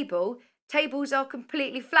the table, tables are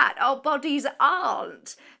completely flat. Our bodies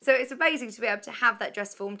aren't. So it's amazing to be able to have that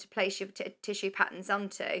dress form to place your tissue patterns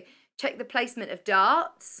onto. Check the placement of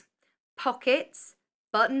darts, pockets,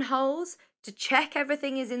 buttonholes, to check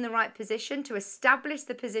everything is in the right position, to establish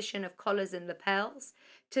the position of collars and lapels,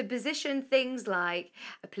 to position things like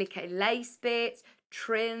applique lace bits,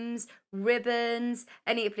 trims, ribbons,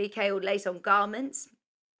 any applique or lace on garments.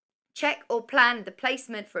 Check or plan the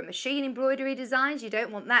placement for machine embroidery designs. You don't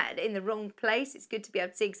want that in the wrong place. It's good to be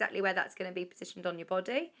able to see exactly where that's going to be positioned on your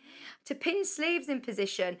body. To pin sleeves in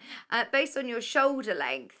position based on your shoulder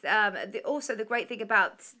length. Also, the great thing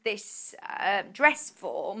about this dress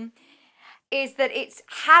form is that it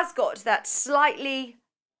has got that slightly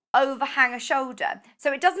overhang a shoulder,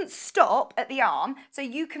 so it doesn't stop at the arm, so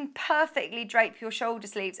you can perfectly drape your shoulder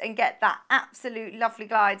sleeves and get that absolute lovely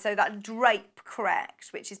glide, so that drape correct,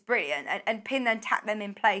 which is brilliant, and pin and tack them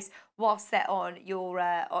in place whilst they're on your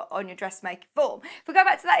dressmaking form. If we go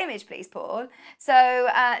back to that image, please, Paul. So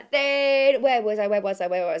then, where was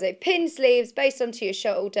I? Pin sleeves based onto your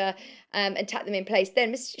shoulder and tap them in place.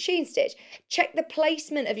 Then machine stitch. Check the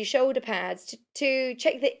placement of your shoulder pads to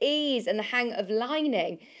check the ease and the hang of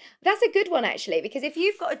lining. That's a good one, actually, because if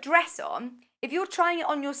you've got a dress on, if you're trying it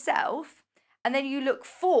on yourself and then you look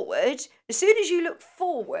forward, as soon as you look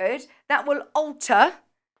forward, that will alter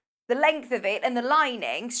the length of it and the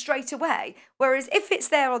lining straight away. Whereas if it's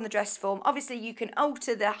there on the dress form, obviously you can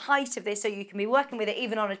alter the height of this so you can be working with it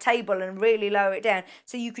even on a table and really lower it down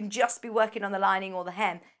so you can just be working on the lining or the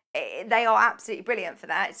hem. They are absolutely brilliant for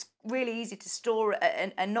that. It's really easy to store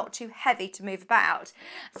and not too heavy to move about.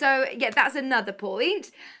 So yeah, that's another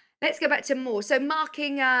point. Let's go back to more. So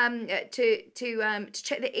marking to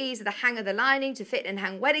check the ease of the hang of the lining, to fit and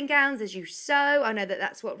hang wedding gowns as you sew. I know that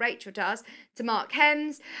that's what Rachel does, to mark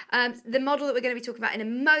hems. The model that we're going to be talking about in a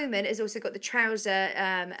moment has also got the trouser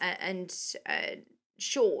and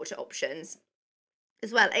short options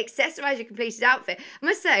as well. Accessorise your completed outfit. I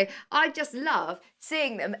must say, I just love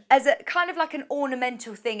seeing them as a kind of like an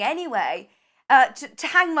ornamental thing anyway. To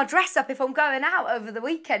hang my dress up if I'm going out over the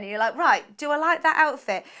weekend, and you're like, right, do I like that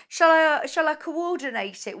outfit? Shall I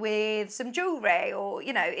coordinate it with some jewellery? Or,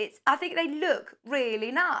 you know, I think they look really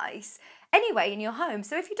nice anyway in your home.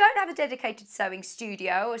 So if you don't have a dedicated sewing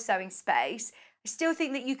studio or sewing space, I still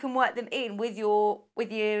think that you can work them in with your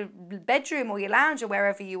bedroom or your lounge or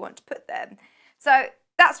wherever you want to put them. So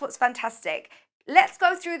that's what's fantastic. Let's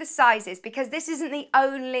go through the sizes because this isn't the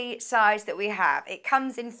only size that we have. It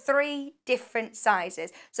comes in 3 different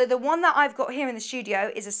sizes. So the one that I've got here in the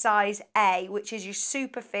studio is a size A, which is your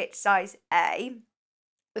super fit size A.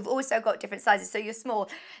 We've also got different sizes, so you're small.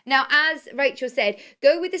 Now, as Rachel said,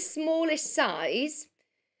 go with the smallest size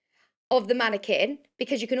of the mannequin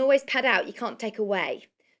because you can always pad out, you can't take away.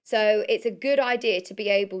 So it's a good idea to be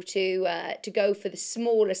able to go for the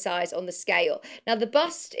smaller size on the scale. Now the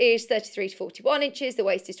bust is 33 to 41 inches, the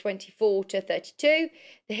waist is 24 to 32,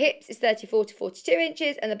 the hips is 34 to 42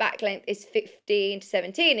 inches, and the back length is 15 to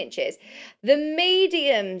 17 inches. The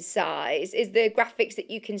medium size is the graphics that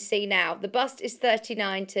you can see now. The bust is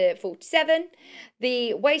 39 to 47,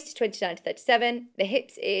 the waist is 29 to 37, the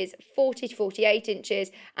hips is 40 to 48 inches,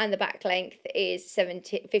 and the back length is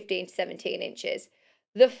 15 to 17 inches.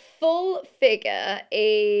 The full figure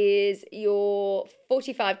is your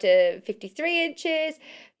 45 to 53 inches,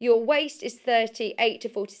 your waist is 38 to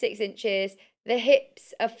 46 inches, the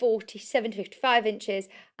hips are 47 to 55 inches,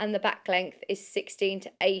 and the back length is 16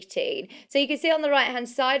 to 18. So you can see on the right hand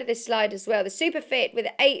side of this slide as well, the super fit with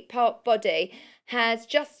an 8-part body has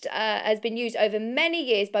been used over many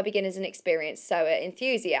years by beginners and experienced sewer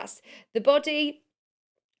enthusiasts. The body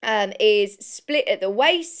is split at the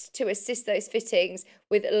waist to assist those fittings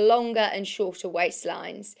with longer and shorter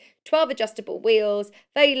waistlines. 12 adjustable wheels,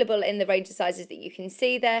 available in the range of sizes that you can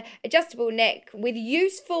see there. Adjustable neck with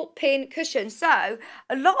useful pin cushion. So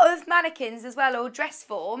a lot of mannequins as well, or dress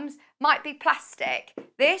forms, might be plastic.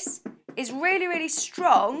 This is really, really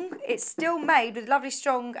strong. It's still made with lovely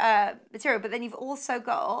strong material, but then you've also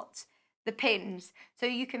got the pins. So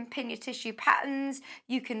you can pin your tissue patterns,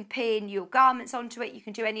 you can pin your garments onto it, you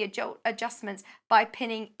can do any adjustments by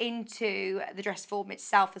pinning into the dress form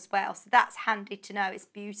itself as well. So that's handy to know. It's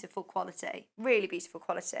beautiful quality, really beautiful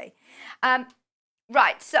quality.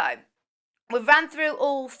 Right, so we've ran through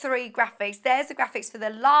all 3 graphics. There's the graphics for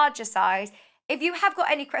the larger size. If you have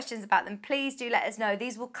got any questions about them, please do let us know.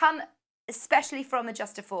 These will come especially from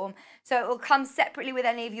Adjustoform, so it will come separately with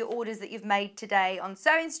any of your orders that you've made today on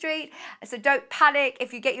Sewing Street. So don't panic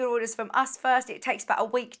if you get your orders from us first. It takes about a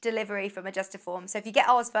week delivery from Adjustoform. So if you get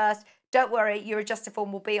ours first, don't worry, your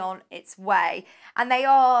Adjustoform will be on its way. And they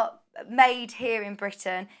are made here in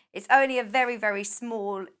Britain. It's only a very, very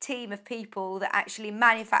small team of people that actually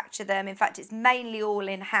manufacture them. In fact, it's mainly all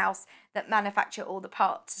in-house that manufacture all the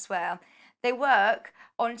parts as well. They work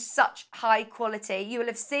on such high quality. You will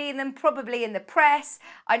have seen them probably in the press.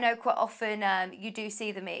 I know quite often you do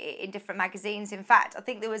see them in different magazines. In fact, I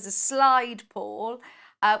think there was a slide, Paul,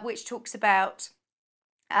 which talks about,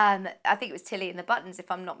 I think it was Tilly and the Buttons, if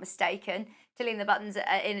I'm not mistaken. Tilly and the Buttons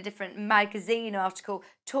in a different magazine article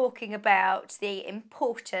talking about the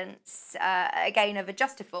importance, again, of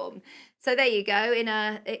Adjustoform. So there you go, in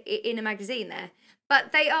a magazine there.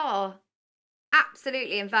 But they are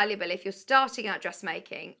absolutely invaluable if you're starting out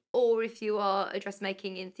dressmaking or if you are a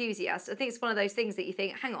dressmaking enthusiast. I think it's one of those things that you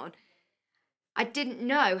think, hang on, I didn't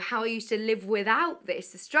know how I used to live without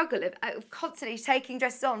this, the struggle of constantly taking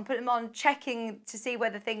dresses on, putting them on, checking to see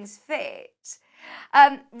whether things fit.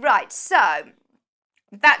 Right, so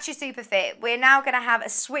That's your super fit. We're now going to have a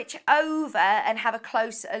switch over and have a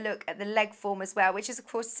closer look at the leg form as well, which is of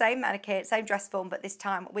course the same mannequin, same dress form, but this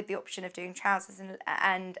time with the option of doing trousers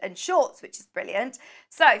and shorts, which is brilliant.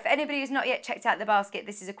 So for anybody who's not yet checked out the basket,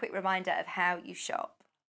 this is a quick reminder of how you shop.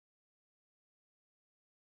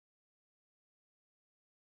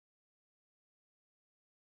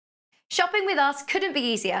 Shopping with us couldn't be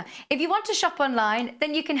easier. If you want to shop online,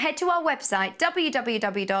 then you can head to our website,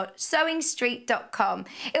 www.sewingstreet.com.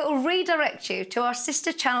 It will redirect you to our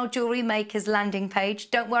sister channel Jewellery Makers landing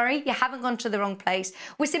page. Don't worry, you haven't gone to the wrong place.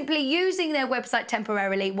 We're simply using their website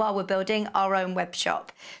temporarily while we're building our own web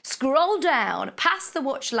shop. Scroll down past the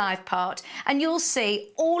Watch Live part and you'll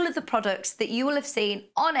see all of the products that you will have seen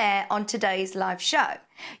on air on today's live show.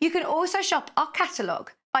 You can also shop our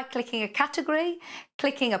catalogue by clicking a category,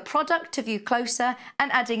 clicking a product to view closer and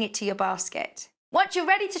adding it to your basket. Once you're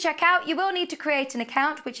ready to check out, you will need to create an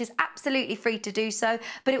account, which is absolutely free to do so,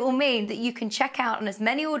 but it will mean that you can check out on as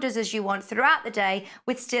many orders as you want throughout the day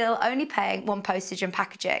with still only paying one postage and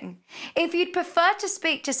packaging. If you'd prefer to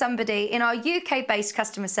speak to somebody in our UK-based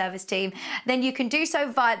customer service team, then you can do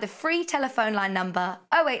so via the free telephone line number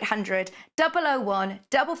 0800 001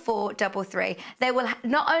 4433. They will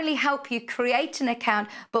not only help you create an account,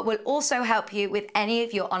 but will also help you with any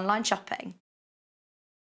of your online shopping.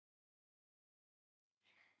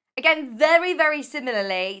 Again, very, very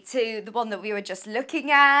similarly to the one that we were just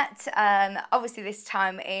looking at, obviously this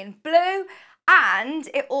time in blue, and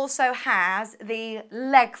it also has the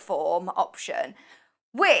leg form option,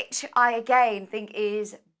 which I again think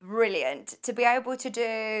is brilliant to be able to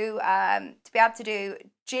do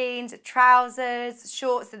jeans, trousers,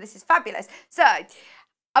 shorts. So this is fabulous. So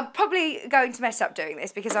I'm probably going to mess up doing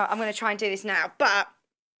this because I'm going to try and do this now, but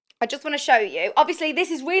I just want to show you. Obviously,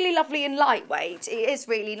 this is really lovely and lightweight. It is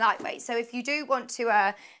really lightweight. So if you do want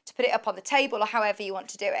to put it up on the table or however you want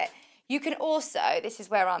to do it, you can also, this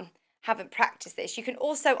is where I haven't practiced this, you can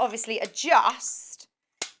also obviously adjust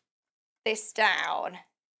this down.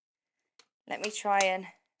 Let me try and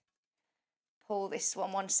pull this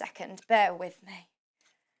one second. Bear with me.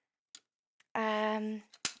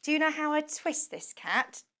 Do you know how I twist this,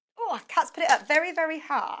 Kat? Oh, Kat's put it up very, very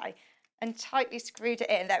high and tightly screwed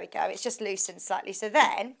it in. There we go. It's just loosened slightly. So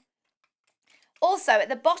then, also at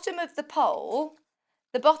the bottom of the pole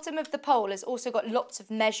has also got lots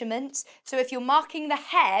of measurements. So if you're marking the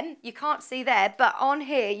hem, you can't see there, but on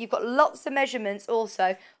here you've got lots of measurements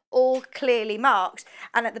also, all clearly marked.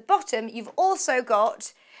 And at the bottom, you've also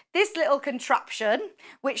got this little contraption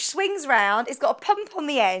which swings round. It's got a pump on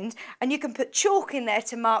the end and you can put chalk in there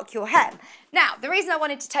to mark your hem. Now, the reason I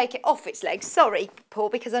wanted to take it off its legs, sorry, Paul,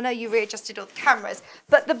 because I know you readjusted all the cameras,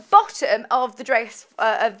 but the bottom of the dress,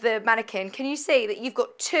 of the mannequin, can you see that you've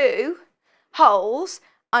got two holes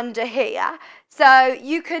under here? So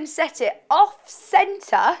you can set it off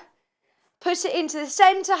centre, put it into the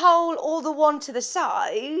centre hole or the one to the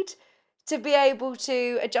side to be able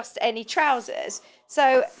to adjust any trousers.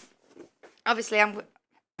 So obviously I'm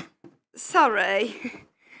sorry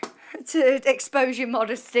to expose your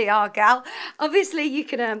modesty, our gal. Obviously you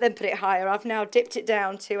can then put it higher. I've now dipped it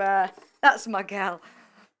down to, that's my gal.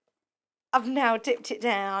 I've now dipped it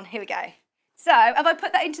down. Here we go. So have I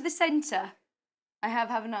put that into the centre? I have,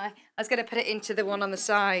 haven't I? I was going to put it into the one on the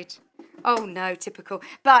side. Oh no, typical.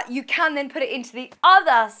 But you can then put it into the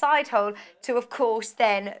other side hole to, of course,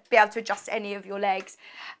 then be able to adjust any of your legs,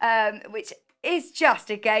 which is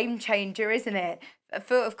just a game changer, isn't it?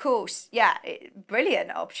 For, of course, yeah,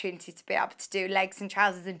 brilliant opportunity to be able to do legs and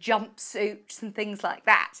trousers and jumpsuits and things like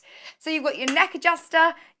that. So you've got your neck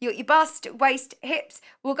adjuster, you've got your bust, waist, hips.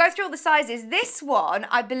 We'll go through all the sizes. This one,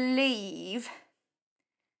 I believe,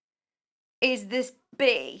 is this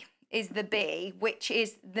B, which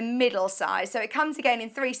is the middle size. So it comes again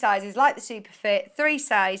in three sizes, like the Super Fit, three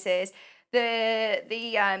sizes.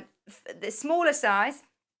 The smaller size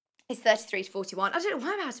is 33 to 41. I don't know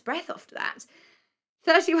why I'm out of breath after that.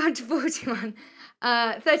 31 to 41,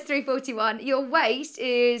 33, 41. Your waist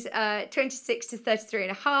is 26 to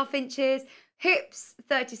 33.5 inches. Hips,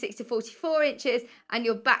 36 to 44 inches. And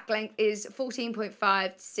your back length is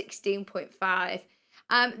 14.5 to 16.5.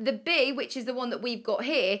 The B, which is the one that we've got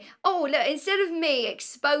here, oh, look, instead of me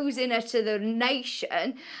exposing her to the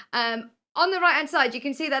nation, on the right-hand side, you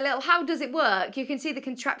can see that little, how does it work? You can see the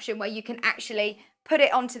contraption where you can actually put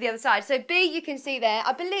it onto the other side. So B, you can see there,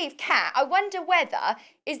 I believe, Kat, I wonder whether,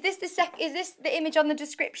 is this the image on the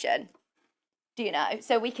description? Do you know?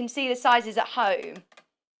 So we can see the sizes at home.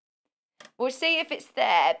 We'll see if it's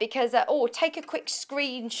there because, or take a quick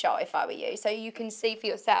screenshot if I were you, so you can see for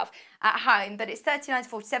yourself at home. But it's 39 to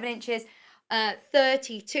 47 inches,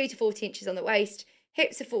 32 to 40 inches on the waist,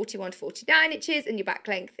 hips are 41 to 49 inches, and your back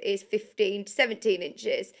length is 15 to 17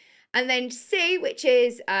 inches. And then C, which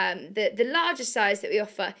is the largest size that we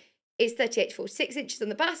offer, is 38 to 46 inches on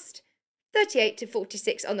the bust, 38 to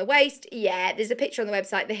 46 on the waist. Yeah, there's a picture on the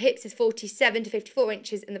website. The hips is 47 to 54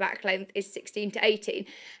 inches, and the back length is 16 to 18.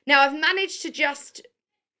 Now, I've managed to just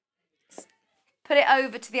put it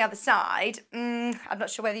over to the other side. I'm not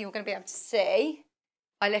sure whether you're going to be able to see.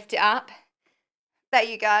 I lift it up. There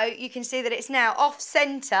you go. You can see that it's now off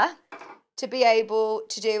centre to be able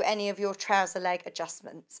to do any of your trouser leg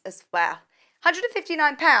adjustments as well.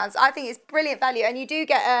 £159, I think it's brilliant value, and you do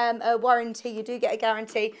get a warranty, you do get a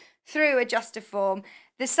guarantee through Adjustoform.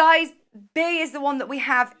 The size B is the one that we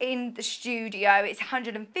have in the studio. It's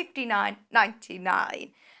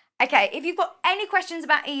 £159.99. Okay, if you've got any questions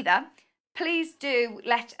about either, please do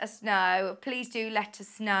let us know. Please do let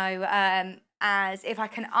us know, as if I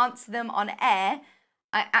can answer them on air,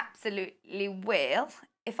 I absolutely will.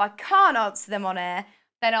 If I can't answer them on air,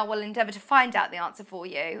 then I will endeavour to find out the answer for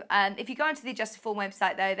you. If you go onto the Adjustoform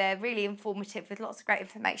website, though, they're really informative with lots of great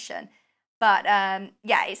information. But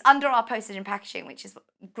yeah, it's under our postage and packaging, which is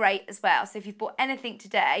great as well. So if you've bought anything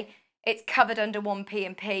today, it's covered under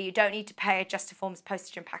 1p&p. You don't need to pay Adjustoform's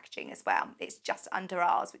postage and packaging as well. It's just under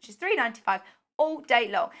ours, which is £3.95 all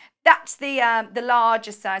day long. That's the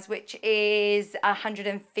larger size, which is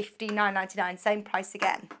 £159.99, same price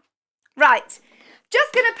again. Right,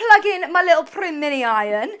 just going to plug in my little Prim Mini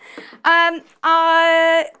iron.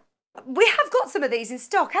 We have got some of these in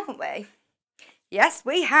stock, haven't we? Yes,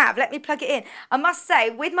 we have. Let me plug it in. I must say,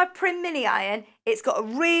 with my Prim Mini iron, it's got a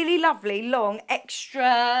really lovely, long,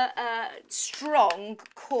 extra strong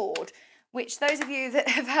cord, which those of you that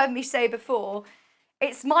have heard me say before,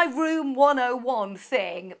 it's my Room 101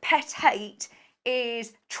 thing. Pet hate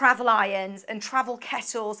is travel irons and travel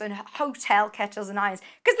kettles and hotel kettles and irons,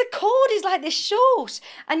 because the cord is like this short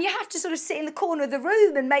and you have to sort of sit in the corner of the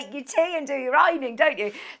room and make your tea and do your ironing, don't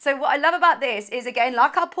you? So what I love about this is, again,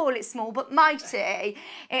 like our Paul, it's small but mighty.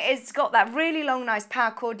 It's got that really long, nice power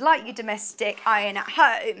cord like your domestic iron at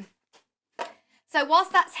home. So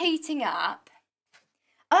whilst that's heating up,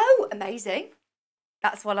 oh, amazing.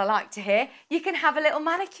 That's what I like to hear. You can have a little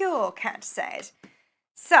manicure, Kat said.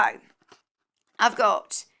 So I've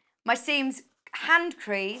got my Seams hand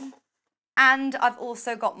cream, and I've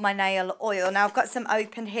also got my nail oil. Now I've got some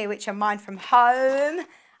open here, which are mine from home.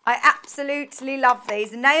 I absolutely love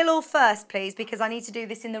these. Nail oil first, please, because I need to do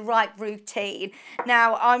this in the right routine.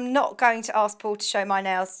 Now, I'm not going to ask Paul to show my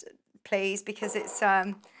nails, please, because it's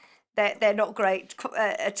they're not great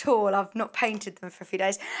at all. I've not painted them for a few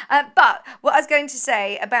days. But what I was going to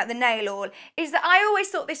say about the nail oil is that I always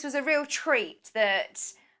thought this was a real treat that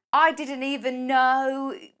I didn't even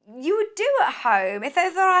know you would do at home. If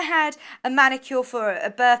ever I had a manicure for a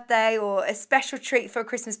birthday or a special treat for a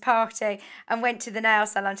Christmas party and went to the nail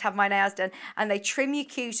salon to have my nails done, and they trim your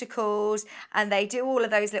cuticles and they do all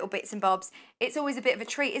of those little bits and bobs, it's always a bit of a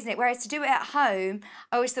treat, isn't it? Whereas to do it at home,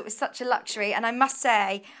 I always thought it was such a luxury. And I must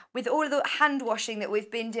say, with all of the hand washing that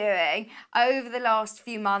we've been doing over the last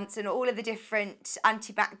few months and all of the different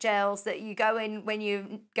anti-bac gels that you go in when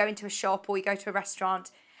you go into a shop or you go to a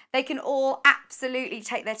restaurant, they can all absolutely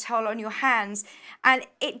take their toll on your hands, and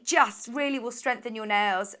it just really will strengthen your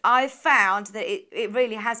nails. I've found that it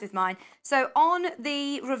really has with mine. So on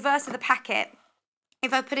the reverse of the packet,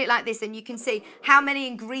 if I put it like this, then you can see how many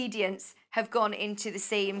ingredients have gone into the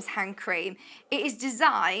Seams hand cream. It is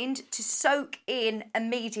designed to soak in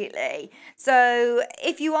immediately. So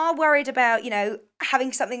if you are worried about, you know,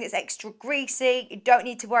 having something that's extra greasy, you don't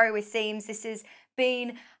need to worry with Seams. This has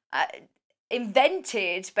been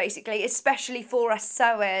invented basically especially for us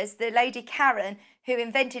sewers. The lady Karen who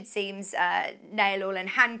invented Seams nail oil and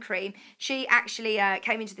hand cream, she actually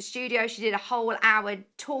came into the studio. She did a whole hour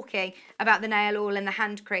talking about the nail oil and the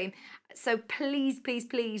hand cream. So please, please,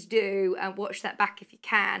 please do watch that back if you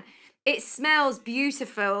can. It smells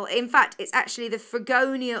beautiful. In fact, it's actually the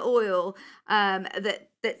Fregonia oil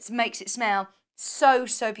that makes it smell so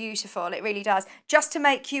beautiful. It really does. Just to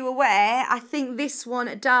make you aware, I think this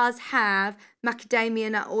one does have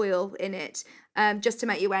macadamia nut oil in it, just to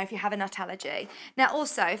make you aware if you have a nut allergy. Now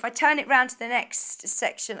also, if I turn it round to the next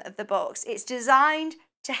section of the box, it's designed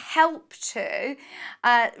to help to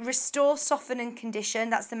restore, soften and condition.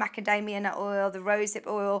 That's the macadamia nut oil, the rosehip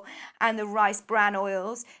oil and the rice bran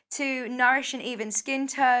oils, to nourish and even skin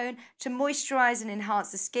tone, to moisturise and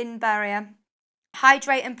enhance the skin barrier,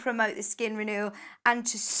 hydrate and promote the skin renewal, and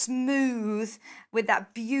to smooth with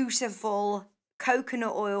that beautiful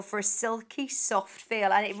coconut oil for a silky, soft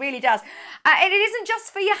feel, and it really does. And it isn't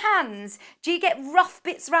just for your hands. Do you get rough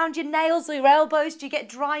bits around your nails or your elbows? Do you get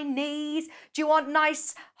dry knees? Do you want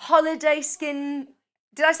nice holiday skin?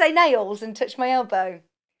 Did I say nails and touch my elbow?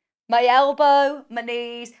 My elbow, my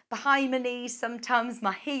knees, behind my knees sometimes,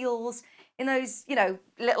 my heels, in those, you know,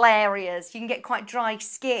 little areas. You can get quite dry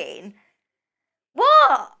skin.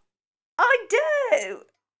 What? I do.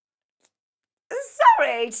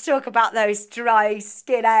 Sorry to talk about those dry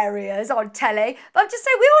skin areas on telly, but I'm just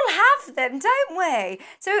saying we all have them, don't we?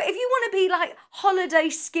 So if you want to be like holiday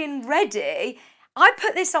skin ready, I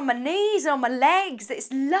put this on my knees and on my legs.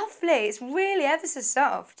 It's lovely. It's really ever so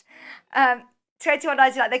soft.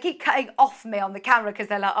 2190, like, they keep cutting off me on the camera because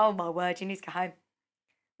they're like, oh my word, you need to go home.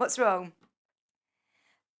 What's wrong?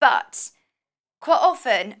 But quite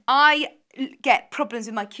often I get problems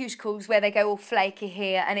with my cuticles where they go all flaky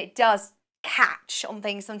here, and it does catch on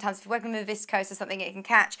things sometimes. If you're working with viscose or something, it can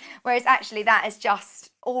catch, whereas actually that has just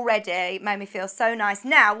already made me feel so nice.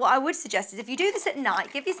 Now, what I would suggest is if you do this at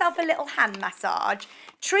night, give yourself a little hand massage.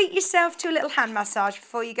 Treat yourself to a little hand massage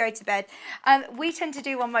before you go to bed. We tend to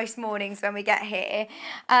do one most mornings when we get here.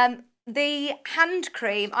 The hand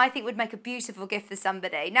cream, I think, would make a beautiful gift for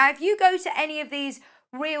somebody. Now, if you go to any of these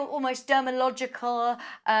real, almost dermatological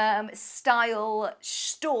style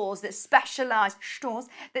stores that specialise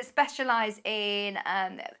in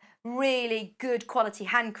really good quality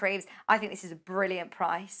hand creams, I think this is a brilliant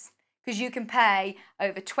price, because you can pay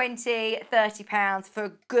over £20, £30 for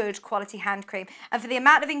a good quality hand cream, and for the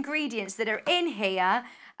amount of ingredients that are in here,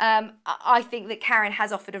 I think that Karen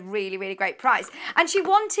has offered a really, really great price. And she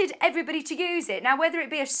wanted everybody to use it. Now, whether it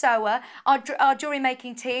be a sewer, our jewellery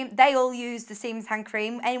making team, they all use the Seams hand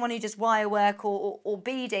cream. Anyone who does wire work or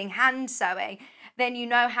beading, hand sewing, then you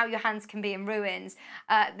know how your hands can be in ruins.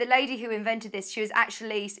 The lady who invented this, she was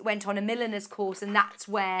actually went on a milliner's course, and that's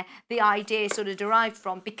where the idea sort of derived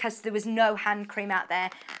from, because there was no hand cream out there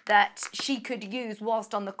that she could use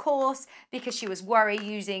whilst on the course, because she was worried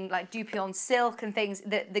using like Dupion silk and things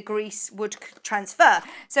that the grease would transfer.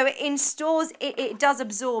 So in stores, it does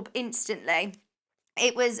absorb instantly.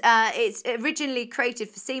 It's originally created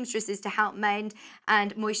for seamstresses to help mend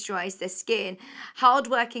and moisturise their skin.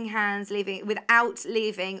 Hard-working hands without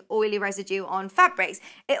leaving oily residue on fabrics.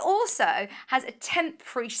 It also has a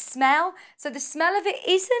temporary smell. So the smell of it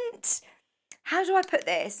isn't, how do I put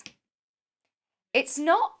this? It's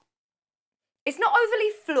not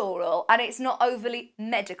overly floral, and it's not overly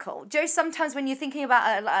medical. Just sometimes when you're thinking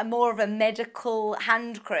about a more of a medical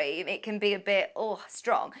hand cream, it can be a bit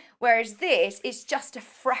strong. Whereas this, it's just a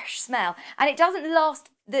fresh smell, and it doesn't last.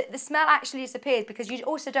 The smell actually disappears, because you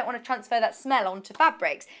also don't want to transfer that smell onto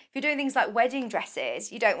fabrics. If you're doing things like wedding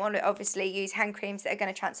dresses, you don't want to obviously use hand creams that are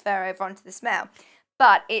going to transfer over onto the smell.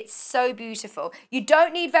 But it's so beautiful. You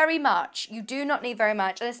don't need very much. You do not need very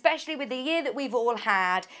much. And especially with the year that we've all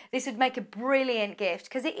had, this would make a brilliant gift,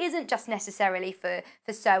 because it isn't just necessarily for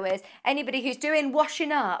sewers. Anybody who's doing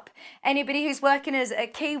washing up, anybody who's working as a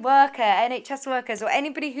key worker, NHS workers, or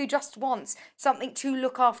anybody who just wants something to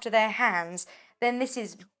look after their hands, then this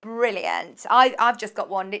is brilliant. I've just got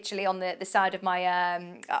one literally on the side of my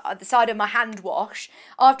hand wash.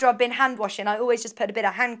 After I've been hand washing, I always just put a bit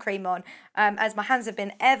of hand cream on, as my hands have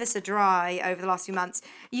been ever so dry over the last few months.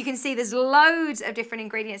 You can see there's loads of different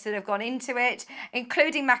ingredients that have gone into it,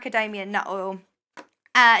 including macadamia nut oil.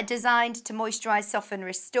 Designed to moisturise, soften,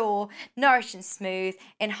 restore, nourish and smooth,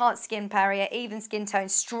 enhance skin barrier, even skin tone,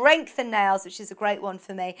 strengthen nails, which is a great one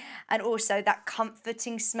for me, and also that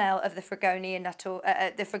comforting smell of the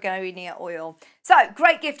Fregonia oil. So,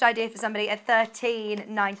 great gift idea for somebody at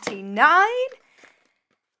 $13.99.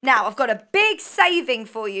 Now, I've got a big saving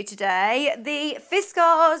for you today. The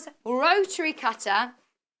Fiskars Rotary Cutter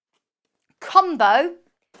Combo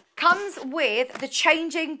comes with the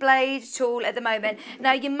changing blade tool at the moment.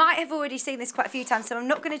 Now, you might have already seen this quite a few times, so I'm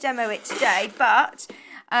not going to demo it today, but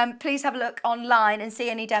please have a look online and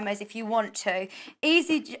see any demos if you want to.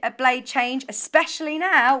 Easy blade change, especially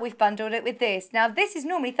now we've bundled it with this. Now, this is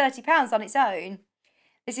normally £30 on its own.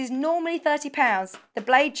 This is normally £30, the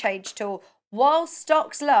blade change tool. While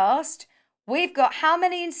stocks last, we've got how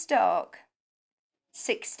many in stock?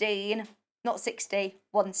 16. Not 60,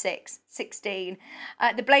 16.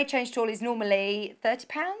 The blade change tool is normally £30,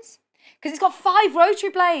 because it's got 5 rotary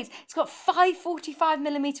blades. It's got 5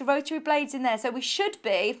 45mm rotary blades in there. So we should be,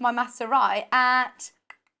 if my maths are right, at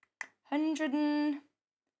 109?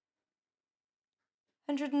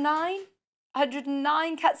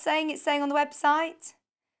 109, Kat's saying, it's saying on the website,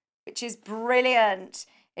 which is brilliant.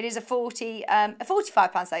 It is a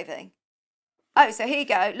 £45 saving. Oh, so here you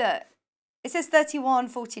go, look. It says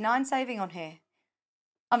 £31.49 saving on here.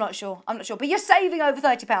 I'm not sure, but you're saving over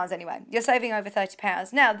 £30 anyway. You're saving over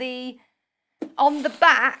 £30. Now, on the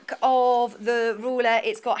back of the ruler,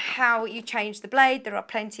 it's got how you change the blade. There are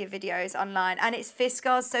plenty of videos online, and it's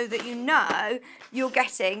Fiskars, so that you know you're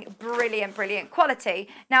getting brilliant, brilliant quality.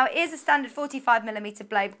 Now, it is a standard 45mm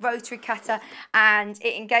blade, rotary cutter, and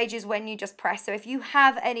it engages when you just press. So if you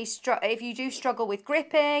have if you do struggle with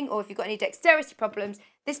gripping, or if you've got any dexterity problems,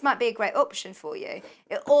 this might be a great option for you.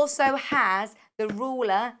 It also has the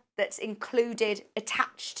ruler that's included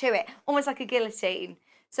attached to it, almost like a guillotine.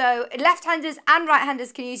 So left-handers and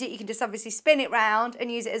right-handers can use it. You can just obviously spin it round and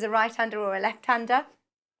use it as a right-hander or a left-hander.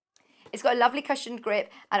 It's got a lovely cushioned grip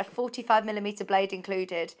and a 45mm blade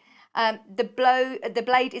included. The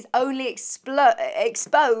blade is only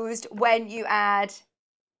exposed when you add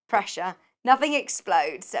pressure. Nothing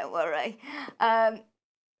explodes, don't worry.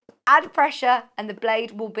 Add pressure and the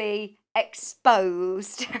blade will be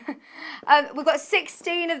exposed. We've got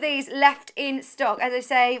 16 of these left in stock. As I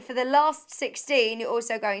say, for the last 16, you're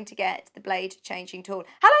also going to get the blade changing tool.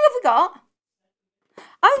 How long have we got?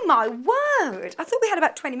 Oh my word! I thought we had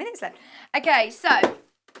about 20 minutes left. Okay, so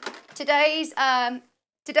today's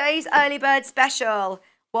early bird special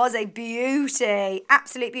was a beauty,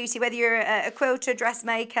 absolute beauty. Whether you're a quilter,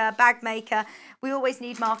 dressmaker, bag maker, we always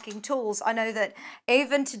need marking tools. I know that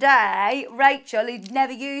even today, Rachel, who'd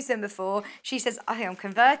never used them before, she says, I am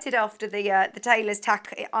converted after the tailor's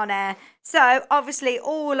tack on air. So obviously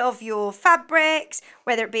all of your fabrics,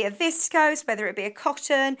 whether it be a viscose, whether it be a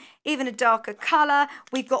cotton, even a darker colour,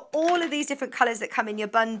 we've got all of these different colours that come in your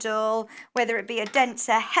bundle, whether it be a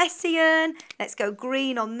denser Hessian, let's go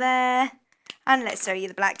green on there. And let's show you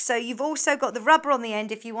the black. So you've also got the rubber on the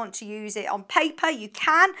end. If you want to use it on paper, you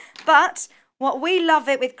can. But what we love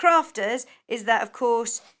it with crafters is that, of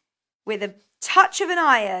course, with a touch of an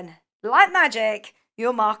iron, like magic,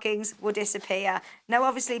 your markings will disappear. Now,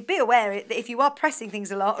 obviously, be aware that if you are pressing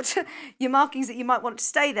things a lot, your markings that you might want to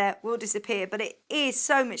stay there will disappear. But it is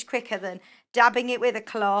so much quicker than dabbing it with a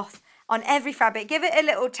cloth on every fabric. Give it a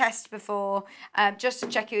little test before, just to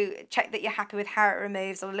check that you're happy with how it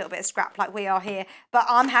removes on a little bit of scrap like we are here. But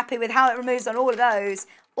I'm happy with how it removes on all of those.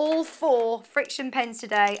 All 4 friction pens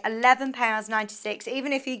today, £11.96,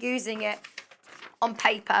 even if you're using it on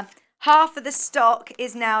paper. Half of the stock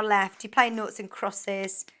is now left. You're playing noughts and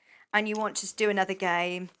crosses and you want to do another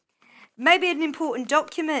game. Maybe an important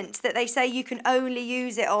document that they say you can only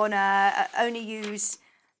use it on,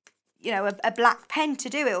 you know, a black pen to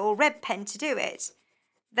do it, or a red pen to do it.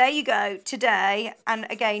 There you go, today, and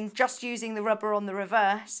again, just using the rubber on the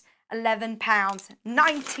reverse,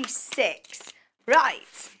 £11.96.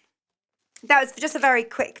 Right, that was just a very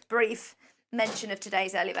quick, brief mention of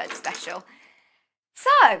today's early bird special.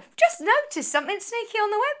 So, just noticed something sneaky on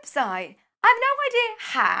the website. I have no idea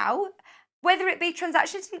how, whether it be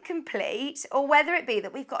transactions didn't complete or whether it be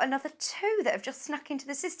that we've got another 2 that have just snuck into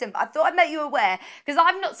the system. But I thought I'd make you aware because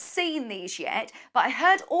I've not seen these yet, but I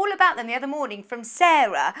heard all about them the other morning from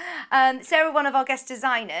Sarah. Sarah, one of our guest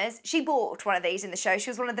designers, she bought one of these in the show. She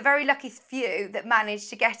was one of the very lucky few that managed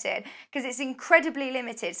to get it because it's incredibly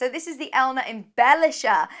limited. So this is the Elna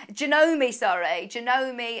Embellisher, Janome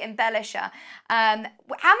Embellisher.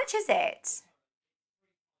 How much is it?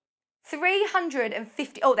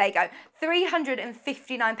 350, oh, there you go,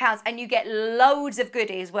 £359, and you get loads of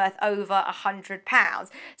goodies worth over £100.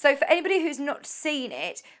 So for anybody who's not seen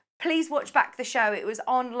it, please watch back the show. It was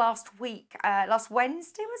on last week, last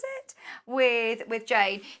Wednesday, was it? With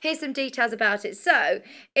Jane. Here's some details about it. So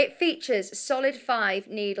it features solid 5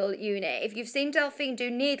 needle unit. If you've seen Delphine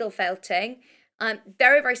do needle felting,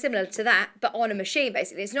 very, very similar to that, but on a machine,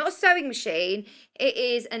 basically. It's not a sewing machine, it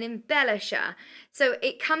is an embellisher. So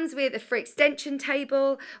it comes with a free extension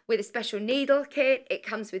table, with a special needle kit. It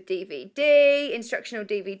comes with DVD, instructional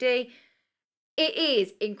DVD. It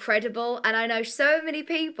is incredible, and I know so many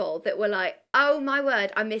people that were like, oh my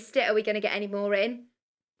word, I missed it. Are we going to get any more in?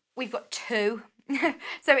 We've got 2.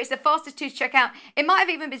 So it's the fastest 2 to check out. It might have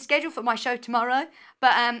even been scheduled for my show tomorrow,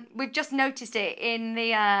 but we've just noticed it in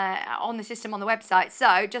the on the system on the website.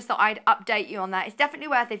 So just thought I'd update you on that. It's definitely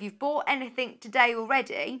worth it. If you've bought anything today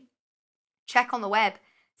already, check on the web.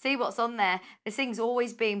 See what's on there. This thing's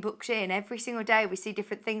always being booked in. Every single day we see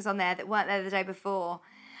different things on there that weren't there the day before.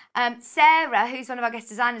 Sarah, who's one of our guest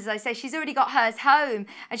designers, as I say, she's already got hers home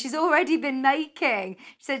and she's already been making.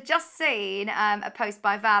 She said, just seen a post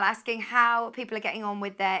by Val asking how people are getting on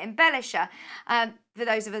with their embellisher. For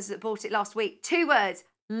those of us that bought it last week, 2 words,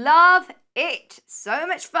 love it. So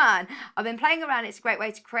much fun. I've been playing around. It's a great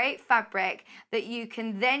way to create fabric that you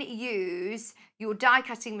can then use your die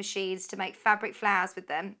cutting machines to make fabric flowers with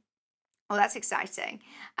them. Oh, that's exciting.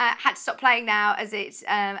 Had to stop playing now as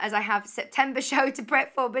I have September show to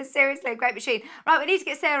prep for, but seriously, a great machine. Right, we need to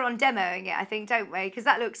get Sarah on demoing it, I think, don't we? Because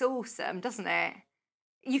that looks awesome, doesn't it?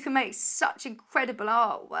 You can make such incredible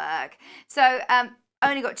artwork. So,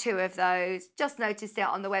 only got 2 of those. Just noticed it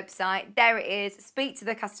on the website. There it is. Speak to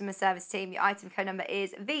the customer service team. Your item code number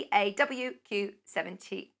is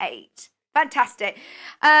VAWQ78. Fantastic.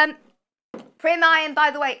 Prim Iron, by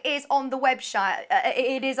the way, is on the website.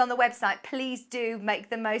 It is on the website. Please do make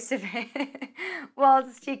the most of it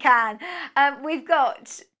whilst you can. We've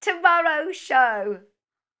got tomorrow's show.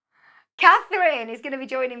 Catherine is going to be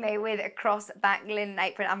joining me with a cross-back linen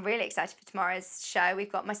apron. I'm really excited for tomorrow's show.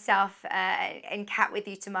 We've got myself and Kat with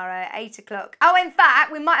you tomorrow at 8 o'clock. Oh, in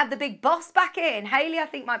fact, we might have the big boss back in. Hayley, I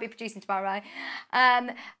think, might be producing tomorrow.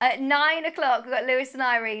 At 9 o'clock, we've got Lewis and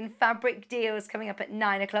Irene, fabric deals coming up at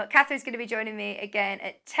 9 o'clock. Catherine's going to be joining me again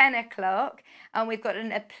at 10 o'clock. And we've got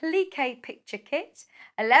an applique picture kit.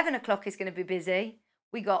 11 o'clock is going to be busy.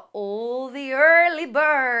 We got all the early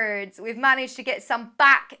birds. We've managed to get some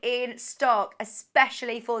back in stock,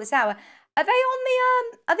 especially for this hour. Are they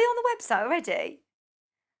on the website already?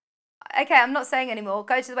 Okay, I'm not saying anymore.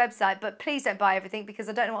 Go to the website, but please don't buy everything because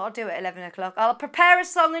I don't know what I'll do at 11 o'clock. I'll prepare a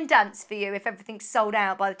song and dance for you if everything's sold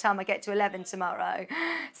out by the time I get to 11 tomorrow.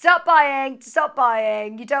 Stop buying, stop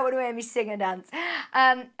buying. You don't want to hear me sing and dance.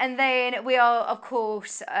 And then we are, of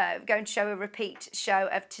course, going to show a repeat show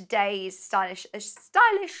of today's stylish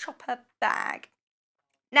shopper bag.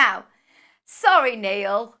 Now, sorry,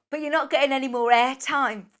 Neil, but you're not getting any more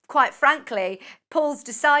airtime. Quite frankly, Paul's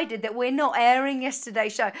decided that we're not airing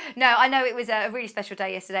yesterday's show. No, I know it was a really special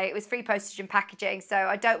day yesterday. It was free postage and packaging, so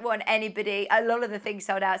I don't want anybody, a lot of the things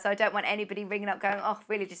sold out, so I don't want anybody ringing up going, oh,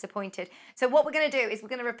 really disappointed. So what we're going to do is we're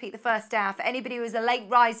going to repeat the first hour. For anybody who was a late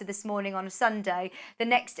riser this morning on a Sunday, the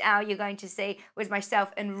next hour you're going to see was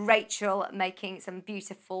myself and Rachel making some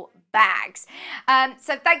beautiful bags.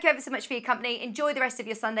 So thank you ever so much for your company. Enjoy the rest of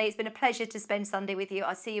your Sunday. It's been a pleasure to spend Sunday with you.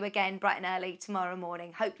 I'll see you again bright and early tomorrow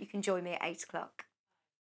morning. Hope you can join me at 8 o'clock.